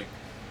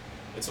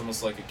 It's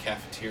almost like a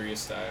cafeteria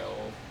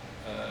style.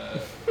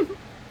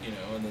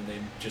 And then they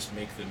just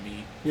make the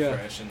meat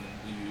fresh, and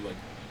then you like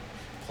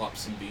plop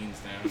some beans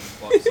down, and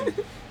plop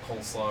some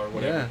coleslaw or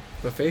whatever. Yeah,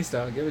 buffet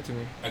style. Give it to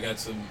me. I got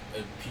some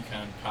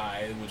pecan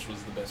pie, which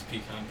was the best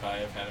pecan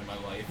pie I've had in my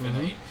life,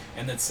 mm-hmm.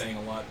 and that's saying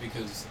a lot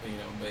because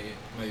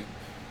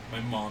my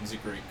mom's a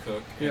great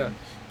cook, and yeah.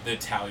 the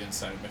Italian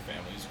side of my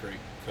family is a great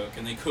cook,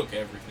 and they cook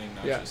everything,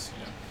 not just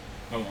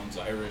my mom's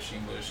Irish,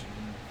 English,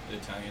 and the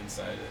Italian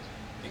side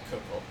they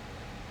cook all.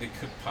 They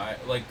cook pie.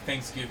 Like,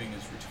 Thanksgiving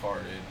is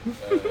retarded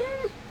at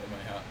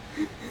my house.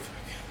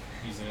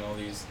 Using all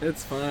these...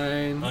 It's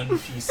fine.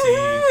 Un-PC...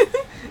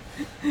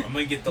 I'm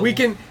gonna get the... I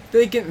can,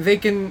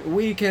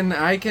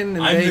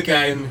 I'm the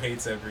guy who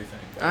hates everything.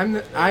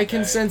 I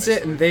can sense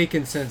it, and they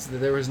can sense that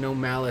there was no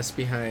malice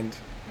behind...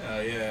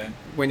 yeah.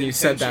 When you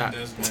said that.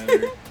 Does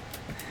matter.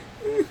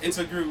 It's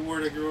a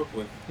word I grew up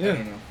with. Yeah. I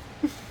don't know.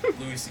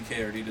 Louis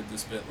C.K. already did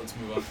this bit. Let's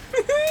move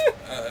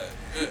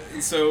on.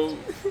 So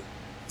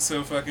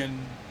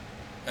fucking...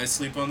 I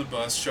sleep on the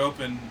bus, show up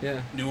in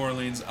New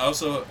Orleans. I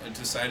also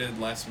decided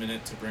last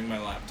minute to bring my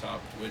laptop,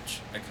 which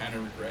I kind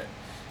of regret.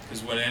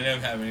 Because what ended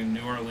up happening in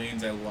New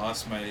Orleans, I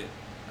lost my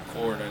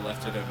cord. I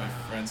left it at my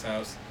friend's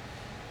house.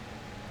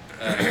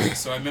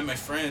 So I met my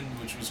friend,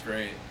 which was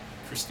great.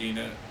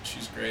 Christina,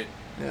 she's great.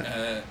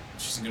 Yeah.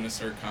 She's going to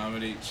start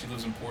comedy. She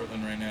lives in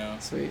Portland right now.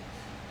 Sweet.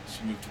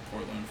 She moved to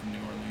Portland from New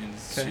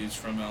Orleans. Okay. She's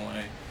from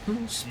LA.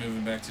 She's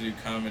moving back to do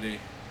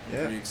comedy. I'm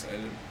pretty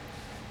excited.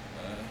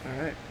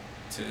 All right.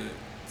 To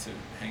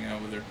hang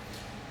out with her,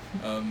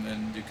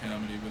 and do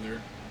comedy with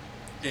her.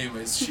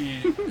 Anyways,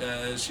 she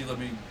let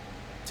me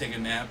take a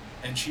nap,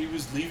 and she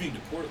was leaving to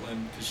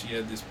Portland because she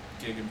had this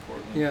gig in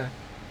Portland. Yeah.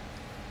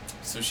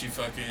 So she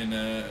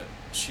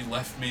she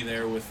left me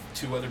there with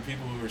two other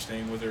people who were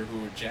staying with her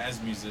who were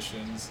jazz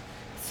musicians,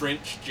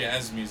 French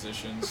jazz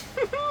musicians.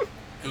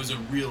 It was a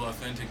real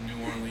authentic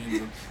New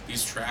Orleans.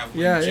 These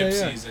traveling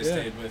gypsies I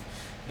stayed with.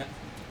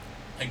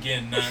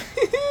 Again,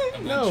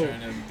 I'm not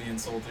trying to be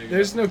insulting.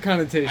 There's no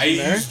connotation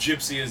there. I use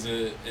gypsy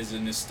as a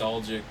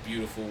nostalgic,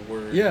 beautiful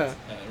word. Yeah.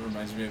 It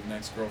reminds me of an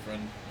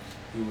ex-girlfriend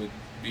who would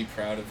be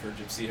proud of her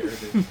gypsy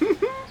heritage.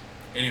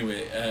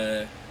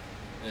 Anyway.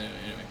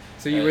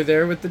 So you were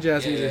there with the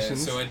jazz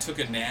musicians. So I took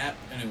a nap,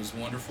 and it was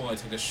wonderful. I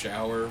took a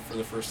shower for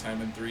the first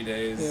time in 3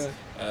 days.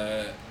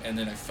 Yeah. And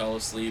then I fell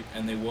asleep,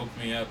 and they woke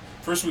me up.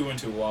 First, we went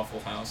to a Waffle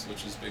House,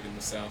 which is big in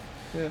the South.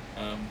 Yeah.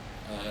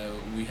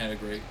 We had a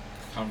great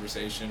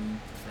conversation.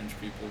 French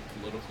people,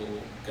 political,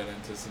 got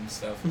into some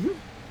stuff. Mm-hmm.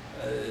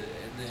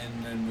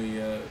 And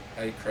then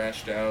I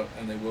crashed out,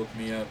 and they woke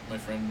me up. My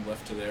friend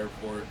left to the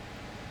airport,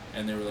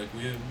 and they were like,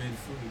 "We haven't made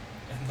food,"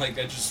 and like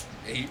I just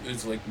ate. It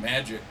was like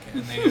magic.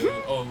 And they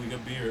go, "Oh, we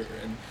got beer,"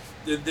 and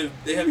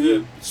they have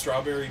the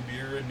strawberry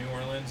beer in New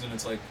Orleans, and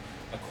it's like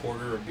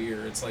 $0.25 a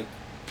beer. It's like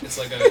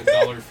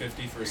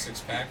 $1.50 for a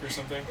 6-pack or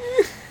something.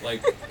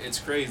 Like, it's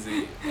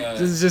crazy.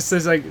 Just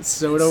says like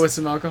soda with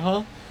some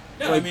alcohol.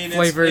 No, like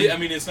flavored.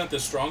 It's not the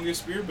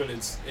strongest beer, but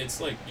it's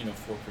like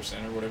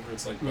 4% or whatever.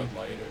 It's like Bud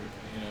Light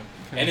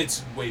or and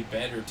it's way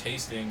better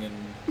tasting, and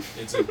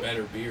it's a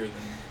better beer than.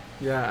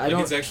 Yeah,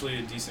 it's actually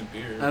a decent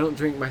beer. I don't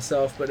drink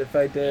myself, but if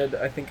I did,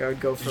 I think I would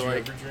go for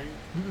like. Did you ever drink?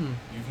 Mm-mm.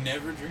 You've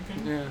never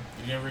drinking? Yeah.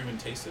 You've never even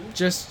tasted it?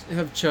 Just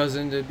have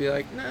chosen to be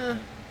like, nah.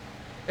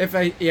 If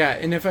I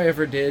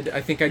ever did, I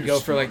think I'd go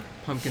for like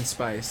pumpkin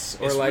spice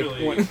or it's like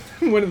really,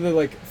 one of the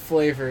like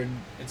flavored.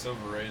 It's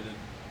overrated.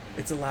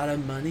 It's a lot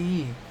of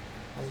money.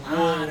 A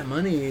lot of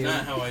money.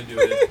 Not how I do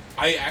it.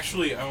 I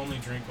only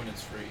drink when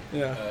it's free.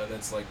 Yeah.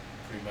 That's like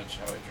pretty much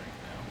how I drink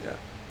now. Yeah.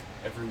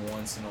 Every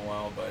once in a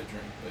while, buy a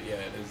drink, but yeah,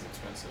 it is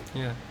expensive.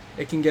 Yeah.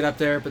 It can get up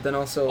there, but then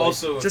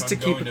also just to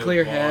I'm keep a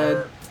clear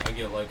head. I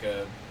get like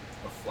a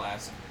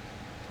flask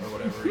or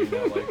whatever.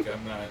 Like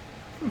I'm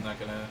not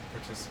gonna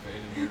participate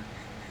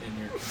in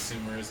your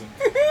consumerism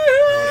or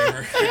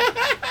whatever.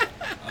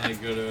 I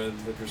go to a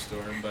liquor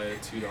store and buy a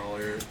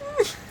 $2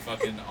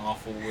 fucking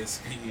awful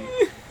whiskey,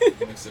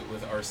 mix it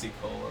with RC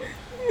Cola,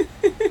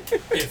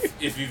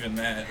 if even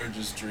that, or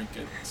just drink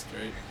it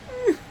straight.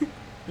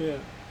 Yeah.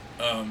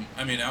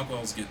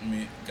 Alcohol's gotten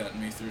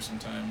me through some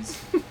times.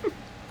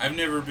 I've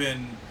never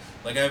been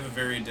I have a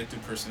very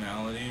addictive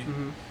personality,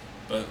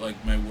 but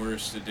like my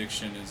worst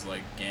addiction is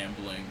like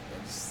gambling.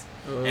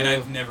 And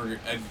I've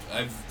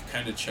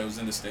kind of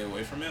chosen to stay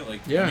away from it.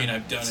 Like,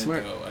 I've done it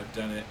though. I've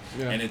done it,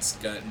 and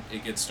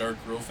it gets dark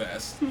real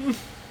fast.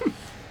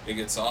 It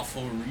gets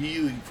awful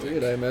really quick.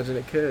 Dude, I imagine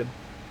it could.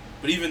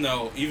 But even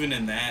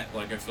in that,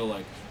 like, I feel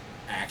like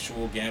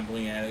actual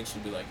gambling addicts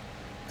will be like,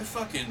 I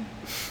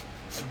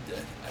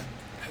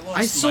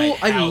lost my house.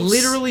 I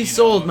literally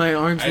sold my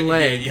arms and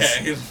legs.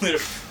 Yeah,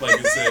 literally,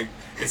 like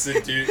it's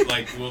a dude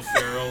like Will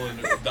Ferrell and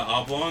the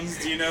Oblongs.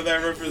 Do you know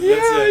that reference?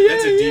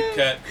 That's a deep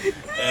cut.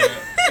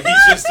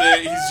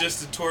 He's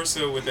just a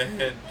torso with a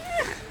head.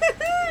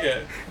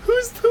 Yeah.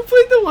 Who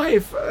played the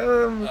wife?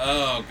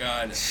 Oh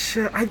God.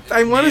 Shit,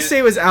 I want to say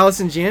it was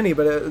Allison Janney,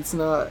 but it's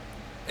not.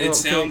 It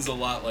sounds a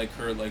lot like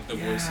her, like the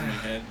voice in my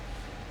head.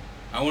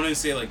 I want to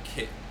say like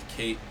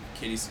Katie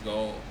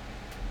Sagal.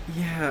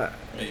 Yeah.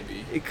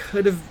 Maybe. It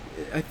could have.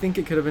 I think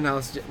it could have been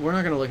Allison. We're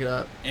not gonna look it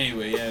up.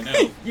 Anyway, yeah,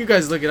 no. You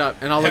guys look it up,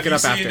 and I'll look it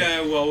up after. Have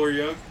you seen While We're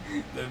Young?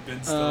 The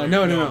Ben Stiller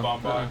no.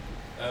 Baumbach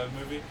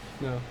movie?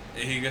 No.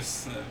 He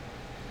goes,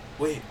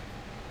 wait,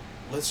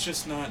 let's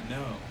just not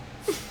know.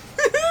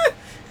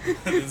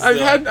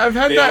 I've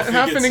had that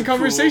happen in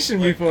conversation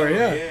cool, before. Like,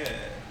 yeah.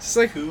 It's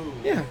like, cool.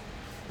 Yeah,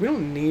 we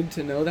don't need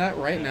to know that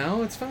right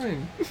now. It's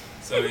fine.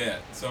 So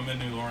I'm in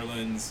New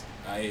Orleans.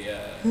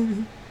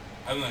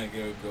 I'm not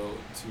gonna go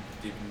too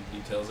deep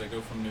into details. I go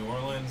from New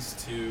Orleans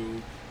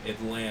to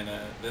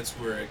Atlanta. That's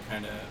where it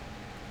kind of.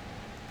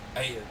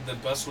 The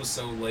bus was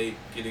so late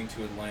getting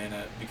to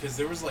Atlanta because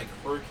there was like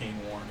hurricane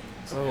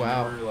warnings. Oh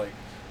wow! There were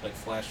like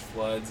flash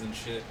floods and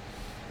shit.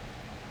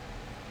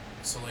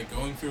 So like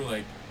going through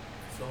I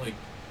feel like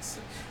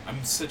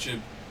I'm such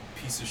a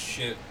piece of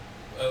shit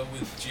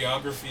with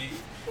geography.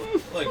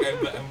 Like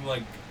I'm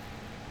like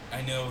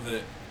I know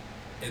that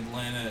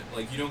Atlanta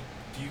you don't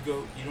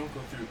go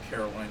through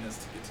Carolinas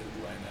to get to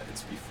Atlanta.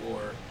 It's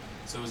before.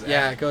 So it was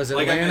it goes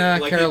Atlanta,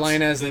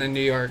 Carolinas, and then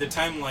New York. The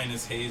timeline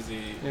is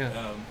hazy.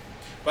 Yeah.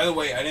 By the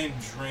way, I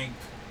didn't drink.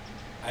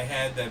 I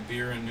had that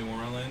beer in New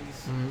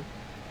Orleans. Mm-hmm.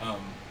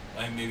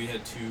 I maybe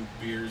had 2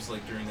 beers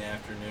during the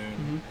afternoon,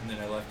 mm-hmm. and then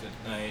I left at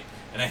night.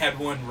 And I had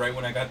one right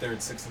when I got there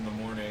at 6 in the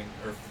morning,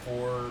 or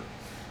 4.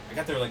 I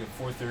got there at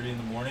 4:30 in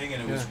the morning,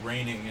 and it was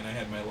raining, and I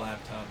had my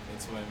laptop.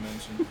 That's what I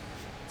mentioned.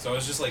 So I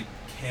was just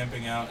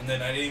camping out, and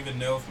then I didn't even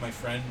know if my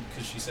friend,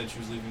 because she said she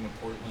was leaving to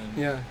Portland,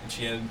 and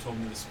she hadn't told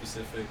me the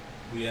specific.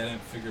 We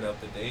hadn't figured out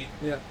the date.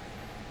 Yeah.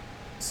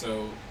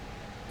 So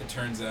it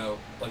turns out,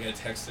 I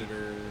texted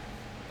her,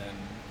 and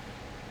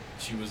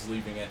she was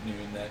leaving at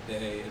noon that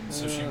day, and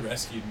so she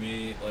rescued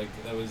me.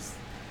 That was,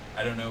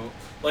 I don't know.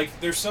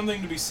 There's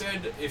something to be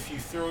said if you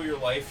throw your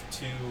life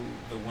to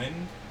the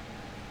wind.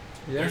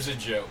 Yeah. There's a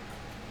joke.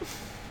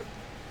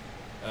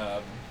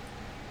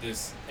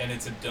 It's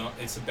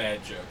a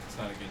bad joke. It's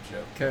not a good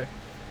joke. Okay.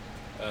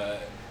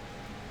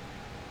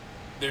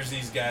 There's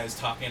these guys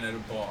talking at a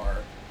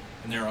bar,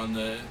 and they're on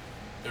the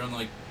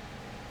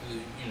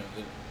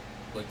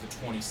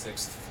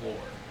 26th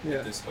floor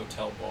of this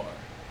hotel bar,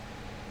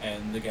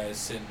 and the guy's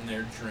sitting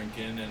there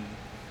drinking, and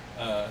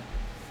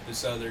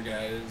this other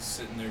guy is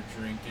sitting there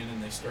drinking,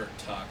 and they start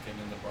talking,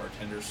 and the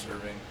bartender's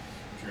serving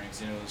drinks.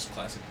 This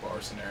classic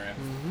bar scenario.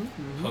 Mm-hmm,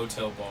 mm-hmm.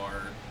 Hotel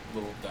bar,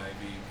 little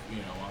divey,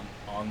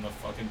 on the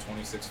fucking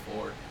 26th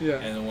floor. Yeah.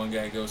 And the one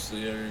guy goes to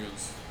the other, he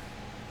goes,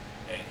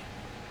 "Hey,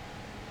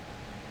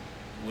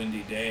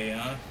 windy day,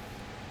 huh?"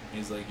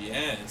 He's like,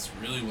 "Yeah, it's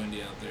really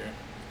windy out there."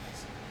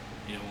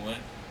 You know what?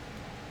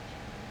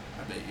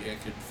 I bet you I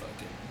could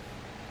fucking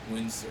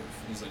windsurf.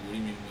 He's like, "What do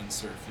you mean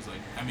windsurf?" He's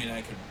like, "I mean,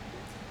 I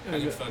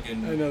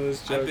know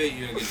this joke. I bet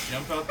you I could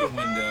jump out the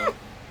window,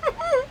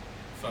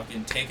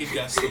 fucking take a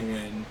gust of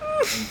wind,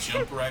 and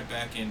jump right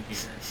back in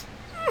here,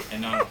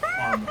 and not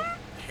harm a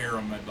hair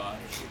on my body."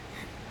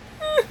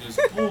 He goes,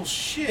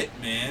 "Bullshit,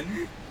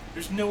 man.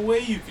 There's no way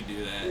you could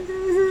do that." He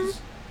goes,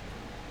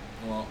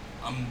 "Well,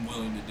 I'm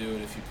willing to do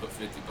it if you put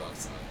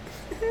 $50 on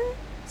it."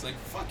 It's like,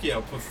 "Fuck yeah,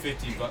 I'll put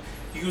 $50."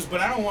 He goes,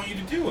 "But I don't want you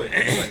to do it."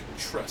 He's like,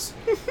 "Trust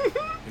me."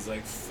 He's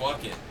like,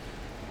 "Fuck it."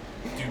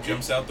 Dude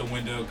jumps out the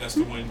window, gust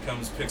of wind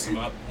comes, picks him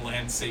up,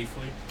 lands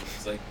safely.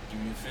 He's like, "Give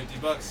me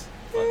 $50.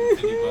 Fucking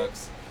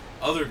 $50.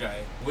 Other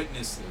guy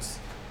witnessed this.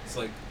 It's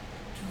like,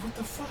 "Dude, what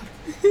the fuck?"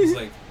 He's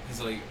like,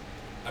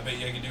 "I bet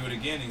you I could do it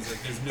again." He's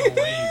like, "There's no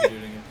way you could do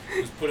it again."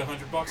 He goes, "Put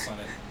 $100 on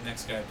it."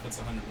 Next guy puts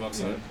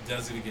 $100 on it,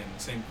 does it again,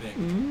 same thing,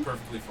 Mm-hmm.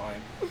 perfectly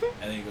fine. And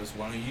then he goes,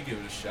 "Why don't you give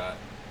it a shot?"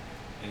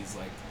 And he's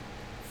like,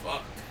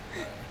 "Fuck."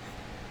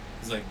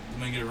 He's like, "Let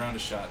me get a round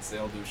of shots." They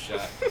all do a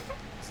shot.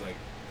 He's like,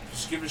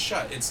 "Just give it a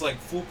shot. It's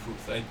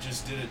foolproof. I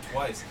just did it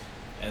twice."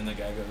 And the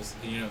guy goes,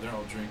 they're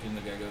all drinking.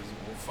 The guy goes,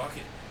 "Well, fuck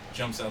it."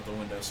 Jumps out the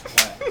window,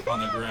 splat on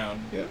the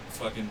ground,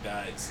 fucking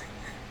dies.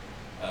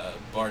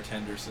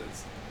 Bartender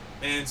says,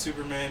 "Man,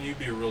 Superman, you'd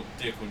be a real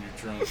dick when you're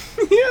drunk."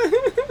 Yeah.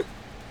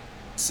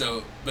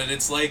 So, but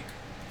it's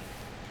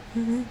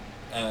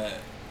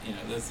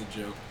that's a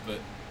joke, but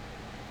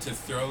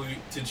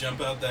to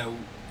jump out that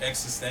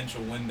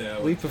existential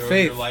window, leap of throw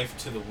faith. Your life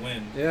to the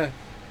wind. Yeah.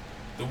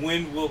 The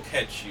wind will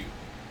catch you.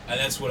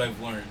 That's what I've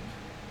learned.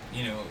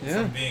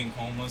 From being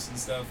homeless and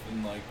stuff,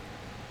 and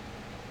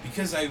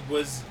because I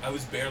was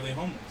barely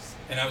homeless,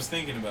 and I was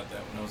thinking about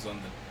that when I was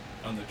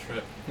on the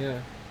trip.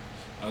 Yeah.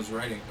 I was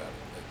writing about it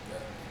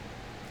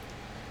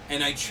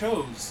and I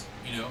chose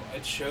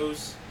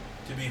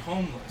to be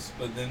homeless,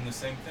 but then the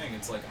same thing.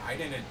 It's like I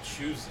didn't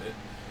choose it.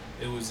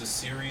 It was a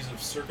series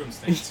of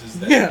circumstances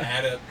that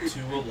add up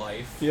to a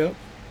life. Yep.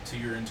 to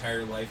your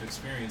entire life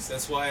experience?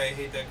 That's why I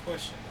hate that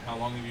question. How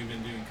long have you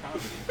been doing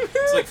comedy?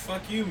 It's like,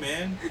 fuck you,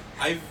 man.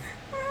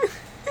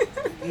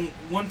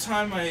 One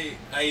time I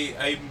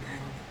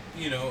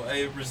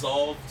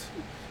resolved,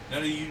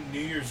 not a New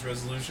Year's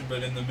resolution,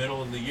 but in the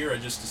middle of the year, I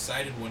just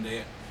decided one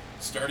day,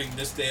 starting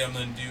this day, I'm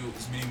going to do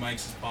as many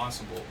mics as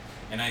possible.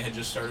 And I had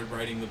just started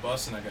riding the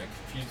bus, and I got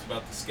confused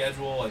about the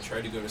schedule. I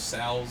tried to go to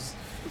Sal's,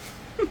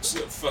 it's a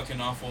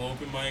fucking awful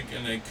open mic,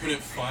 and I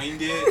couldn't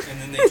find it.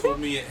 And then they told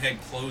me it had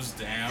closed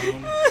down,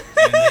 and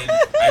then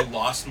I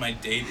lost my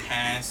day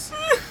pass,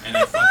 and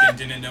I fucking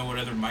didn't know what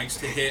other mics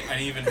to hit. I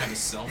didn't even have a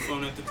cell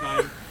phone at the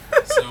time.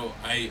 So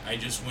I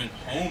just went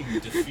home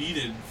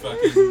defeated,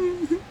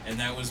 fucking, and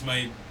that was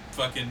my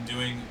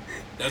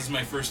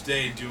first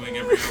day doing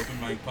every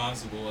open mic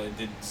possible. I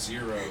did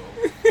 0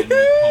 and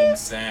went home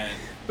sad.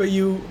 But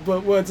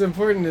what's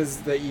important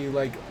is that you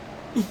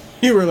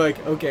were like,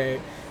 okay,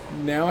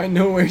 now I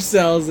know where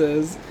Sal's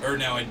is. Or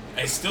now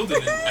I still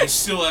didn't. I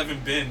still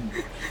haven't been.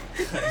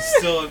 I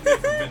still have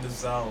never been to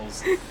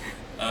Sal's.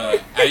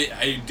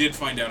 I did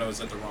find out I was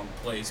at the wrong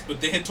place,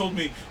 but they had told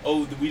me,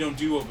 oh, we don't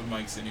do open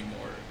mics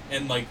anymore.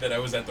 And that I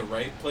was at the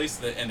right place,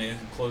 and it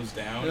had closed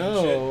down. No,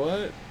 and shit.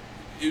 what?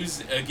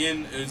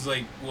 It was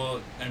like, well,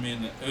 I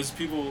mean, it was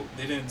people,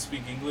 they didn't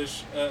speak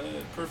English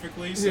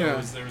perfectly, so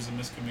yeah. there was a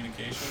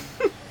miscommunication.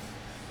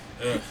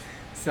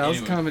 Sal's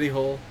anyway. Comedy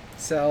Hole.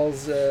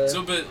 Sal's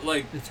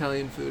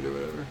Italian food or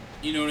whatever.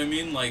 You know what I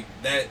mean? Like,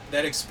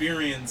 that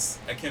experience,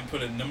 I can't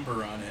put a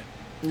number on it.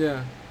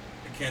 Yeah.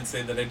 I can't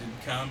say that I did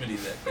comedy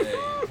that day,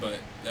 but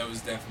that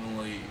was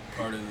definitely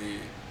part of the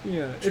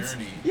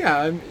journey.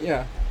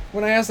 Yeah.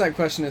 When I ask that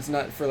question, it's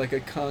not for a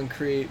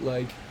concrete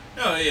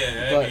No,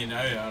 yeah, I mean,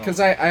 because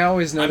I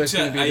always know there's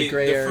going to be the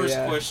gray area. The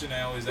first question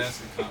I always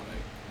ask a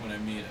comic when I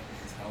meet him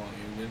is, how long have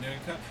you been doing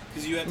comedy?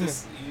 Because you have to,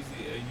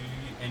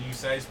 and you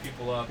size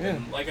people up,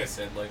 and like I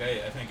said,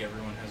 I think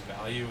everyone has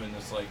value, and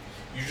it's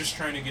you're just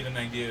trying to get an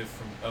idea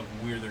of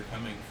where they're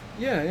coming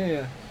from.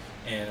 Yeah.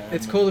 And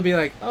it's cool to be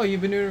like, oh,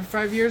 you've been doing it for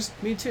 5 years?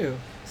 Me too.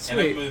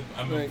 Sweet. And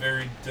I'm a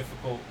very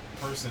difficult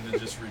person to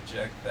just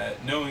reject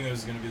that, knowing it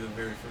was going to be the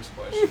very first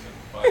question of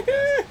the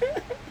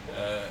podcast.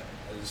 I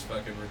just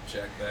fucking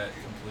reject that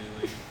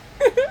completely.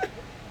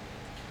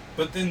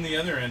 But then the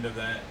other end of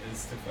that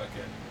is to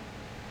fucking,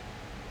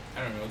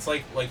 I don't know, it's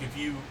like if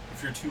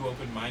you're too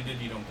open-minded,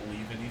 you don't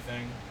believe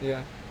anything.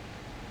 Yeah.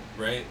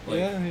 Right?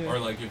 Yeah. Or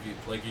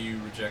if you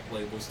reject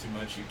labels too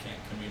much, you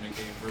can't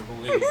communicate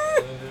verbally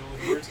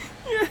with words.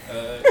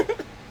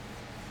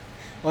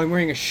 Well, I'm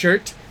wearing a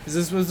shirt. Is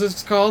this what this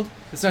is called?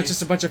 It's not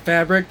just a bunch of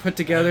fabric put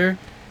together.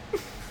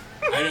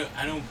 I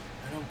don't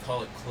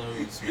call it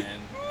clothes, man.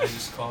 I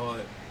just call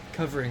it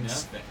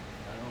coverings. Nothing.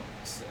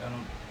 I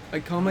don't. I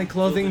call my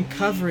clothing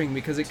covering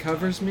because it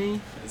covers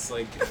me. It's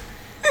like.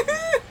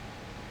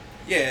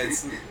 Yeah,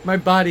 it's my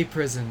body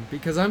prison,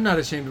 because I'm not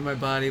ashamed of my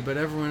body, but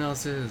everyone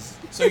else is.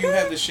 So you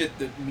have the shit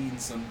that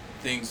means some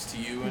things to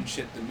you and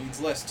shit that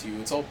means less to you.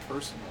 It's all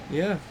personal.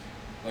 Yeah.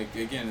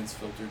 Again, it's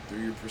filtered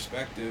through your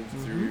perspective,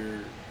 through your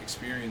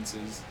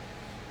experiences.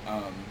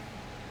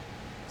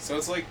 So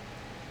it's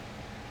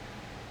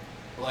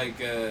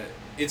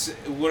it's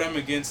what I'm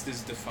against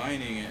is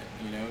defining it.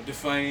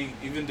 Defining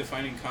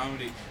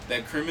comedy.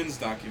 That Crimmins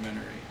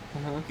documentary.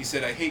 Uh-huh. He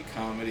said, I hate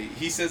comedy.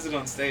 He says it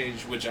on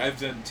stage, which I've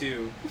done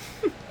too.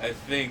 I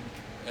think,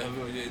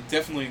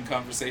 definitely in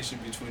conversation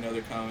between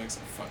other comics,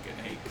 I fucking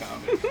hate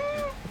comedy.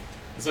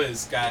 That's why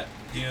Scott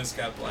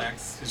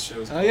Black's, his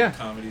show's called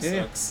Comedy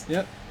Sucks.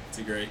 Yep. It's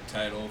a great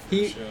title for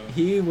the show.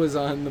 He was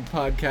on the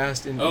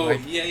podcast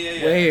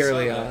way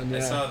early on. Yeah. I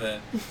saw that.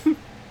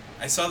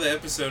 I saw the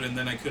episode and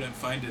then I couldn't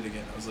find it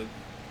again. I was like,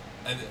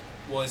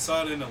 I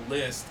saw it in a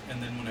list,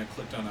 and then when I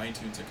clicked on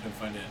iTunes, I couldn't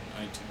find it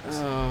in iTunes.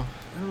 Oh,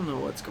 I don't know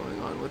what's going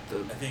on with the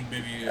I think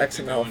maybe you have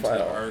to go into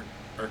the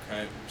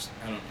archive or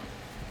something. I don't know.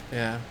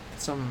 Yeah,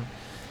 some.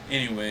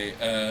 Anyway,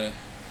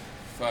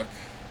 fuck.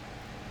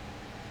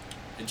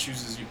 It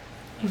chooses you.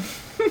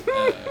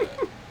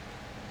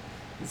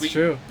 It's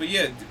true. But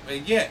yeah,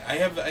 I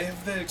have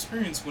that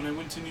experience when I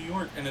went to New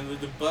York, and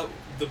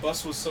the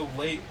bus was so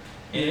late,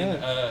 and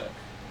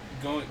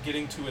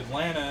getting to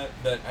Atlanta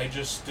that I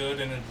just stood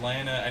in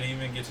Atlanta. I didn't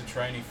even get to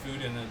try any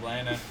food in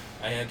Atlanta.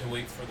 I had to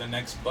wait for the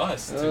next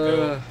bus to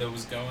go that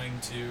was going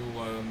to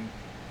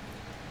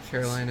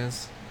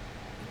Carolinas.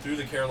 Through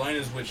the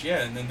Carolinas,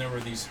 and then there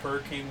were these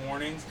hurricane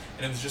warnings,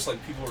 and it was just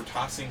like people were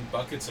tossing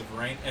buckets of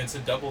rain, and it's a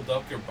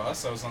double-decker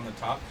bus. I was on the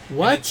top.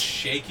 What? And it's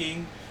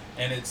shaking,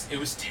 and it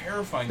was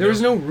terrifying. There was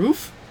no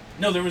roof?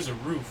 No, there was a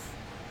roof.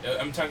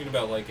 I'm talking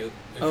about if you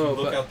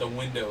look out the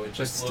window, it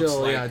just looks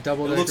like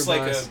double-decker it looks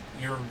bus.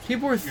 like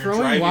people were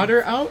throwing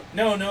water out?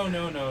 No.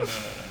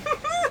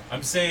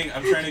 I'm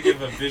trying to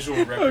give a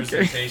visual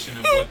representation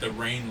of what the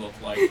rain looked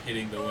like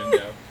hitting the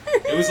window.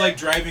 It was like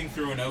driving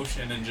through an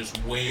ocean and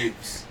just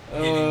waves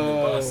hitting the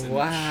bus and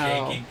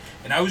shaking.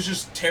 And I was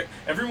just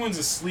everyone's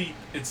asleep.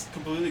 It's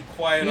completely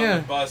quiet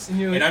on the bus,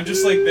 and I'm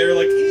just there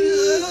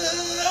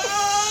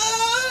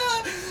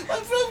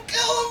I'm from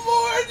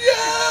California.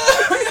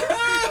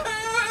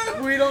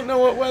 We don't don't know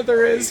what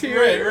weather is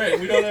here. Right.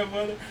 We don't have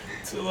weather.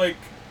 So, like,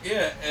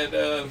 yeah,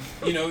 and,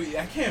 you know,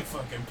 I can't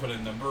fucking put a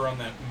number on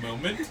that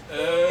moment,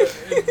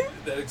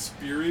 that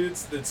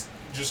experience that's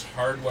just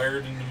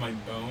hardwired into my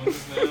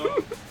bones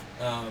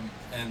now.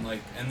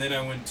 And then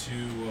I went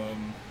to,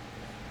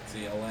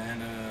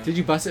 Atlanta. Did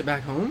you bus it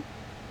back home?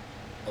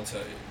 I'll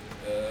tell you.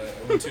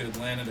 I went to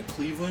Atlanta to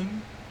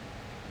Cleveland.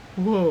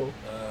 Whoa.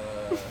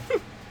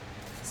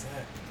 Is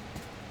that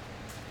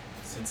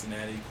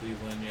Cincinnati,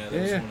 Cleveland? Yeah,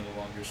 that was one of the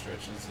longer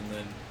stretches. And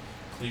then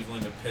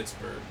Cleveland to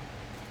Pittsburgh.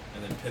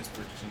 And then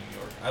Pittsburgh to New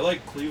York. I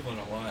like Cleveland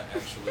a lot,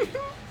 actually.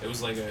 It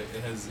was like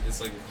it's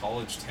like a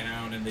college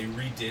town, and they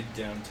redid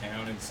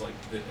downtown. It's like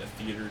a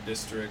theater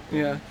district.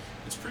 Yeah.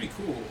 It's pretty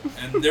cool.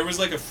 And there was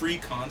like a free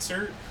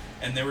concert,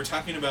 and they were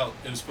talking about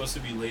it was supposed to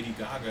be Lady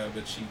Gaga,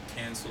 but she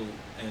canceled.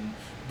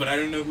 But I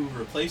don't know who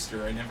replaced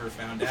her. I never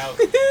found out.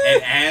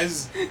 And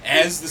as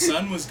the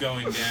sun was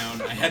going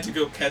down, I had to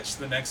go catch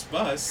the next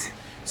bus.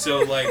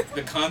 So, like,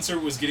 the concert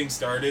was getting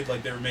started,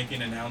 like, they were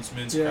making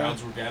announcements,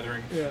 crowds were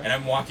gathering, and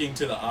I'm walking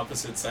to the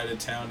opposite side of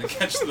town to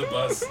catch the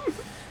bus,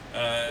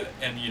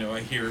 and, you know, I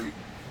hear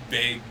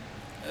vague,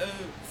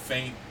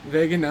 faint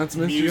vague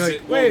announcements.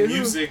 Music, You're like,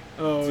 music,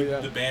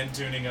 the band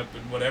tuning up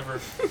and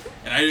whatever,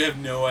 and I have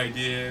no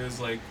idea. It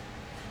was like,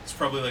 it's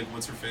probably like,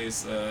 what's her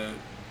face, an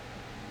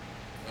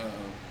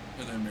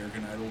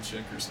American Idol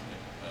chick or something.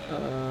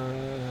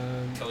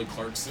 Kelly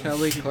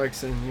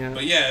Clarkson. Yeah.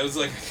 But yeah, it was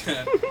like,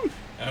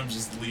 I'm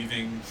just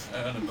leaving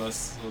on a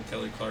bus with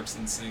Kelly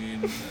Clarkson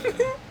singing.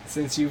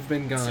 Since you've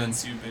been gone.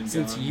 Since you've been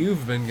Since gone.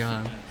 you've been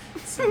gone.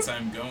 Since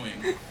I'm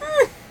going.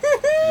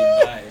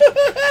 Goodbye.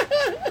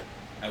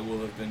 I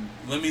will have been.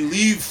 Let me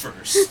leave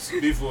first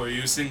before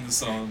you sing the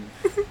song.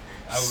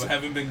 I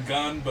haven't been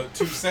gone but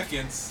 2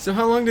 seconds. So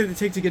how long did it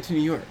take to get to New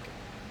York?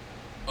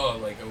 Oh,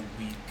 like a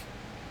week.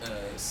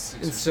 6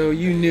 And or so 7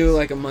 you days. knew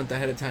like a month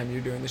ahead of time you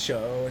were doing the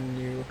show, and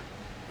you,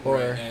 or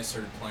right, and I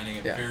started planning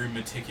it very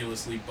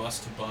meticulously, bus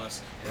to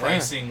bus,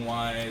 pricing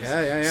wise,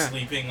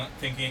 sleeping,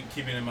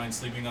 keeping in mind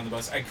sleeping on the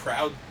bus. I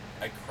crowd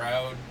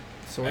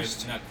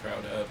sourced.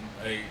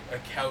 I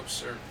couch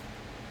surfed.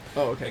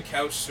 Oh, okay. I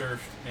couch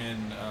surfed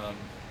in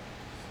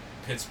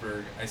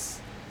Pittsburgh.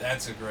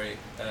 That's a great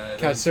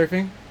couch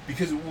surfing.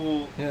 Because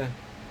Yeah.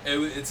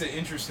 It's an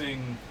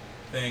interesting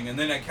thing. And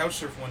then I couch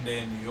surfed one day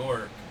in New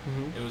York.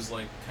 Mm-hmm. It was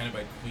like kind of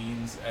by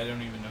Queens. I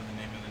don't even know the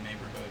name of the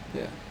neighborhood.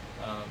 Yeah.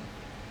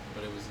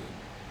 But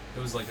it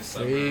was like a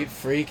suburb.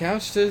 Free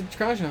couch to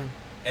crouch on.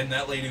 And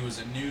that lady was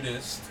a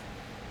nudist.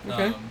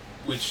 Okay.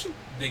 Which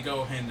they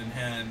go hand in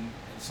hand.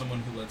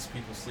 Someone who lets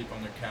people sleep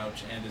on their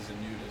couch and is a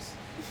nudist.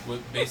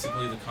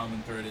 Basically, the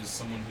common thread is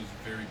someone who's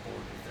very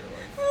bored with their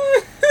life.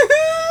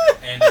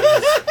 And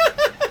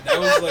that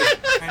was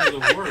like kind of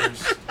the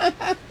worst.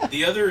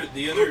 The other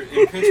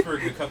in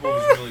Pittsburgh, the couple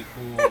was really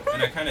cool,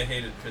 and I kind of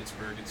hated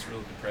Pittsburgh. It's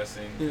really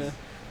depressing. Yeah.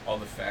 All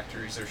the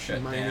factories are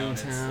shut Mining down.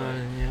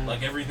 town, It's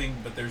like everything,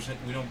 but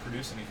we don't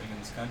produce anything in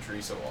this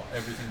country, so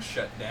everything's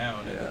shut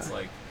down, and it's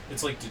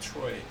like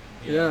Detroit.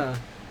 You know?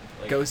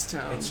 Like, ghost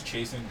town. It's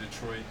chasing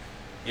Detroit.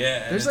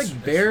 Yeah, there's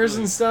like bears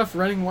and stuff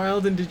running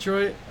wild in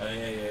Detroit. Yeah.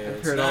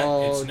 I've heard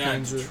all It's not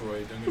kinds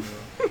Detroit. Don't get me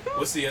wrong.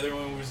 What's the other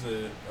one? Where's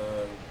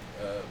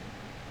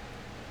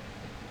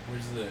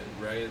the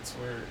riots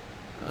were?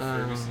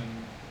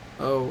 Ferguson.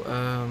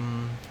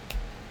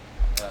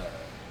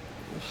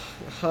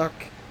 Huck.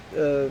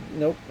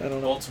 Nope. I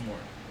don't know. Baltimore.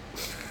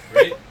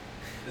 Right?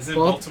 Is it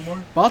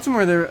Baltimore?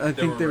 Baltimore. I There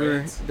think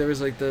there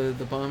was like the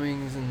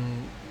bombings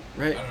and.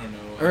 Right. I don't know.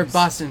 Or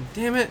Boston.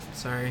 Damn it.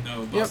 Sorry.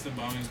 No, Boston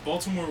bombings.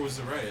 Baltimore was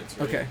the riots,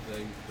 right? Okay.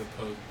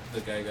 The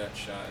guy got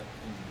shot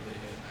and they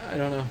hit. I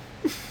don't know.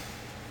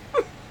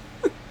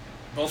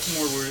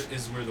 Baltimore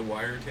is where The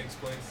Wire takes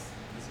place?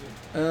 Is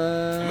it?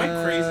 Am I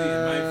crazy?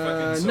 Am I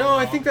fucking so No, wrong?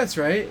 I think that's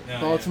right.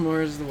 No,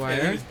 Baltimore is The Wire. I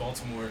think it's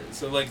Baltimore.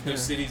 So, like,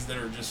 those cities that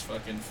are just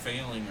fucking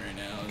failing right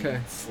now. Okay.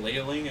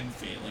 Flailing and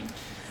failing.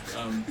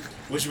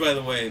 Which, by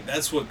the way,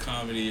 that's what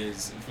comedy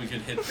is. If we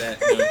could hit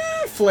that note.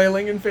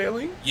 Flailing and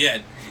failing?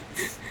 Yeah.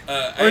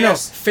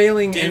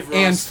 Failing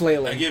and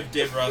flailing. I give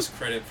Dave Ross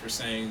credit for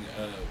saying,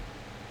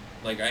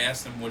 I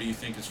asked him, what do you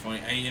think is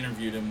funny? I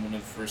interviewed him, one of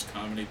the first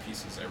comedy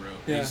pieces I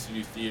wrote. I used to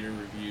do theater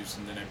reviews,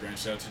 and then I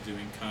branched out to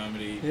doing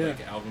comedy,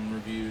 like album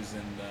reviews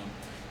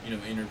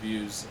and,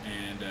 interviews,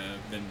 and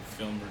then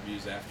film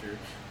reviews after,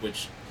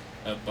 which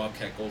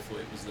Bobcat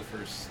Goldthwait was the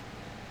first.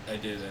 I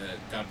did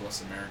God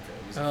Bless America.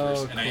 It was the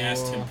first. And I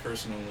asked him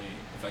personally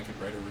if I could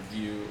write a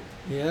review.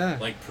 Yeah.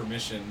 Like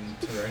permission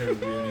to write a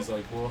review. And he's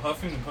like, well,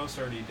 Huffington Post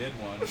already did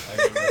one. I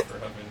got write for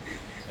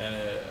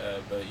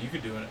Huffington. But you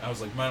could do it. I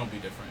was like, mine will be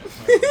different.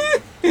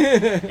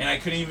 And I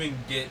couldn't even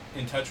get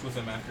in touch with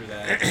him after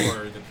that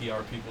or the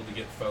PR people to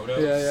get photos.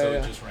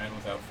 It just ran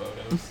without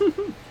photos.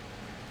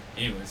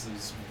 Anyways, it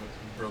was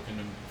broken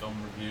in film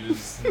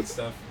reviews and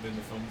stuff. Been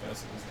to film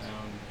festivals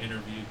now and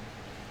interviewed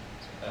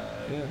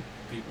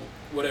people,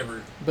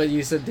 whatever. But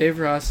you said Dave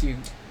Ross,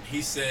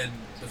 He said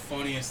the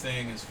funniest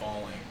thing is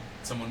falling.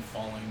 Someone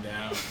falling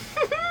down.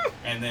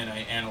 And then I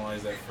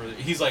analyze that further.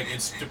 He's like,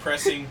 it's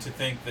depressing to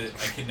think that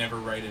I could never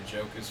write a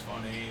joke as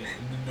funny,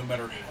 no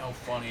matter how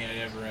funny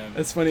I ever am.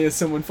 As funny as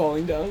someone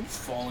falling down.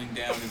 Falling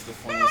down is the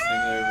funniest thing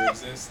that ever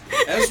exists.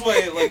 That's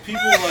why, like,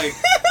 people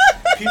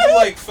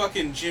like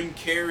fucking Jim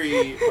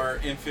Carrey are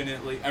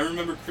infinitely. I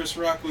remember Chris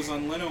Rock was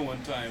on Leno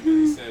one time,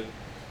 and he said,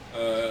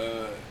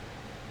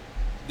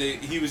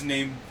 he was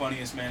named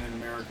funniest man in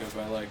America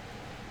by like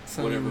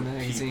Some whatever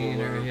magazine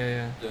people or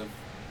the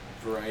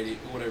Variety,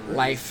 whatever.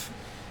 Life.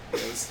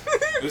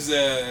 It was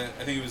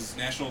I think it was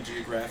National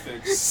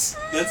Geographic.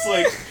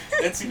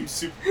 That seems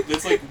super.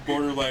 That's like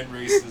borderline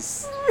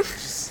racist,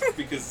 just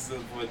because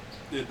of what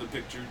the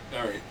picture.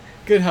 All right.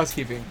 Good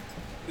Housekeeping.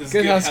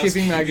 Good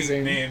Housekeeping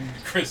magazine. Named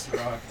Chris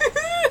Rock.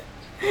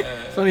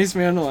 Funniest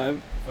man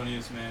alive.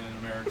 Funniest man in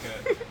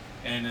America.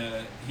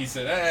 And he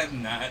said,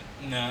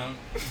 no,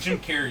 Jim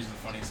Carrey's the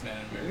funniest man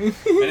in America.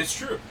 And it's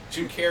true.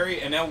 Jim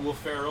Carrey and now Will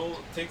Ferrell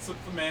takes up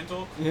the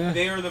mantle. Yeah.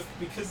 They are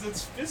because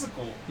it's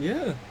physical.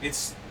 Yeah.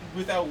 It's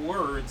without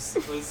words.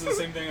 It's the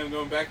same thing I'm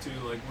going back to,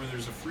 like, where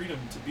there's a freedom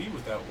to be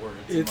without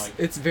words.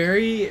 It's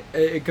very,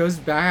 it goes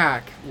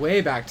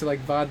way back to, like,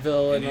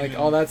 vaudeville and like,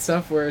 all that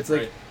stuff where it's,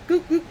 like,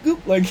 goop, goop,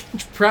 goop, like,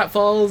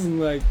 pratfalls and,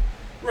 like...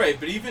 Right,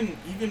 but even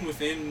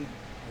within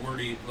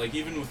wordy, like,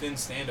 even within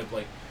stand-up,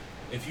 like,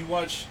 if you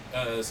watch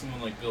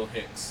someone like Bill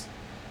Hicks,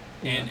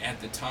 and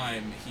at the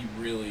time he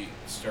really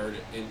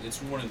started,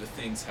 it's one of the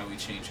things how he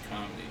changed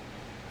comedy.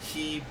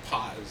 He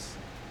paused.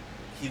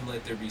 He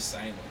let there be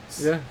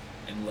silence. Yeah.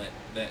 And let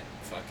that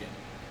fucking...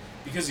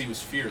 Because he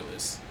was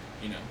fearless,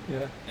 you know?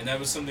 Yeah. And that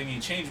was something he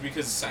changed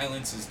because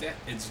silence is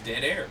it's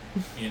dead air,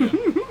 you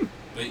know?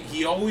 But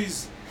he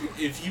always...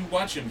 If you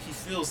watch him, he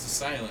feels the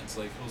silence.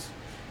 Like, he'll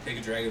take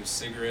a drag of a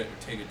cigarette or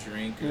take a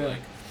drink or,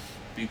 like,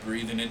 be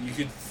breathing, and you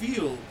could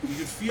feel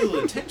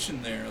the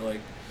tension there, like,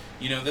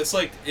 you know, that's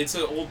like, it's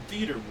an old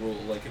theater rule,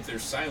 like, if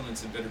there's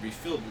silence, it better be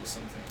filled with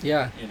something.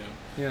 Yeah. You know?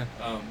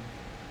 Yeah.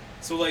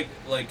 So,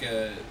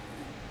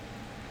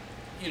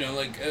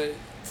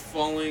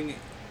 falling,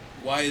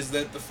 why is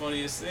that the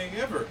funniest thing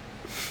ever?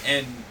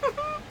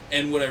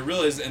 And what I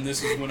realized, and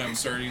this is when I'm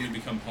starting to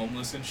become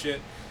homeless and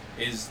shit,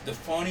 is the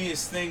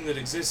funniest thing that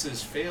exists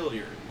is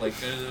failure. Like,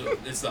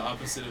 it's the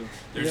opposite of,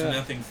 there's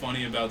nothing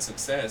funny about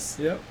success.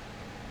 Yep.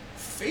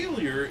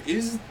 Failure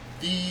is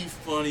the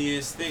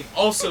funniest thing.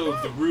 Also,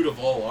 the root of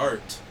all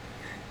art.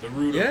 The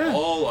root of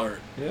all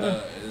art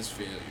is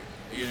failure.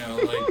 You know,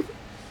 like,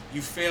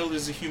 you failed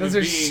as a human being.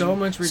 There's so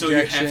much rejection.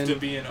 So you have to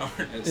be an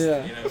artist.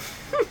 Yeah. You know,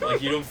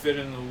 like, you don't fit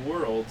in the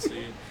world. So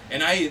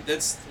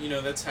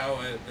that's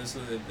how that's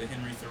the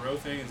Henry Thoreau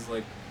thing is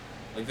like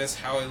that's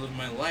how I live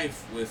my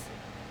life with.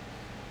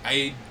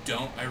 I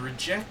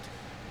reject,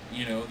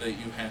 you know, that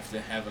you have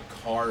to have a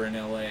car in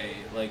LA.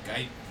 Like,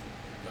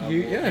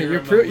 you're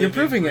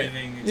proving it.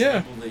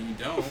 Example that you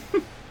don't,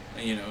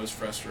 you know, as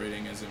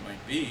frustrating as it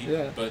might be,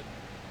 but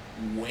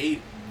way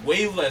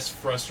less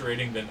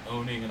frustrating than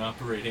owning and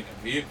operating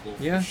a vehicle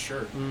for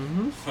sure.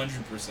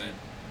 100%,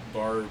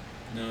 bar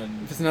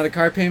none. If it's not a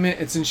car payment,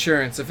 it's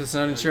insurance. If it's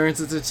not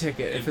insurance, it's a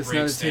ticket. If it's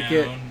not a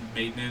ticket,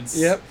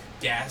 maintenance.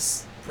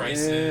 Gas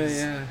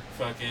prices.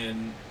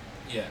 Fucking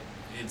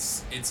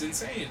It's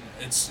insane.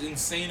 It's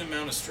insane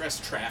amount of stress,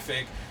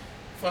 traffic.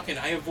 Fucking,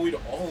 I avoid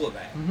all of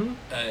that,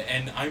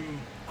 and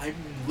I'm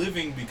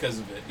living because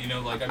of it. You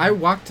know, like I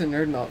walk to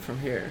Nerd Melt from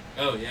here.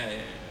 Oh yeah.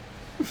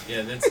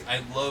 That's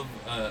I love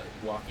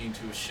walking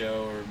to a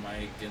show or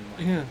mic and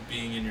like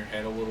being in your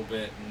head a little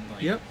bit and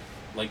like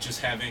like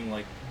just having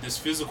like this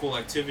physical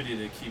activity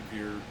to keep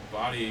your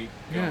body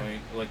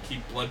going, like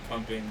keep blood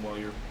pumping while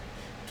you're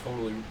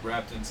totally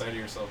wrapped inside of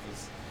yourself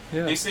is.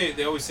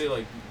 They always say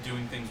like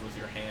doing things with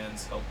your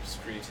hands helps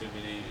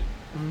creativity.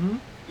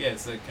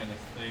 It's that kind of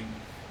thing.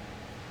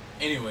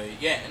 Anyway,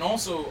 and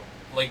also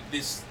like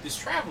this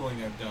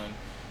traveling I've done,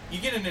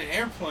 you get in an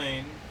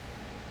airplane.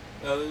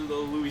 The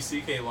Louis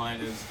C.K.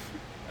 line is,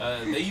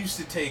 they used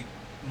to take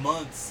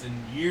months and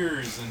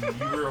years, and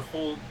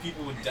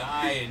people would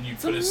die, and you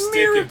put a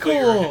stick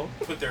and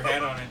put their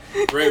hat on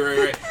it.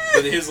 Right.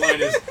 But his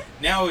line is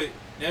now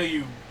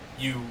you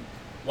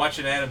watch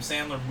an Adam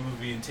Sandler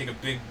movie and take a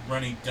big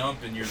runny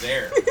dump and you're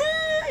there.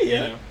 You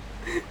know?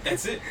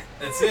 That's it.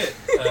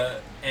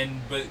 But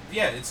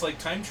it's like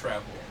time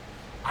travel.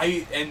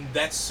 And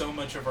that's so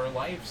much of our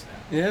lives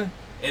now. Yeah.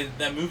 And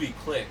that movie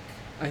Click.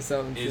 I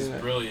saw him is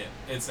brilliant.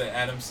 It's a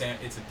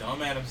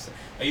dumb Adam Sandler.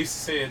 I used to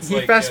say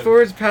he fast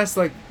forwards past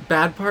like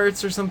bad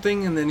parts or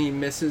something, and then he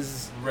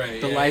misses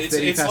the life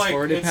that he fast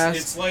forwarded past.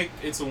 It's like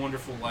It's a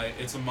Wonderful Life.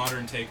 It's a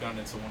modern take on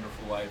It's a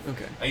Wonderful Life.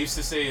 Okay. I used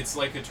to say it's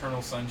like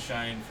Eternal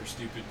Sunshine for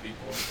stupid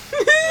people,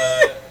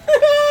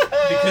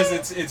 because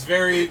it's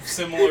very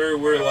similar.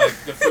 Where like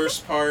the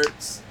first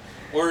parts,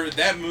 or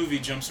that movie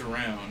jumps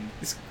around.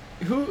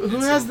 Who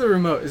has the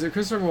remote? Is it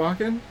Christopher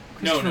Walken?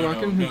 Christopher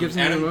Walken who gives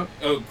him the remote?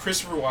 Oh,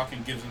 Christopher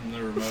Walken gives him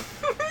the remote.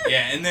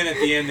 Yeah, and then at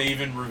the end they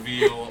even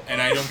reveal,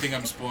 and I don't think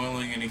I'm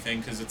spoiling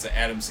anything because it's an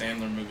Adam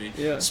Sandler movie.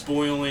 Yeah.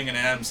 Spoiling an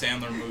Adam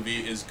Sandler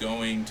movie is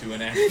going to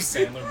an Adam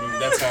Sandler movie.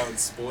 That's how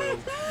it's spoiled.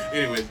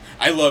 Anyways,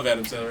 I love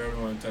Adam Sandler. I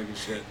don't want to talk his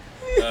shit.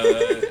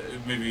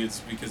 Maybe it's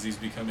because he's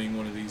becoming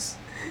one of these.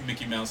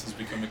 Mickey Mouse has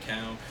become a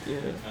cow. Yeah.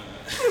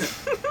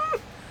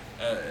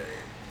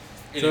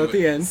 Anyway, so at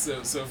the end.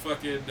 So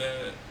fucking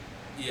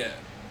yeah.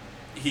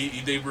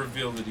 They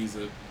reveal that he's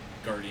a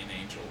guardian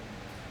angel,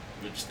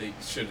 which they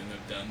shouldn't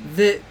have done.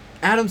 That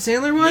Adam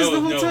Sandler was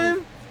the whole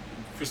time?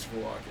 Christopher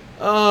Walken.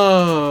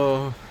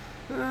 Oh.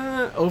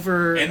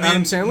 Over and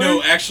Adam then, Sandler?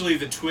 No, actually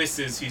the twist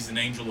is he's an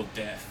angel of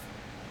death.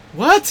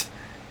 What?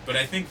 But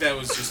I think that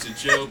was just a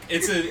joke.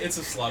 It's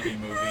a sloppy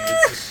movie.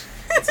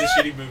 It's a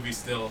shitty movie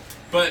still.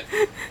 But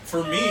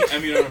for me, I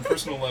mean, on a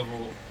personal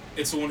level,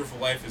 It's a Wonderful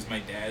Life was my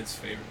dad's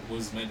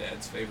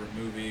favorite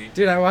movie.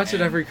 Dude, I watch it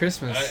every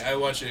Christmas. I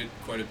watch it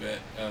quite a bit.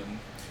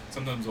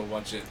 Sometimes I'll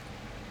watch it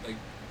like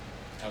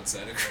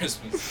outside of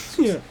Christmas.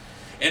 Yeah.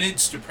 And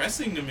it's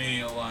depressing to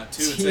me a lot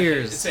too.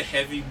 Tears. It's a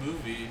heavy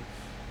movie.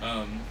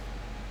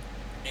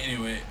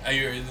 Anyway,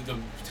 the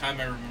time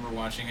I remember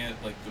watching it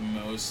like the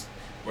most,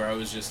 where I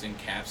was just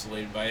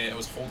encapsulated by it, I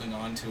was holding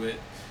on to it,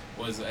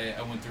 was I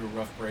went through a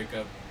rough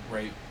breakup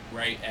right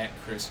at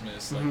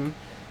Christmas,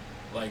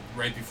 like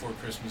right before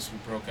Christmas we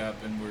broke up,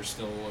 and we're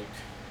still like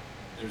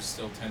there's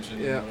still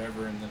tension and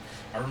whatever. And then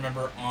I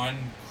remember on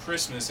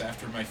Christmas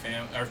after my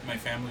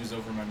family was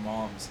over at my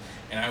mom's,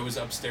 and I was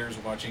upstairs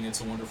watching It's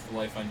a Wonderful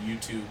Life on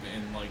YouTube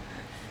in like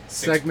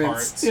 6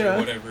 parts or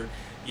whatever.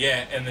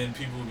 Yeah, and then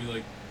people would be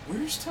like,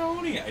 "Where's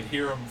Tony?" I'd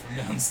hear him from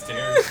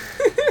downstairs.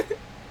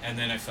 And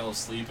then I fell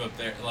asleep up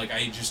there. Like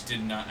I could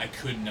not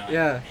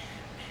handle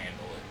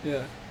it.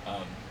 Yeah.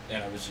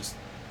 And I was just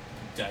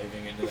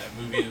diving into that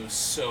movie. It was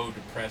so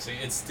depressing.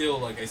 It's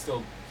still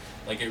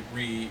it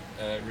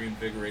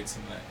reinvigorates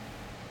some of that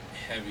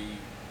heavy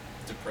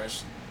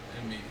depression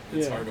in me.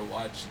 It's hard to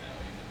watch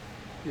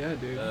now. Yeah,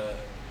 dude.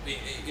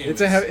 It's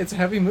a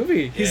heavy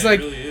movie. He's it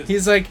really is.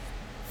 He's like,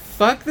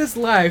 fuck this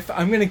life.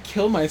 I'm gonna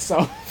kill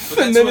myself.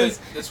 But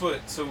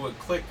what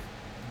Click,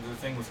 the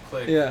thing with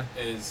Click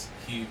is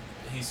he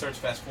starts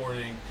fast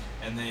forwarding,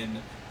 and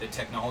then the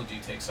technology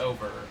takes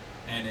over,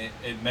 and it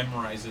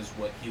memorizes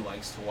what he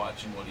likes to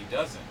watch and what he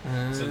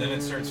doesn't. So then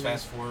it starts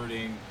fast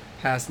forwarding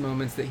past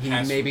moments that he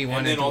maybe wanted to watch.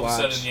 And then all of a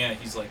sudden,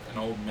 he's like an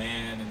old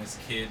man, and his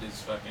kid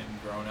is fucking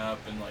grown up,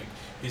 and like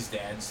his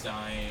dad's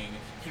dying.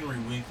 Henry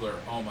Winkler,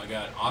 oh my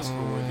god,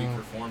 Oscar-worthy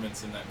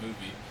performance in that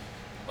movie.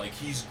 Like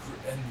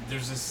and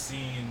there's this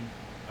scene.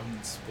 I'm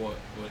gonna spoil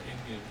what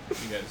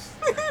you guys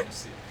are gonna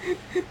see.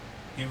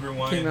 He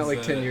rewinds. Came out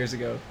like 10 years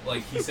ago.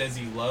 Like he says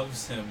he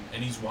loves him,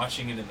 and he's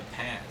watching it in the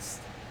past.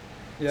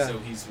 Yeah. So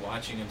he's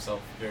watching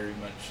himself very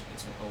much.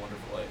 It's a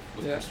Wonderful Life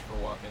with Christopher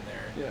Walken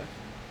there. Yeah.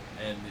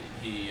 And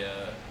he,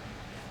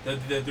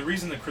 the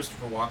reason the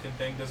Christopher Walken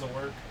thing doesn't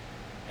work,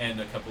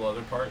 and a couple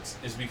other parts,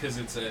 is because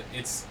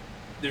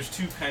there's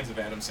two kinds of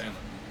Adam Sandler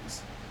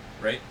movies,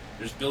 right?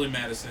 There's Billy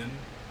Madison.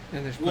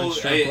 And there's Punch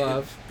Drunk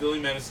Love. Billy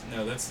Madison.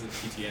 No, that's the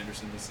P.T.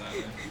 Anderson. That's not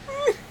it.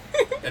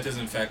 That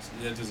doesn't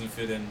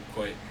fit in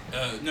quite.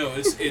 No,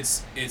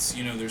 it's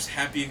there's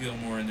Happy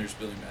Gilmore and there's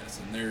Billy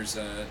Madison. There's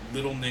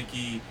Little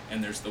Nicky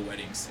and there's The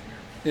Wedding Singer.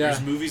 Yeah.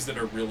 There's movies that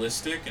are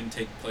realistic and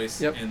take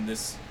place in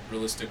this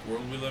realistic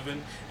world we live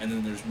in, and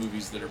then there's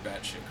movies that are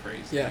batshit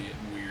crazy and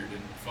weird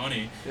and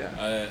funny.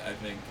 Yeah. I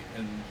think,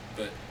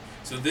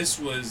 so this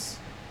was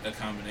a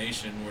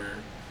combination where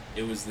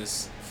it was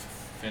this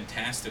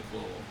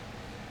fantastical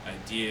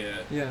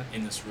idea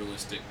in this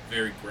realistic,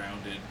 very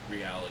grounded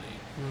reality.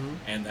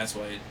 And that's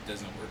why it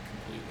doesn't work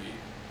completely.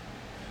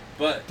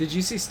 But did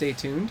you see Stay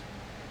Tuned?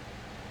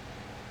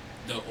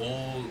 That's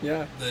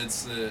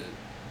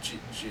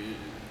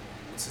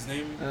what's his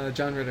name?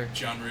 John Ritter.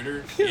 John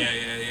Ritter.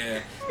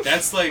 Yeah.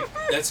 That's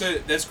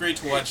great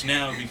to watch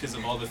now because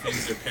of all the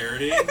things they're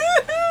parodying,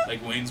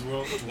 like Wayne's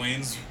World,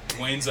 Wayne's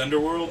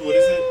Underworld. What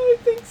is it? I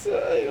think so.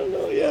 I don't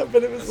know. Yeah,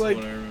 but it was that's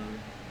what I remember.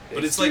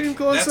 But it's like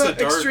that's a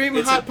dark, extreme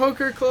hot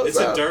poker close It's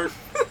a dark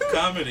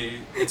comedy.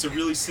 It's a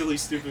really silly,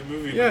 stupid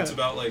movie. But it's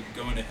about like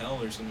going to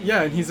hell or something.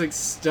 Yeah, and he's like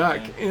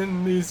stuck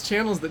in these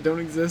channels that don't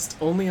exist,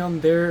 only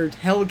on their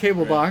hell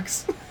cable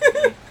box.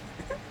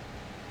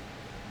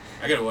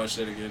 I gotta watch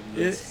that again.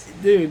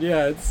 Dude,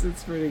 yeah, it's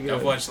pretty good.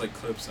 I've watched like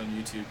clips on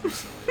YouTube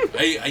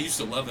recently. I used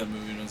to love that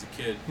movie when I was a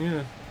kid.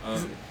 Yeah.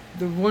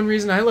 The one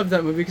reason I loved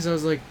that movie because I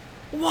was like,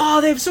 wow,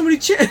 they have so many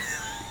channels.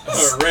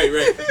 Oh, right.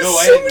 No,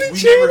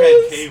 we never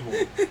had cable.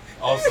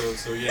 Also,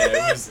 so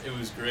it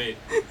was great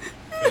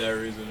for that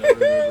reason. I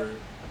remember.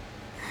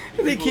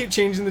 They keep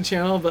changing the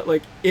channel, but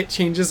like it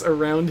changes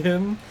around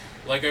him.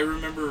 Like I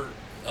remember,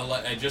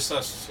 I just saw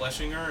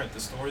Schlesinger at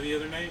the store the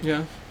other night.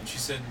 Yeah. And she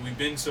said we've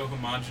been so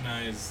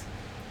homogenized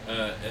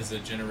as a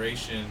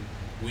generation.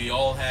 We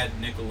all had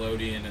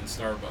Nickelodeon and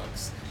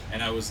Starbucks,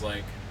 and I was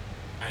like,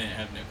 I didn't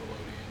have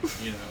Nickelodeon.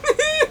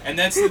 And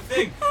that's the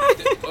thing.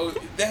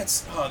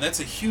 That's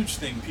a huge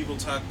thing. People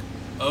talk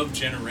of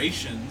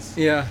generations.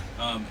 Yeah.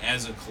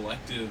 As a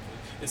collective,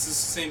 it's the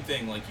same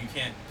thing. Like you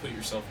can't put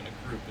yourself in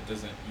a group.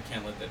 You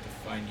can't let that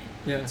define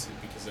you. Yeah.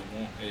 Because it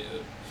won't. It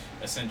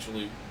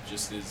essentially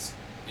just is.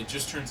 It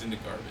just turns into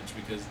garbage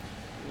because.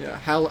 Yeah,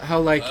 how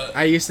like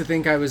I used to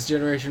think I was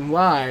Generation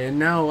Y, and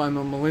now I'm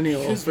a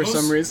millennial for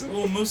some reason.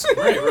 Well,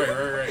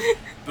 right.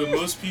 But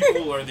most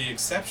people are the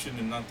exception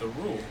and not the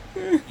rule.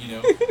 You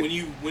know,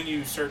 when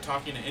you start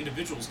talking to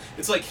individuals,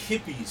 it's like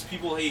hippies.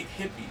 People hate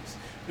hippies,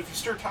 but if you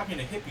start talking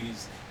to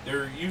hippies,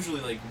 they're usually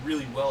like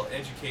really well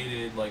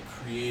educated, like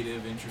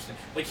creative, interesting,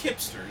 like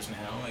hipsters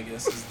now. I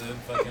guess is the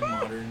fucking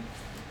modern.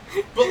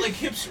 But like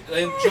hipster,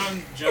 and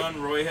John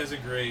Roy has a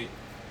great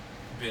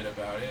bit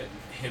about it.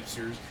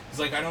 Hipsters. He's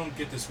like, I don't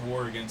get this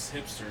war against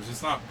hipsters.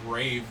 It's not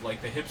brave.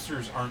 Like, the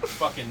hipsters aren't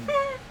fucking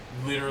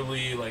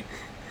literally, like,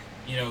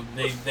 you know,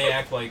 they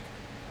act like,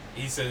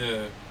 he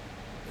said,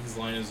 his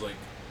line is like,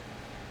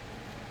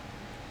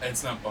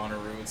 it's not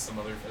Bonnaroo, it's some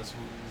other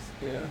festival.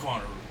 Yeah.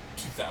 Bonnaroo,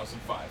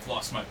 2005,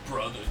 lost my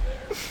brother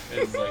there.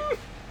 It's like,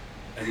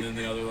 and then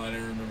the other line I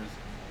remember is,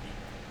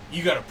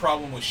 you got a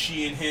problem with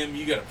she and him,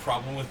 you got a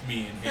problem with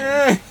me and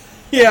him.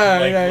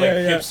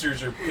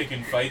 Hipsters are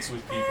picking fights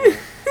with people,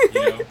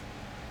 you know?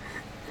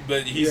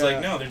 But he's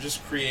like, no, they're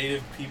just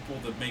creative people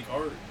that make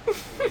art.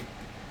 Like,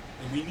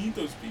 we need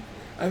those people.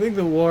 I think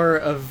the war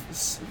of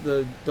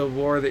the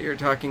war that you're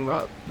talking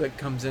about that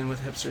comes in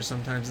with hipsters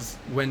sometimes is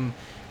when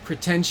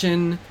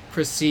pretension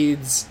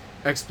precedes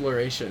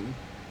exploration.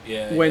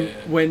 Yeah.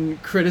 When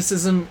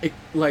criticism,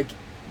 like,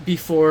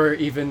 before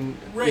even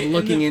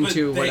looking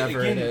into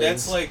whatever it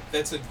is.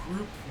 That's a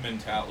group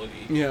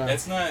mentality. Yeah.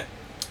 That's not.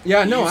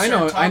 Yeah, no, I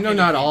know.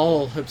 Not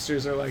all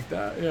hipsters are like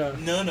that. Yeah.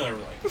 None are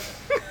like that.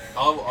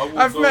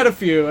 I've met a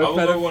few. I'll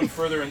go one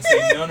further and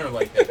say none are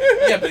like that.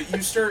 Yeah, but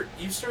you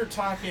start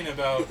talking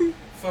about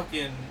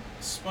fucking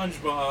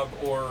SpongeBob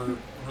or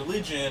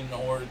religion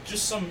or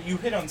just you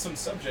hit on some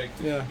subject.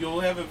 Yeah. You'll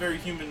have a very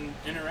human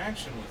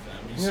interaction with them.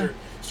 You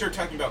start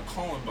talking about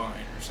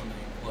Columbine or something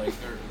like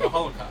or the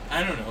Holocaust.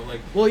 I don't know,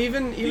 like. Well,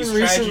 even these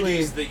recently,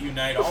 tragedies that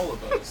unite all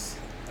of us.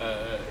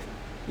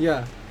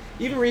 Yeah.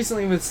 Even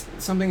recently with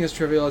something as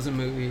trivial as a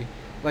movie,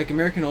 like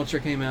American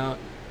Ultra came out,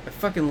 I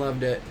fucking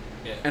loved it.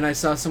 Yeah. And I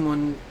saw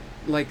someone,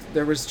 like,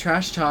 there was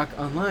trash talk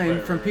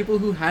online from people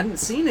who hadn't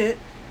seen it,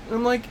 and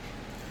I'm like,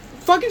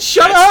 fucking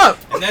shut up!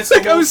 And that's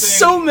like, I was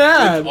so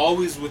mad.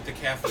 Always with the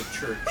Catholic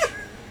Church.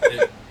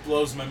 It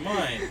blows my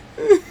mind.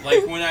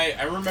 Like, when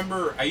I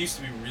remember, I used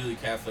to be really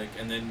Catholic,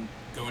 and then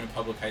going to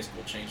public high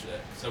school changed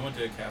that, because I went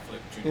to a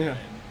Catholic junior high,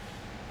 and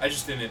I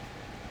just didn't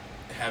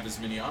have as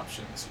many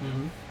options, you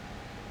know?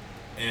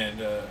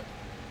 And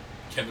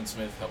Kevin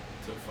Smith helped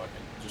to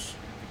fucking just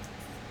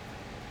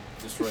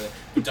destroy that.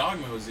 But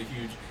Dogma was a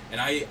huge, and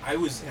I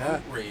was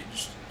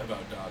outraged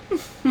about Dogma,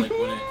 like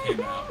when it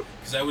came out,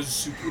 because I was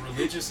super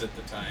religious at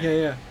the time.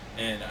 Yeah.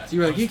 And so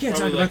you were like, you can't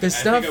talk about this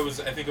stuff.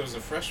 I think I was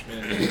a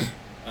freshman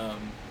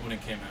when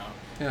it came out.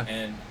 Yeah.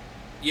 And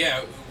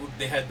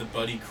they had the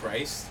Buddy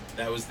Christ.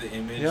 That was the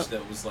image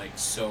that was like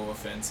so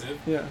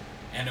offensive. Yeah.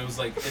 And it was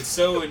like, it's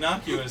so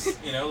innocuous,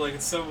 you know, like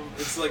it's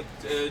like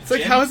it's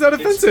like, how is that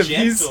offensive?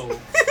 It's gentle.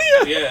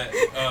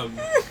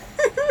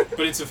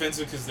 But it's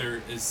offensive because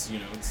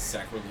it's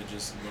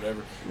sacrilegious and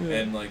whatever,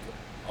 and like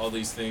all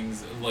these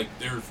things, like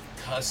they're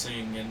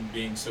cussing and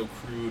being so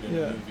crude in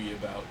a movie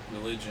about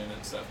religion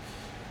and stuff,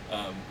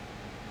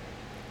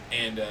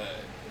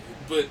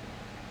 but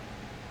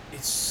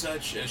it's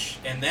such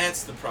and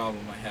that's the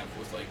problem I have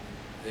with like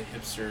the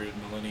hipster and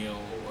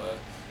millennial.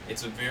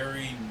 It's a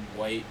very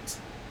white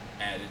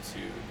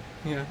attitude.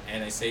 Yeah.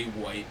 And I say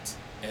white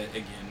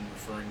again,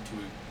 referring to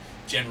it,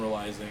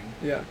 generalizing.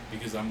 Yeah.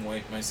 Because I'm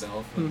white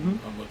myself, and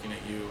I'm looking at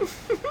you,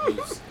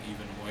 who's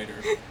even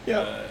whiter.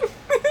 Yeah.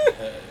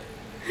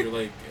 You're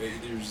like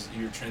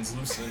you're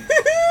translucent.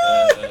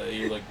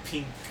 You're like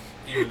pink.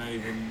 You're not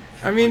even.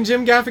 I mean,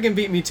 Jim Gaffigan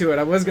beat me to it.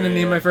 I was gonna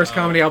name my first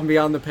comedy album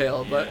Beyond the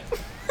Pale, but.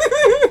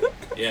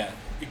 Yeah.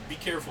 Be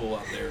careful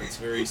out there. It's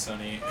very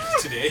sunny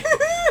today.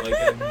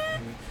 Like,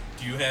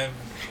 do you have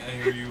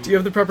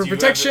the proper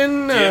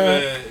protection? Do you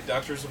have a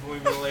doctor's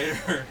appointment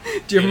later?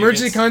 Do you have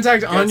emergency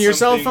contact on your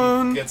cell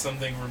phone? Get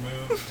something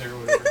removed or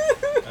whatever.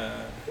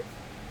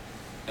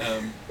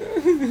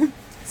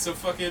 So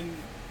fucking.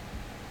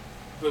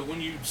 But when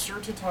you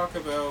start to talk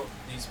about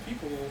these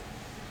people,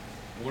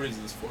 what is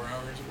this? 4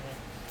 hours away?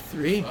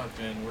 3. Fuck,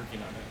 man,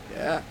 working on it.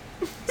 Yeah.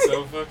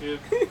 So fucking.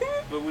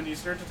 But when you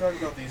start to talk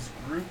about these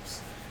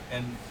groups,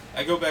 and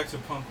I go back to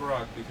punk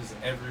rock because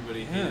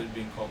everybody hated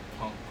being called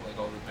punk, like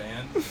all the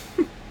bands,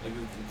 like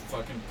the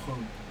fucking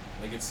punk,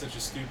 like it's such a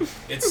stupid.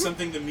 It's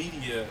something the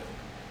media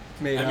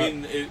made up. I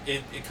mean,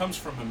 it comes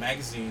from a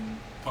magazine,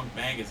 Punk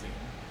Magazine.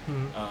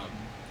 Mm-hmm.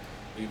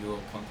 Maybe a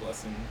little punk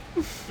lesson,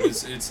 but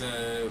it's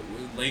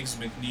Legs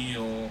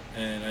McNeil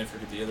and I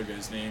forget the other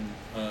guy's name.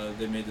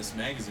 They made this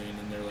magazine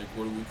and they're like,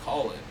 what do we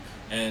call it?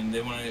 And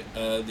they want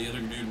the other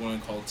dude wanted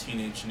to call it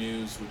Teenage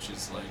News, which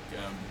is like.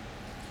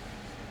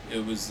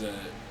 It was an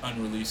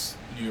unreleased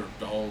New York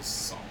Dolls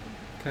song.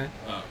 Okay.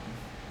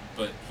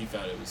 but he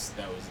thought that was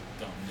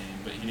a dumb name,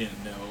 but he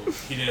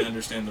didn't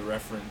understand the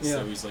reference,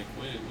 so he's like,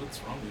 wait,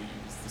 what's wrong with you?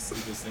 It's the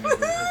stupidest thing I've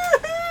ever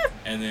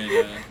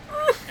heard.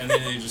 And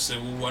then they just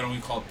said, well, why don't we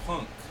call it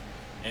punk?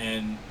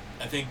 And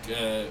I think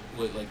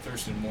what like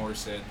Thurston Moore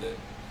said that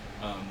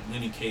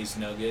Lenny K's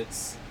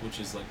Nuggets,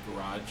 which is like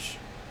garage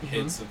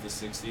hits of the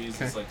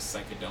 60s, it's like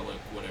psychedelic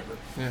whatever.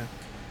 Yeah.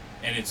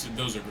 And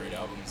those are great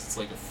albums. It's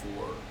like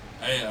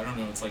I don't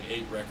know, it's like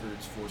 8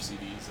 records, 4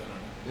 CDs, I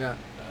don't know.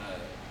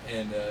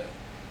 Yeah.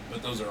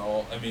 But those are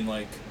all, I mean,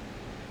 like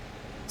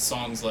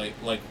songs like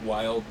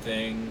Wild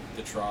Thing,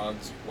 the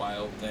Trogs,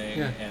 Wild Thing,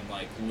 and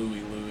like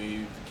Louie Louie,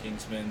 the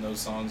Kingsmen, those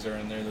songs are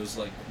in there, those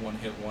like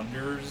one-hit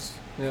wonders,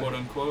 quote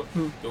unquote,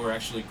 that were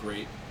actually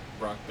great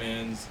rock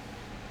bands.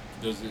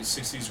 Those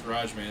 60s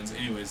garage bands.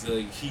 Anyways,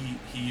 like he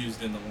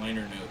used in the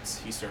liner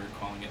notes, he started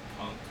calling it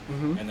punk,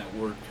 and that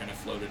word kind of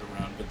floated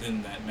around. But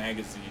then that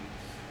magazine,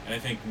 and I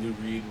think Lou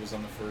Reed was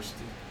on the first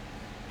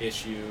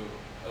issue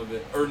of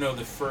it, or no,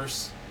 the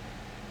first.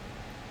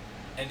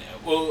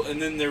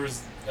 And then there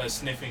was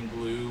Sniffing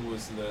Glue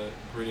was the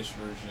British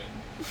version,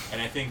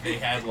 and I think they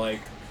had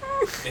like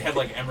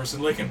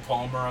Emerson, Lake and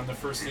Palmer on the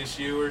first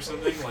issue or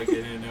something. Like they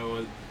didn't know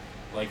it,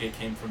 like it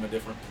came from a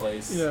different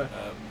place. Yeah.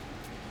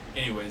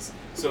 Anyways,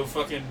 so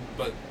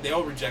but they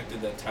all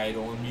rejected that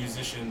title, and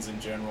musicians in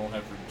general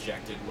have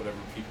rejected whatever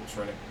people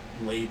try to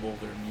label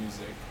their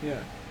music.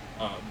 Yeah.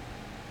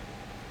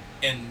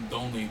 And the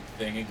only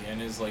thing,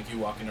 again, is like you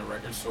walk in a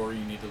record store,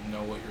 you need to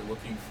know what you're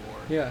looking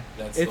for. Yeah.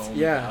 That's the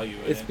only value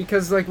in it. It's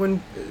because, like,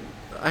 when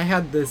I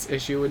had this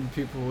issue when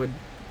people would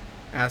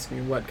ask me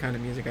what kind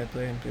of music I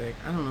play, and be like,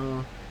 I don't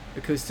know,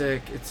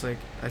 acoustic, it's like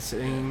I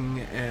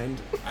sing,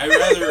 and...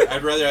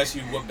 I'd rather ask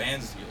you what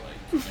bands do you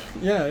like.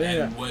 You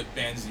know? And what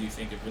bands do you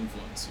think have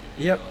influenced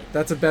you? Yep, like,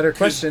 that's a better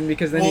question,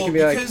 because then you can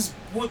be like... Because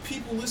what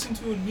people listen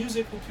to in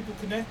music, what people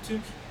connect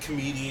to,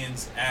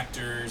 comedians,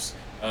 actors...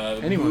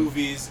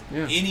 movies,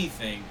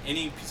 anything,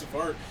 any piece of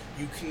art,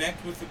 you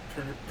connect with the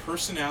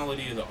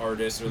personality of the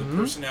artist or the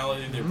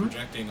personality they're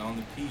projecting on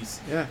the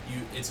piece. Yeah.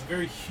 It's a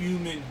very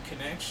human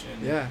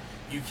connection. Yeah.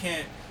 You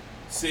can't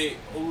say,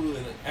 oh,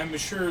 I'm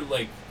sure,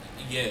 like,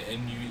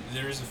 and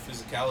there is a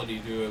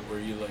physicality to it where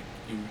you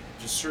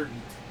just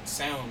certain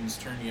sounds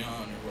turn you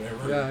on or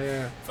whatever.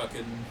 Yeah.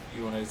 Fucking,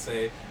 you want to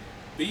say.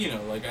 But,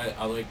 like,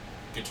 I like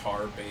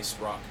guitar-based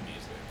rock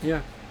music.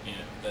 Yeah.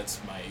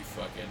 That's my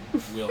fucking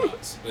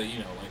wheelhouse. But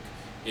like,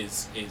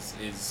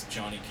 is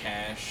Johnny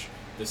Cash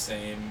the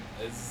same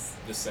as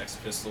the Sex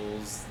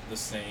Pistols? The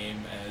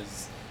same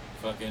as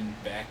fucking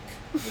Beck?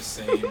 The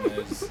same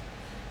as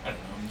I don't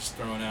know. I'm just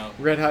throwing out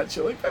Red Hot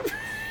Chili Peppers.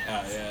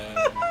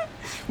 Yeah.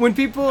 When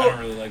people, I don't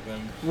really like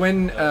them.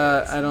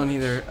 I don't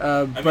either.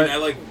 But I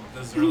like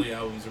those early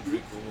albums are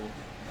pretty cool.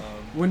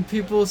 When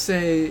people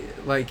say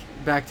like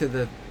back to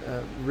the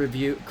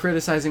review,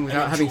 criticizing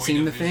without having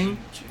seen the thing.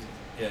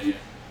 Yeah.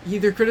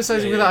 Either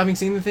criticizing without having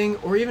seen the thing,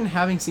 or even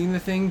having seen the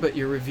thing, but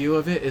your review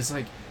of it is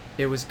like,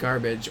 it was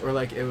garbage, or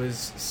like it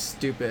was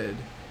stupid.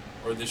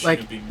 Or this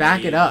shouldn't be back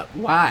made. it up.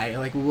 Why?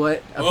 Like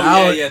what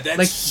about? Oh yeah, that's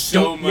like,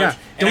 so much. Yeah,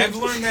 and I've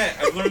learned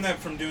that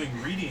from doing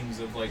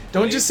readings of like.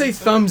 Don't just say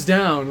thumbs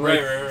down.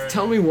 Like, right.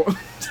 Tell me why.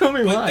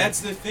 But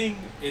that's the thing.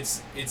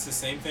 It's the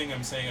same thing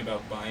I'm saying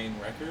about buying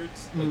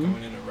records, like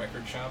going in a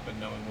record shop and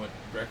knowing what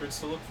records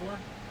to look for.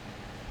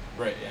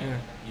 Right, yeah.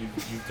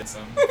 You've got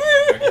some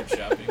record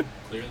shopping,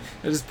 clearly.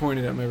 I just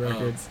pointed at my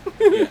records.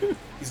 Yeah,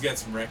 he's got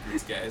some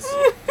records, guys.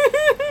 So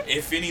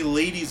if any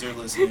ladies are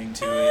listening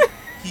to it,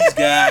 he's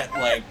got,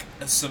 like,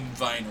 some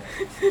vinyl,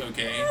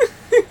 okay?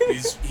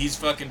 He's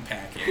fucking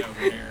packing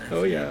over here.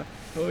 Oh, yeah.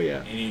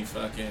 Any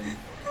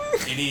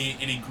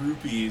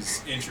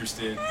groupies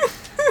interested...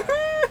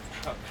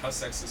 How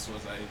sexist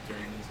was I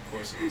during the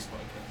course of this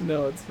podcast?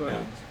 No, it's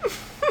fine.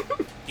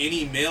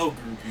 Any male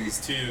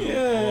groupies too.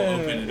 We'll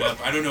open it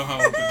up. I don't know how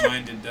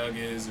open-minded Doug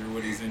is or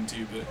what he's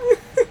into,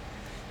 but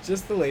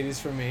just the ladies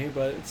for me.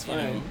 But it's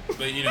fine.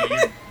 But you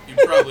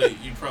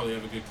probably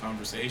have a good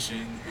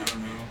conversation. I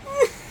don't know.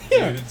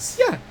 Yeah.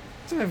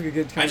 So have a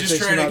good conversation. I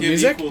just try to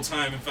give equal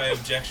time if I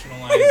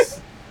objectionalize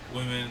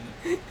women.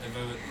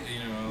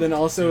 Then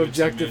also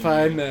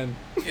objectify men.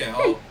 Yeah,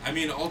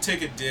 I'll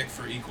take a dick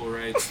for equal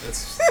rights.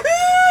 That's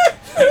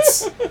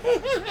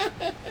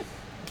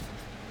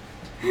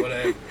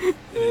whatever. It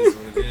is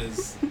what it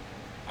is.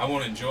 I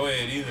won't enjoy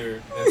it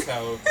either. That's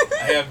how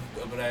I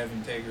have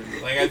integrity.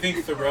 Like I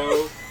think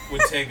Thoreau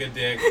would take a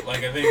dick.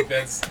 Like I think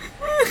that's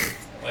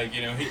like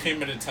he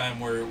came at a time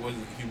where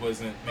he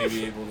wasn't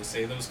maybe able to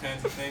say those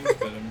kinds of things,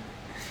 but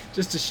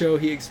just to show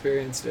he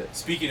experienced it.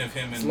 Speaking of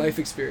him and life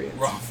experience,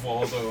 Ralph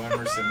Waldo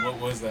Emerson, what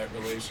was that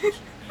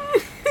relationship?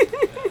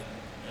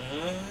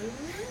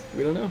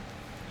 We don't know.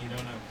 You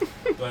don't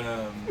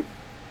know.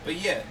 But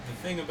yeah, the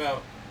thing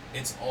about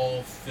it's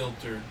all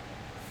filtered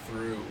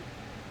through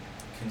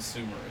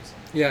consumerism.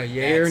 Yeah,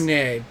 yay or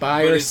nay,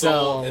 buy or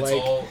sell.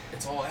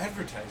 It's all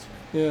advertisement.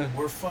 Yeah.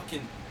 We're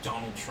fucking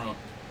Donald Trump.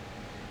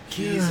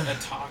 He's a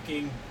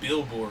talking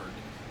billboard.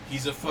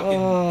 He's a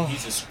fucking.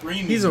 He's a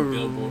screaming. He's a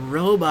billboard.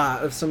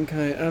 robot of some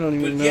kind. I don't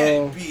even know.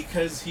 Yeah,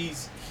 because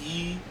he's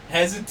he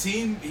has a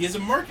team. He has a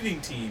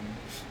marketing team,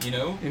 you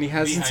know. And he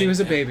has since he was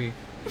a baby.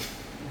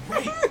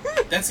 Right.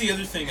 That's the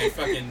other thing.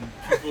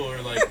 People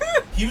are like,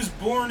 he was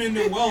born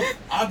into wealth,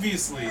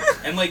 obviously,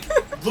 and like,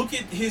 look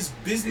at his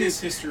business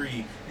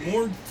history.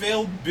 More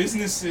failed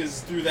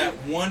businesses through that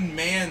one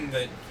man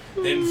than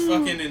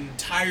fucking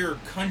entire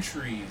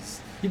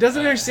countries. He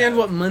doesn't understand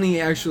what money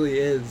actually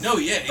is. No,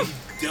 yeah,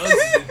 he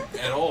doesn't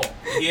at all.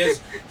 He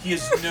has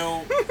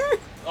no.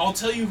 I'll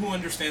tell you who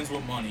understands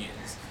what money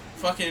is.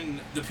 Fucking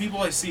the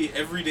people I see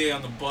every day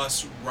on the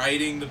bus,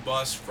 riding the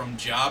bus from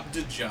job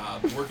to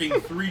job, working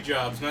 3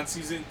 jobs, not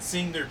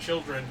seeing their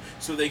children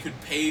so they could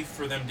pay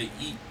for them to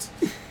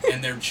eat.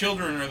 And their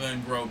children are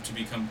then grow up to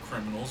become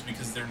criminals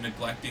because they're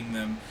neglecting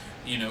them,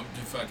 you know,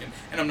 to fucking...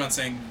 And I'm not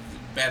saying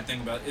the bad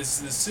thing about it.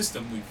 It's the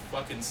system we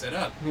fucking set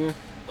up. Yeah.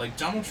 Like,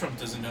 Donald Trump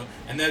doesn't know.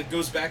 And that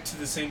goes back to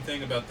the same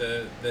thing about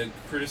the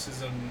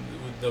criticism,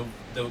 the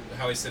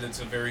how I said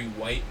it's a very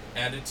white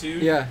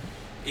attitude. Yeah.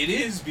 It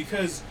is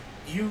because...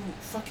 You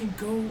fucking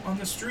go on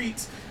the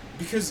streets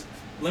because,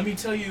 let me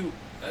tell you,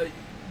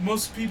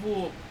 most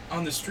people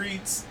on the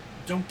streets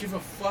don't give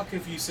a fuck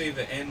if you say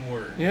the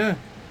N-word. Yeah.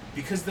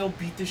 Because they'll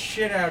beat the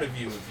shit out of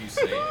you if you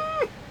say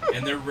it.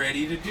 And they're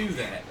ready to do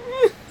that.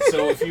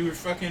 So if you were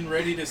fucking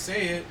ready to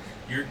say it,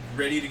 you're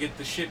ready to get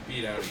the shit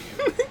beat out of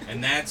you.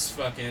 And that's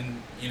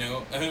fucking, you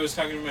know, I was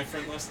talking to my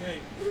friend last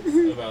night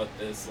about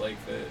this, like,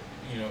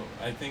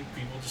 I think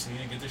people just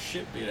need to get the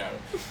shit beat out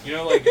of them. You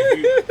know, like,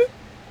 if you...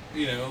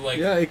 You know, like...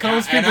 Yeah, it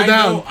calms and people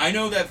down. I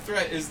know that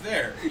threat is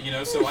there, you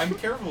know, so I'm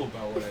careful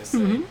about what I say.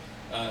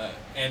 Mm-hmm.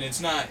 And it's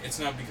not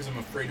because I'm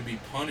afraid to be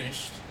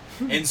punished.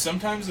 And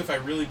sometimes if I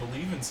really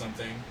believe in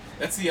something,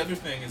 that's the other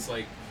thing, is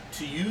like,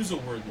 to use a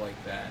word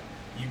like that,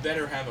 you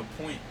better have a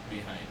point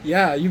behind it.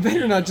 Yeah, you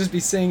better not just be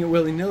saying it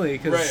willy-nilly,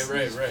 because...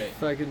 Right.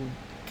 Fucking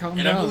calm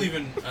and down. I believe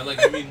in...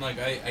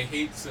 I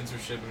hate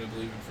censorship and I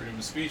believe in freedom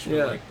of speech,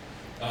 but,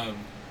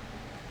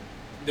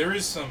 there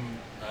is some...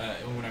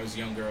 when I was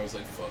younger, I was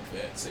like, fuck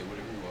that, say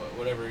whatever you want,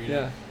 whatever, you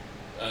know.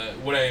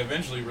 What I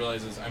eventually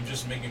realized is I'm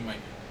just making my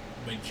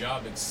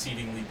job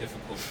exceedingly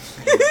difficult.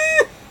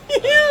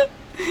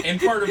 And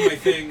part of my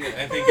thing,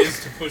 I think,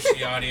 is to push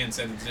the audience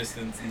at a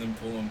distance and then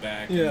pull them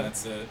back, and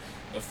that's a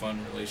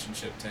fun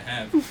relationship to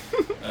have,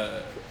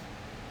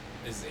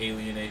 is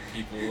alienate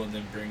people and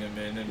then bring them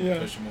in and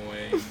push them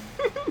away,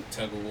 and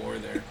tug of war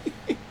there.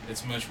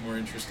 It's much more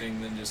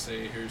interesting than just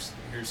say, here's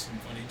some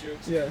funny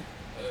jokes. Yeah.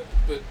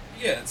 But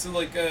yeah, so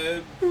like,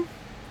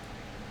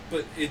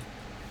 but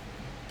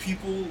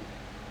people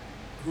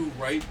who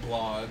write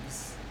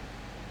blogs,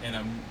 and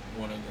I'm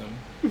one of them.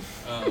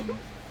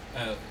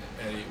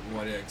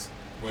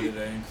 Why did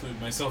I include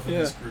myself in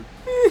this group?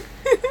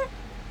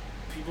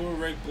 People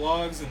who write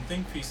blogs and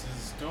think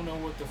pieces don't know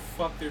what the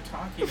fuck they're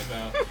talking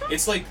about.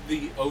 It's like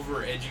the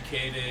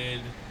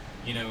overeducated,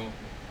 you know.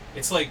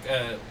 It's like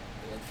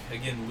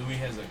again, Louis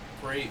has a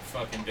great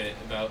fucking bit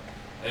about.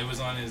 It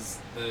was on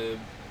the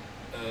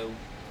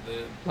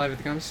Live at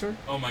the Comedy Store?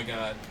 Oh my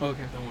god. Oh,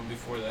 okay. The one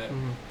before that.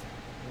 Mm-hmm.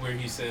 Where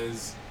he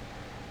says,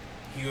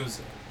 he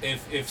goes,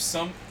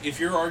 if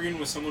you're arguing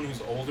with someone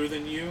who's older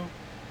than you,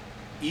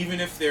 even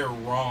if they're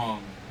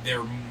wrong,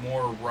 they're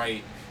more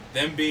right.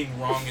 Them being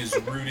wrong is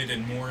rooted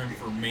in more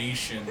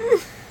information.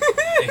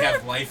 They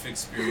have life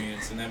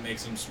experience, and that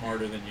makes them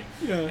smarter than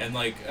you. Yeah. And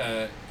like,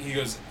 he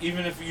goes,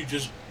 even if you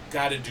just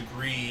got a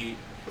degree,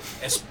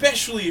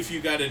 especially if you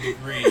got a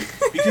degree,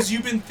 because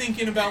you've been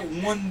thinking about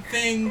one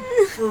thing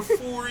for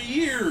 4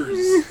 years.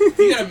 If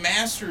you got a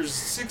master's,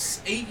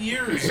 6-8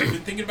 years, you've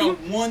been thinking about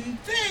one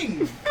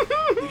thing.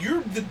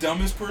 You're the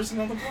dumbest person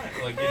on the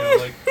planet. Like, you know,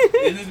 like,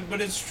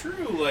 but it's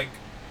true. Like,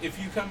 if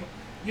you come,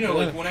 you know,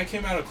 like when I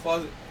came out of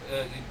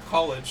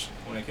college,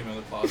 when I came out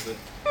of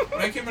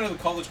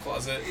the college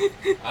closet,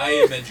 I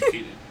am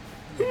educated.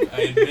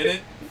 I admit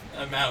it.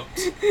 I'm out.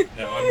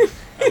 No, I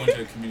went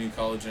to a community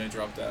college and I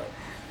dropped out.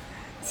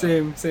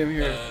 Same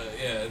here.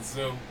 Yeah,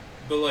 so,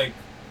 but like...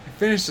 I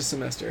finished a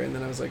semester, and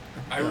then I was like...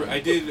 I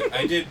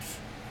did...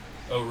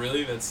 Oh,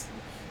 really?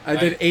 I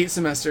did 8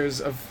 semesters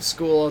of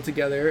school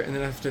altogether, and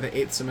then after the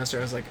 8th semester,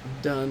 I was like,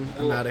 I'm done.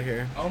 I'm out of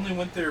here. I only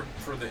went there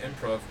for the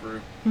improv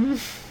group,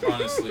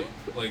 honestly.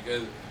 Like,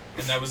 and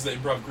that was the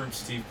improv group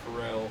Steve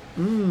Carell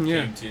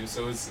came to,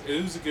 so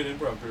it was a good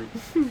improv group.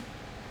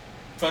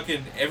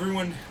 Fucking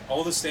everyone,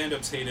 all the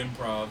stand-ups hate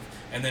improv,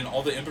 and then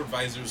all the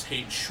improvisers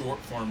hate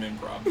short-form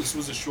improv. This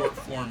was a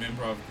short-form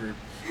improv group,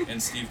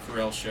 and Steve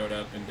Carell showed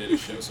up and did a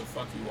show, so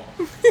fuck you all.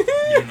 You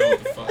don't know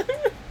what the fuck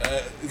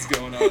is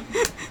going on.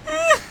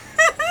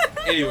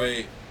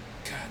 Anyway,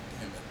 god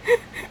damn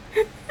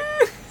it.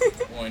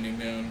 Winding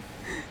down.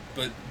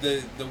 But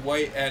the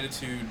white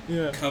attitude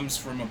comes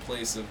from a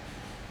place of,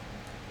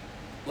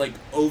 like,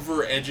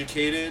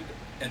 over-educated,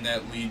 and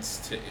that leads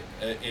to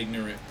an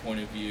ignorant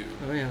point of view.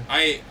 Oh yeah.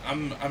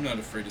 I'm not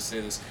afraid to say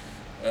this.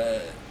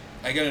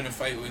 I got in a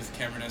fight with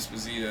Cameron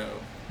Esposito,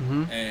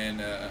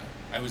 and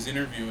I was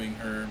interviewing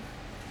her.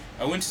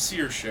 I went to see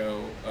her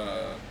show,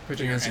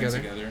 Putting Your Hands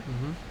Together,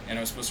 and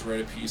I was supposed to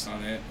write a piece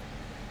on it,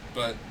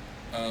 but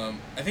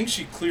I think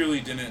she clearly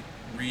didn't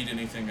read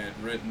anything I'd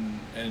written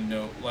and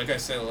know. Like I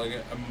said,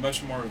 like I'm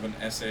much more of an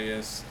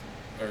essayist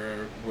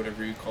or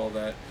whatever you call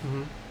that.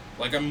 Mm-hmm.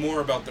 Like I'm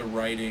more about the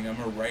writing.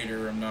 I'm a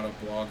writer. I'm not a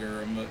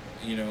blogger. I'm a,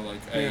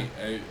 like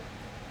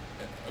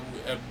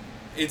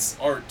it's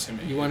art to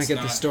me. You want to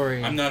get the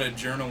story. I'm not a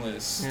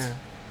journalist. Yeah.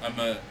 I'm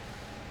a,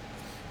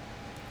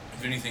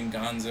 if anything,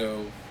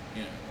 gonzo.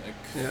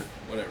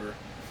 Whatever.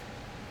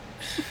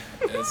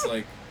 It's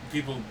like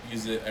people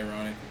use it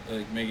ironic.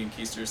 Like Megan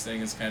Keister's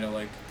thing is kind of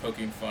like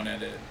poking fun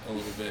at it a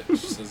little bit.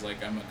 She says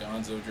like I'm a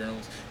gonzo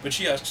journalist, but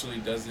she actually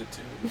does it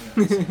too.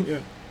 So,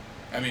 yeah.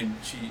 I mean,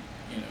 she,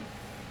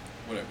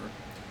 whatever.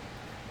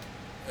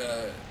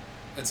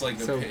 It's like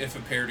if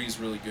a parody is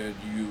really good,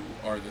 you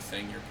are the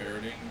thing you're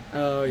parodying.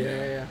 Oh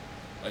yeah.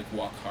 Like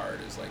Walk Hard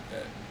is like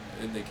that.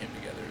 They came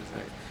together as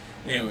like.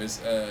 Anyways,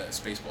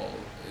 Spaceball,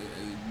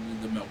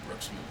 the Mel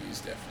Brooks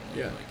movies definitely.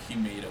 Yeah. Like he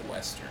made a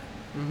western.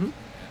 Mm-hmm. And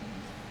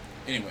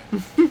anyway,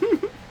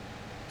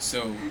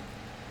 so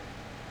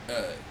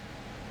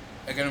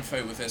I got in a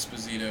fight with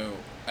Esposito.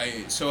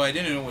 I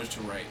didn't know what to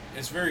write.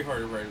 It's very hard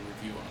to write a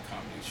review on a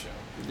comedy show.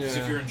 Because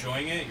if you're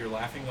enjoying it, you're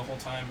laughing the whole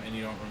time, and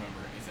you don't remember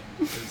anything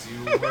because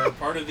you were a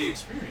part of the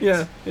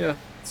experience. Yeah.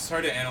 It's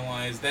hard to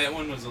analyze. That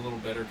one was a little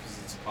better because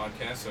it's a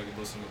podcast, so I could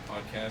listen to a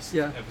podcast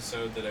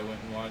episode that I went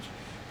and watched.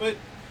 But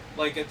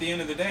like at the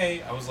end of the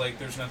day, I was like,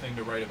 "There's nothing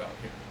to write about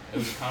here." It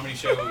was a comedy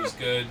show. It was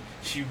good.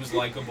 She was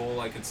likable.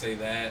 I could say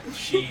that.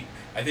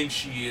 I think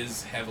she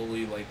is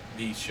heavily like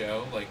the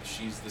show. Like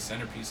she's the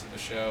centerpiece of the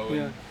show,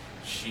 and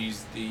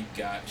she's the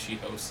guy. She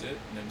hosts it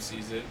and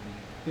MCs it,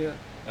 and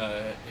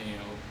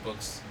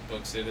books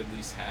it at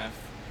least half,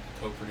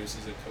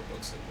 co-produces it,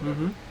 co-books it,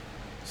 whatever. Mm-hmm.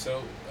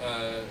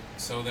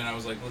 So then I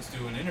was like, let's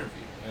do an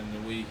interview,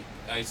 and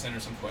I sent her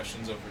some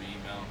questions over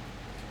email.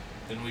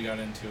 Then we got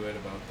into it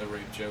about the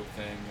rape joke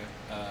thing,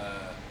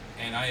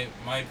 and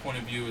my point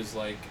of view is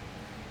like,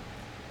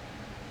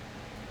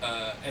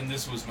 and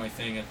this was my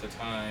thing at the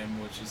time,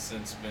 which has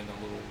since been a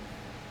little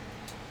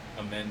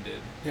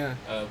amended. Yeah.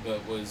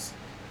 But was,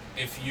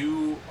 if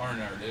you are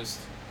an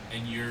artist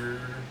and you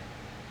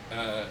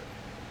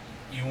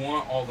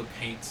want all the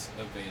paints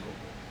available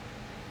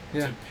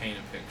to paint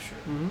a picture.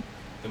 Mm-hmm.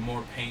 The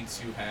more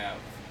paints you have,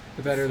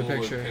 the better the fuller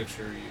picture.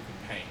 Picture you can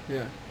paint.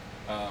 Yeah.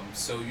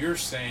 So you're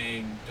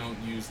saying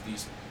don't use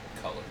these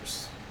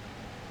colors.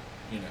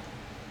 You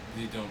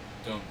don't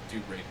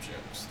do rape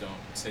jokes.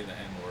 Don't say the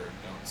N word.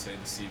 Don't say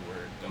the C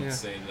word. Don't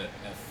say the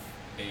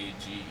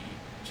FAGGET.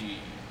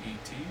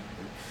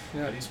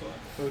 Yeah. How do you spell it?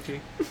 OT.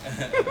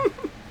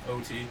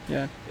 OT.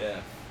 Yeah.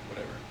 Yeah.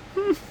 Whatever.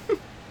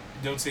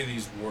 Don't say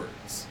these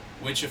words,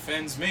 which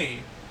offends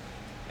me,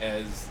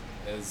 as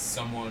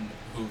someone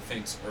who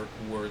thinks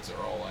words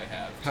are all I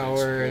have to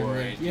power explore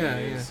and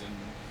ideas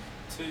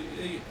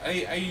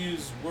I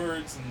use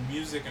words and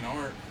music and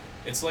art.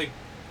 It's like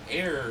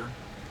air,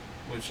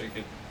 which I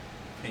could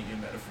paint you a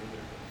metaphor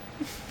there,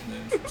 but in the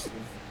interest of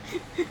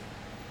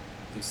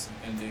this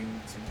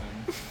ending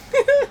sometime.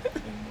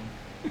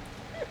 And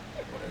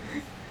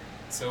whatever.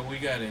 So we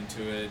got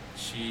into it.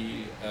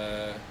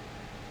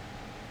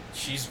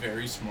 She's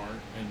very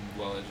smart and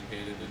well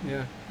educated,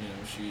 and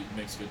she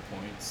makes good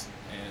points,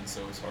 and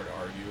so it's hard to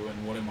argue.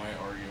 And what am I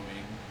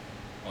arguing?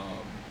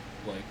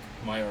 Like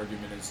my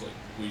argument is like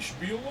we should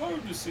be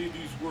allowed to say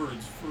these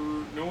words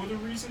for no other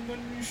reason than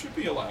you should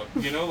be allowed.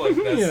 Like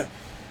that's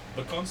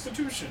the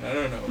Constitution. I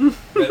don't know.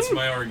 That's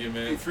my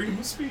argument. Freedom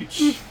of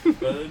speech.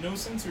 No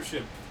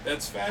censorship.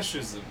 That's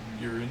fascism.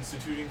 You're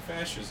instituting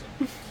fascism.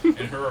 And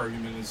her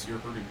argument is you're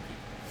hurting people.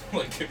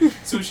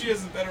 So she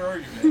has a better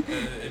argument,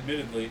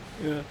 admittedly.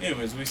 Yeah.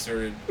 Anyways,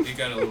 it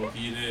got a little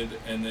heated,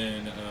 and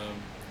then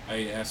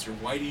I asked her,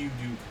 why do you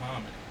do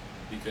comedy?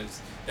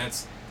 Because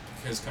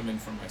coming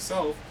from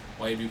myself,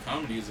 why I do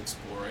comedy is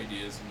explore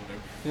ideas and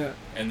whatever. Yeah.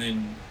 And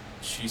then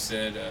she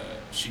said,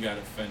 she got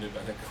offended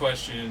by that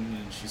question,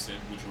 and she said,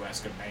 would you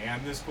ask a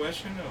man this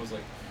question? And I was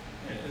like,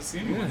 yeah, it's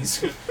anyone's.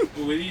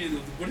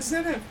 What does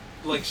that have?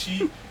 Like,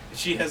 she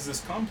has this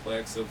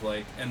complex of,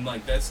 like, and,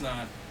 like, that's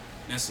not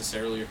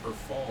necessarily her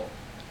fault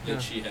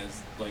that she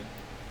has, like,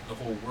 the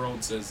whole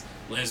world says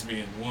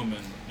lesbian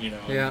woman, and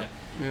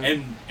I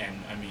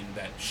mean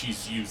that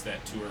she's used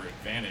that to her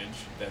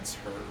advantage. That's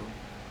her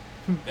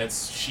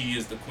she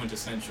is the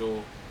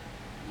quintessential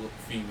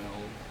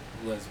female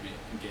lesbian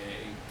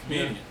gay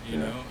comedian, you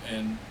know,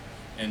 and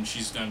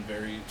she's been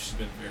very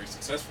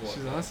successful. She's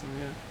at that. Awesome,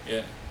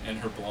 yeah, and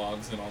her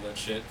blogs and all that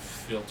shit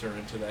filter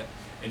into that.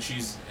 And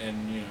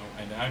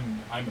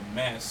I'm a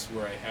mess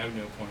where I have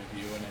no point of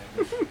view,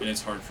 and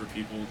it's hard for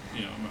people,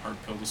 I'm a hard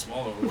pill to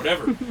swallow or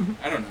whatever.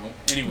 I don't know.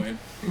 Anyway,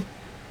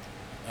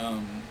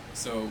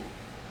 so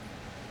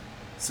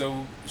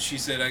she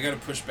said, I got to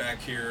push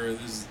back here.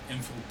 This is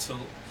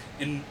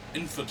infantilizing.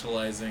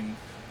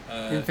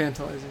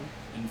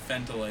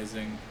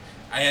 Infantilizing.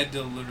 I had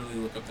to literally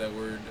look up that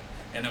word,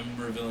 and I'm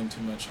revealing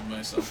too much of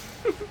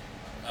myself.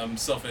 I'm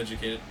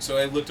self-educated. So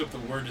I looked up the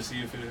word to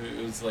see if it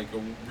was like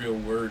a real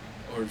word,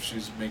 or if she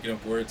was making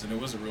up words, and it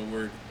was a real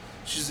word.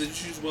 She said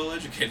she's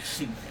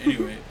well-educated.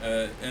 Anyway,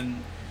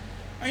 and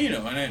And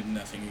I have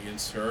nothing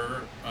against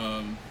her.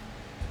 I'm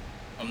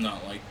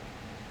not like,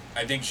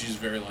 I think she's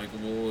very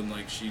likable and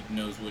like she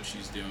knows what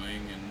she's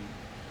doing,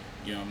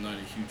 and I'm not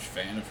a huge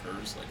fan of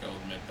hers. Like I'll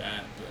admit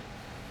that,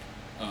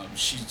 but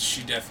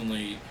she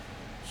definitely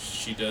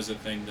she does a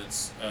thing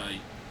that's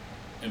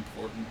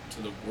important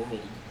to the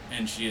world,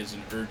 and she has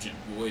an urgent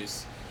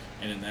voice,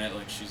 and in that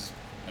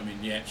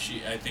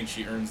I think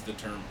she earns the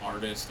term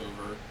artist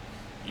over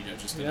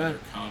just another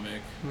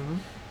comic. Mm-hmm.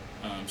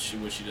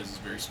 What she does is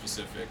very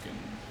specific and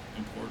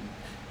important.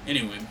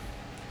 Anyway,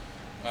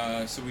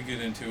 so we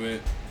get into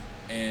it,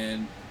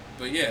 and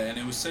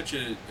it was such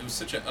a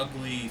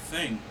ugly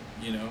thing,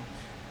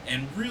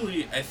 and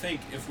really I think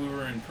if we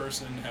were in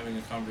person having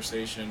a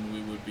conversation,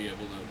 we would be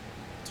able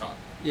to talk.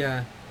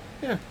 Yeah.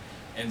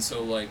 And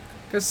so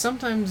because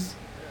sometimes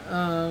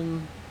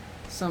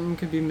something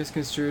could be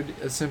misconstrued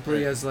as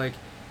simply as like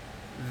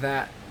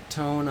that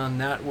tone on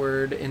that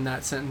word in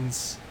that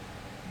sentence.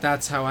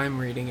 That's how I'm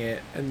reading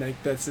it, and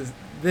like this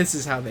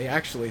is how they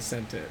actually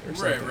sent it, or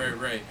something.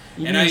 Right.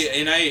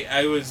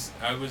 I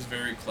was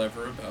very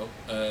clever about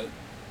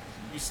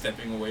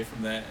stepping away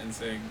from that and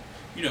saying,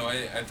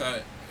 I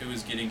thought it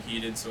was getting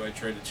heated, so I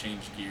tried to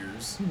change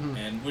gears, mm-hmm.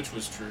 and which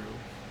was true,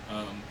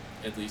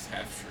 at least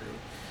half true,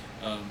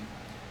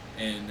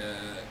 and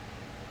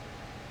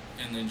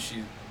then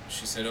she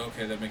said,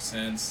 okay, that makes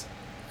sense,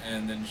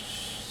 and then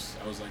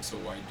I was like, so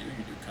why do you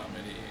do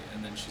comedy?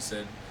 And then she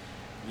said,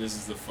 this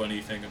is the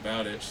funny thing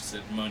about it. She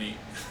said, money.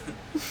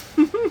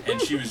 And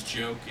she was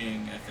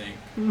joking, I think.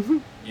 Mm-hmm.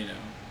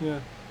 Yeah.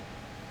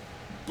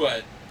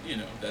 But,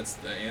 that's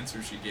the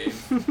answer she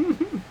gave.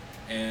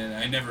 And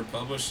I never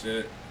published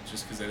it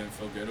just because I didn't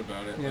feel good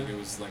about it. Yeah. Like, it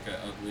was like an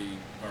ugly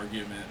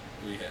argument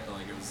we had.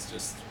 Like, it was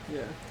just...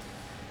 Yeah.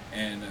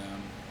 And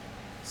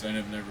so I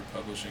ended up never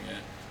publishing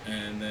it.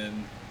 And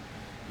then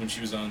when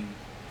she was on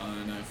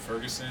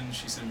Ferguson,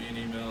 she sent me an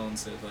email and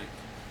said, like,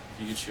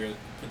 you could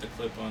put the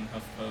clip on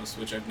HuffPost,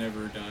 which I've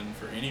never done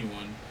for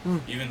anyone,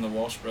 even the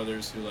Walsh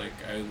brothers, who like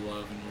I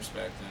love and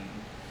respect,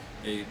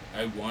 and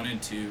I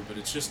wanted to, but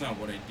it's just not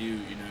what I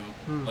do,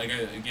 Like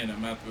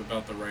I'm not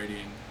about the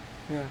writing,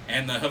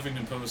 and the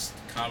Huffington Post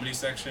comedy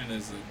section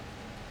is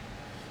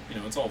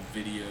it's all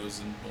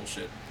videos and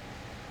bullshit,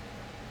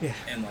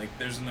 and like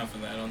there's enough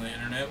of that on the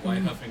internet. Why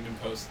Huffington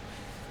Post?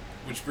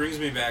 Which brings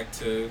me back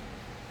to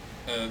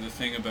the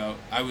thing about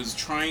I was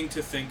trying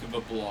to think of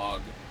a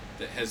blog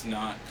that has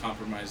not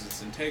compromised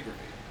its integrity.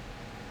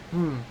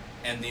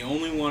 And the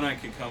only one I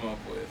could come up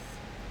with,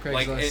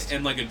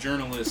 Craigslist. like a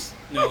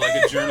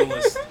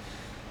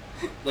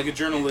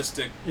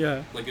journalistic,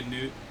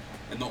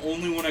 and the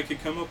only one I could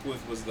come up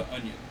with was The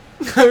Onion.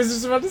 I was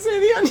just about to say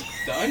The Onion.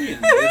 The Onion,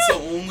 it's the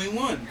only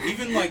one.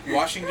 Even like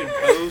Washington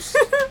Post,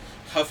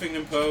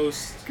 Huffington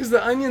Post. Because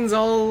The Onion's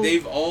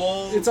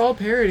it's all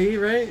parody,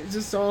 right? It's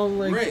just all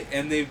like... Right,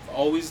 and they've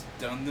always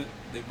done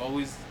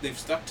they've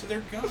stuck to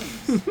their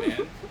guns,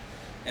 man.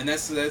 And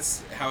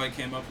that's how I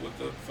came up with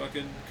the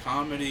fucking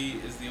comedy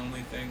is the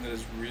only thing that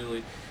is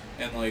really,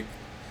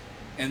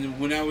 and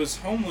when I was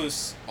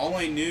homeless, all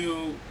I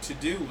knew to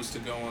do was to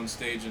go on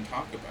stage and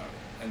talk about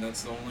it, and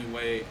that's the only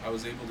way I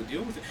was able to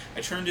deal with it.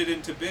 I turned it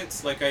into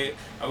bits, like I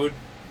would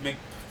make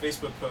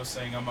Facebook posts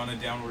saying I'm on a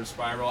downward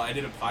spiral. I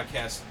did a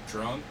podcast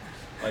drunk,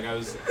 like I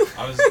was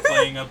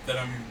playing up that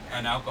I'm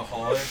an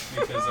alcoholic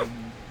because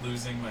I'm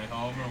losing my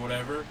home or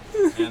whatever,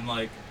 and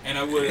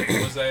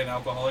was I an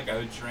alcoholic? I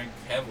would drink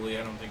heavily.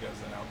 I don't think I was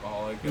an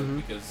alcoholic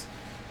because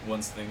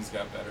once things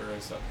got better, I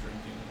stopped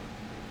drinking.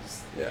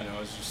 It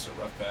was just a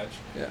rough patch.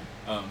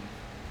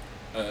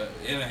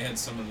 And I had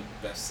some of the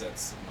best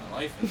sets of my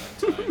life in that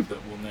time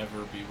that will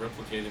never be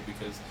replicated,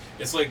 because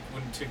it's like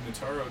when Tig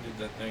Notaro did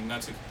that thing.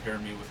 Not to compare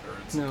me with her.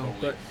 It's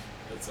totally.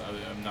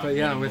 I'm not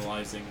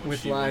minimalizing what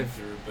she went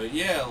through, but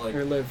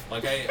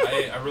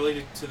I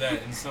related to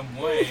that in some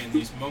way in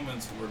these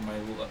moments where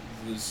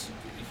this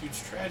huge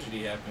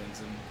tragedy happens,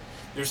 and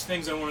there's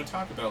things I want to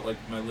talk about, like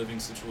my living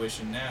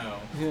situation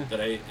now,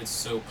 that it's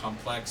so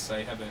complex.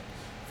 I haven't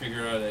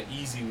figured out an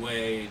easy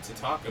way to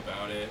talk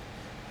about it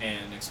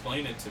and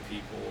explain it to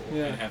people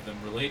and have them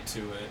relate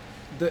to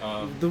it.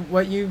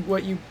 What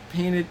you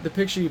painted, the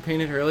picture you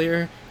painted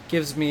earlier,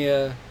 gives me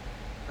a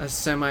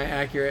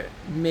semi-accurate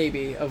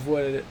maybe of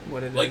what it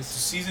is. Like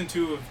season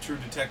 2 of True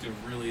Detective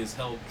really has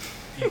helped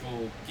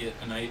people get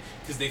an idea,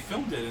 because they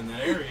filmed it in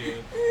that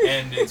area,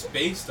 and it's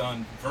based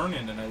on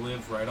Vernon, and I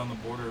live right on the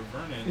border of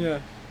Vernon. Yeah.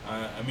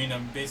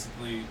 I'm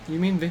basically... You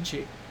mean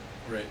Vinci?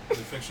 Right. I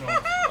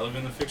live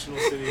in the fictional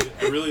city.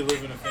 I really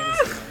live in a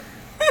fantasy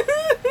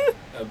land.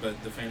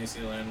 But the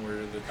fantasy land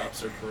where the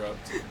cops are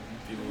corrupt and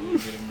people are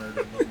getting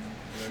murdered and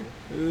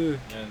whatever.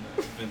 And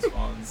Vince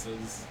Vaughn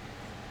says...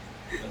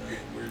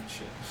 weird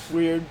shit.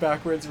 Weird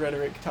backwards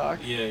rhetoric talk.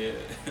 Yeah.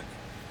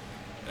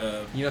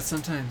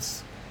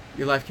 Sometimes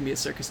your life can be a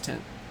circus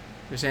tent.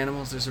 There's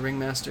animals, there's a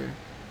ringmaster,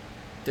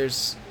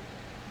 there's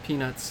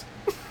peanuts.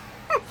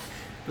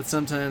 But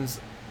sometimes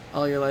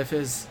all your life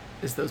is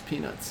those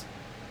peanuts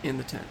in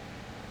the tent.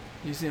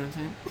 You see what I'm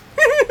saying?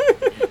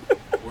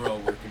 We're all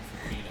working for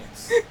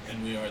peanuts,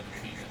 and we are the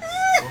peanuts.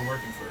 We're we're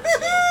working for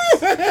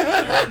ourselves.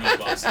 There are no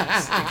bosses.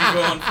 It can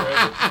go on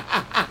forever.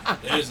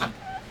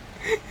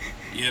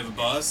 You have a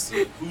boss?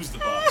 Who's the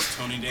boss?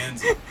 Tony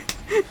Danza.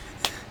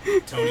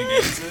 Tony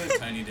Danza?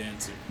 Tiny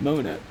Dancer.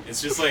 Mona.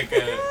 It's just like,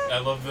 I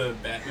love the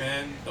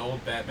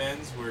old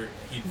Batmans, where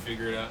he'd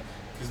figure it out.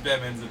 Because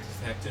Batman's a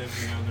detective,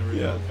 in the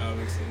original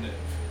comics, and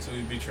so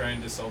he'd be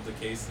trying to solve the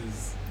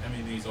cases. I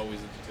mean, he's always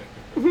a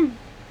detective, but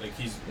like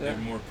they're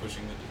more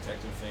pushing the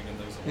detective thing in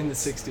those old, in the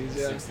 60s,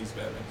 60s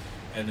Batman,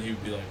 and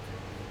he'd be like,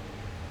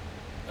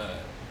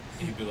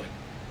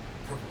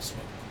 purple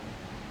smoke.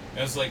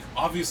 And it's like,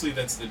 obviously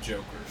that's the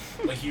Joker.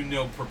 Like,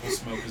 purple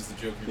smoke is the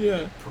Joker.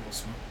 Yeah. Purple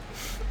smoke,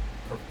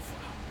 purple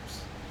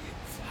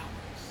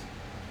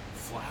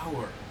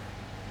flower,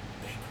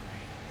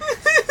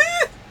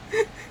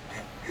 bakery.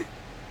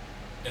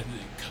 And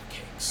the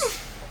cupcakes,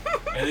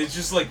 and it's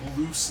just like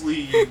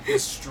loosely a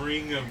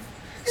stream of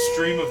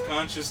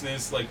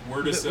consciousness, like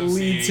word association,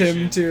 leads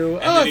him to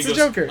it's the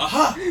Joker.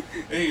 Aha!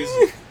 And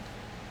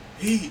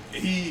he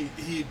goes,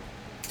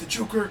 the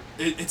Joker.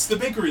 It's the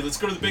bakery. Let's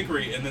go to the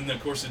bakery. And then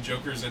of course the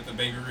Joker's at the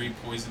bakery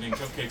poisoning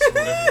cupcakes or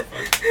whatever the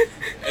fuck.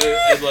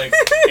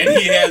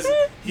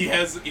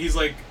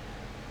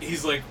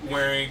 He's like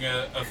wearing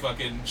a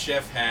fucking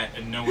chef hat,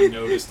 and no one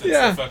noticed it's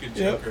the fucking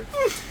Joker.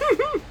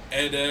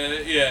 And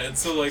and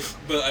so like,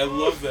 but I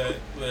love that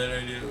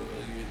idea.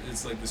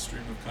 It's like the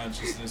stream of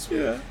consciousness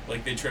where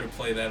like they try to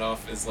play that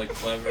off as like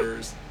clever.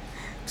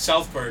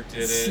 South Park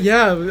did it.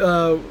 Yeah,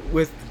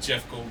 with the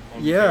Jeff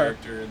Goldblum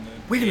character and the.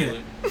 Wait a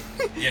minute.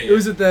 Yeah.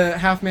 Was it the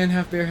half man,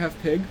 half bear,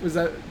 half pig? Was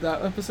that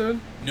episode?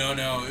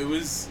 No. It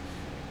was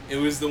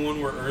the one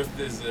where Earth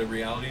is a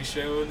reality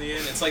show in the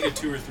end. It's like a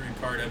 2 or 3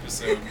 part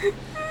episode.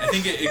 I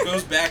think it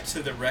goes back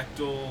to the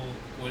rectal.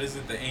 What is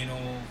it? The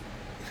anal.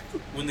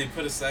 When they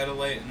put a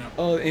satellite in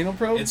anal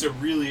probe? It's a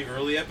really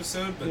early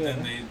episode, but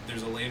then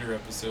there's a later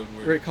episode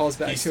where it calls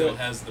back he to still it.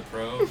 has the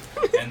probe,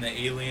 and the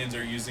aliens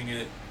are using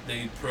it.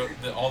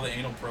 All the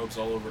anal probes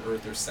all over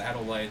Earth are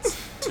satellites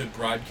to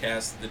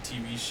broadcast the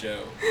TV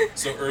show.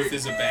 So Earth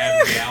is a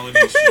bad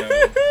reality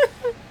show.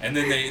 And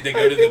then they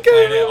go to the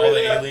planet. All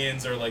the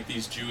aliens are like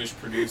these Jewish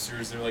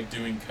producers. They're like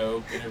doing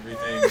coke and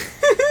everything.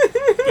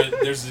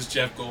 But there's this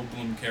Jeff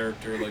Goldblum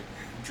character, like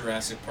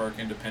Jurassic Park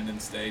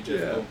Independence Day,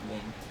 Jeff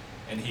Goldblum.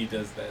 And he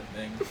does that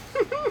thing.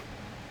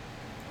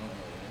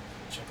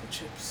 Chocolate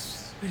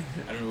chips.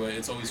 I don't know what.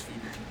 It's always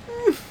food.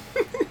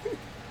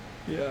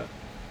 Yeah.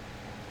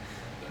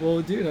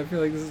 Well, dude, I feel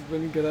like this has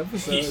been a good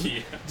episode.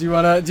 Yeah. Do you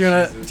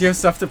have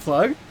stuff to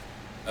plug?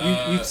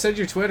 You said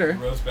your Twitter.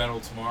 Roast Battle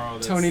tomorrow.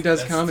 Tony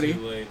does comedy.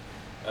 Too late.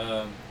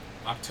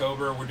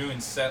 October, we're doing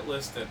set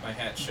list at my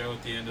hat show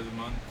at the end of the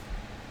month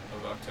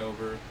of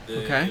October.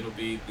 It'll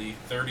be the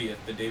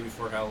 30th, the day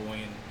before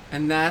Halloween.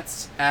 And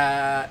that's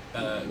at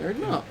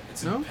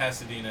It's in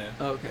Pasadena.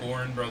 Oh, okay.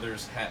 Warren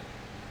Brothers Hat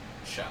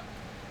Shop,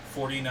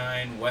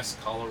 49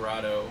 West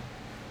Colorado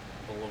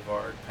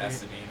Boulevard,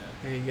 Pasadena.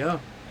 There you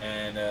go.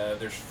 And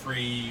there's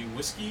free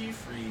whiskey,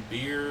 free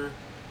beer,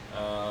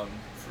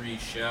 free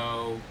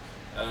show.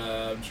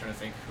 I'm trying to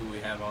think who we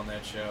have on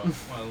that show.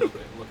 Well, look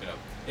it up.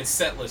 It's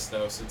set list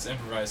though, so it's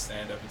improvised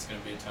stand-up. It's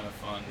going to be a ton of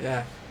fun.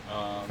 Yeah.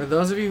 For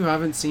those of you who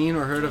haven't seen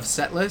or heard of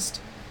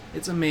Setlist,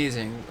 it's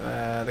amazing.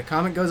 The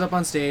comic goes up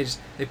on stage.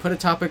 They put a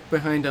topic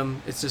behind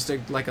them. It's just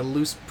like a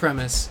loose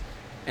premise,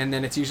 and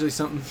then it's usually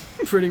something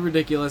pretty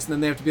ridiculous. And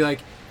then they have to be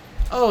like,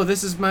 "Oh,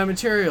 this is my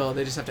material."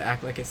 They just have to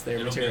act like it's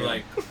their material. It'll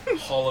be like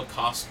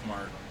Holocaust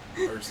Mart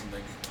or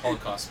something.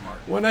 Holocaust Mart.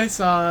 One I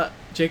saw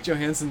Jake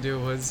Johansson do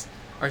was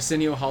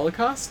Arsenio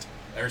Holocaust.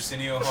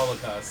 Arsenio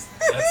Holocaust.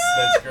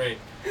 That's great.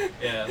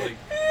 Yeah, like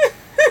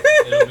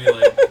it'll be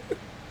like.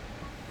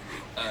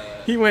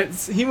 He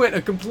went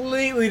a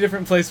completely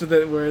different place with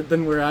it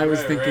than where I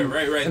was thinking.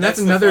 Right. And that's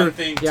another fun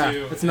thing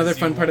too. That's another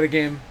fun part of the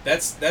game.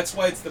 That's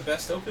why it's the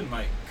best open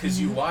mic, because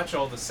you watch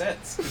all the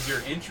sets, because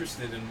you're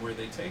interested in where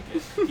they take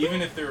it.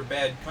 Even if they're a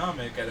bad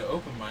comic at an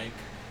open mic,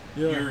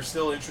 you're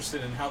still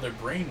interested in how their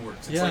brain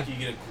works. It's like you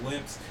get a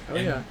glimpse.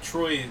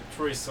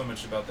 Troy's so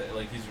much about that.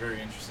 Like, he's very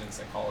interested in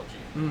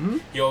psychology. Mm-hmm.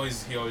 He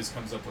always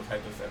comes up with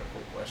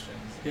hypothetical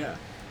questions. Yeah.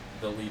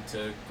 They'll lead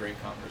to great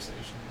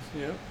conversations.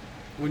 Yeah.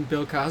 When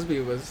Bill Cosby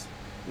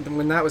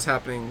when that was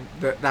happening,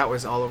 that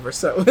was all over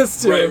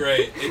Setlist too.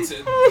 Right.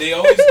 They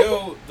always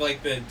go,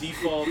 like, the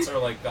defaults are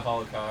like the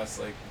Holocaust,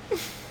 like,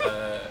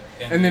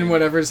 and then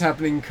whatever's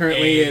happening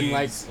currently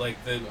AIDS, in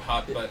like the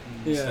hot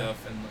button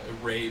stuff and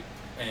rape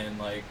and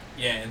like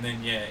and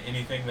then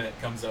anything that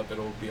comes up,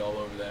 it'll be all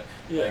over that.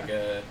 Like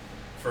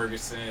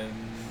Ferguson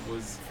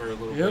was for a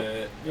little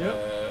bit.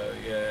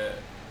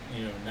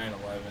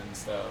 9/11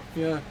 stuff.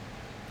 Yeah.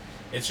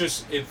 It's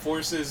just, it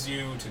forces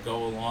you to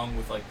go along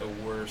with like the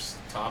worst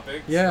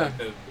topics. Yeah. Like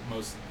the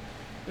most.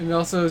 And it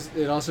also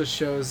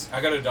shows. I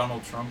got a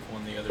Donald Trump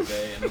one the other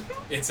day, and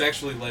it's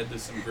actually led to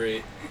some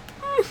great.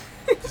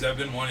 Because I've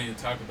been wanting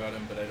to talk about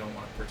him, but I don't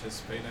want to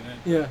participate in it.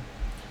 Yeah.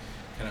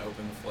 Kind of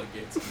open the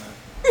floodgates on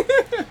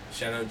that.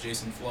 Shout out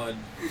Jason Flood.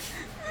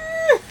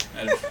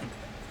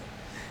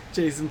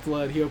 Jason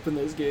Flood, he opened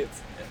those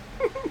gates.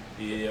 Yeah.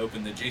 He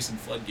opened the Jason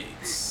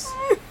floodgates.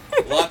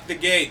 Lock the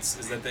gates.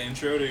 Is that the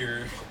intro to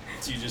your...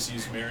 Do you just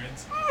use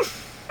Marion's?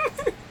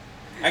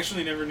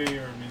 Actually, never knew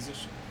you were a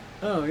musician.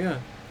 Oh, yeah.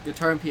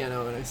 Guitar and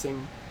piano, and I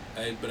sing.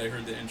 But I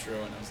heard the intro,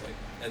 and I was like...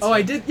 That's oh, him.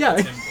 I did? Yeah.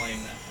 That's him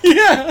playing that.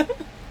 Yeah.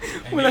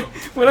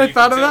 When I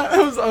thought of tell.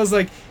 that, I was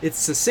like, it's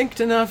succinct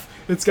enough.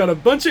 It's got a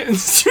bunch of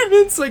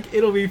instruments. Like,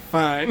 it'll be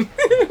fine.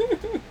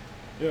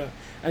 Yeah.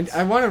 And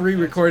I want to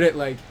re-record it,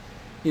 like,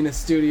 in a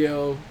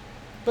studio...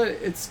 But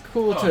it's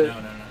cool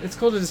It's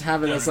cool to just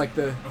have it as like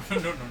the.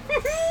 No.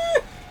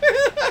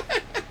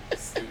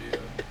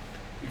 Studio.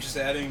 You're just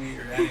adding.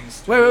 You're adding.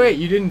 Wait!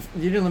 You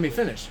didn't let me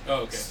finish.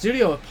 Oh, okay.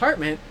 Studio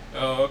apartment.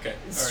 Oh, okay.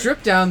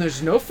 Stripped down.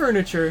 There's no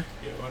furniture.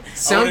 Yeah, I wanted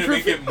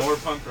Soundproof. to make it more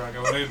punk rock.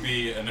 I want it to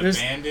be an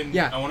abandoned.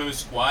 Yeah. I want to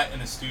squat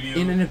in a studio.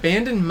 In an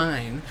abandoned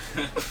mine.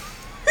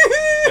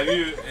 Have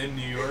you in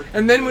New York?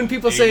 And then when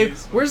people say,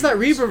 "Where's that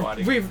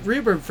squatting?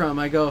 reverb from?"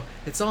 I go,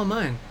 "It's all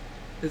mine.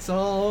 It's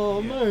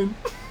all mine."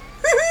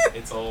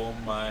 It's all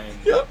mine.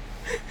 Yep.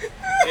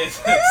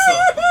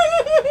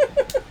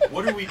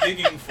 What are we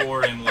digging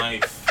for in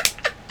life?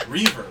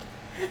 Reverb.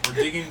 We're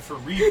digging for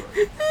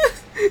reverb.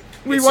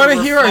 We want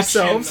to hear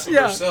ourselves. We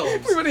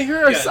want to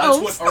hear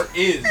ourselves. That's what art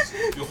is.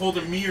 You hold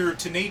a mirror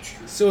to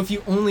nature. So if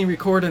you only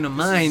record in a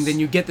mind, then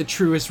you get the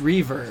truest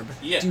reverb.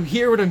 Yeah. Do you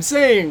hear what I'm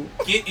saying?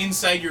 Get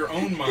inside your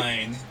own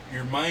mind.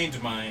 Your mind.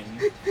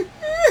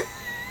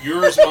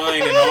 Yours,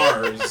 mine, and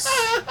ours.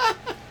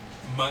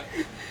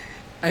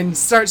 And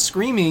start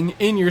screaming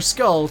in your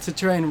skull to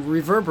try and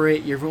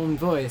reverberate your own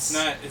voice.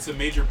 It's a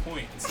major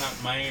point. It's not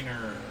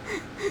minor.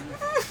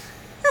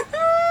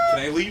 Can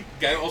I leave?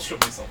 I'll show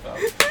myself out.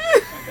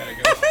 I gotta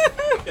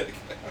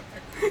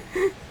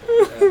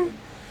go.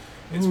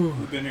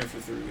 We've been here for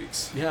 3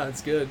 weeks. Yeah,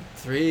 it's good.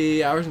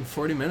 3 hours and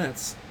 40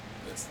 minutes.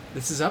 That's nice.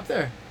 This is up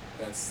there.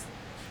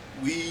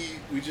 We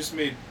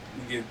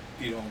gave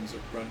Pete Holmes a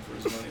run for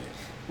his money.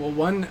 Well,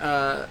 one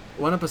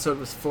episode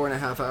was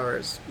 4.5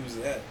 hours. Who's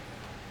that?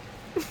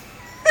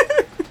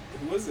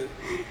 Who was it?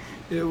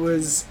 It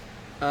was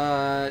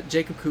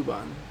Jacob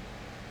Kuban.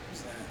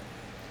 Who's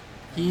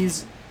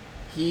that?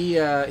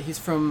 He's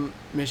from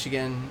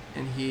Michigan,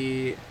 and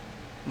he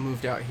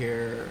moved out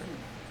here.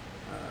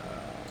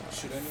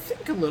 Should I know? I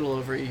think a little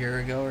over a year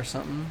ago or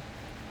something.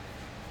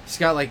 He's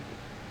got like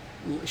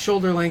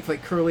shoulder length,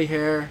 like curly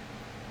hair.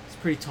 He's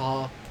pretty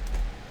tall.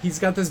 He's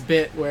got this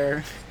bit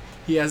where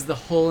he has the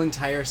whole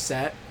entire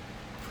set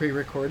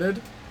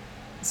pre-recorded.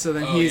 So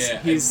then he's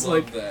I love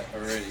like that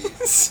already.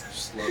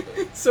 Just love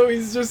it. So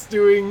he's just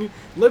doing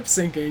lip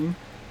syncing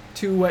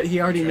to what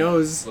he already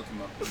knows. Look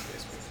him up on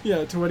Facebook.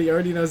 Yeah, to what he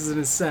already knows is in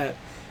his set.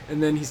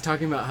 And then he's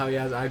talking about how he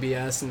has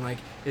IBS and like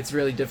it's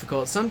really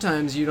difficult.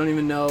 Sometimes you don't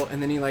even know,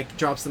 and then he like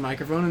drops the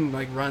microphone and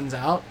like runs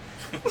out.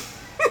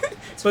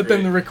 But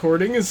then the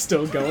recording is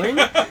still going.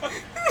 Yeah,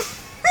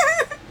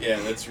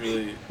 that's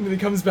really. And then he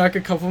comes back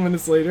a couple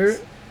minutes later,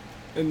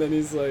 and then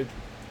he's like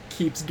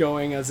keeps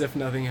going as if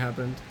nothing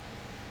happened.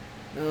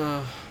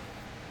 I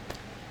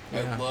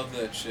love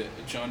that shit.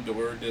 John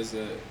Doerr does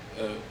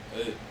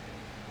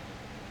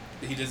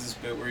he does this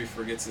bit where he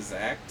forgets his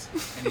act,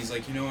 and he's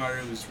like, I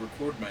always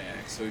record my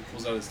act, so he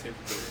pulls out his tape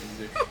recorder, and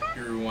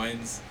he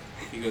rewinds,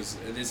 he goes,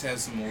 this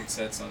has some old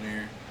sets on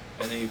here,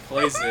 and then he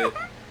plays it,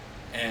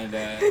 and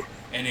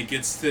it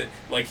gets to,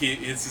 like,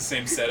 it's the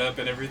same setup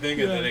and everything,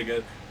 and then he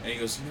goes,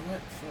 you know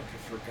what, fuck, I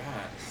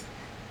forgot.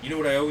 You know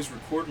what, I always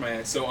record my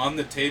act. So on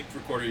the tape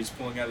recorder, he's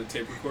pulling out a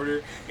tape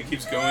recorder and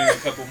keeps going a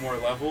couple more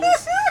levels.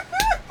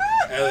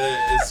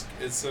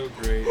 It's so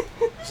great.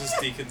 Just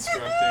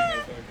deconstructing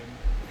the fucking...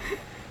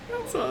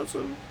 That's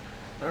awesome.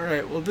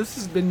 Alright, well this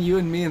has been You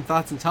and Me and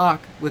Thoughts and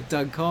Talk with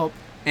Doug Culp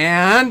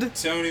and...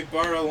 Tony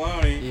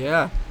Bartolone.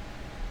 Yeah.